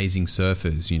amazing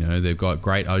surfers. They've got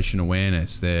great ocean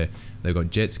awareness. They've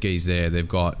got jet skis there. They've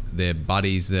got their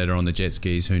buddies that are on the jet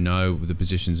skis who know the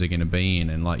positions they're going to be in.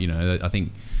 And I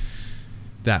think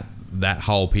that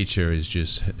whole picture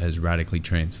has radically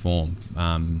transformed.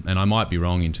 And I might be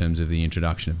wrong in terms of the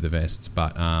introduction of the vests,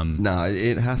 but no,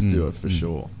 it has to for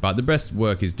sure. But the breath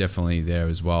work is definitely there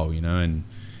as well. And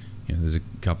there's a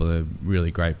couple of really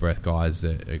great breath guys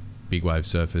that are big wave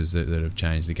surfers that have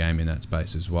changed the game in that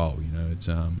space as well. It's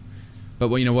but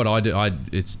what I do,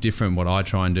 it's different. What I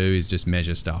try and do is just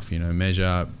measure stuff,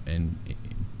 measure and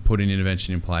put an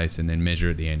intervention in place, and then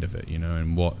measure at the end of it,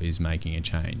 and what is making a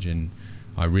change. And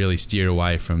I really steer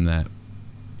away from that.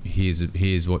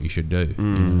 Here's what you should do,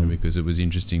 because it was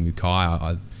interesting with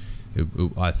Kai.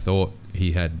 I thought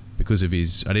he had, because of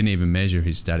his, I didn't even measure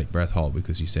his static breath hold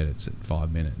because you said it's at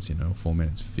 5 minutes, 4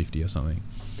 minutes 50 or something.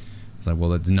 It's like, well,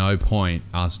 there's no point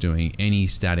us doing any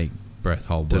static breath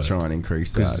hold work to try and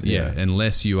increase that. Yeah,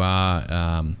 unless you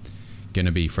are going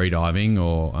to be free diving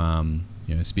or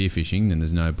spearfishing, then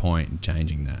there's no point in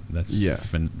changing that. That's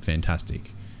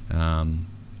fantastic.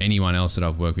 Anyone else that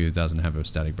I've worked with doesn't have a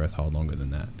static breath hold longer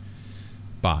than that.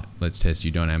 But let's test you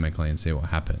dynamically and see what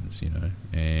happens,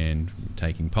 And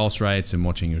taking pulse rates and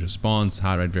watching your response,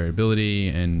 heart rate variability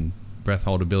and breath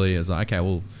hold ability, I was like, okay,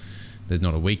 well, there's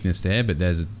not a weakness there, but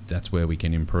that's where we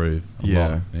can improve a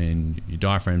lot. And your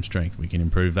diaphragm strength, we can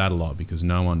improve that a lot because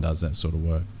no one does that sort of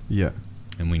work. Yeah.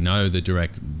 And we know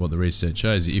what the research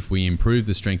shows, if we improve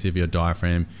the strength of your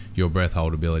diaphragm, your breath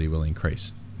hold ability will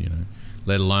increase,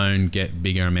 let alone get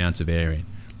bigger amounts of air in.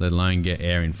 Let alone get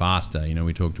air in faster.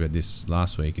 We talked about this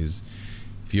last week, is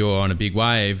if you're on a big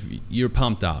wave, you're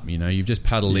pumped up, you've just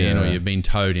paddled in or you've been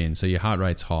towed in, so your heart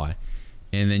rate's high.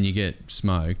 And then you get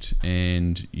smoked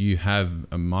and you have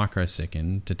a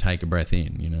microsecond to take a breath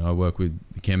in. I work with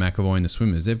Cam McAvoy and the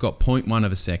swimmers. They've got 0.1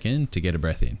 of a second to get a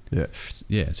breath in. Yeah.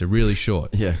 Yeah, so really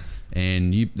short. Yeah.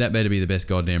 And that better be the best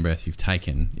goddamn breath you've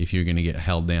taken if you're going to get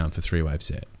held down for 3-wave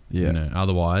set. Yeah.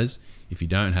 Otherwise, if you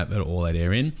don't have all that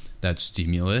air in, that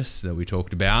stimulus that we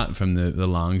talked about from the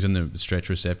lungs and the stretch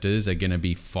receptors are going to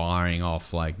be firing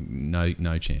off like no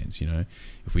chance.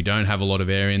 If we don't have a lot of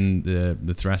air in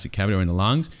the thoracic cavity or in the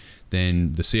lungs,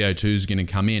 then the CO2 is going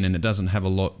to come in and it doesn't have a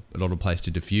lot of place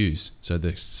to diffuse. So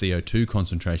the CO2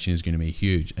 concentration is going to be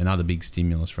huge, another big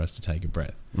stimulus for us to take a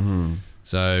breath. Mm-hmm.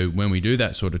 So when we do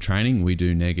that sort of training, we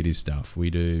do negative stuff. We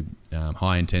do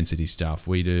high intensity stuff.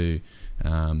 We do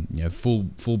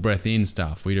full breath in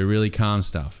stuff. We do really calm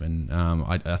stuff. And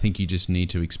I think you just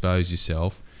need to expose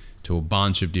yourself to a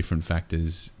bunch of different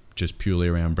factors just purely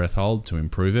around breath hold to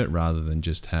improve it, rather than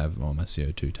just have my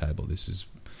CO2 table. This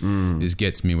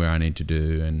gets me where I need to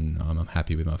do, and I'm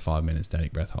happy with my 5 minute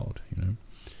static breath hold.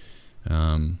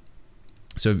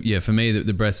 So yeah, for me,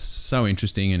 the breath's so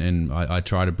interesting, and I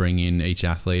try to bring in each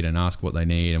athlete and ask what they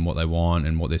need and what they want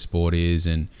and what their sport is,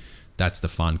 and that's the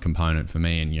fun component for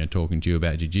me. And talking to you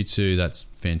about jiu-jitsu, that's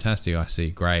fantastic. I see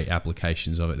great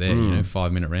applications of it there.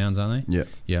 5 minute rounds, aren't they?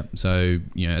 Yeah. So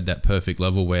at that perfect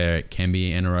level where it can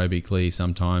be anaerobically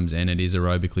sometimes and it is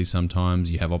aerobically sometimes,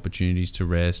 you have opportunities to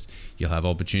rest. You'll have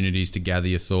opportunities to gather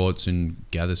your thoughts and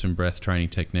gather some breath training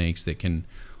techniques that can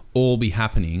all be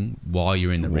happening while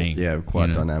you're in the ring. Yeah,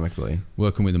 quite dynamically.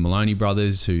 Working with the Maloney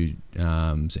brothers, who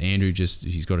so Andrew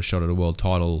he's got a shot at a world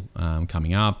title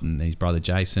coming up, and his brother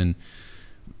Jason.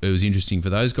 It was interesting for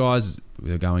those guys.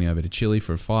 They're going over to Chile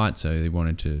for a fight, so they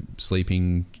wanted some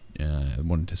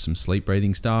sleep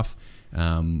breathing stuff.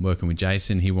 Working with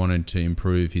Jason, he wanted to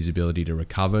improve his ability to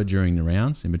recover during the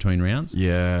rounds, in between rounds. So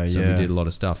we did a lot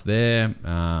of stuff there.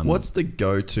 What's the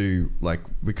go-to,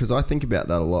 because I think about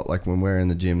that a lot, when we're in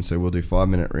the gym, so we'll do 5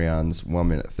 minute rounds, 1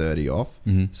 minute 30 off.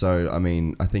 Mm-hmm. So,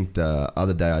 I think the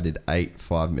other day I did 8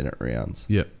 5 minute rounds.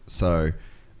 Yep. So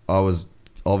I was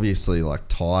obviously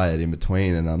tired in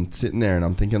between, and I'm sitting there and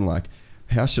I'm thinking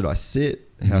how should I sit?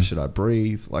 How should I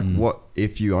breathe? What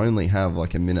if you only have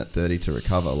a minute 30 to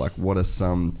recover? What are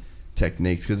some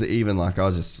techniques? Because even I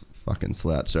was just fucking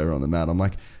slouched over on the mat. I'm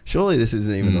like, surely this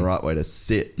isn't even the right way to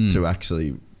sit to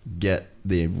actually get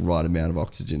the right amount of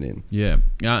oxygen in. Yeah.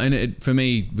 And for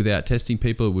me, without testing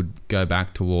people, it would go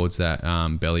back towards that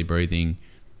belly breathing,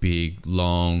 big,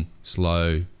 long,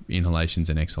 slow inhalations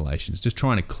and exhalations. Just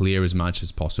trying to clear as much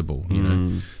as possible,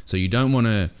 So you don't want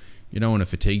to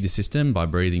fatigue the system by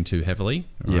breathing too heavily.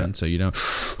 Right? Yeah. So you don't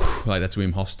that's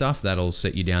Wim Hof stuff. That'll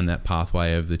set you down that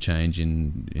pathway of the change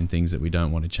in things that we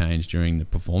don't want to change during the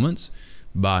performance.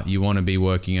 But you want to be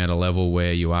working at a level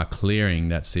where you are clearing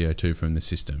that CO2 from the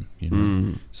system.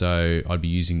 So I'd be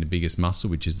using the biggest muscle,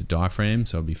 which is the diaphragm.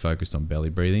 So I'd be focused on belly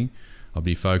breathing. I'll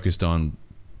be focused on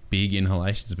big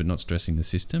inhalations, but not stressing the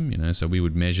system. So we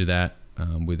would measure that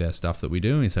with our stuff that we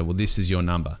do, and we say, well, this is your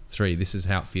number 3. This is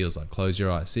how it feels like. Close your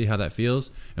eyes, see how that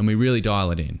feels, and we really dial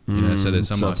it in. So there's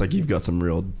so it's like you've got some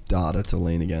real data to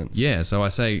lean against. Yeah. So I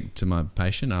say to my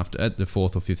patient at the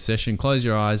 4th or 5th session, close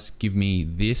your eyes, give me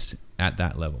this at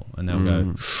that level, and they'll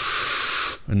go.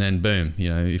 And then boom,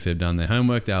 if they've done their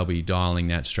homework, they'll be dialing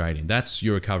that straight in. That's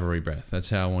your recovery breath. That's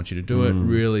how I want you to do it.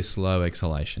 Really slow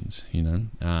exhalations,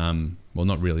 well,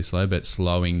 not really slow, but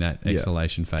slowing that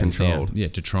exhalation phase controlled down. Yeah,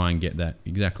 to try and get that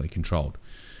exactly controlled.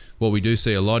 What we do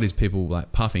see a lot is people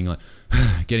puffing,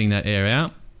 getting that air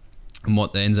out. And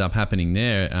what ends up happening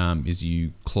there is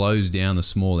you close down the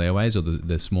small airways or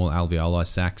the small alveoli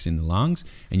sacs in the lungs,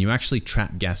 and you actually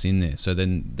trap gas in there. So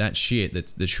then that shit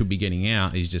that should be getting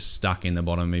out is just stuck in the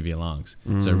bottom of your lungs.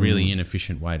 So a really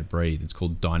inefficient way to breathe. It's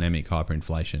called dynamic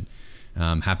hyperinflation.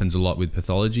 Happens a lot with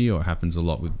pathology, or happens a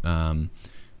lot with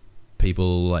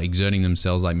people like exerting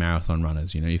themselves like marathon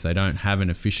runners. You know, if they don't have an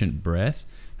efficient breath,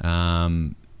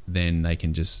 then they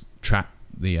can just trap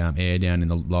the air down in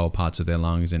the lower parts of their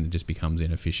lungs, and it just becomes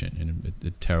inefficient and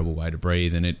a terrible way to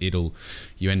breathe, and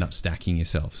you end up stacking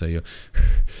yourself. So you're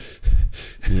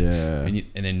and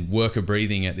then worker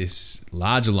breathing at this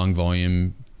larger lung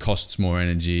volume costs more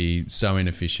energy, so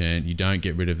inefficient. You don't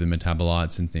get rid of the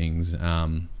metabolites and things,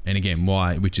 and again,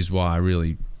 which is why I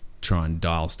really try and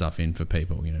dial stuff in for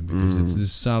people, you know, because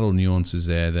there's subtle nuances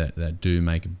there that do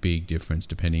make a big difference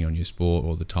depending on your sport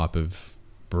or the type of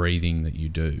breathing that you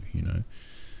do, you know.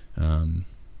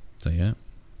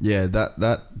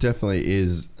 That definitely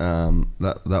is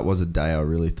that was a day I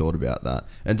really thought about that.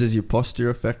 And does your posture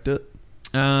affect it?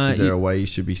 Is there a way you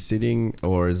should be sitting,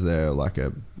 or is there like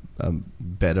a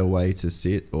better way to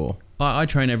sit? Or I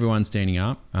train everyone standing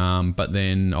up, but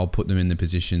then I'll put them in the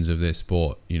positions of their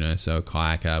sport, you know, so a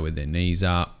kayaker with their knees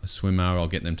up, a swimmer, I'll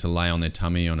get them to lay on their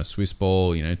tummy on a Swiss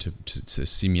ball, you know, to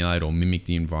simulate or mimic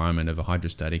the environment of a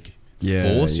hydrostatic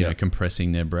force, you know,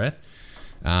 compressing their breath.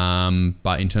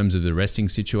 But in terms of the resting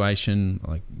situation,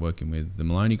 like working with the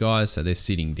Maloney guys, so they're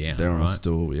sitting down. They're on a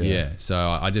stool,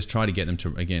 So I just try to get them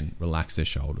to, again, relax their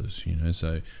shoulders, you know,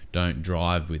 so don't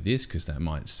drive with this because that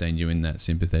might send you in that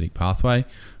sympathetic pathway.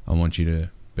 I want you to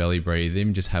belly breathe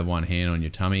in, just have one hand on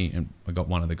your tummy, and I got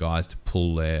one of the guys to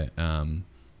pull their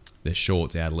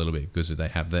shorts out a little bit because they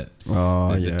have that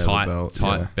the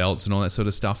tight belts and all that sort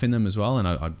of stuff in them as well, and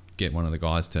I'd get one of the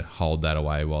guys to hold that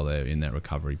away while they're in that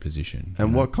recovery position.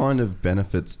 And what kind of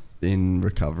benefits in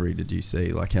recovery did you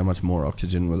see? Like how much more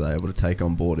oxygen were they able to take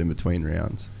on board in between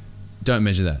rounds? Don't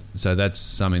measure that. So that's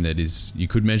something that is, you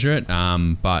could measure it,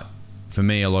 but for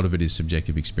me a lot of it is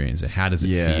subjective experience. How does it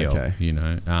feel? Okay. You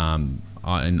know,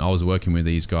 I was working with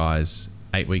these guys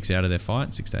 8 weeks out of their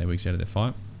fight, 6 to 8 weeks out of their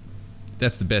fight.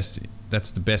 That's the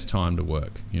best time to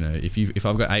work. You know, if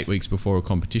I've got 8 weeks before a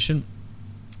competition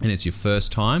and it's your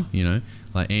first time, you know,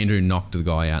 like Andrew knocked the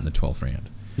guy out in the 12th round.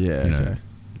 Yeah, you know,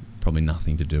 probably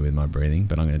nothing to do with my breathing,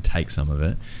 but I'm going to take some of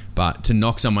it. But to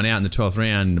knock someone out in the 12th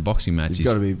round in a boxing match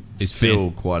got to be still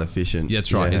quite efficient. Yeah,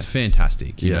 that's right. It's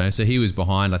fantastic. You know, so he was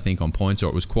behind, I think, on points, or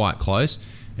it was quite close.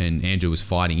 And Andrew was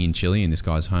fighting in Chile in this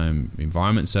guy's home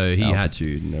environment, so he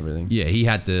altitude and everything. Yeah, he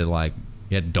had to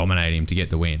dominate him to get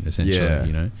the win, essentially.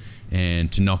 You know,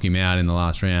 and to knock him out in the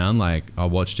last round, like I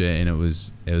watched it, and it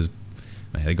was.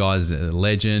 Mate, the guy's a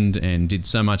legend and did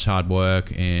so much hard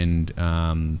work, and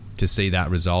to see that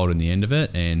result in the end of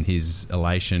it, and his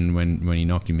elation when he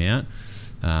knocked him out,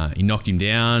 he knocked him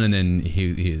down, and then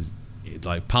he was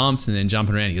like pumped, and then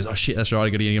jumping around. He goes, "Oh shit, that's right, I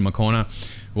got to get in my corner."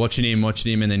 Watching him,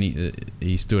 and then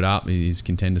he stood up. His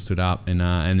contender stood up, and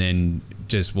then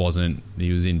just wasn't.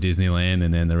 He was in Disneyland,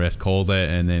 and then the rest called it,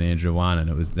 and then Andrew won, and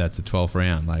that's the 12th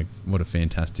round. Like, what a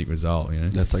fantastic result, you know.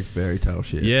 That's like fairy tale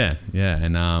shit. Yeah,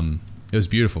 and it was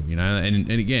beautiful, you know, and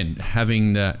again,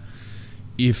 having that,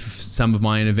 if some of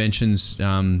my interventions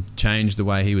changed the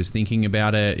way he was thinking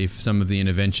about it, if some of the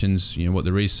interventions, you know, what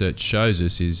the research shows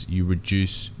us is you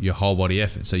reduce your whole body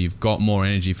effort, so you've got more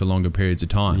energy for longer periods of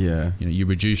time. Yeah. You know, you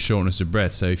reduce shortness of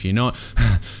breath, so if you're not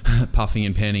puffing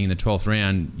and panting in the 12th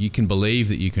round, you can believe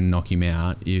that you can knock him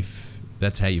out if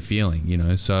that's how you're feeling, you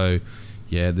know. So,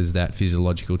 yeah, there's that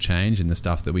physiological change in the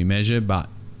stuff that we measure, but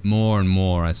more and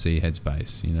more I see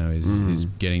headspace, you know, is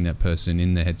getting that person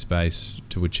in the headspace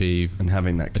to achieve and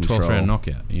having that control. 12th round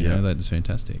knockout, you know, that's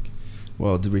fantastic.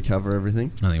 Well, did we cover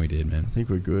everything? I think we did, man. I think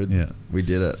we're good. Yeah. We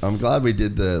did it. I'm glad we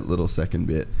did the little second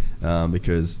bit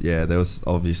because, there was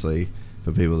obviously,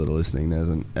 for people that are listening, there's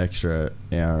an extra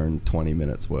hour and 20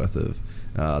 minutes worth of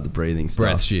the breathing stuff.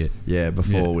 Breath shit. Yeah,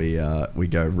 before we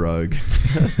go rogue.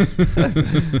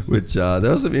 Which there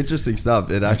was some interesting stuff.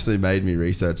 It actually made me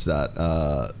research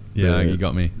that. You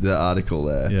got me. The article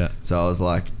there. Yeah. So I was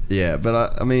like,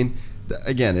 but I mean,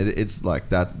 again, it's like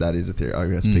that is a theory. I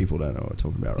guess people don't know what we're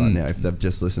talking about right now if they've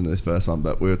just listened to this first one.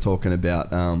 But we were talking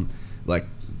about like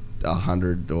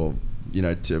 100 or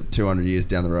 200 years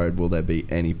down the road, will there be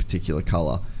any particular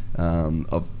colour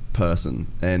of person?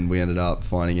 And we ended up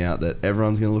finding out that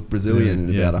everyone's going to look Brazilian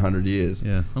in about 100 years.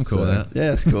 Yeah, I'm cool with that.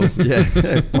 Yeah, it's cool.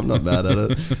 Yeah, I'm not mad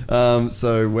at it.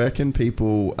 So where can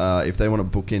people, if they want to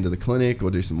book into the clinic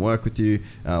or do some work with you,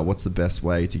 what's the best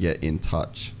way to get in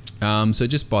touch? So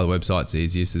just by the website's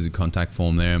easiest. There's a contact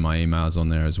form there, and my email's on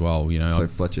there as well. So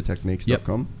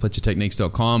FletcherTechniques.com? Yep,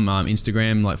 FletcherTechniques.com.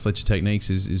 Instagram, like Fletcher Techniques,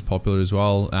 is popular as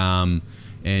well.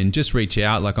 And just reach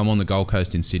out. Like I'm on the Gold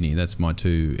Coast in Sydney. That's my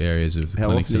 2 areas of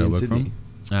clinics that I work from.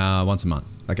 Once a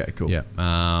month. Okay, cool. Yeah.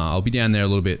 I'll be down there a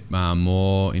little bit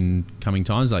more in coming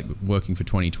times, like working for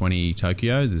 2020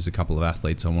 Tokyo. There's a couple of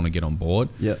athletes I want to get on board.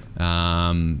 Yeah.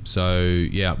 That's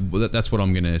what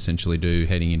I'm going to essentially do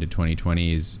heading into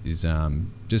 2020 is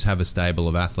just have a stable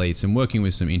of athletes and working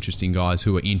with some interesting guys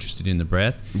who are interested in the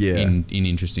breath in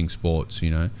interesting sports,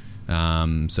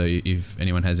 So if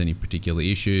anyone has any particular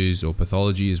issues or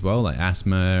pathology as well, like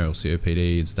asthma or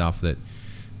COPD and stuff, that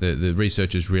the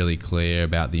research is really clear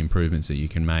about the improvements that you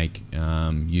can make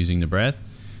using the breath.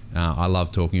 I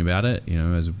love talking about it,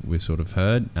 as we've sort of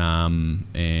heard,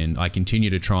 and I continue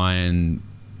to try and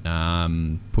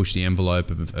push the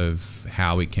envelope of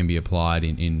how it can be applied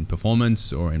in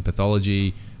performance or in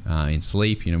pathology, in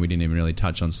sleep. We didn't even really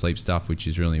touch on sleep stuff, which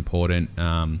is really important.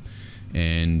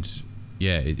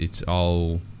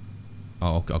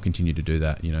 I'll continue to do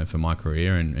that, for my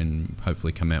career and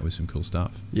hopefully come out with some cool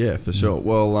stuff. Yeah, for sure.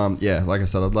 Well, like I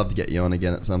said, I'd love to get you on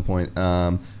again at some point.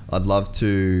 I'd love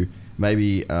to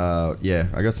maybe, I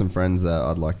got some friends that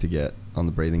I'd like to get on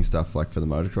the breathing stuff, like for the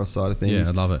motocross side of things. Yeah,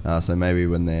 I'd love it. So maybe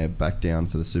when they're back down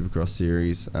for the Supercross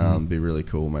series, be really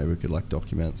cool. Maybe we could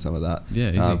document some of that. Yeah,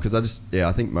 easy. Because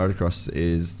I think motocross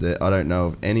I don't know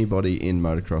of anybody in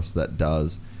motocross that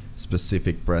does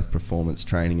specific breath performance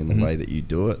training in the way that you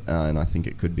do it, and I think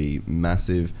it could be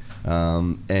massive.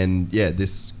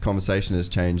 This conversation has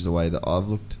changed the way that I've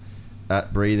looked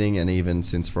at breathing, and even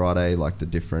since Friday, like the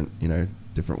different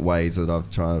ways that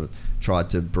I've tried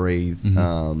to breathe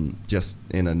just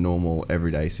in a normal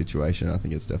everyday situation. I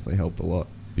think it's definitely helped a lot.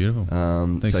 Beautiful.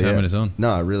 Thanks for having us on.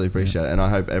 No, I really appreciate it, and I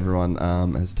hope everyone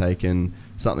has taken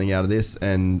something out of this,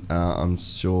 and I'm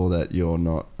sure that you're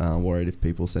not worried if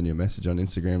people send you a message on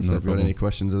Instagram if they've got any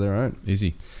questions of their own.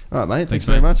 Easy. All right, mate. Thanks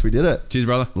very much. We did it. Cheers,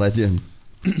 brother. Legend.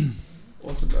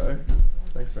 Awesome, bro.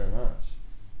 Thanks very much.